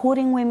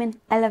supporting women,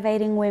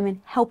 elevating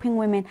women, helping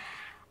women.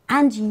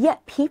 And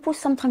yet people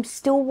sometimes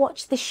still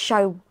watch this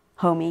show,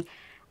 homie,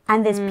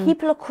 and there's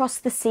people across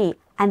the sea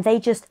and they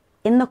just,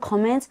 in the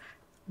comments,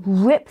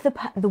 rip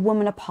the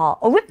woman apart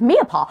or rip me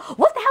apart.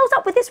 What the hell's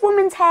up with this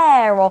woman's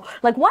hair? Or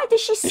like, why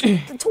does she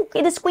talk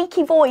in a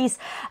squeaky voice?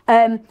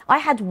 I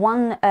had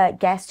one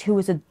guest who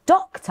was a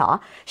doctor.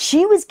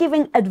 She was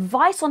giving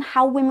advice on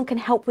how women can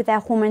help with their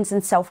hormones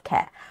and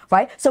self-care,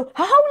 right? So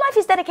her whole life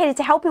is dedicated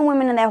to helping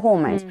women and their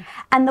hormones.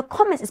 And the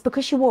comments is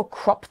because she wore a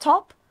crop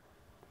top.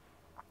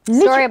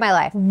 Story of my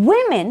life.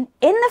 Women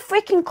in the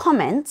freaking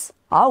comments.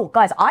 Oh,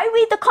 guys, I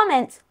read the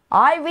comments.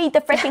 I read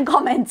the freaking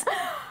comments.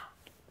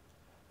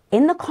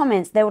 In the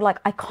comments, they were like,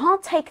 I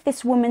can't take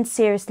this woman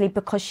seriously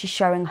because she's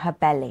showing her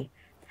belly.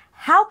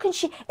 How can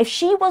she, if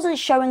she wasn't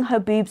showing her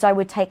boobs, I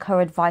would take her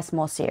advice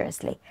more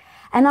seriously.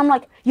 And I'm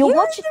like, you're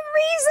watching. The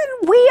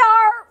reason we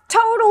are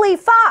totally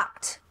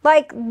fucked.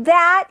 Like,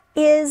 that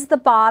is the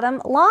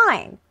bottom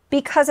line.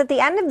 Because at the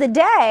end of the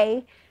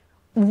day,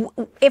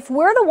 if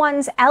we're the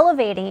ones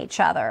elevating each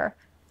other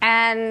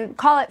and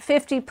call it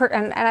 50%,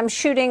 and I'm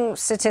shooting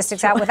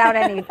statistics out without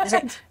any,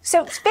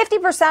 so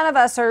 50% of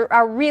us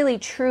are really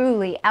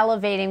truly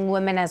elevating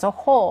women as a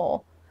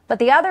whole, but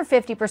the other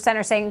 50%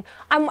 are saying,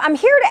 I'm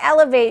here to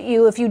elevate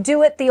you if you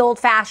do it the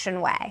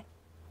old-fashioned way.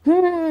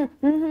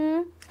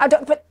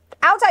 But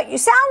outside, you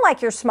sound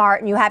like you're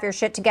smart and you have your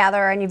shit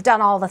together and you've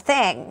done all the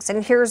things.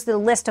 And here's the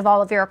list of all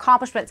of your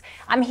accomplishments.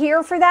 I'm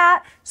here for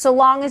that so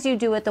long as you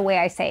do it the way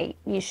I say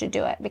you should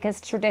do it,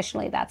 because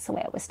traditionally that's the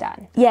way it was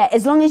done. Yeah,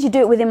 as long as you do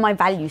it within my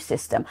value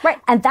system. Right.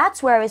 And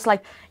that's where it's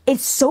like,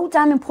 it's so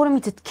damn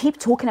important to keep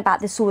talking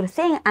about this sort of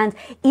thing. And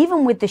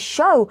even with the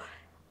show,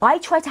 I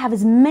try to have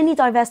as many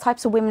diverse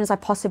types of women as I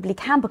possibly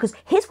can, because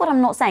here's what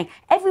I'm not saying.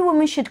 Every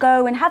woman should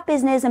go and have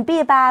business and be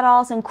a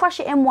badass and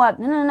crush it in work.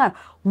 No.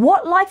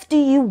 What life do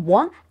you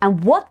want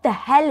and what the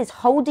hell is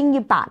holding you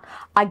back?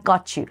 I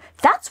got you.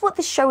 That's what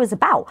this show is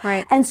about.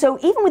 Right. And so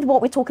even with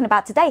what we're talking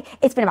about today,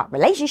 it's been about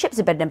relationships,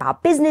 it's been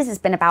about business, it's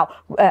been about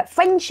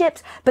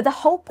friendships. But the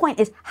whole point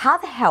is, how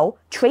the hell,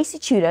 Tracy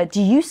Tudor,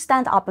 do you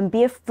stand up and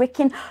be a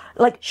freaking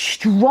like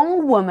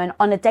strong woman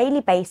on a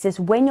daily basis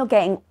when you're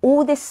getting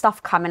all this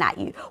stuff coming at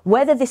you?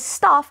 Whether this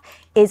stuff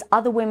is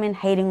other women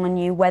hating on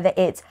you, whether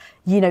it's,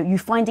 you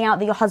finding out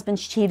that your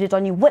husband's cheated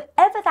on you,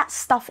 whatever that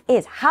stuff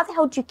is, how the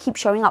hell do you keep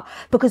showing up?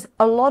 Because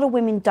a lot of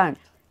women don't.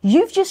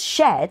 You've just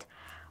shared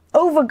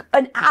over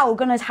an hour,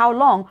 God knows how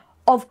long,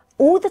 of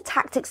all the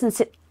tactics and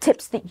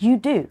tips that you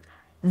do.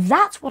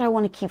 That's what I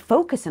want to keep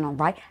focusing on,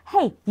 right?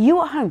 Hey,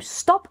 you at home,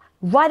 stop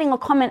writing a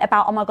comment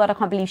about, oh my God, I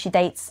can't believe she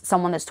dates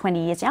someone that's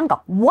 20 years younger.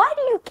 Why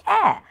do you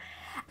care?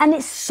 And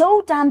it's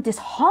so damn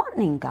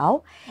disheartening,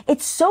 girl.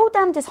 It's so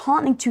damn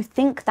disheartening to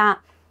think that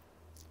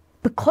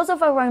because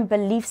of our own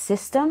belief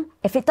system,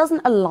 if it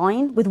doesn't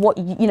align with what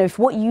if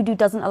what you do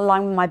doesn't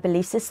align with my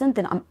belief system,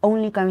 then I'm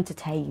only going to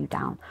tear you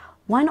down.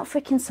 Why not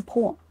freaking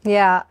support?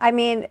 Yeah, I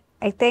mean,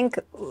 I think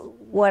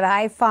what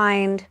I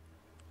find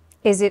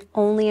is it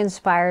only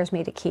inspires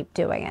me to keep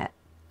doing it.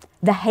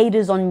 The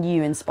haters on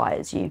you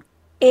inspires you.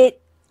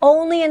 It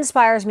only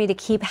inspires me to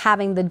keep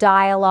having the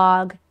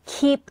dialogue,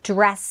 keep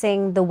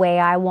dressing the way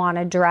I want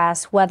to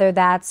dress, whether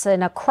that's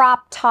in a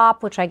crop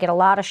top, which I get a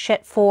lot of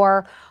shit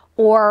for,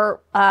 or,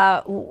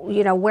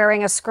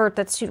 wearing a skirt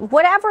that's,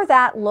 whatever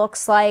that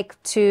looks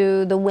like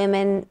to the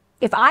women.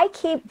 If I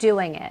keep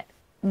doing it,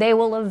 they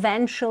will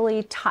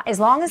eventually, as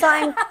long as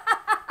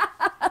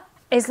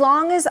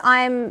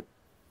I'm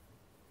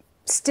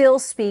still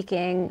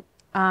speaking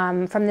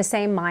from the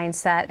same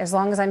mindset, as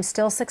long as I'm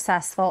still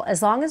successful,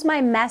 as long as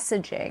my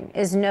messaging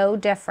is no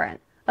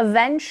different,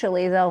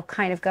 eventually they'll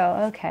kind of go,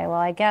 okay, well,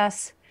 I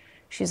guess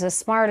she's as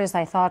smart as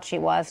I thought she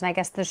was, and I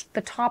guess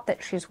the top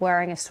that she's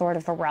wearing is sort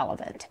of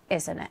irrelevant,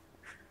 isn't it?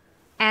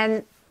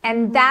 And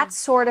that's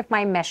sort of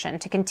my mission,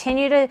 to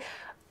continue to,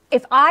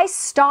 if I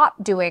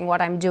stop doing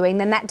what I'm doing,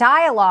 then that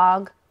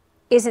dialogue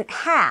isn't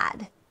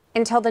had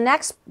until the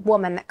next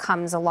woman that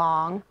comes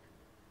along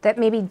that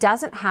maybe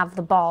doesn't have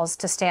the balls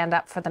to stand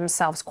up for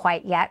themselves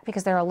quite yet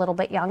because they're a little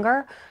bit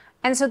younger.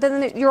 And so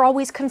then you're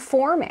always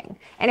conforming.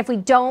 And if we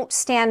don't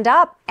stand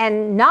up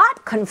and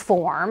not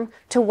conform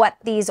to what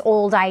these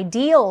old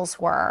ideals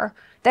were,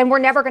 then we're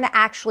never going to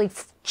actually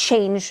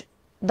change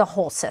the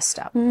whole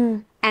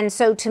system. And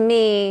so to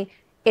me,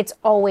 it's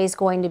always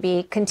going to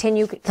be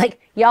continue,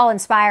 like, y'all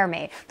inspire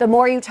me. The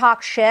more you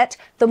talk shit,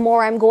 the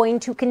more I'm going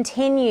to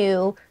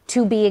continue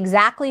to be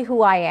exactly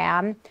who I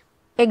am,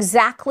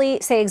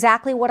 say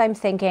exactly what I'm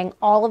thinking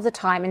all of the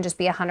time and just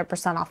be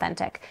 100%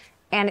 authentic.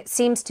 And it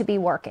seems to be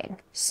working.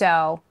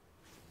 So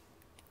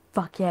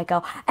fuck yeah,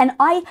 girl. And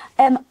I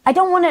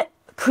don't want to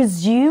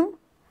presume,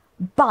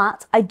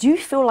 but I do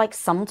feel like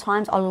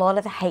sometimes a lot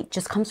of the hate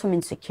just comes from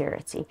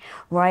insecurity,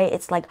 right?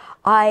 It's like,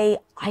 I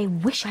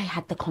wish I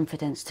had the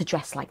confidence to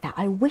dress like that.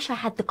 I wish I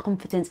had the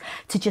confidence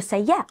to just say,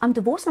 yeah, I'm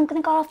divorced and I'm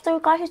going to go after a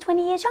guy who's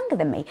 20 years younger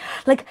than me.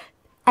 Like,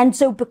 and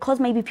so because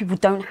maybe people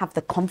don't have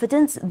the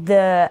confidence,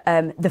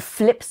 the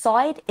flip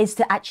side is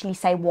to actually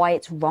say why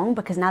it's wrong,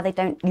 because now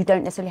you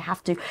don't necessarily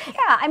have to.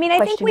 Yeah, I mean,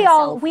 I think we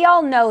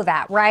all know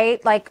that,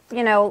 right? Like,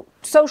 you know,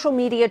 social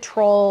media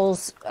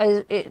trolls,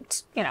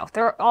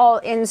 they're all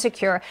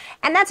insecure.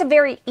 And that's a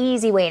very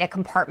easy way to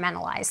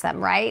compartmentalize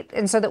them, right?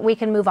 And so that we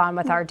can move on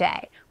with our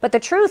day. But the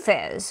truth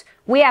is,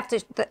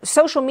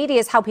 social media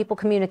is how people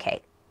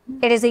communicate.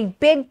 It is a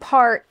big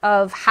part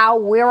of how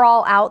we're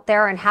all out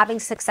there and having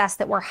success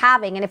that we're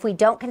having. And if we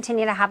don't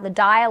continue to have the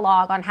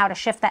dialogue on how to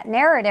shift that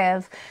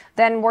narrative,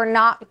 then we're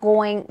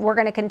going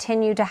to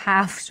continue to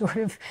have sort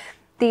of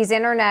these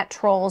internet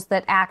trolls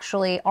that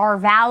actually are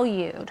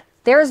valued.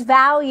 There's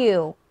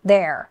value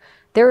there.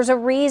 There's a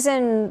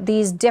reason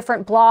these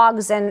different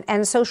blogs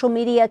and social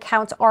media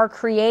accounts are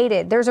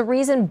created. There's a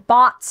reason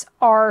bots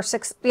are,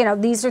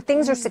 these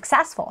things are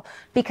successful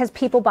because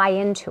people buy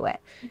into it.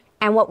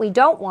 And what we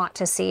don't want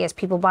to see is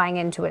people buying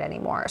into it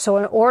anymore. So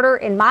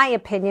in my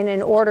opinion,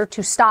 in order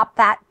to stop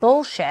that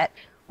bullshit,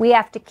 we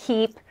have to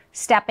keep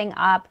stepping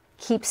up,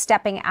 keep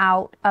stepping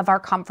out of our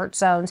comfort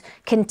zones,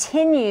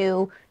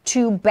 continue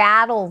to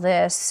battle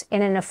this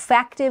in an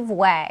effective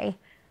way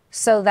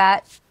so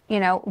that,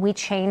 we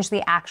change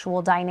the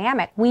actual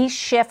dynamic. We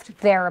shift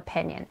their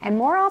opinion. And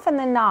more often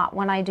than not,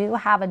 when I do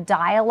have a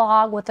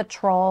dialogue with a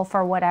troll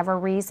for whatever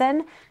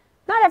reason,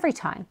 not every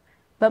time,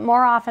 but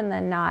more often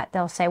than not,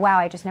 they'll say, wow,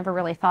 I just never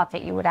really thought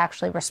that you would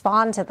actually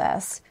respond to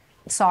this.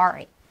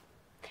 Sorry.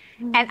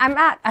 And I'm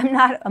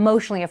not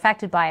emotionally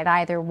affected by it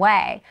either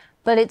way,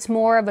 but it's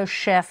more of a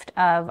shift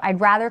of, I'd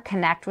rather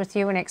connect with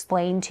you and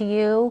explain to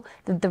you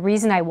that the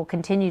reason I will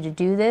continue to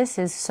do this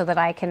is so that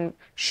I can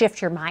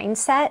shift your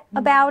mindset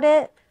about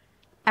it.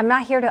 I'm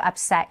not here to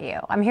upset you.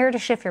 I'm here to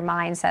shift your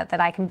mindset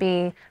that I can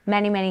be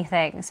many, many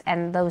things.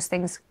 And those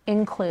things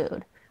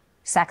include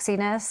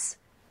sexiness,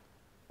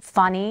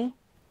 funny,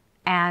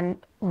 and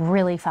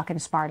really fucking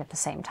smart at the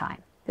same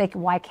time. Like,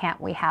 why can't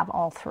we have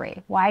all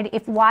three? Why,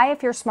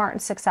 if you're smart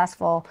and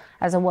successful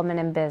as a woman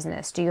in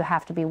business, do you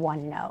have to be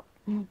one note?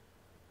 I'm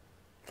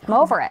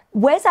over it.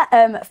 Where's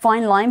that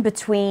fine line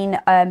between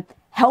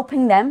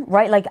helping them,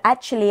 right? Like,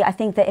 actually, I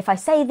think that if I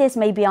say this,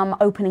 maybe I'm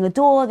opening a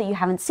door that you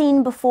haven't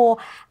seen before,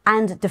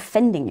 and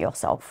defending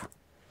yourself.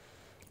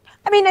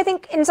 I mean, I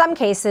think in some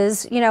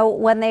cases,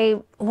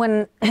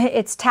 when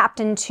it's tapped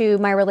into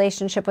my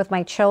relationship with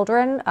my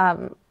children,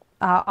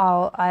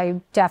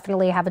 I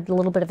definitely have a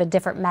little bit of a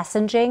different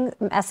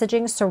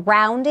messaging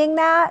surrounding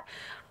that.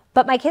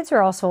 But my kids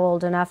are also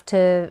old enough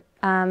to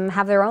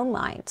have their own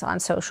minds on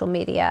social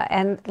media.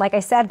 And like I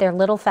said, they're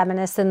little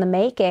feminists in the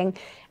making.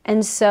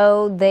 And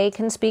so they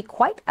can speak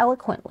quite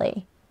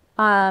eloquently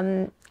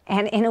and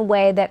in a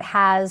way that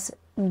has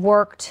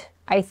worked,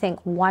 I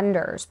think,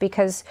 wonders.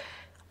 Because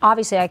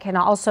obviously I can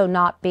also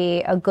not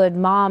be a good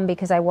mom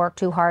because I work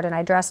too hard and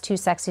I dress too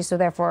sexy. So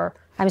therefore,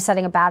 I'm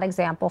setting a bad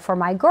example for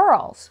my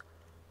girls.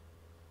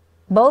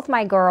 Both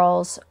my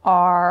girls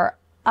are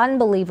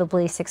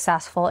unbelievably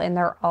successful in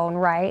their own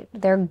right.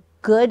 They're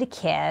good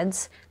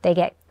kids. They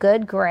get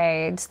good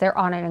grades. They're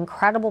on an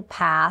incredible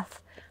path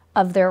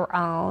of their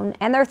own,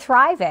 and they're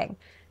thriving.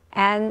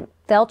 And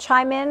they'll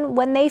chime in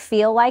when they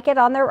feel like it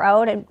on their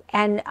own.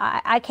 And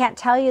I can't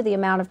tell you the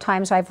amount of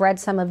times I've read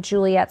some of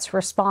Juliet's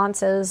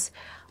responses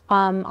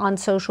on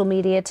social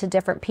media to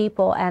different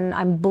people, and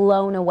I'm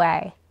blown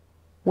away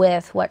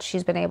with what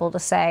she's been able to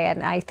say.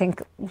 And I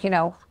think,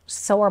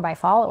 so are my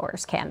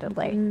followers,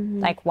 candidly.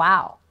 Like,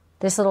 wow,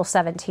 this little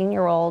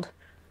 17-year-old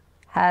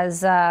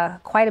has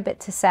quite a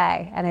bit to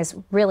say and is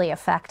really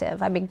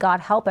effective. I mean, God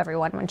help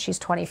everyone when she's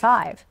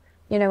 25.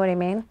 You know what I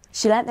mean?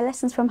 She learned the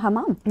lessons from her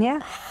mum. Yeah.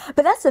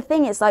 But that's the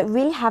thing, it's like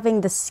really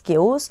having the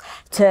skills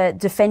to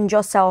defend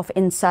yourself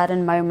in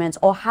certain moments,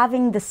 or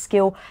having the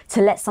skill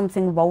to let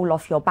something roll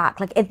off your back.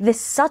 Like, and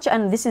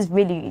this is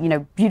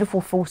really,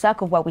 beautiful full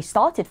circle of where we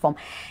started from.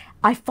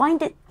 I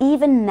find it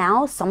even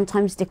now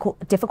sometimes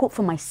difficult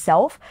for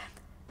myself.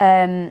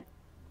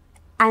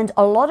 And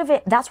a lot of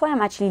it, that's why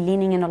I'm actually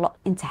leaning in a lot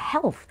into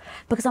health.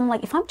 Because I'm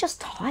like, if I'm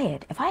just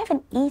tired, if I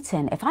haven't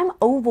eaten, if I'm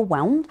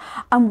overwhelmed,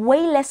 I'm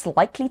way less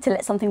likely to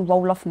let something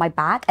roll off my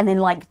back and then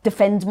like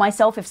defend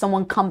myself if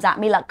someone comes at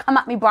me, like, come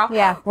at me, bro.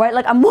 Yeah. Right?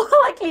 Like, I'm more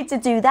likely to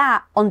do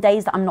that on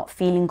days that I'm not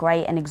feeling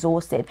great and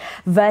exhausted,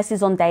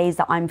 versus on days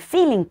that I'm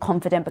feeling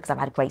confident because I've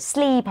had great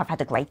sleep, I've had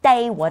a great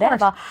day,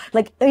 whatever.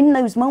 Like, in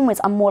those moments,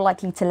 I'm more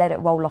likely to let it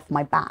roll off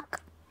my back.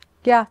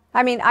 Yeah.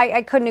 I mean,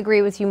 I couldn't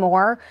agree with you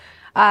more.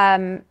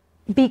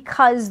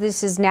 Because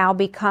this has now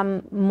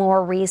become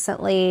more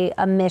recently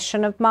a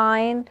mission of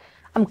mine,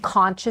 I'm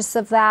conscious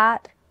of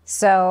that.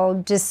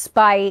 So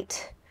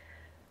despite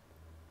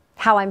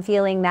how I'm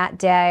feeling that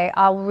day,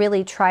 I'll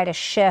really try to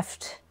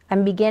shift.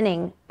 I'm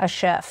beginning a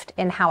shift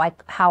in how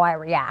I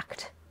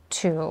react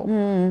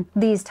to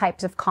these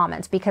types of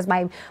comments, because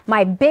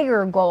my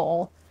bigger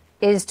goal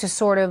is to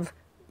sort of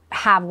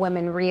have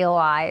women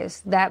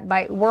realize that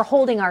we're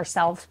holding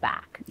ourselves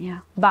back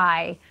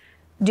by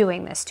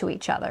doing this to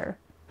each other.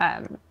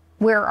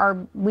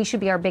 We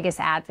should be our biggest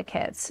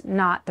advocates,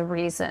 not the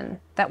reason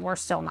that we're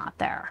still not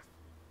there.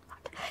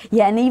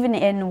 Yeah, and even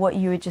in what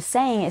you were just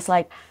saying, it's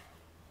like,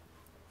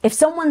 if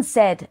someone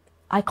said,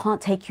 I can't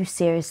take you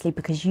seriously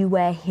because you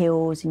wear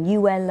heels and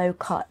you wear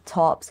low-cut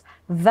tops,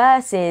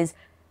 versus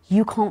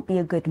you can't be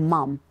a good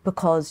mum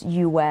because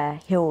you wear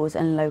heels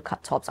and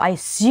low-cut tops. I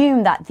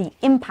assume that the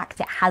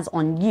impact it has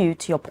on you,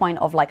 to your point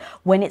of like,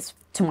 when it's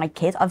to my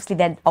kids, obviously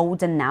they're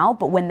older now,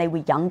 but when they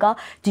were younger,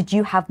 did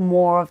you have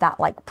more of that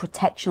like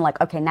protection?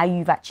 Like, okay, now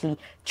you've actually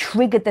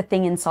triggered the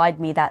thing inside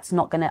me that's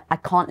not gonna, I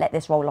can't let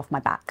this roll off my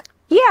back.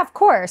 Yeah, of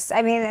course.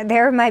 I mean,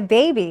 they're my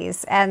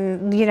babies,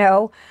 and you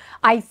know,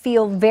 I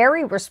feel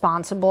very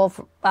responsible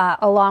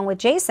along with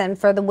Jason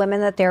for the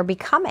women that they're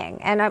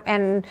becoming.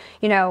 And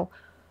you know,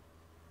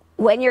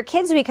 when your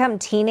kids become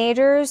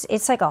teenagers,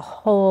 it's like a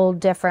whole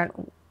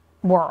different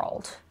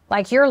world.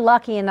 Like, you're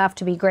lucky enough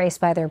to be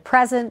graced by their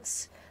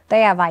presence.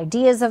 They have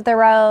ideas of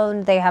their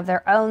own. They have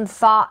their own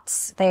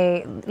thoughts.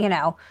 You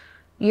know,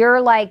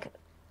 you're like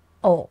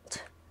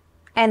old.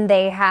 And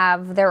they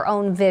have their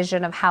own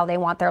vision of how they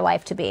want their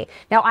life to be.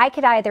 Now, I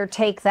could either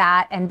take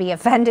that and be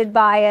offended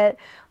by it,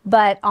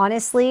 but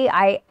honestly,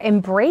 I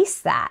embrace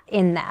that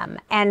in them.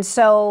 And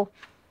so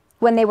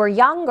when they were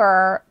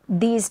younger,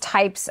 these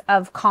types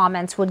of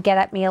comments would get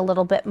at me a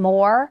little bit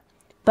more.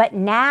 But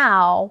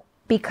now,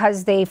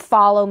 because they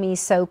follow me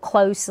so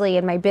closely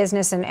in my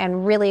business,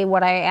 and really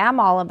what I am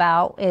all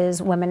about is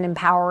women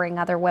empowering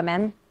other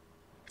women,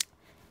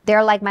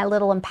 they're like my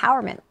little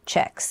empowerment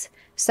chicks.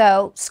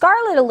 So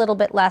Scarlett a little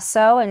bit less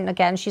so, and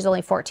again, she's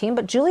only 14,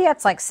 but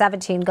Juliet's like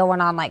 17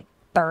 going on like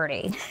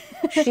 30.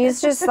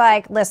 She's just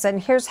like, listen,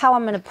 here's how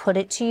I'm going to put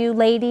it to you,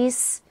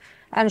 ladies.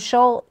 And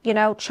she'll, you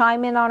know,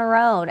 chime in on her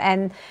own.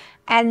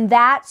 And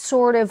that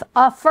sort of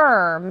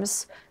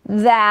affirms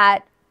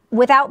that,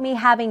 without me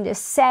having to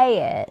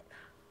say it,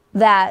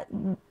 that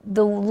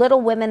the little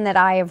women that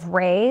I've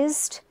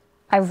raised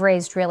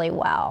really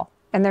well.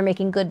 And they're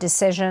making good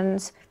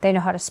decisions. They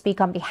know how to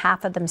speak on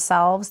behalf of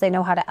themselves. They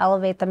know how to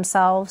elevate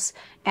themselves,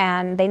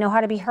 and they know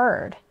how to be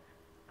heard.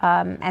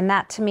 And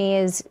that to me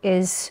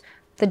is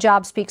the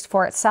job speaks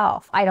for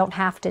itself. I don't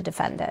have to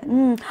defend it.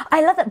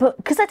 I love that, but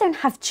because I don't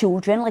have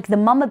children, like the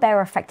mama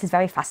bear effect is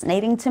very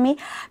fascinating to me,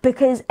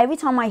 because every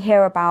time I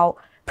hear about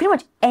pretty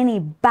much any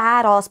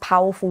badass,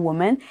 powerful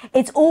woman,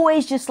 it's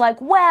always just like,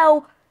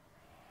 well,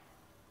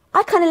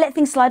 I kind of let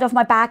things slide off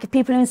my back if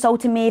people are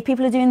insulting me, if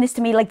people are doing this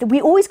to me. Like,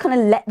 we always kind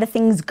of let the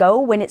things go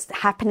when it's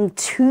happening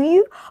to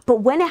you.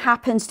 But when it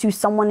happens to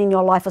someone in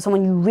your life or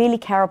someone you really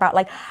care about,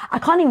 like, I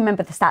can't even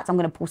remember the stats. I'm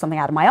going to pull something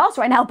out of my ass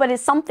right now, but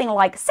it's something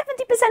like 70%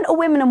 of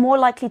women are more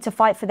likely to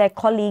fight for their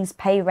colleagues'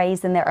 pay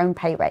raise than their own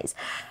pay raise.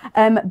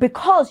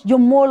 Because you're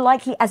more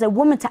likely as a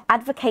woman to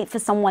advocate for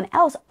someone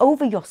else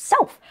over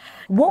yourself.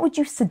 What would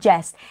you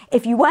suggest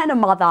if you weren't a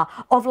mother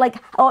of, like,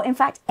 or in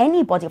fact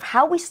anybody, of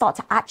how we start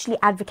to actually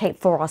advocate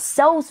for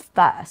ourselves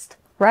first?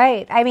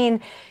 Right. I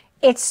mean,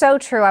 it's so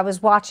true. I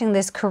was watching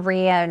this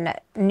Korean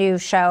new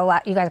show.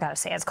 You guys got to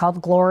say it's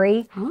called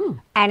Glory.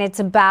 And it's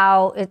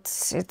about,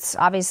 it's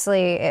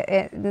obviously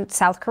in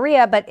South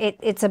Korea, but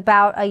it's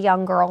about a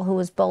young girl who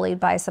was bullied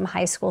by some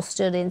high school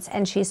students,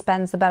 and she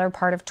spends the better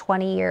part of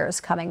 20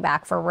 years coming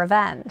back for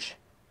revenge.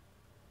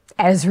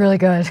 And it's really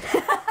good.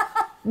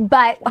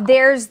 But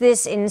there's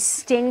this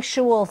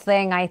instinctual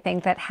thing, I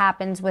think, that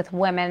happens with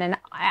women. And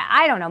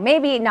I don't know,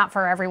 maybe not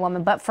for every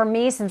woman, but for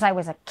me, since I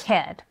was a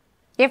kid,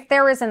 if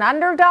there is an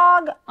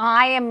underdog,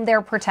 I am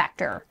their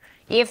protector.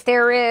 If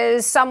there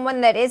is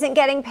someone that isn't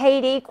getting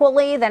paid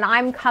equally, then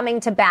I'm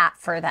coming to bat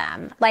for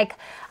them. Like,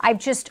 I've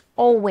just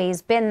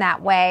always been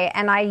that way.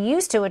 And I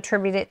used to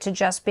attribute it to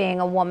just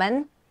being a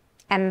woman.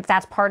 And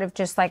that's part of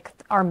just like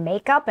our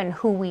makeup and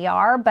who we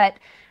are. But,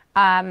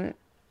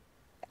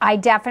 I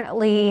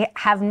definitely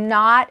have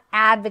not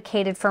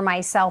advocated for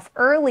myself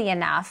early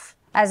enough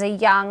as a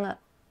young,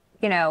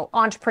 you know,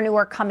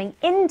 entrepreneur coming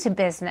into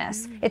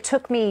business. It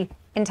took me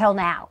until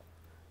now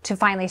to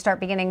finally start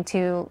beginning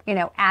to, you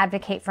know,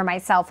 advocate for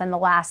myself in the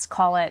last,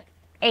 call it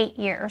 8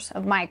 years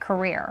of my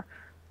career.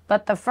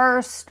 But the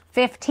first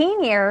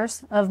 15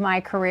 years of my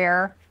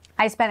career,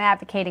 I spent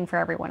advocating for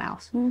everyone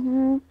else.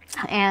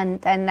 And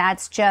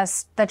that's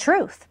just the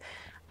truth.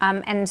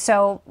 And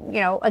so, you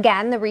know,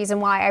 again, the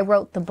reason why I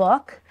wrote the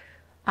book,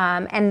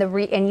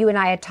 and you and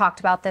I had talked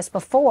about this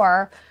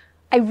before,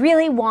 I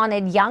really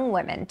wanted young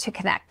women to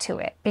connect to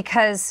it,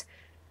 because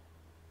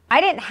I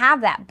didn't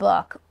have that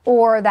book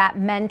or that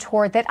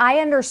mentor that I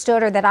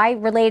understood or that I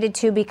related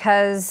to,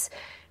 because,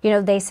 you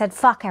know, they said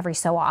fuck every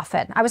so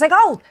often. I was like,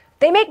 oh,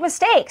 They make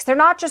mistakes. They're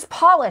not just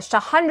polished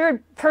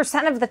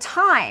 100% of the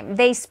time.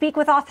 They speak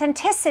with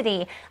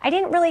authenticity. I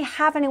didn't really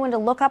have anyone to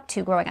look up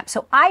to growing up.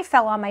 So I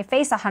fell on my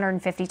face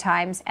 150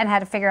 times and had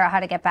to figure out how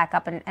to get back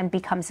up and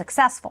become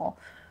successful.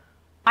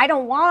 I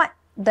don't want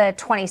the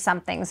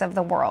 20-somethings of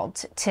the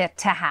world to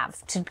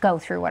have to go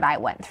through what I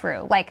went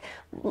through. Like,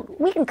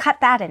 we can cut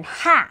that in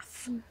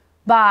half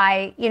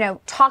by, you know,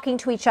 talking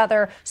to each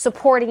other,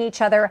 supporting each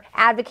other,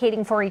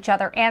 advocating for each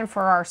other and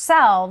for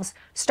ourselves,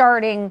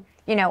 starting,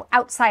 you know,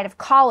 outside of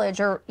college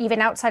or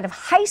even outside of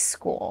high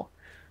school,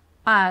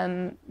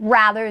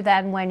 rather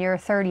than when you're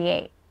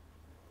 38.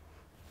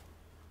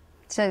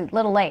 It's a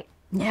little late.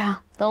 Yeah.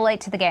 A little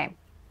late to the game,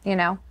 you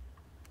know?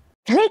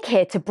 Click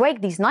here to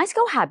break these nice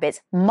girl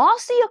habits,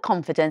 master your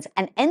confidence,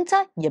 and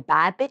enter your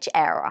bad bitch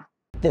era.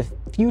 The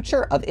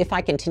future of if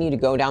I continue to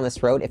go down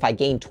this road, if I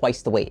gain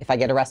twice the weight, if I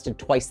get arrested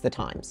twice the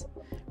times,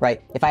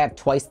 right? If I have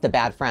twice the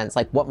bad friends,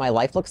 like what my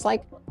life looks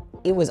like,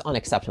 it was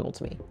unacceptable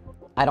to me.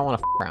 I don't want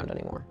to f around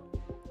anymore.